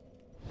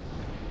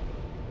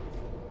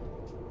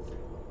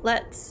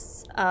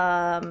 Let's,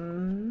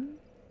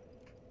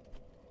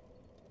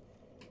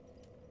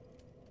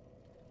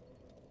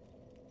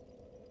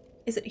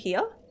 is it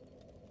here?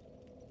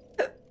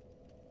 Oh.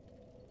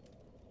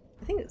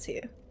 I think it's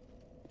here.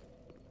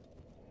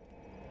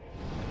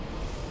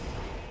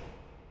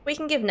 We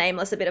can give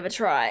Nameless a bit of a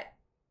try.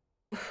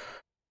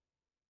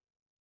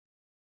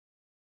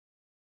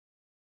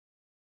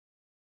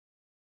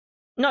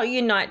 Not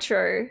you,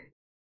 Nitro.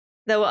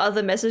 There were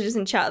other messages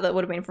in chat that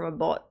would have been from a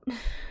bot.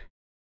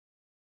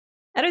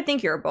 I don't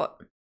think you're a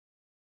bot.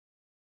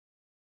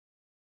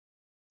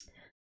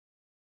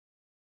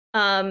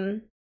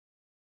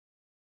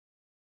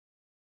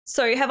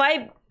 So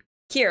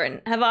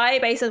Kieran, have I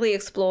basically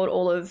explored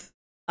all of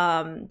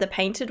the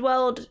painted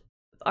world of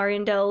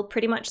Ariandel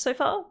pretty much so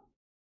far?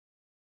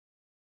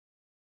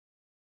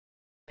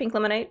 Pink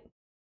lemonade?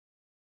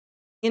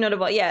 You're not a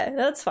bot? Yeah,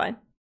 that's fine.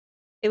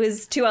 It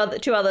was two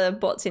other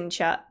bots in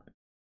chat.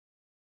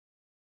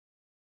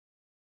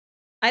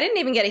 I didn't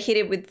even get a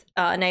hit with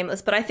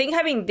Nameless, but I think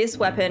having this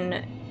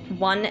weapon,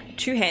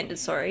 two-handed,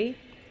 sorry,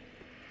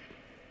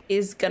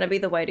 is gonna be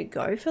the way to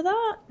go for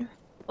that,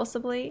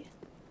 possibly.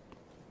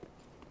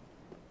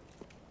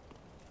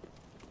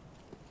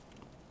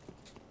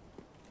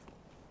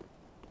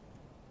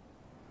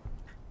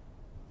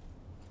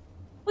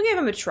 We'll give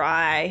him a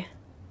try.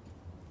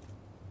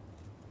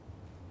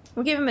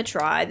 We'll give him a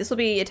try. This will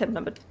be attempt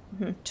number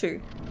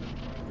 2.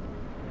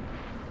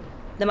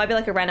 There might be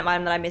like a random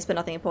item that I missed, but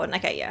nothing important.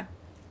 Okay, yeah.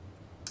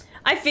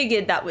 I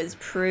figured that was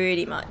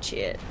pretty much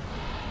it.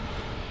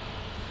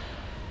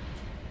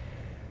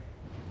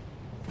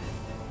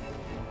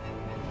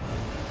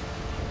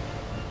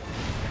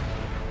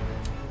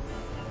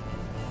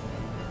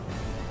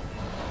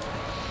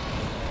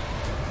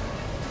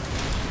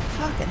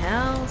 Fucking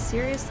hell,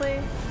 seriously?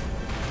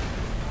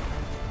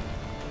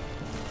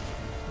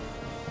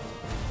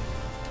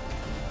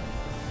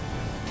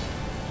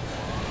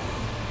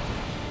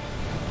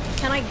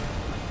 Can I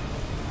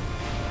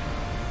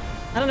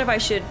don't know if I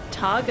should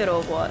target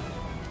or what.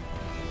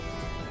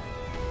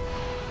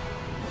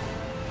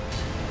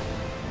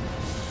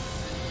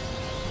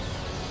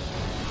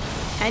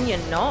 Can you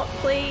not,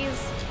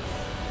 please?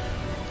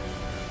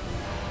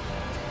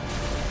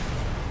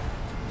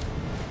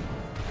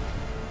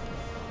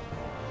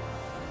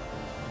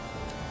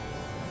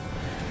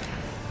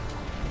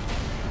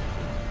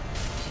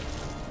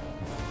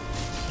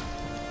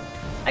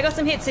 I got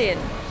some hits in.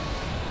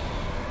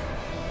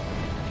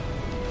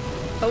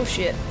 Oh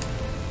shit.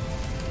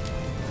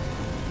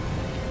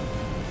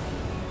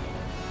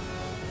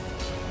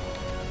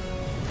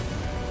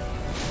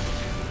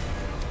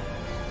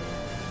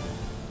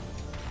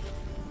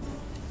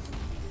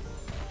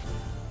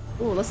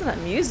 Ooh, listen to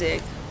that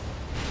music.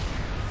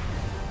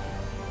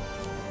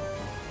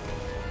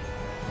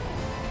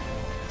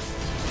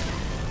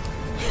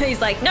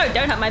 He's like, no,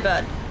 don't hurt my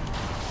bird.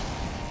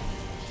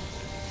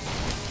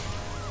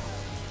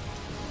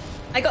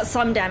 I got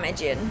some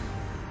damage in.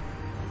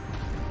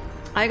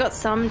 I got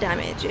some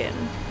damage in.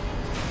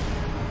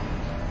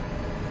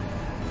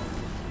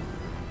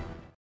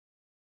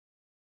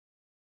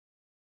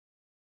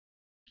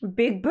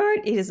 Big bird?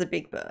 It is a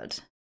big bird.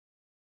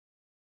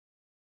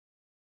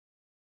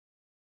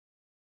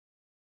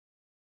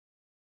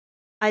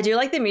 I do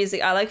like the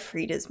music. I like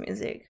Frida's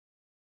music.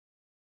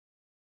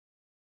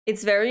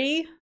 It's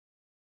very...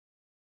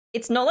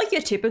 It's not like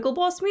your typical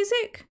boss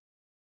music,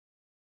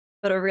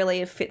 but it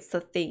really fits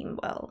the theme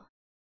well.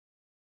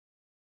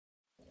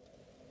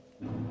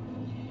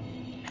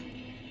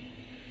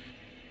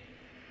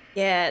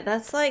 Yeah,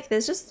 that's like,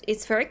 there's just,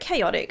 it's very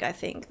chaotic, I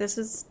think. This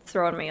has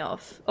thrown me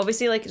off.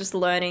 Obviously, like, just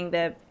learning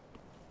their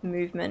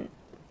movement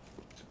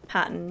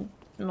pattern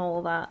and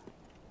all that.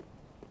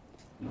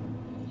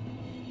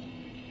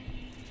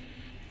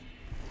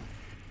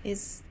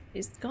 He's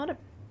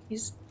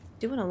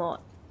doing a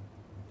lot.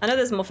 I know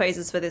there's more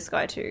phases for this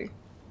guy too.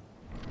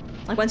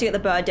 Like, once you get the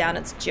bird down,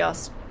 it's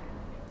just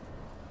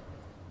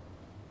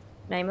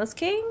Nameless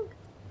King?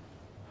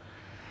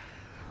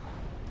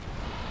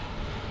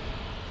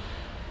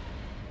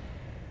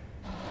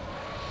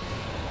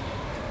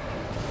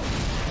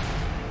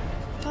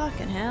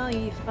 Fucking hell, are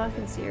you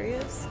fucking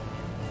serious?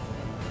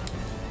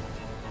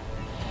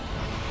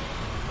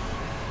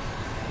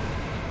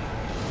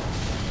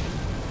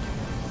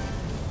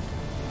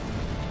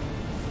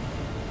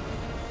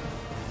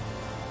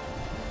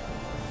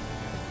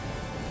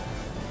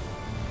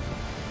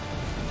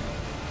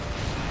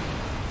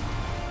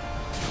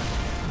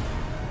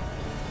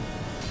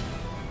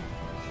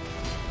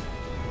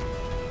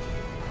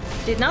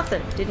 Did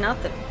nothing, did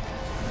nothing.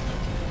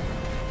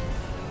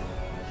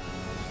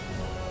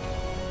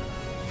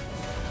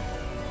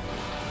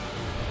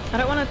 I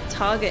don't want to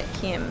target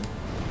him.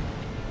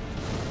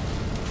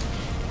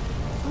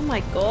 Oh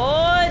my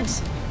god!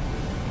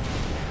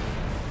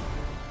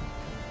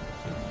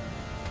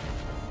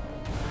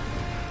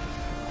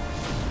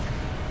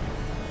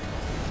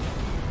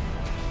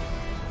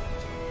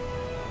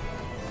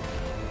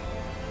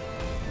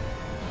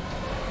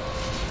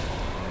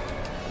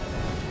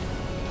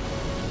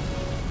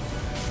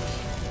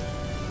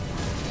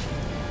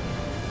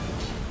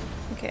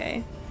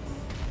 Okay.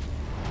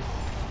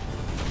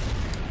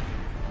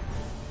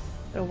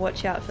 Gotta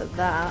watch out for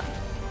that.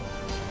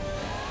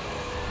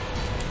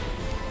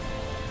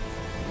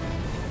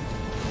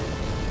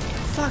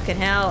 Fucking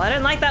hell, I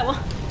don't like that one.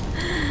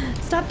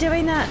 Stop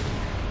doing that.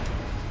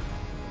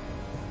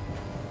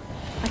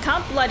 I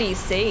can't bloody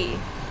see.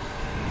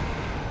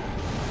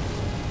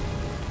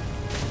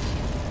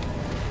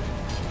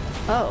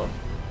 Oh.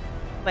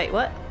 Wait,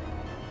 what?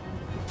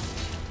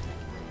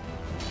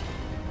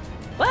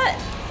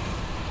 What?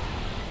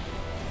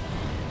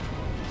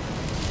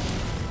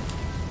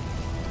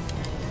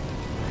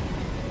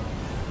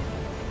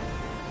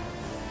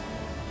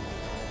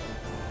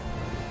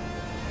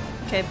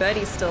 Okay,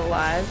 Birdie's still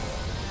alive.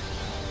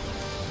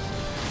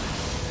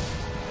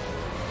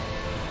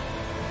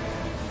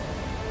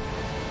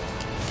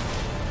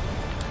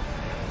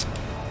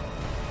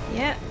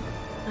 Yeah,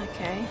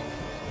 okay.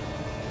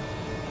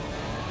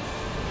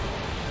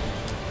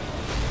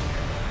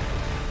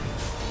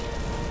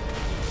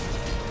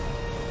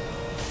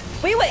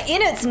 We were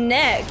in its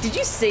neck. Did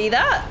you see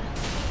that?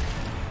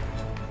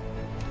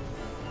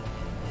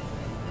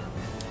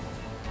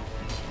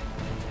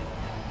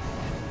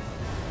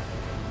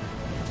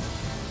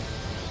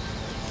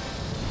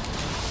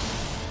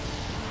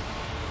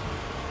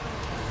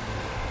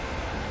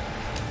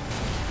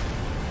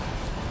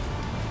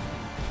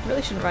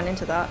 Really shouldn't run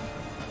into that.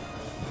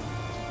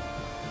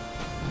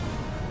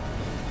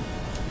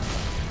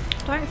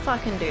 Don't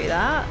fucking do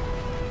that.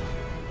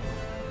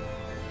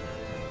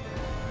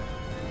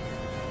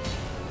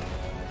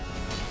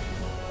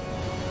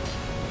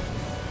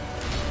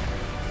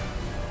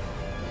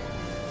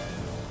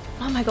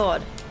 Oh my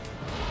god.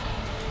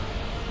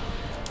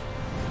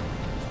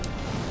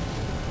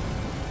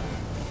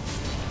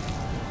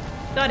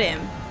 Got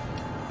him.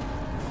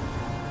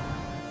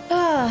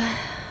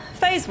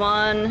 Phase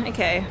 1,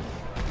 okay.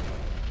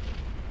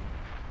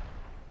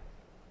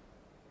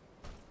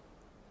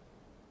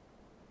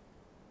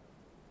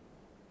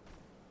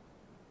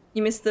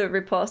 You missed the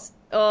riposte.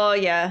 Oh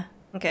yeah,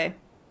 okay.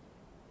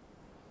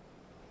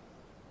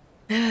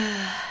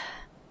 That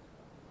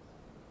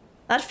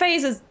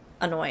phase is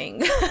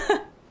annoying.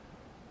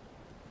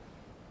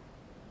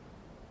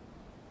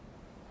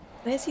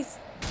 Where's his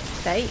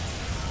face?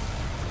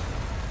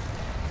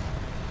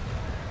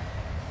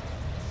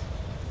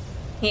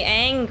 He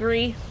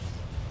angry.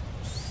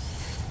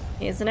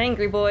 He's an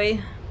angry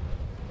boy.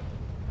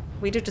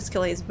 We did just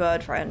kill his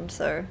bird friend,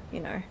 so, you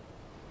know.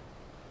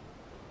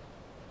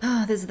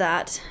 Oh, there's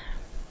that.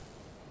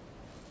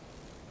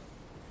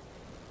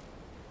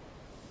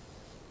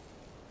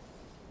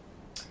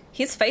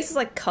 His face is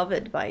like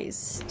covered by his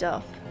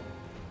stuff.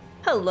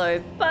 Hello,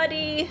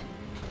 buddy.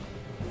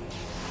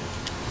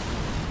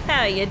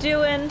 How you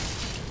doing?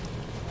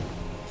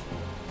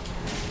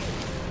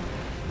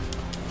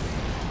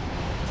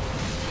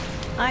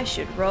 I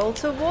should roll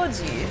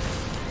towards you.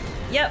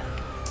 Yep.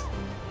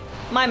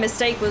 My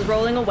mistake was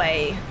rolling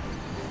away.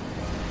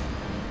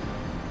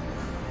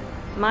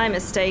 My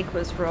mistake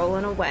was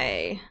rolling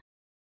away.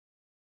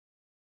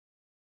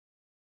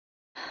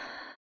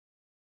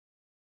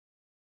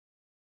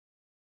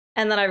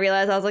 And then I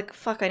realized I was like,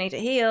 fuck, I need to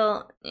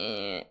heal.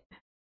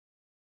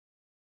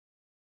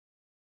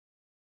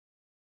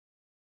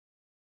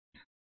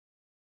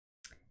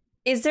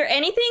 Is there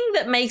anything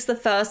that makes the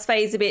first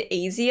phase a bit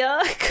easier?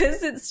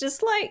 Because it's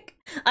just like,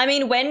 I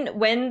mean, when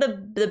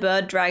the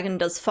bird dragon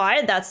does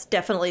fire, that's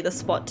definitely the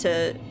spot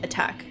to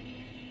attack.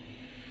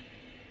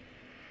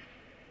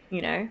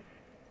 You know?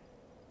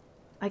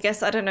 I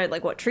guess, I don't know,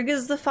 like what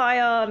triggers the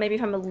fire? Maybe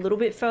if I'm a little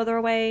bit further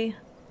away?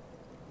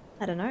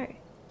 I don't know.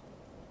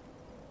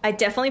 I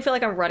definitely feel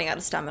like I'm running out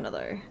of stamina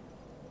though.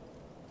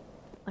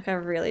 Like I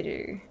really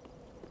do.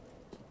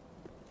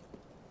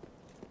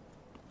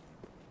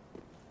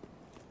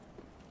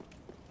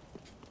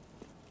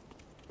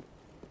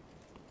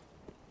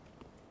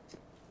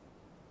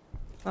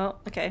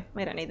 Well, okay,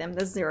 we don't need them.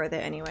 There's 0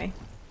 there anyway.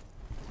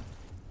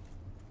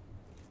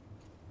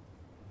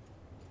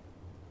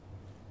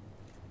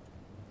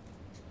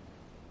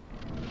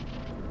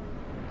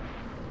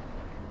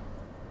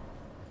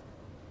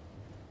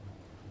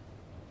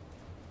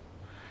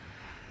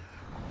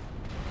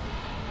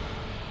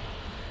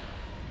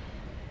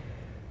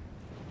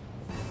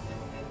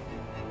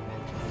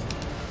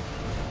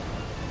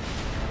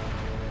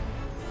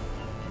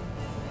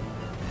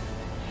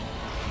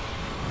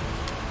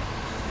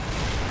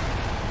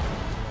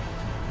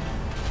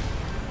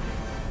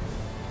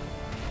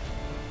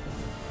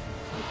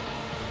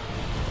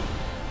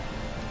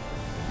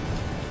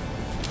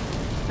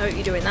 Oh,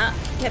 you're doing that.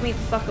 Get me the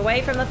fuck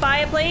away from the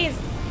fire, please.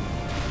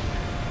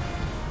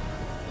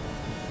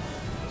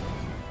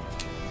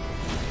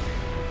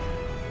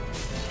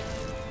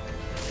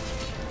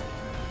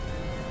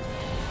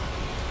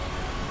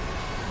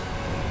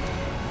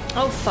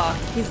 Oh fuck,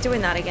 he's doing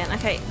that again.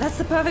 Okay, that's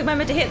the perfect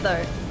moment to hit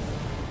though.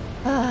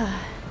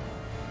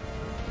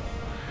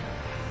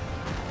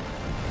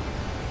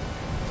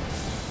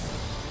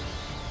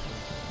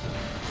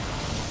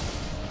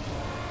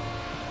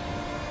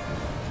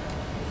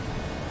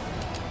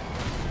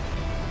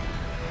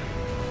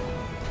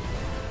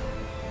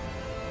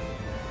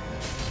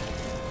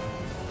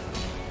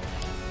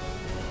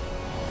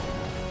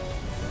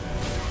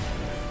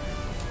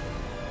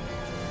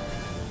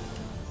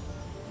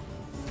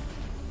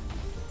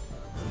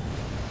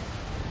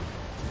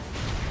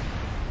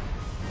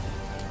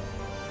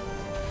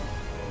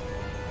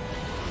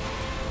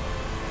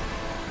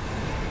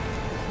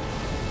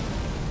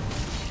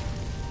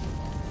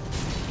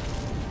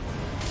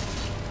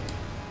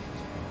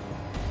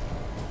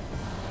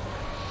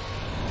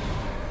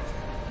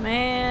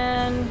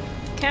 Man,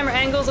 camera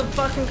angles are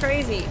fucking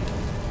crazy.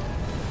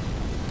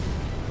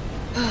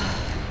 I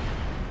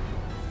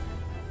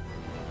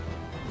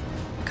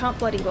can't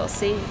bloody well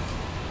see.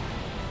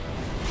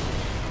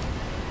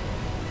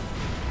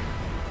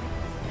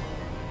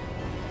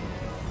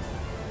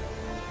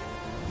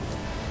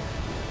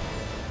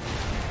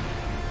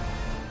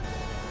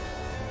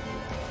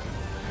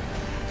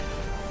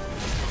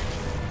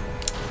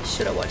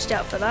 Should have watched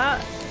out for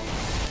that.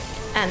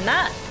 And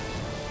that.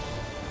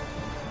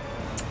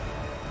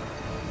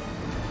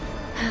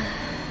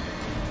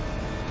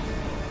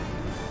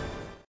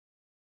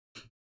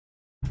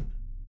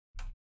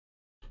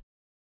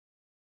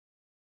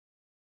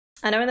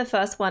 I know in the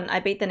first one, I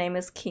beat the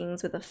Nameless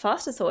Kings with a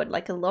faster sword,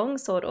 like a long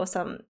sword or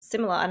some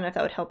similar. I don't know if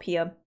that would help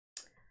here.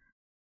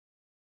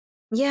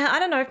 Yeah, I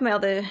don't know if my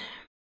other...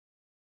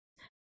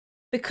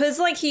 Because,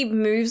 like, he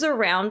moves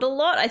around a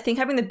lot, I think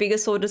having the bigger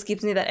sword just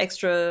gives me that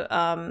extra,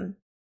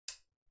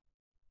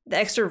 the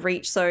extra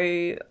reach,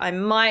 so I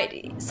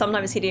might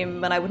sometimes hit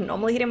him when I wouldn't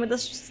normally hit him with the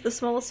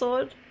smaller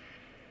sword.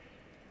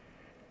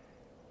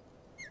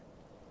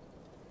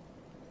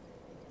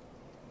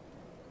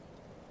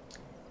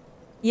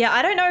 Yeah,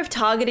 I don't know if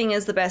targeting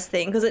is the best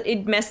thing because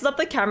it messes up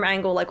the camera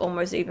angle like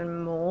almost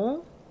even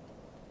more.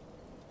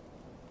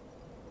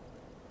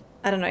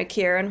 I don't know,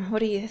 Kieran, what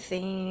do you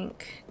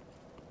think?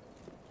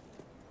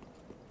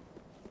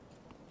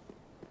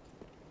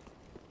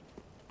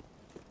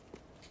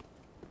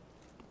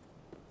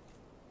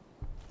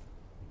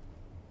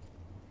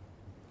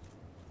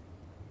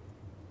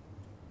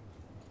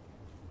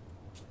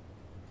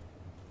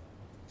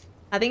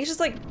 I think it's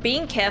just like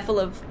being careful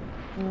of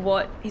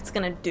what it's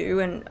gonna do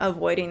and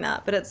avoiding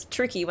that, but it's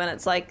tricky when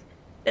it's like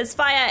there's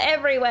fire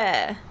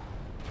everywhere.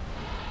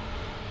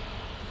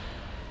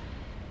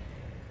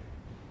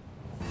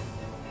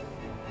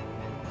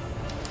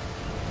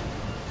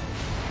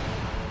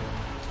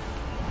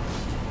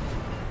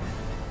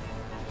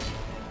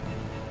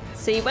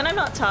 See, when I'm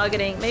not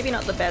targeting, maybe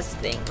not the best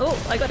thing.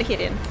 Oh, I got a hit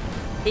in.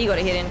 He got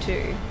a hit in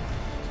too.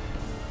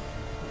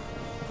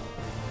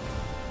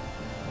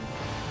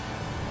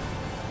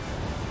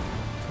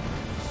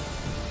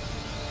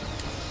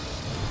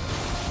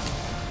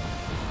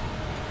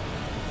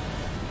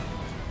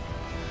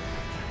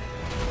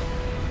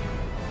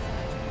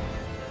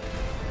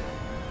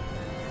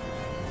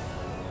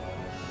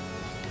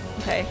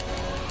 Okay.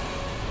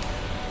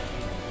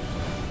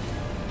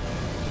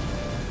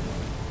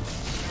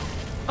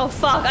 Oh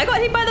fuck, I got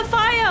hit by the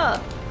fire!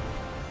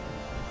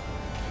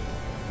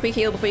 Quick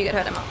heal before you get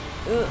hurt, Emma.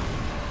 Ugh.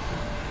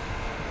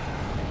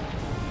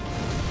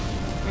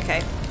 Okay,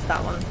 it's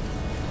that one.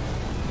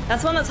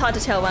 That's one that's hard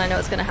to tell when I know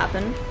it's gonna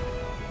happen.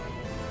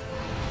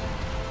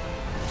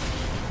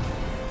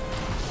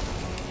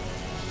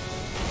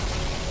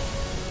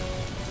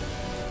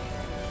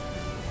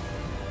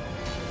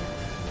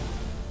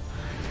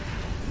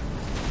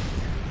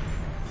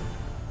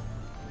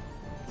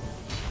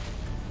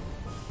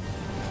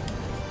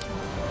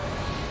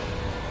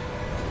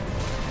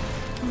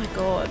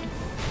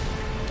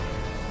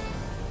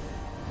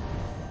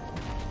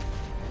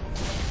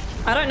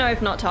 I don't know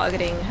if not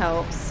targeting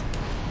helps.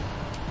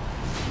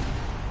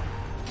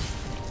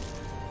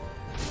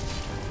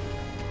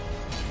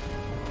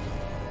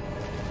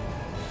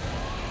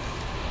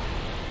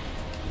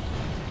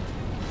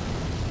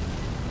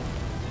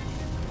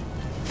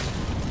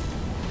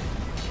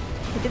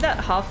 We did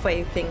that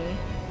halfway thingy.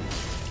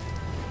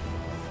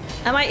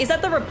 Is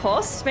that the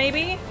riposte,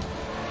 maybe?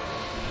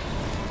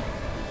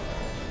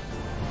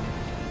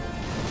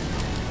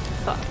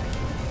 Fuck.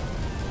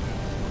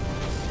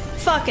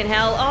 Fucking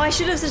hell. Oh, I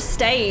should have just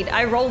stayed.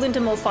 I rolled into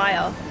more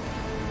fire.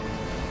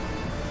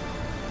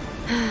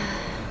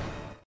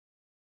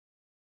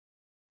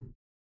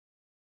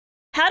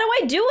 How do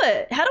I do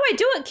it? How do I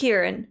do it,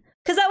 Kieran?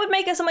 Because that would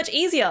make it so much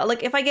easier.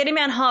 Like, if I get him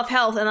on half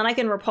health and then I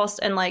can riposte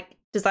and, like,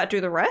 does that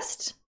do the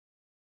rest?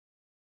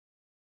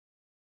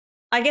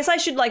 I guess I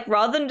should, like,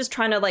 rather than just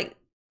trying to, like,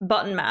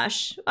 button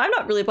mash. I'm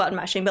not really button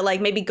mashing, but like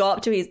maybe go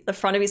up to the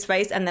front of his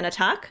face and then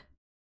attack.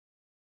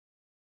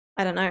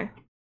 I don't know.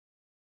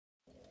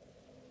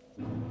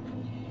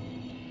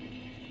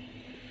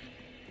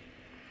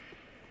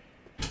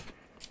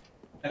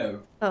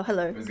 Hello. Oh,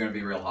 hello. It was going to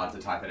be real hard to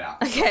type it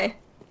out. Okay.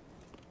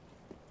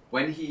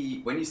 When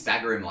you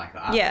stagger him like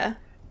that, Yeah.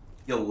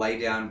 he'll lay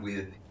down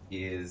with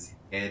his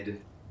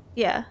head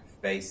Yeah.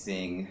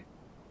 facing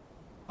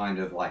kind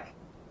of like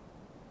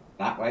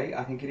that way,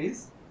 I think it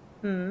is.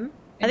 Hmm.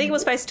 I think it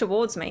was faced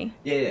towards me.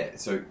 Yeah.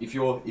 So if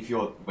you're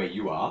where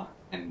you are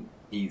and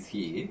he's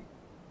here,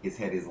 his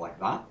head is like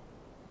that.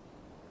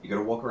 You got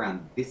to walk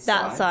around this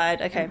That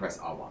side, okay. And press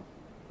R1.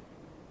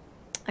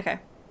 Okay.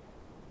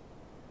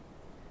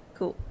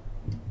 Cool.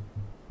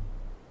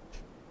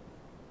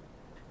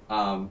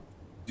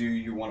 Do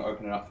you want to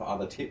open it up for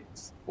other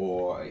tips,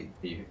 or are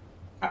you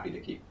happy to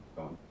keep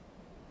going?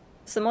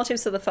 Some more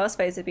tips for the first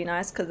phase would be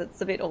nice because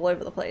it's a bit all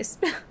over the place.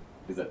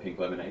 Is that pink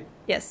lemonade?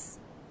 Yes.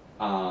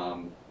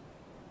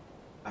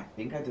 I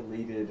think I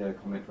deleted a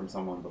comment from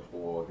someone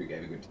before who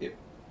gave a good tip.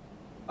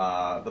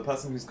 The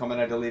person whose comment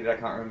I deleted, I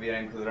can't remember your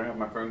name because I don't have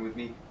my phone with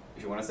me.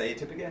 If you want to say your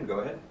tip again, go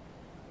ahead.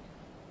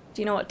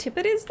 Do you know what tip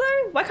it is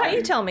though? Why can't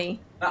you tell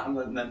me? Nah, I'm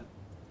letting them.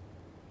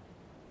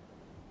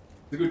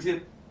 It's a good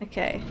tip.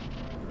 Okay.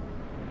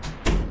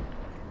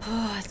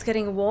 Oh, it's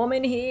getting warm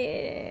in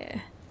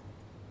here.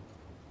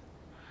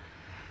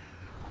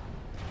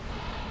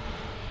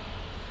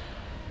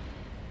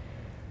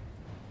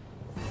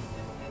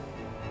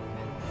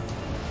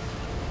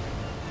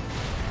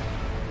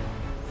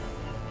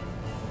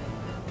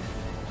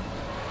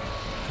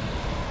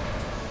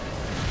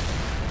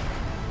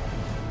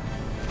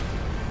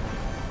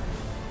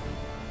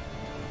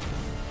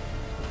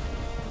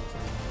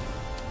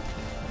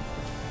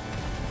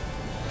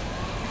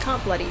 I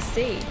can't bloody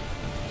see.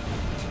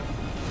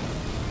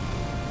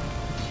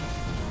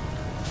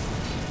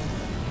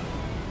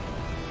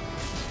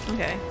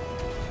 Okay.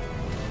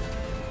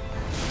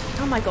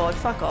 Oh my god,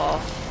 fuck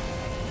off.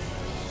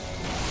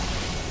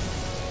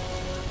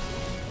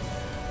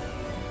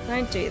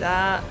 Don't do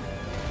that.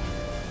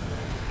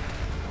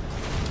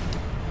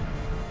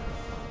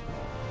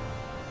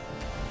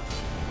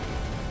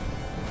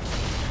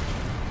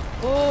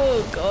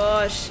 Oh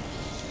gosh.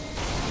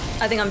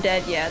 I think I'm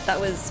dead, yeah. That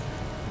was...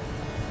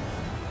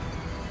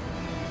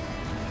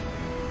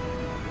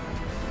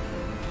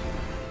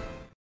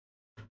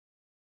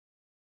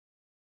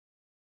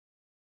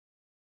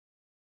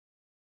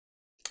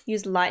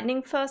 Use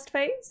lightning first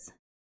phase.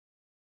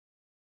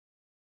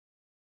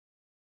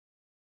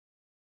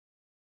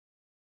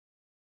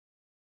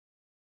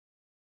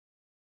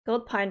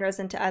 Gold pine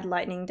resin to add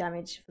lightning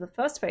damage for the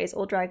first phase.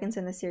 All dragons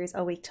in the series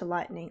are weak to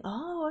lightning.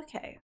 Oh,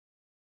 okay.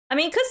 I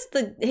mean,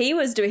 because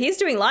he's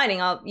doing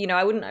lightning.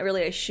 I wouldn't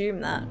really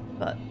assume that,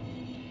 but.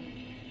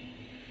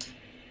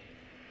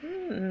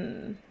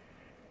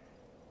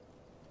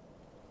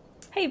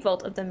 Hey,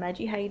 Vault of the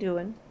Magi, how you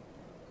doing?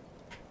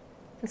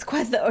 That's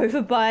quite the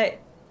overbite.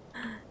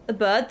 The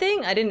bird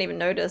thing? I didn't even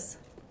notice.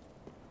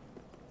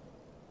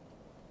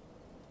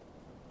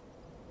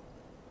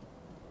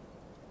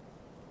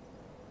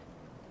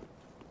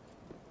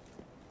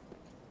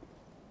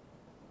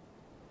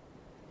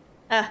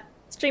 Ah,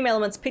 Stream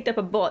Elements picked up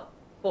a bot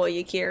for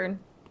you, Kieran.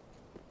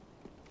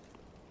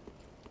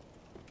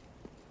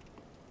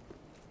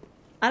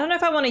 I don't know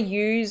if I want to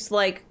use,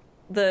 like,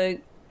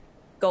 the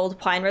gold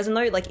pine resin,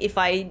 though. Like, if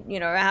I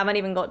haven't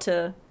even got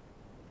to...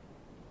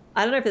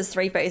 I don't know if there's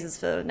 3 phases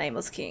for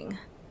Nameless King.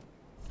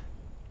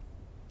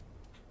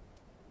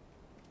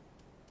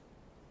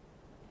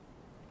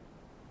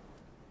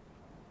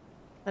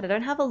 But I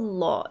don't have a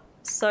lot,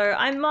 so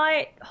I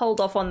might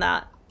hold off on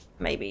that,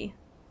 maybe.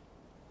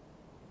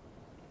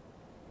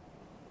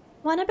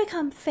 Wanna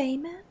become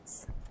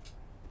famous?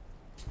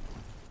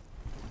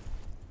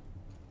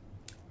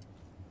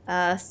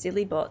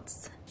 Silly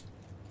bots.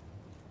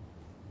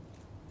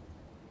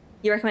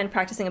 You recommend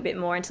practicing a bit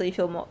more until you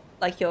feel more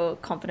like you're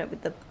confident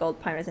with the gold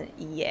pine resin?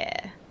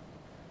 Yeah.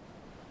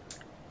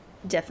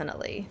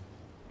 Definitely.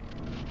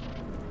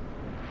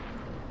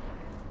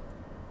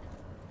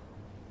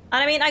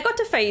 And I mean, I got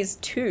to phase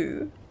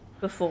 2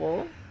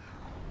 before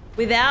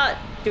without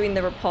doing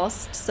the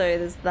riposte, so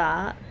there's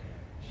that.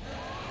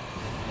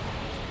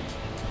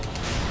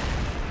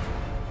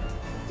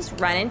 Just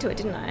ran into it,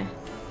 didn't I?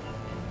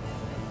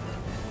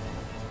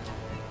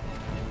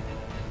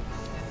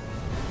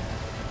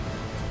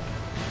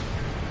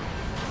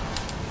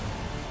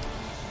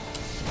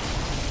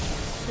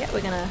 Yeah,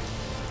 we're gonna...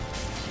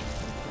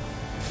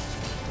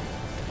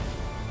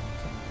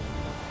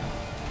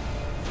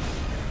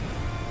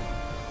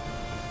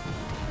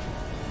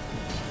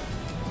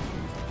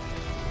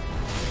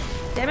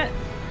 Damn it.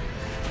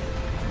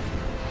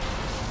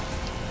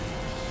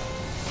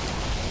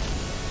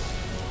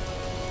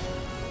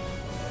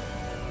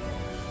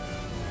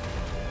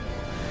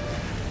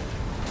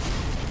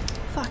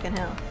 Fucking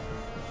hell.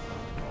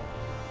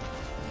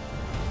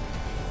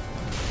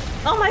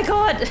 Oh my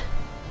god!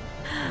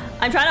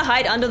 I'm trying to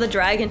hide under the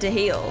dragon to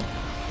heal.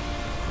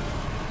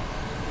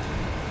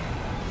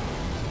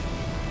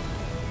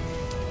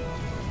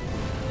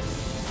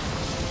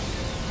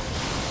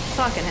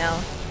 Fucking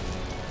hell.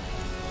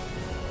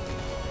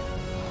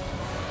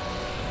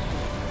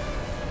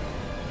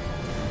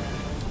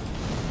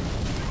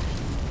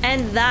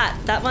 And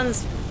that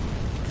one's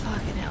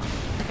fucking hell.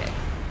 Okay.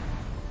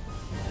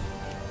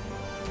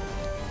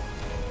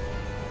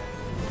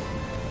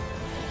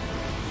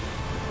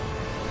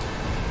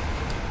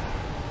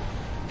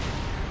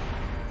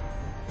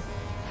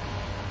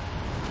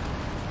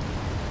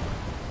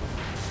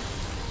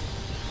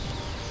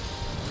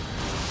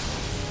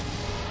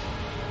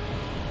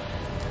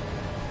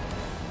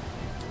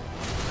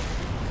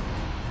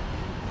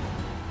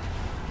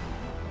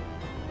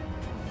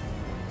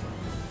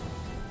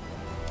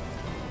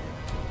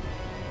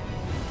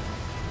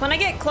 When I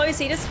get close,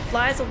 he just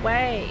flies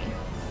away.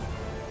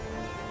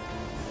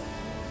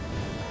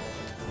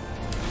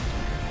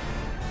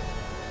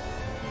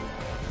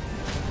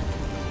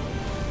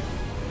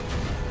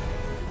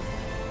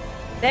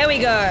 There we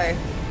go.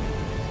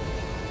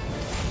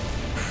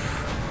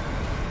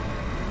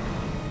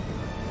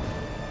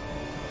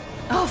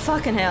 Oh,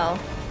 fucking hell.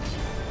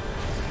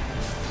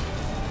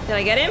 Did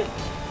I get him?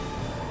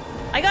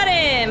 I got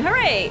him!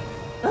 Hooray!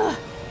 Ugh.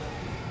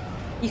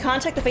 You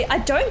can't check the feet. I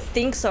don't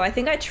think so. I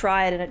think I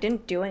tried and it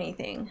didn't do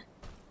anything.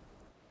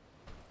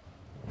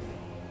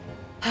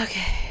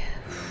 Okay.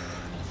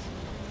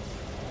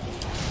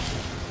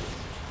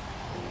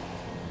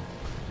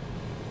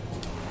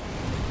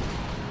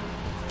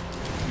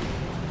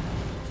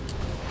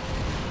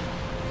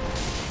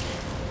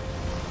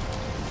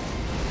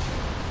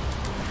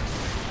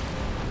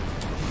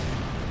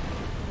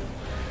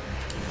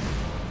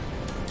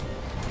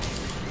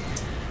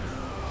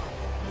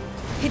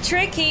 You're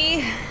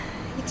tricky.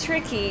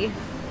 Tricky.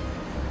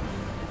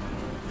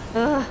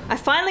 Ugh, I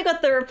finally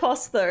got the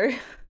riposte though.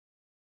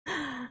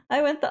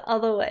 I went the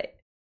other way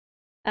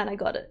and I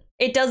got it.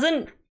 It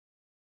didn't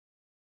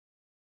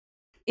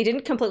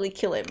completely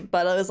kill him,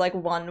 but it was like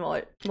one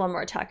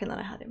more attack and then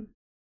I had him.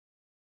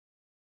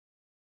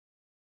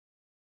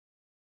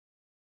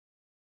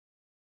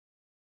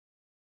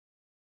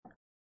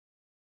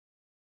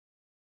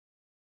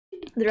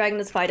 The dragon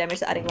does 5 damage,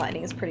 so adding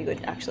lightning is pretty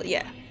good actually,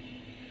 yeah.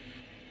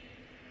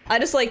 I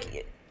just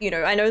like, you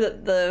know, I know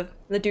that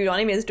the dude on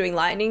him is doing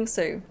lightning,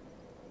 so...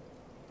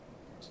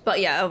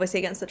 But yeah, obviously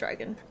against the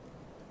dragon.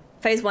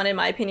 Phase 1, in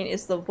my opinion,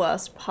 is the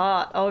worst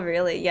part. Oh,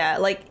 really? Yeah,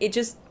 like, it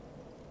just...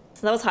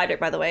 That was Hydro,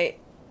 by the way.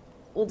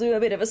 We'll do a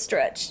bit of a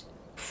stretch.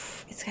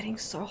 It's getting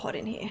so hot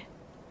in here.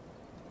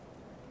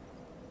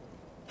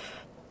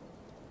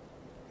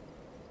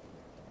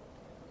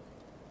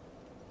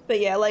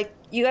 But yeah, like,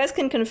 you guys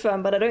can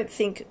confirm, but I don't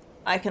think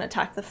I can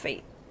attack the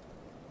feet.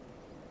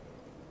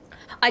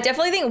 I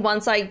definitely think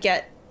once I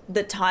get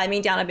the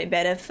timing down a bit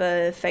better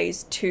for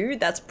phase 2,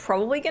 that's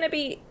probably going to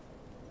be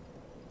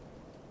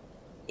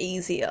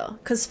easier.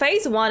 Because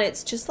phase 1,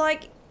 it's just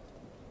like,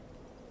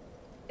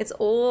 it's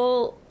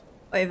all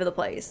over the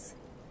place.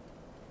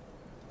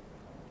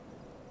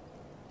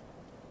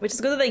 Which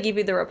is good that they give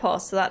you the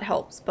riposte, so that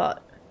helps,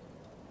 but...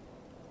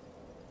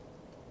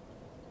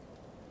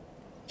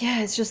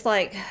 Yeah, it's just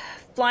like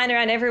flying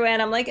around everywhere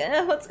and I'm like,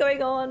 what's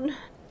going on?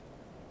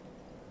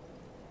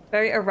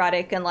 Very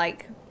erratic and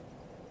like,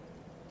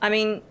 I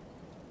mean,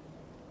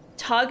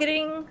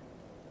 targeting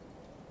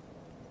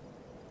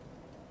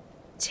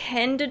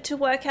tended to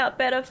work out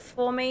better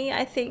for me,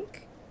 I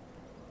think.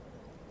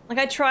 Like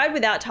I tried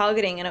without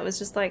targeting and it was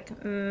just like,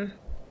 don't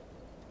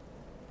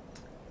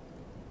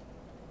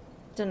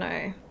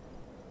know.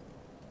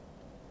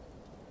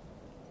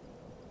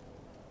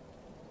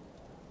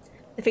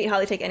 The feet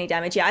hardly take any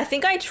damage. Yeah, I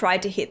think I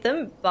tried to hit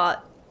them,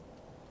 but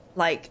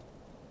like,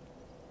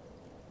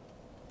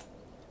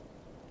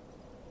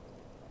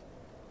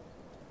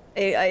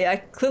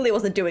 I clearly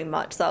wasn't doing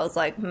much, so I was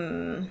like,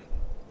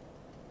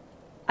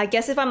 I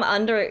guess if I'm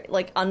under it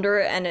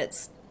and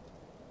it's,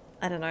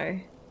 I don't know.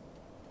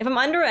 If I'm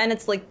under it and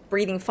it's like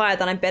breathing fire,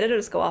 then I'm better to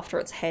just go after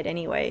its head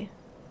anyway.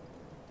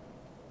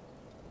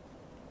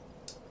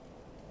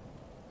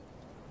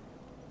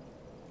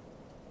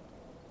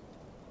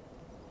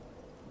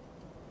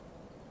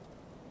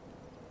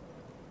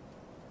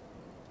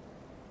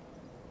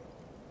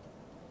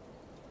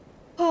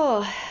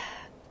 Oh,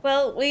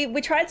 well, we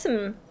tried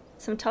some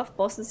tough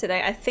bosses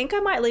today. I think I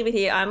might leave it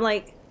here. I'm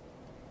like,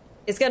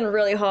 it's getting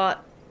really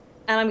hot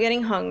and I'm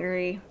getting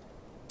hungry.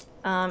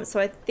 So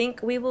I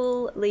think we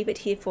will leave it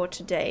here for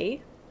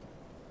today.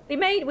 We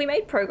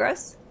made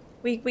progress.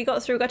 We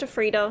got through, got to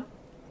Frida.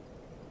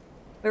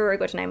 We already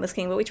got to Nameless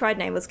King, but we tried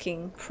Nameless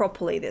King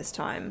properly this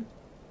time.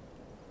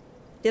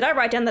 Did I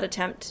write down that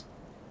attempt?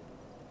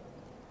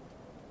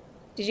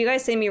 Did you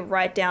guys see me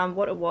write down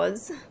what it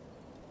was?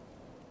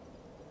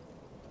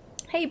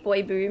 Hey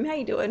Boy Boom, how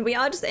you doing? We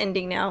are just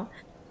ending now.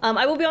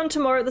 I will be on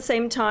tomorrow at the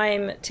same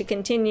time to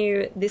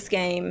continue this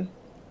game.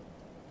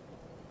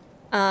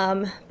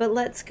 But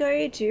let's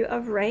go do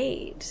a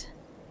raid.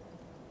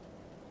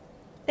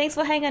 Thanks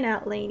for hanging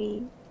out,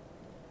 lady.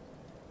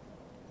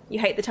 You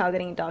hate the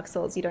targeting in Dark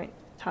Souls, you don't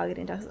target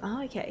in Dark Souls.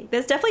 Oh, okay.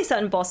 There's definitely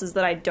certain bosses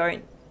that I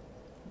don't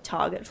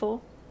target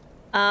for.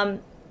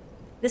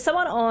 there's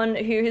someone on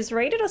who has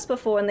raided us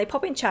before, and they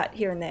pop in chat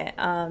here and there,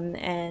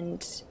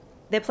 and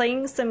they're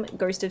playing some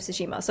Ghost of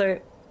Tsushima, so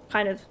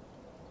kind of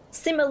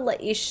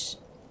similar-ish.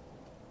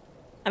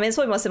 I mean, it's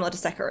probably more similar to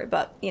Sekiro,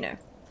 but, you know.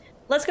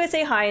 Let's go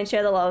say hi and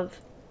share the love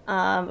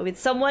with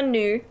someone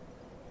new.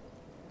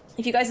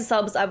 If you guys are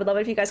subs, I would love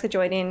it if you guys could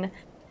join in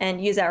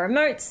and use our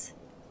emotes.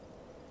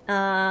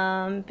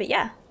 But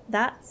yeah,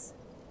 that's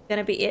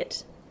gonna be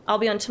it. I'll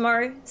be on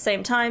tomorrow,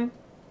 same time,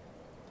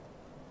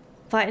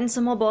 fighting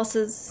some more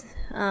bosses.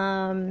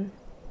 But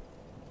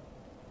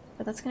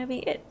that's gonna be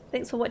it.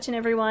 Thanks for watching,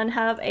 everyone.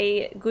 Have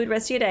a good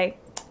rest of your day,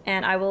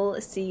 and I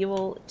will see you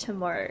all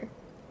tomorrow.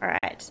 All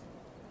right,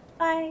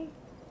 bye.